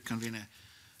 Thank you, Convener.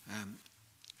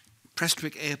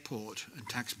 Prestwick Airport and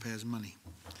taxpayers' money.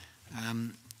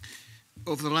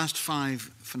 Over the last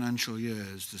 5 financial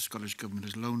years, the Scottish Government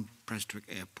has loaned Prestwick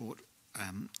Airport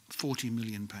 £40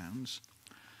 million.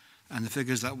 And the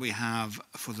figures that we have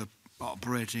for the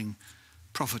operating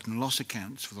profit and loss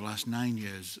accounts for the last 9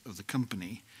 years of the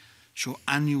company show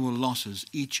annual losses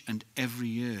each and every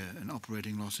year, and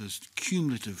operating losses,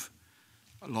 cumulative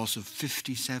loss of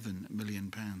 £57 million.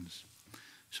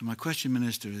 So my question,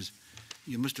 Minister, is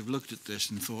you must have looked at this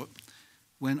and thought,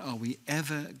 when are we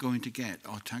ever going to get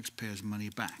our taxpayers' money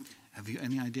back? Have you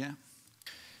any idea?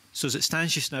 So as it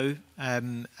stands just now,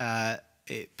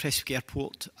 Prestwick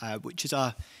Airport, which is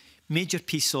a major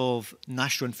piece of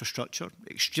national infrastructure,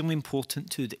 extremely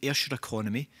important to the Ayrshire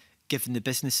economy, given the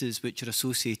businesses which are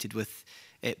associated with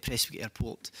Prestwick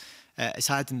Airport, has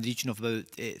had in the region of about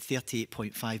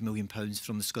 £38.5 million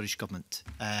from the Scottish Government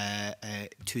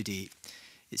to date.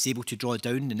 It's able to draw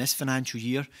down in this financial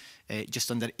year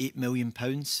just under £8 million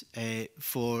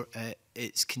for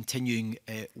its continuing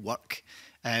work.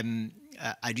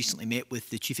 I recently met with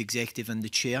the Chief Executive and the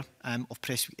Chair of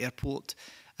Prestwick Airport,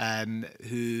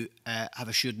 who have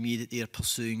assured me that they are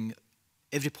pursuing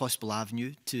every possible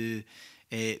avenue to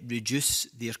reduce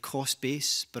their cost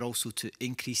base, but also to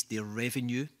increase their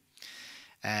revenue.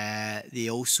 They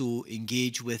also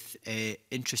engage with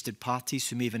interested parties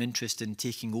who may have an interest in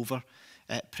taking over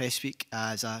Prestwick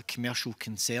as a commercial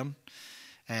concern.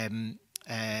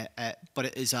 But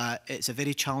it's a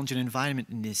very challenging environment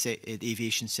in the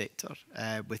aviation sector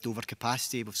with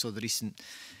overcapacity. We saw the recent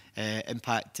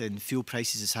impact in fuel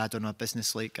prices has had on a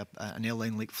business like an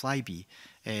airline like Flybe.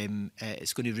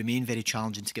 It's going to remain very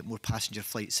challenging to get more passenger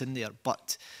flights in there.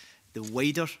 But the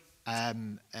wider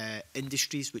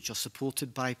industries which are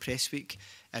supported by Prestwick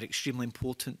are extremely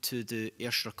important to the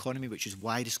Ayrshire economy, which is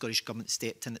why the Scottish Government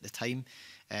stepped in at the time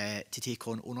to take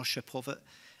on ownership of it.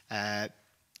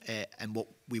 And what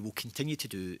we will continue to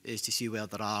do is to see where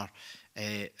there are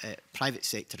private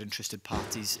sector interested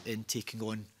parties in taking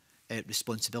on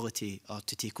responsibility or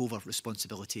to take over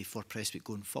responsibility for Prestwick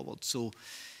going forward. So,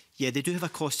 yeah, they do have a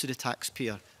cost to the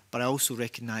taxpayer, but I also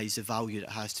recognise the value it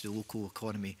has to the local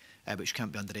economy, which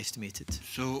can't be underestimated.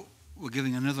 So we're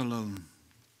giving another loan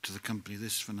to the company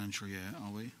this financial year,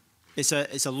 are we? It's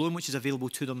a loan which is available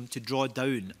to them to draw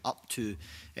down up to,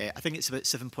 I think it's about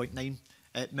 £7.9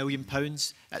 million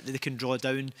that they can draw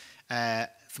down.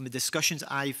 From the discussions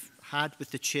I've had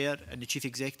with the Chair and the Chief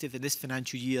Executive in this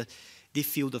financial year, they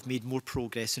feel they've made more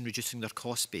progress in reducing their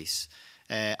cost base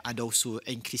and also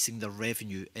increasing their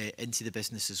revenue into the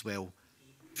business as well.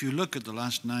 If you look at the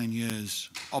last 9 years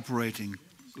operating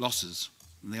losses,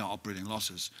 and they are operating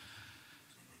losses,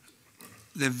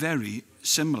 they're very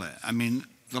similar. I mean,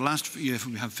 the last year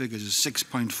we have figures is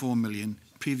 6.4 million,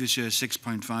 previous year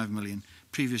 6.5 million,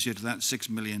 previous year to that 6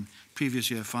 million,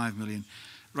 previous year 5 million,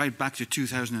 right back to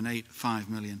 2008, 5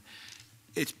 million.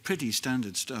 It's pretty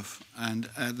standard stuff, and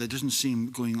there doesn't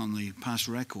seem, going on the past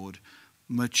record,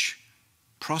 much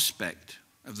prospect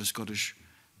of the Scottish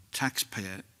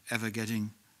taxpayer ever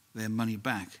getting their money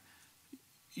back.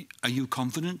 Are you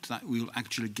confident that we'll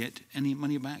actually get any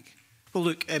money back? Well,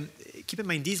 look, keep in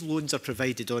mind, these loans are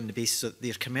provided on the basis of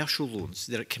they're commercial loans.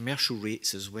 They're at commercial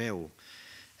rates as well.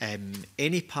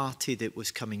 Any party that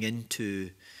was coming in to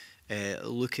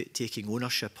look at taking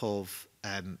ownership of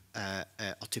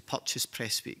or to purchase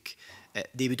Prestwick,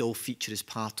 they would all feature as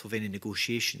part of any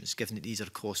negotiations, given that these are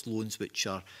cost loans which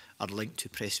are linked to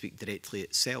Prestwick directly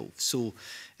itself. So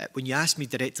when you ask me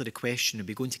directly the question, are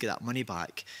we going to get that money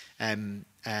back,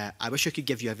 I wish I could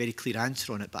give you a very clear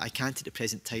answer on it, but I can't at the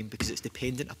present time because it's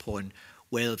dependent upon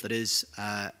whether there is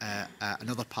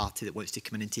another party that wants to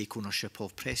come in and take ownership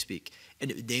of Prestwick, and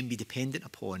it would then be dependent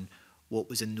upon what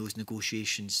was in those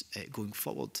negotiations going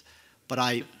forward. But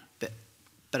I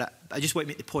just want to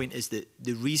make the point is that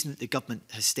the reason that the government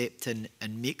has stepped in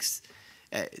and makes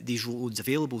these loans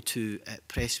available to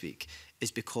Prestwick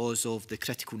is because of the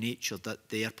critical nature that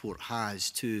the airport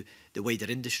has to the wider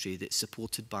industry that's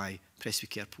supported by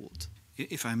Prestwick Airport.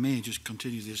 If I may just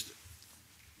continue this.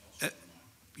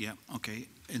 Yeah, okay.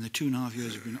 In the 2.5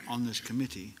 years I've been on this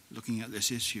committee looking at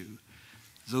this issue,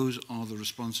 those are the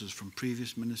responses from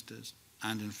previous ministers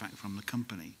and in fact from the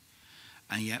company.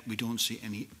 And yet we don't see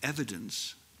any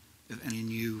evidence of any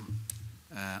new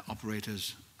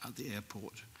operators at the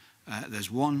airport.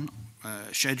 There's one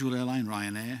scheduled airline,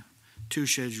 Ryanair, 2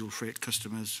 scheduled freight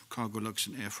customers, Cargolux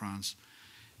and Air France.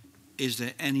 Is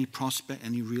there any prospect,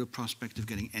 any real prospect of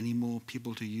getting any more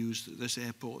people to use this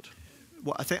airport?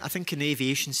 Well, I think in the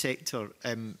aviation sector,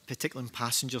 particularly on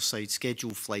passenger side,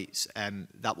 scheduled flights,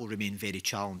 that will remain very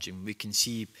challenging. We can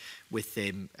see with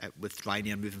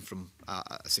Ryanair moving from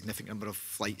a significant number of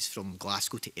flights from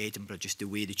Glasgow to Edinburgh, just the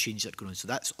way the changes are going on. So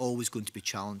that's always going to be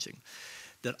challenging.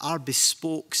 There are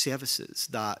bespoke services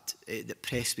that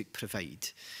Prestwick provide,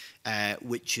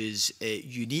 which is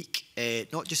unique,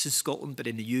 not just in Scotland, but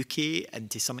in the UK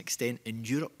and to some extent in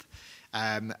Europe.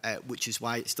 Which is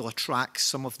why it still attracts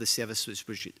some of the services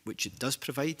which it does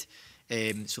provide.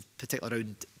 So particularly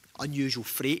around unusual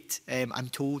freight, I'm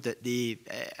told that the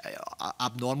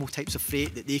abnormal types of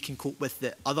freight that they can cope with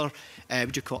that other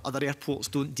other airports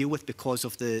don't deal with because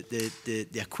of the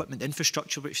equipment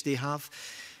infrastructure which they have.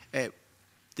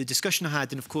 The discussion I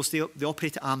had, and of course they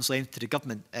operate at arm's length to the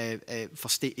government for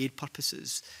state aid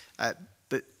purposes.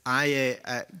 But I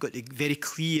got a very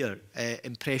clear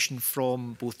impression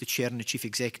from both the Chair and the Chief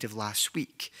Executive last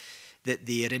week that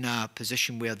they are in a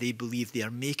position where they believe they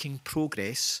are making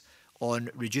progress on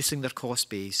reducing their cost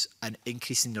base and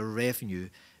increasing their revenue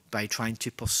by trying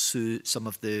to pursue some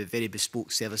of the very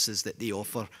bespoke services that they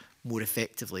offer more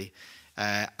effectively.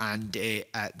 And they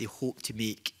hope to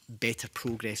make better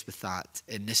progress with that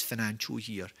in this financial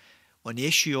year. On the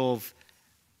issue of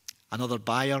another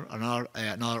buyer,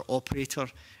 another operator,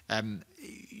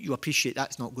 you appreciate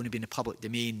that's not going to be in the public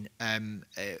domain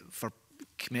for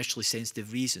commercially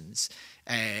sensitive reasons,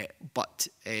 but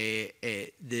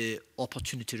the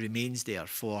opportunity remains there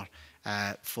for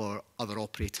other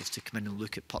operators to come in and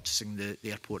look at purchasing the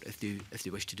airport if they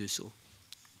wish to do so.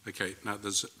 Okay, now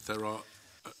there are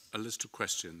a list of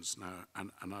questions now,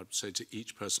 and I'd say to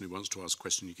each person who wants to ask a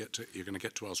question, you're going to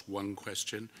get to ask one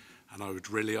question, and I would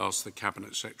really ask the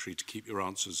Cabinet Secretary to keep your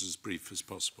answers as brief as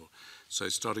possible. So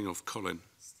starting off, Colin.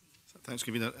 Thanks,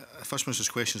 Convener. First Minister's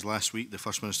questions last week, the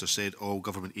First Minister said all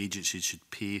government agencies should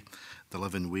pay the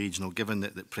living wage. Now, given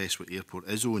that Prestwick Airport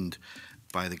is owned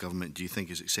by the government, do you think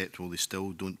it's acceptable they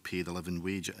still don't pay the living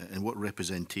wage? And what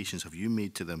representations have you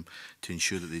made to them to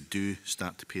ensure that they do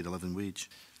start to pay the living wage?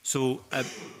 So,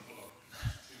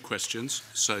 questions.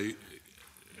 So,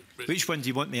 which one do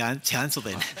you want me to answer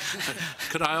then?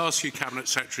 Could I ask you, Cabinet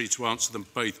Secretary, to answer them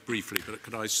both briefly? But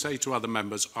could I say to other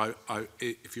members,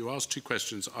 if you ask 2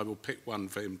 questions, I will pick one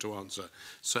for him to answer.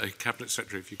 So, Cabinet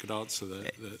Secretary, if you could answer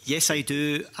the... Yes, I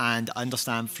do, and I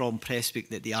understand from Prestwick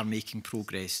that they are making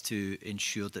progress to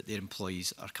ensure that their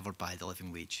employees are covered by the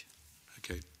living wage.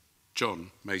 Okay. John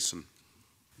Mason.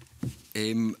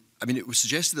 I mean, it was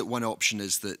suggested that one option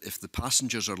is that if the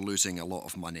passengers are losing a lot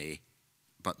of money,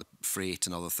 but the freight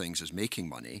and other things is making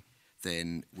money,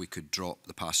 then we could drop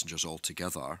the passengers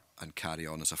altogether and carry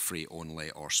on as a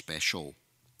freight-only or special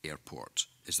airport.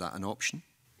 Is that an option?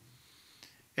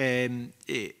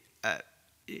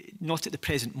 Not at the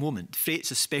present moment.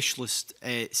 Freight's a specialist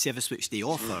service which they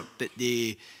offer, but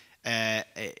they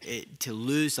to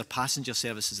lose their passenger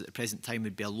services at the present time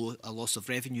would be a loss of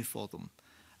revenue for them.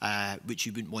 Which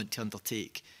you wouldn't want to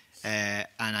undertake. And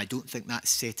I don't think that's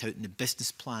set out in the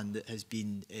business plan that has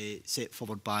been set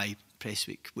forward by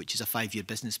Prestwick, which is a 5-year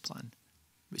business plan,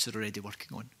 which they're already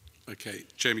working on. Okay,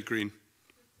 Jamie Green.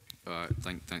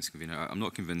 Thanks, Convener. I'm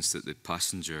not convinced that the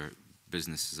passenger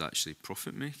business is actually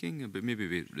profit-making, but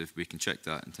maybe if we can check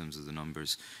that in terms of the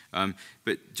numbers.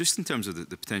 But just in terms of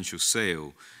the potential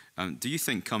sale, do you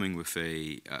think coming with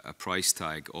a price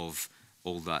tag of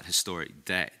all that historic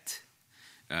debt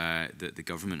that the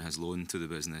government has loaned to the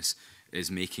business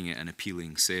is making it an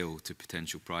appealing sale to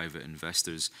potential private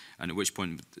investors? And at which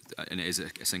point, and it is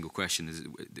a single question,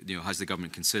 has the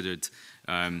government considered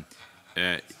drawing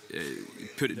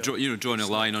a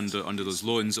line under those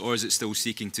loans, or is it still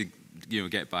seeking to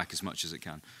get back as much as it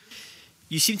can?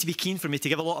 You seem to be keen for me to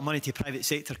give a lot of money to private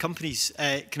sector companies.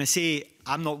 Can I say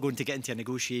I'm not going to get into a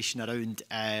negotiation around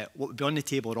what would be on the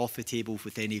table or off the table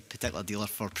with any particular dealer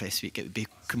for Press Week. It would be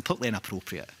completely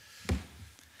inappropriate.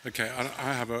 Okay,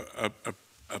 I have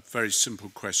a very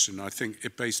simple question. I think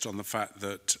based on the fact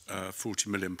that £40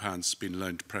 million has been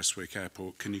loaned to Prestwick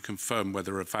Airport, can you confirm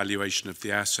whether a valuation of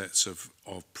the assets of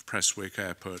Prestwick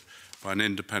Airport by an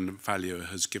independent valuer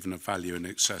has given a value in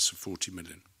excess of 40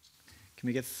 million? Can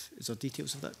we give, is there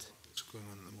details of that? What's going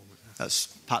on at the moment? That's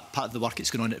part of the work that's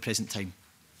going on at the present time.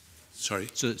 Sorry?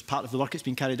 So it's part of the work that's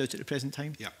been carried out at the present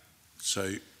time? Yeah.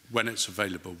 So when it's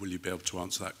available, will you be able to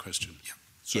answer that question? Yeah.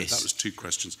 So yes. That was 2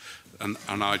 questions. And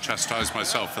I chastise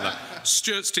myself for that.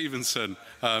 Stuart Stevenson,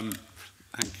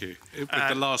 thank you. With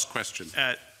the last question.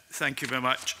 Thank you very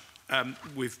much.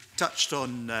 We've touched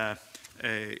on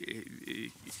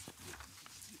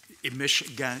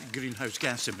greenhouse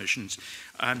gas emissions,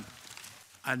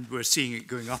 and we're seeing it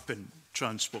going up in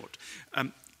transport.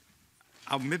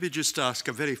 I'll maybe just ask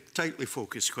a very tightly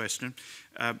focused question.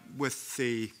 With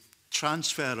the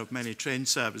transfer of many train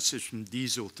services from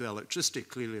diesel to electricity,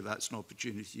 clearly that's an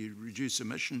opportunity to reduce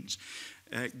emissions.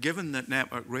 Given that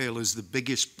Network Rail is the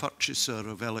biggest purchaser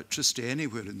of electricity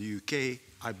anywhere in the UK,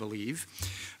 I believe,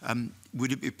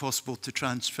 would it be possible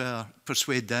to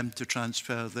persuade them to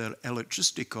transfer their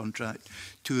electricity contract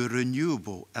to a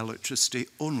renewable electricity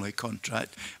only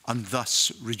contract and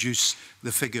thus reduce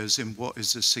the figures in what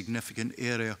is a significant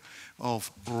area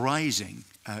of rising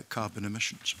carbon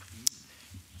emissions?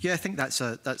 Yeah, I think that's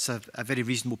a very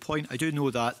reasonable point. I do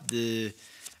know that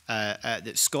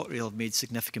that ScotRail have made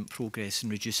significant progress in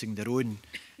reducing their own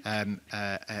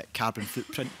carbon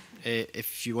footprint,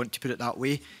 if you want to put it that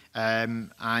way.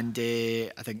 And I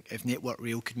think if Network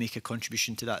Rail could make a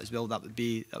contribution to that as well, that would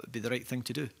be the right thing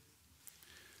to do.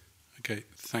 Okay,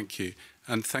 thank you.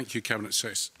 And thank you, Cabinet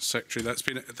Secretary.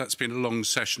 That's been a long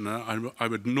session. I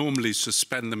would normally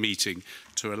suspend the meeting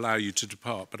to allow you to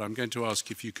depart, but I'm going to ask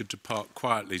if you could depart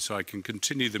quietly so I can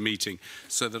continue the meeting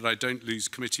so that I don't lose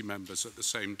committee members at the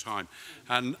same time.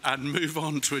 And move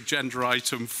on to agenda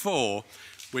item 4,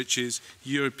 which is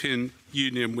European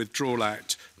Union Withdrawal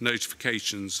Act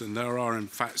notifications. And there are, in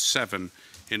fact, 7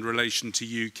 in relation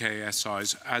to UK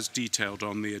SIs as detailed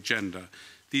on the agenda.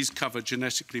 These cover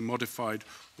genetically modified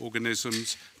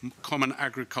organisms, common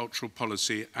agricultural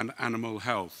policy and animal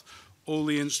health. All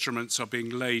the instruments are being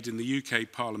laid in the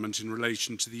UK Parliament in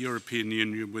relation to the European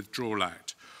Union Withdrawal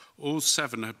Act. All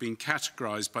 7 have been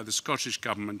categorised by the Scottish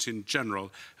Government in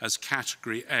general as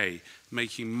Category A,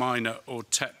 making minor or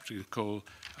technical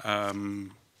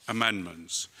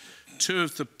amendments. 2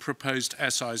 of the proposed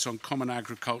SIs on common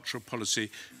agricultural policy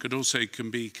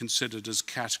can be considered as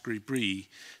Category B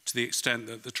to the extent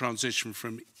that the transition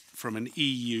from an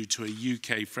EU to a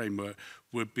UK framework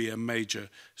would be a major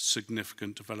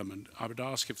significant development. I would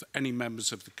ask if any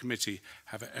members of the committee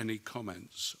have any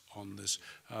comments on this.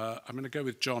 I'm going to go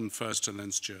with John first and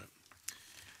then Stuart.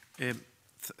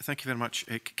 Thank you very much.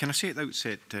 Can I say at the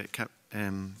outset,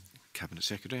 Cabinet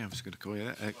Secretary, I was going to call you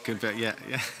that. Yeah.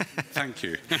 Thank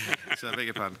you. So I beg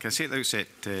your pardon. Can I say at the outset,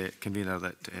 Convener,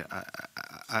 that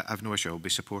I have no issue. I'll be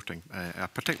supporting. I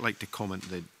particularly like to comment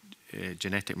the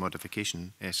genetic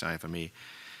modification SI, if I may,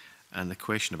 and the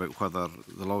question about whether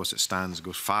the law as it stands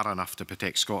goes far enough to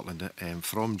protect Scotland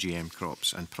from GM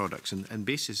crops and products. And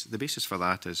the basis for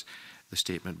that is the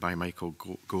statement by Michael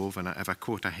Gove. And if I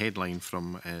quote a headline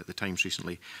from the Times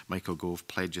recently, Michael Gove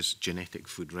pledges genetic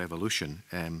food revolution.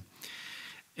 And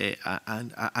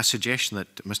a suggestion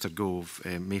that Mr Gove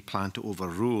may plan to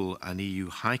overrule an EU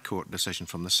High Court decision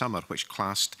from the summer which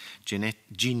classed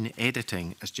gene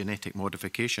editing as genetic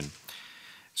modification.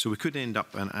 So we could end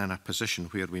up in a position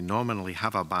where we nominally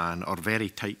have a ban or very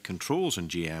tight controls on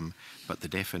GM, but the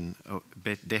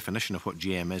definition of what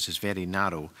GM is very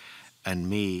narrow and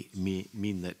may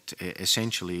mean that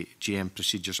essentially GM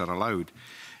procedures are allowed.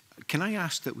 Can I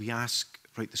ask that we ask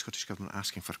the Scottish Government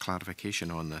asking for clarification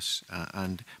on this,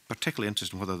 and particularly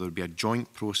interested in whether there would be a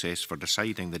joint process for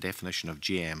deciding the definition of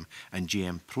GM and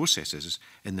GM processes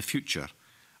in the future,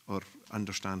 or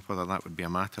understand whether that would be a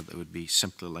matter that would be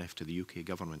simply left to the UK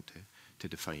Government to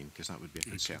define, because that would be a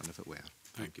concern if it were.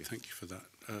 Thank you for that.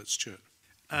 Stuart.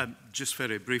 Just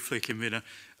very briefly, Convener,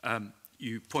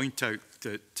 you point out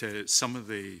that some of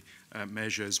the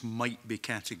measures might be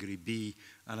Category B,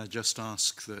 and I just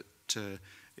ask that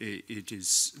it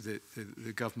is that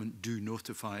the government do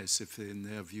notify us if, in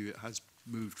their view, it has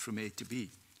moved from A to B,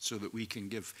 so that we can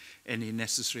give any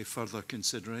necessary further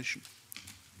consideration.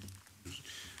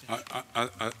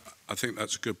 I think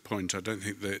that's a good point. I don't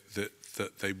think that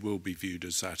that they will be viewed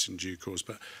as that in due course.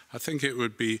 But I think it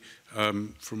would be,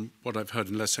 from what I've heard,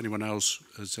 unless anyone else,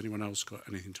 has anyone else got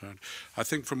anything to add? I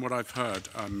think from what I've heard,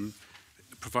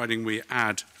 providing we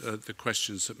add the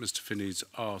questions that Mr. Finney's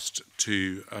asked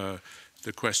to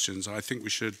the questions, I think we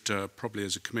should probably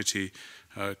as a committee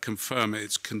confirm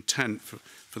its content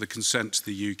for the consent to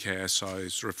the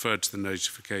UKSIs, referred to the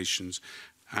notifications,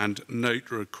 and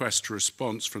note request a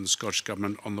response from the Scottish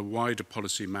Government on the wider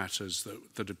policy matters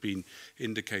that have been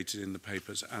indicated in the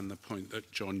papers and the point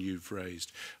that, John, you've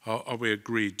raised. Are we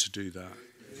agreed to do that?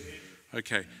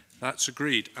 Okay, that's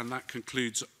agreed, and that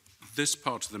concludes this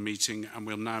part of the meeting, and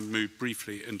we'll now move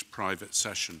briefly into private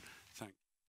session.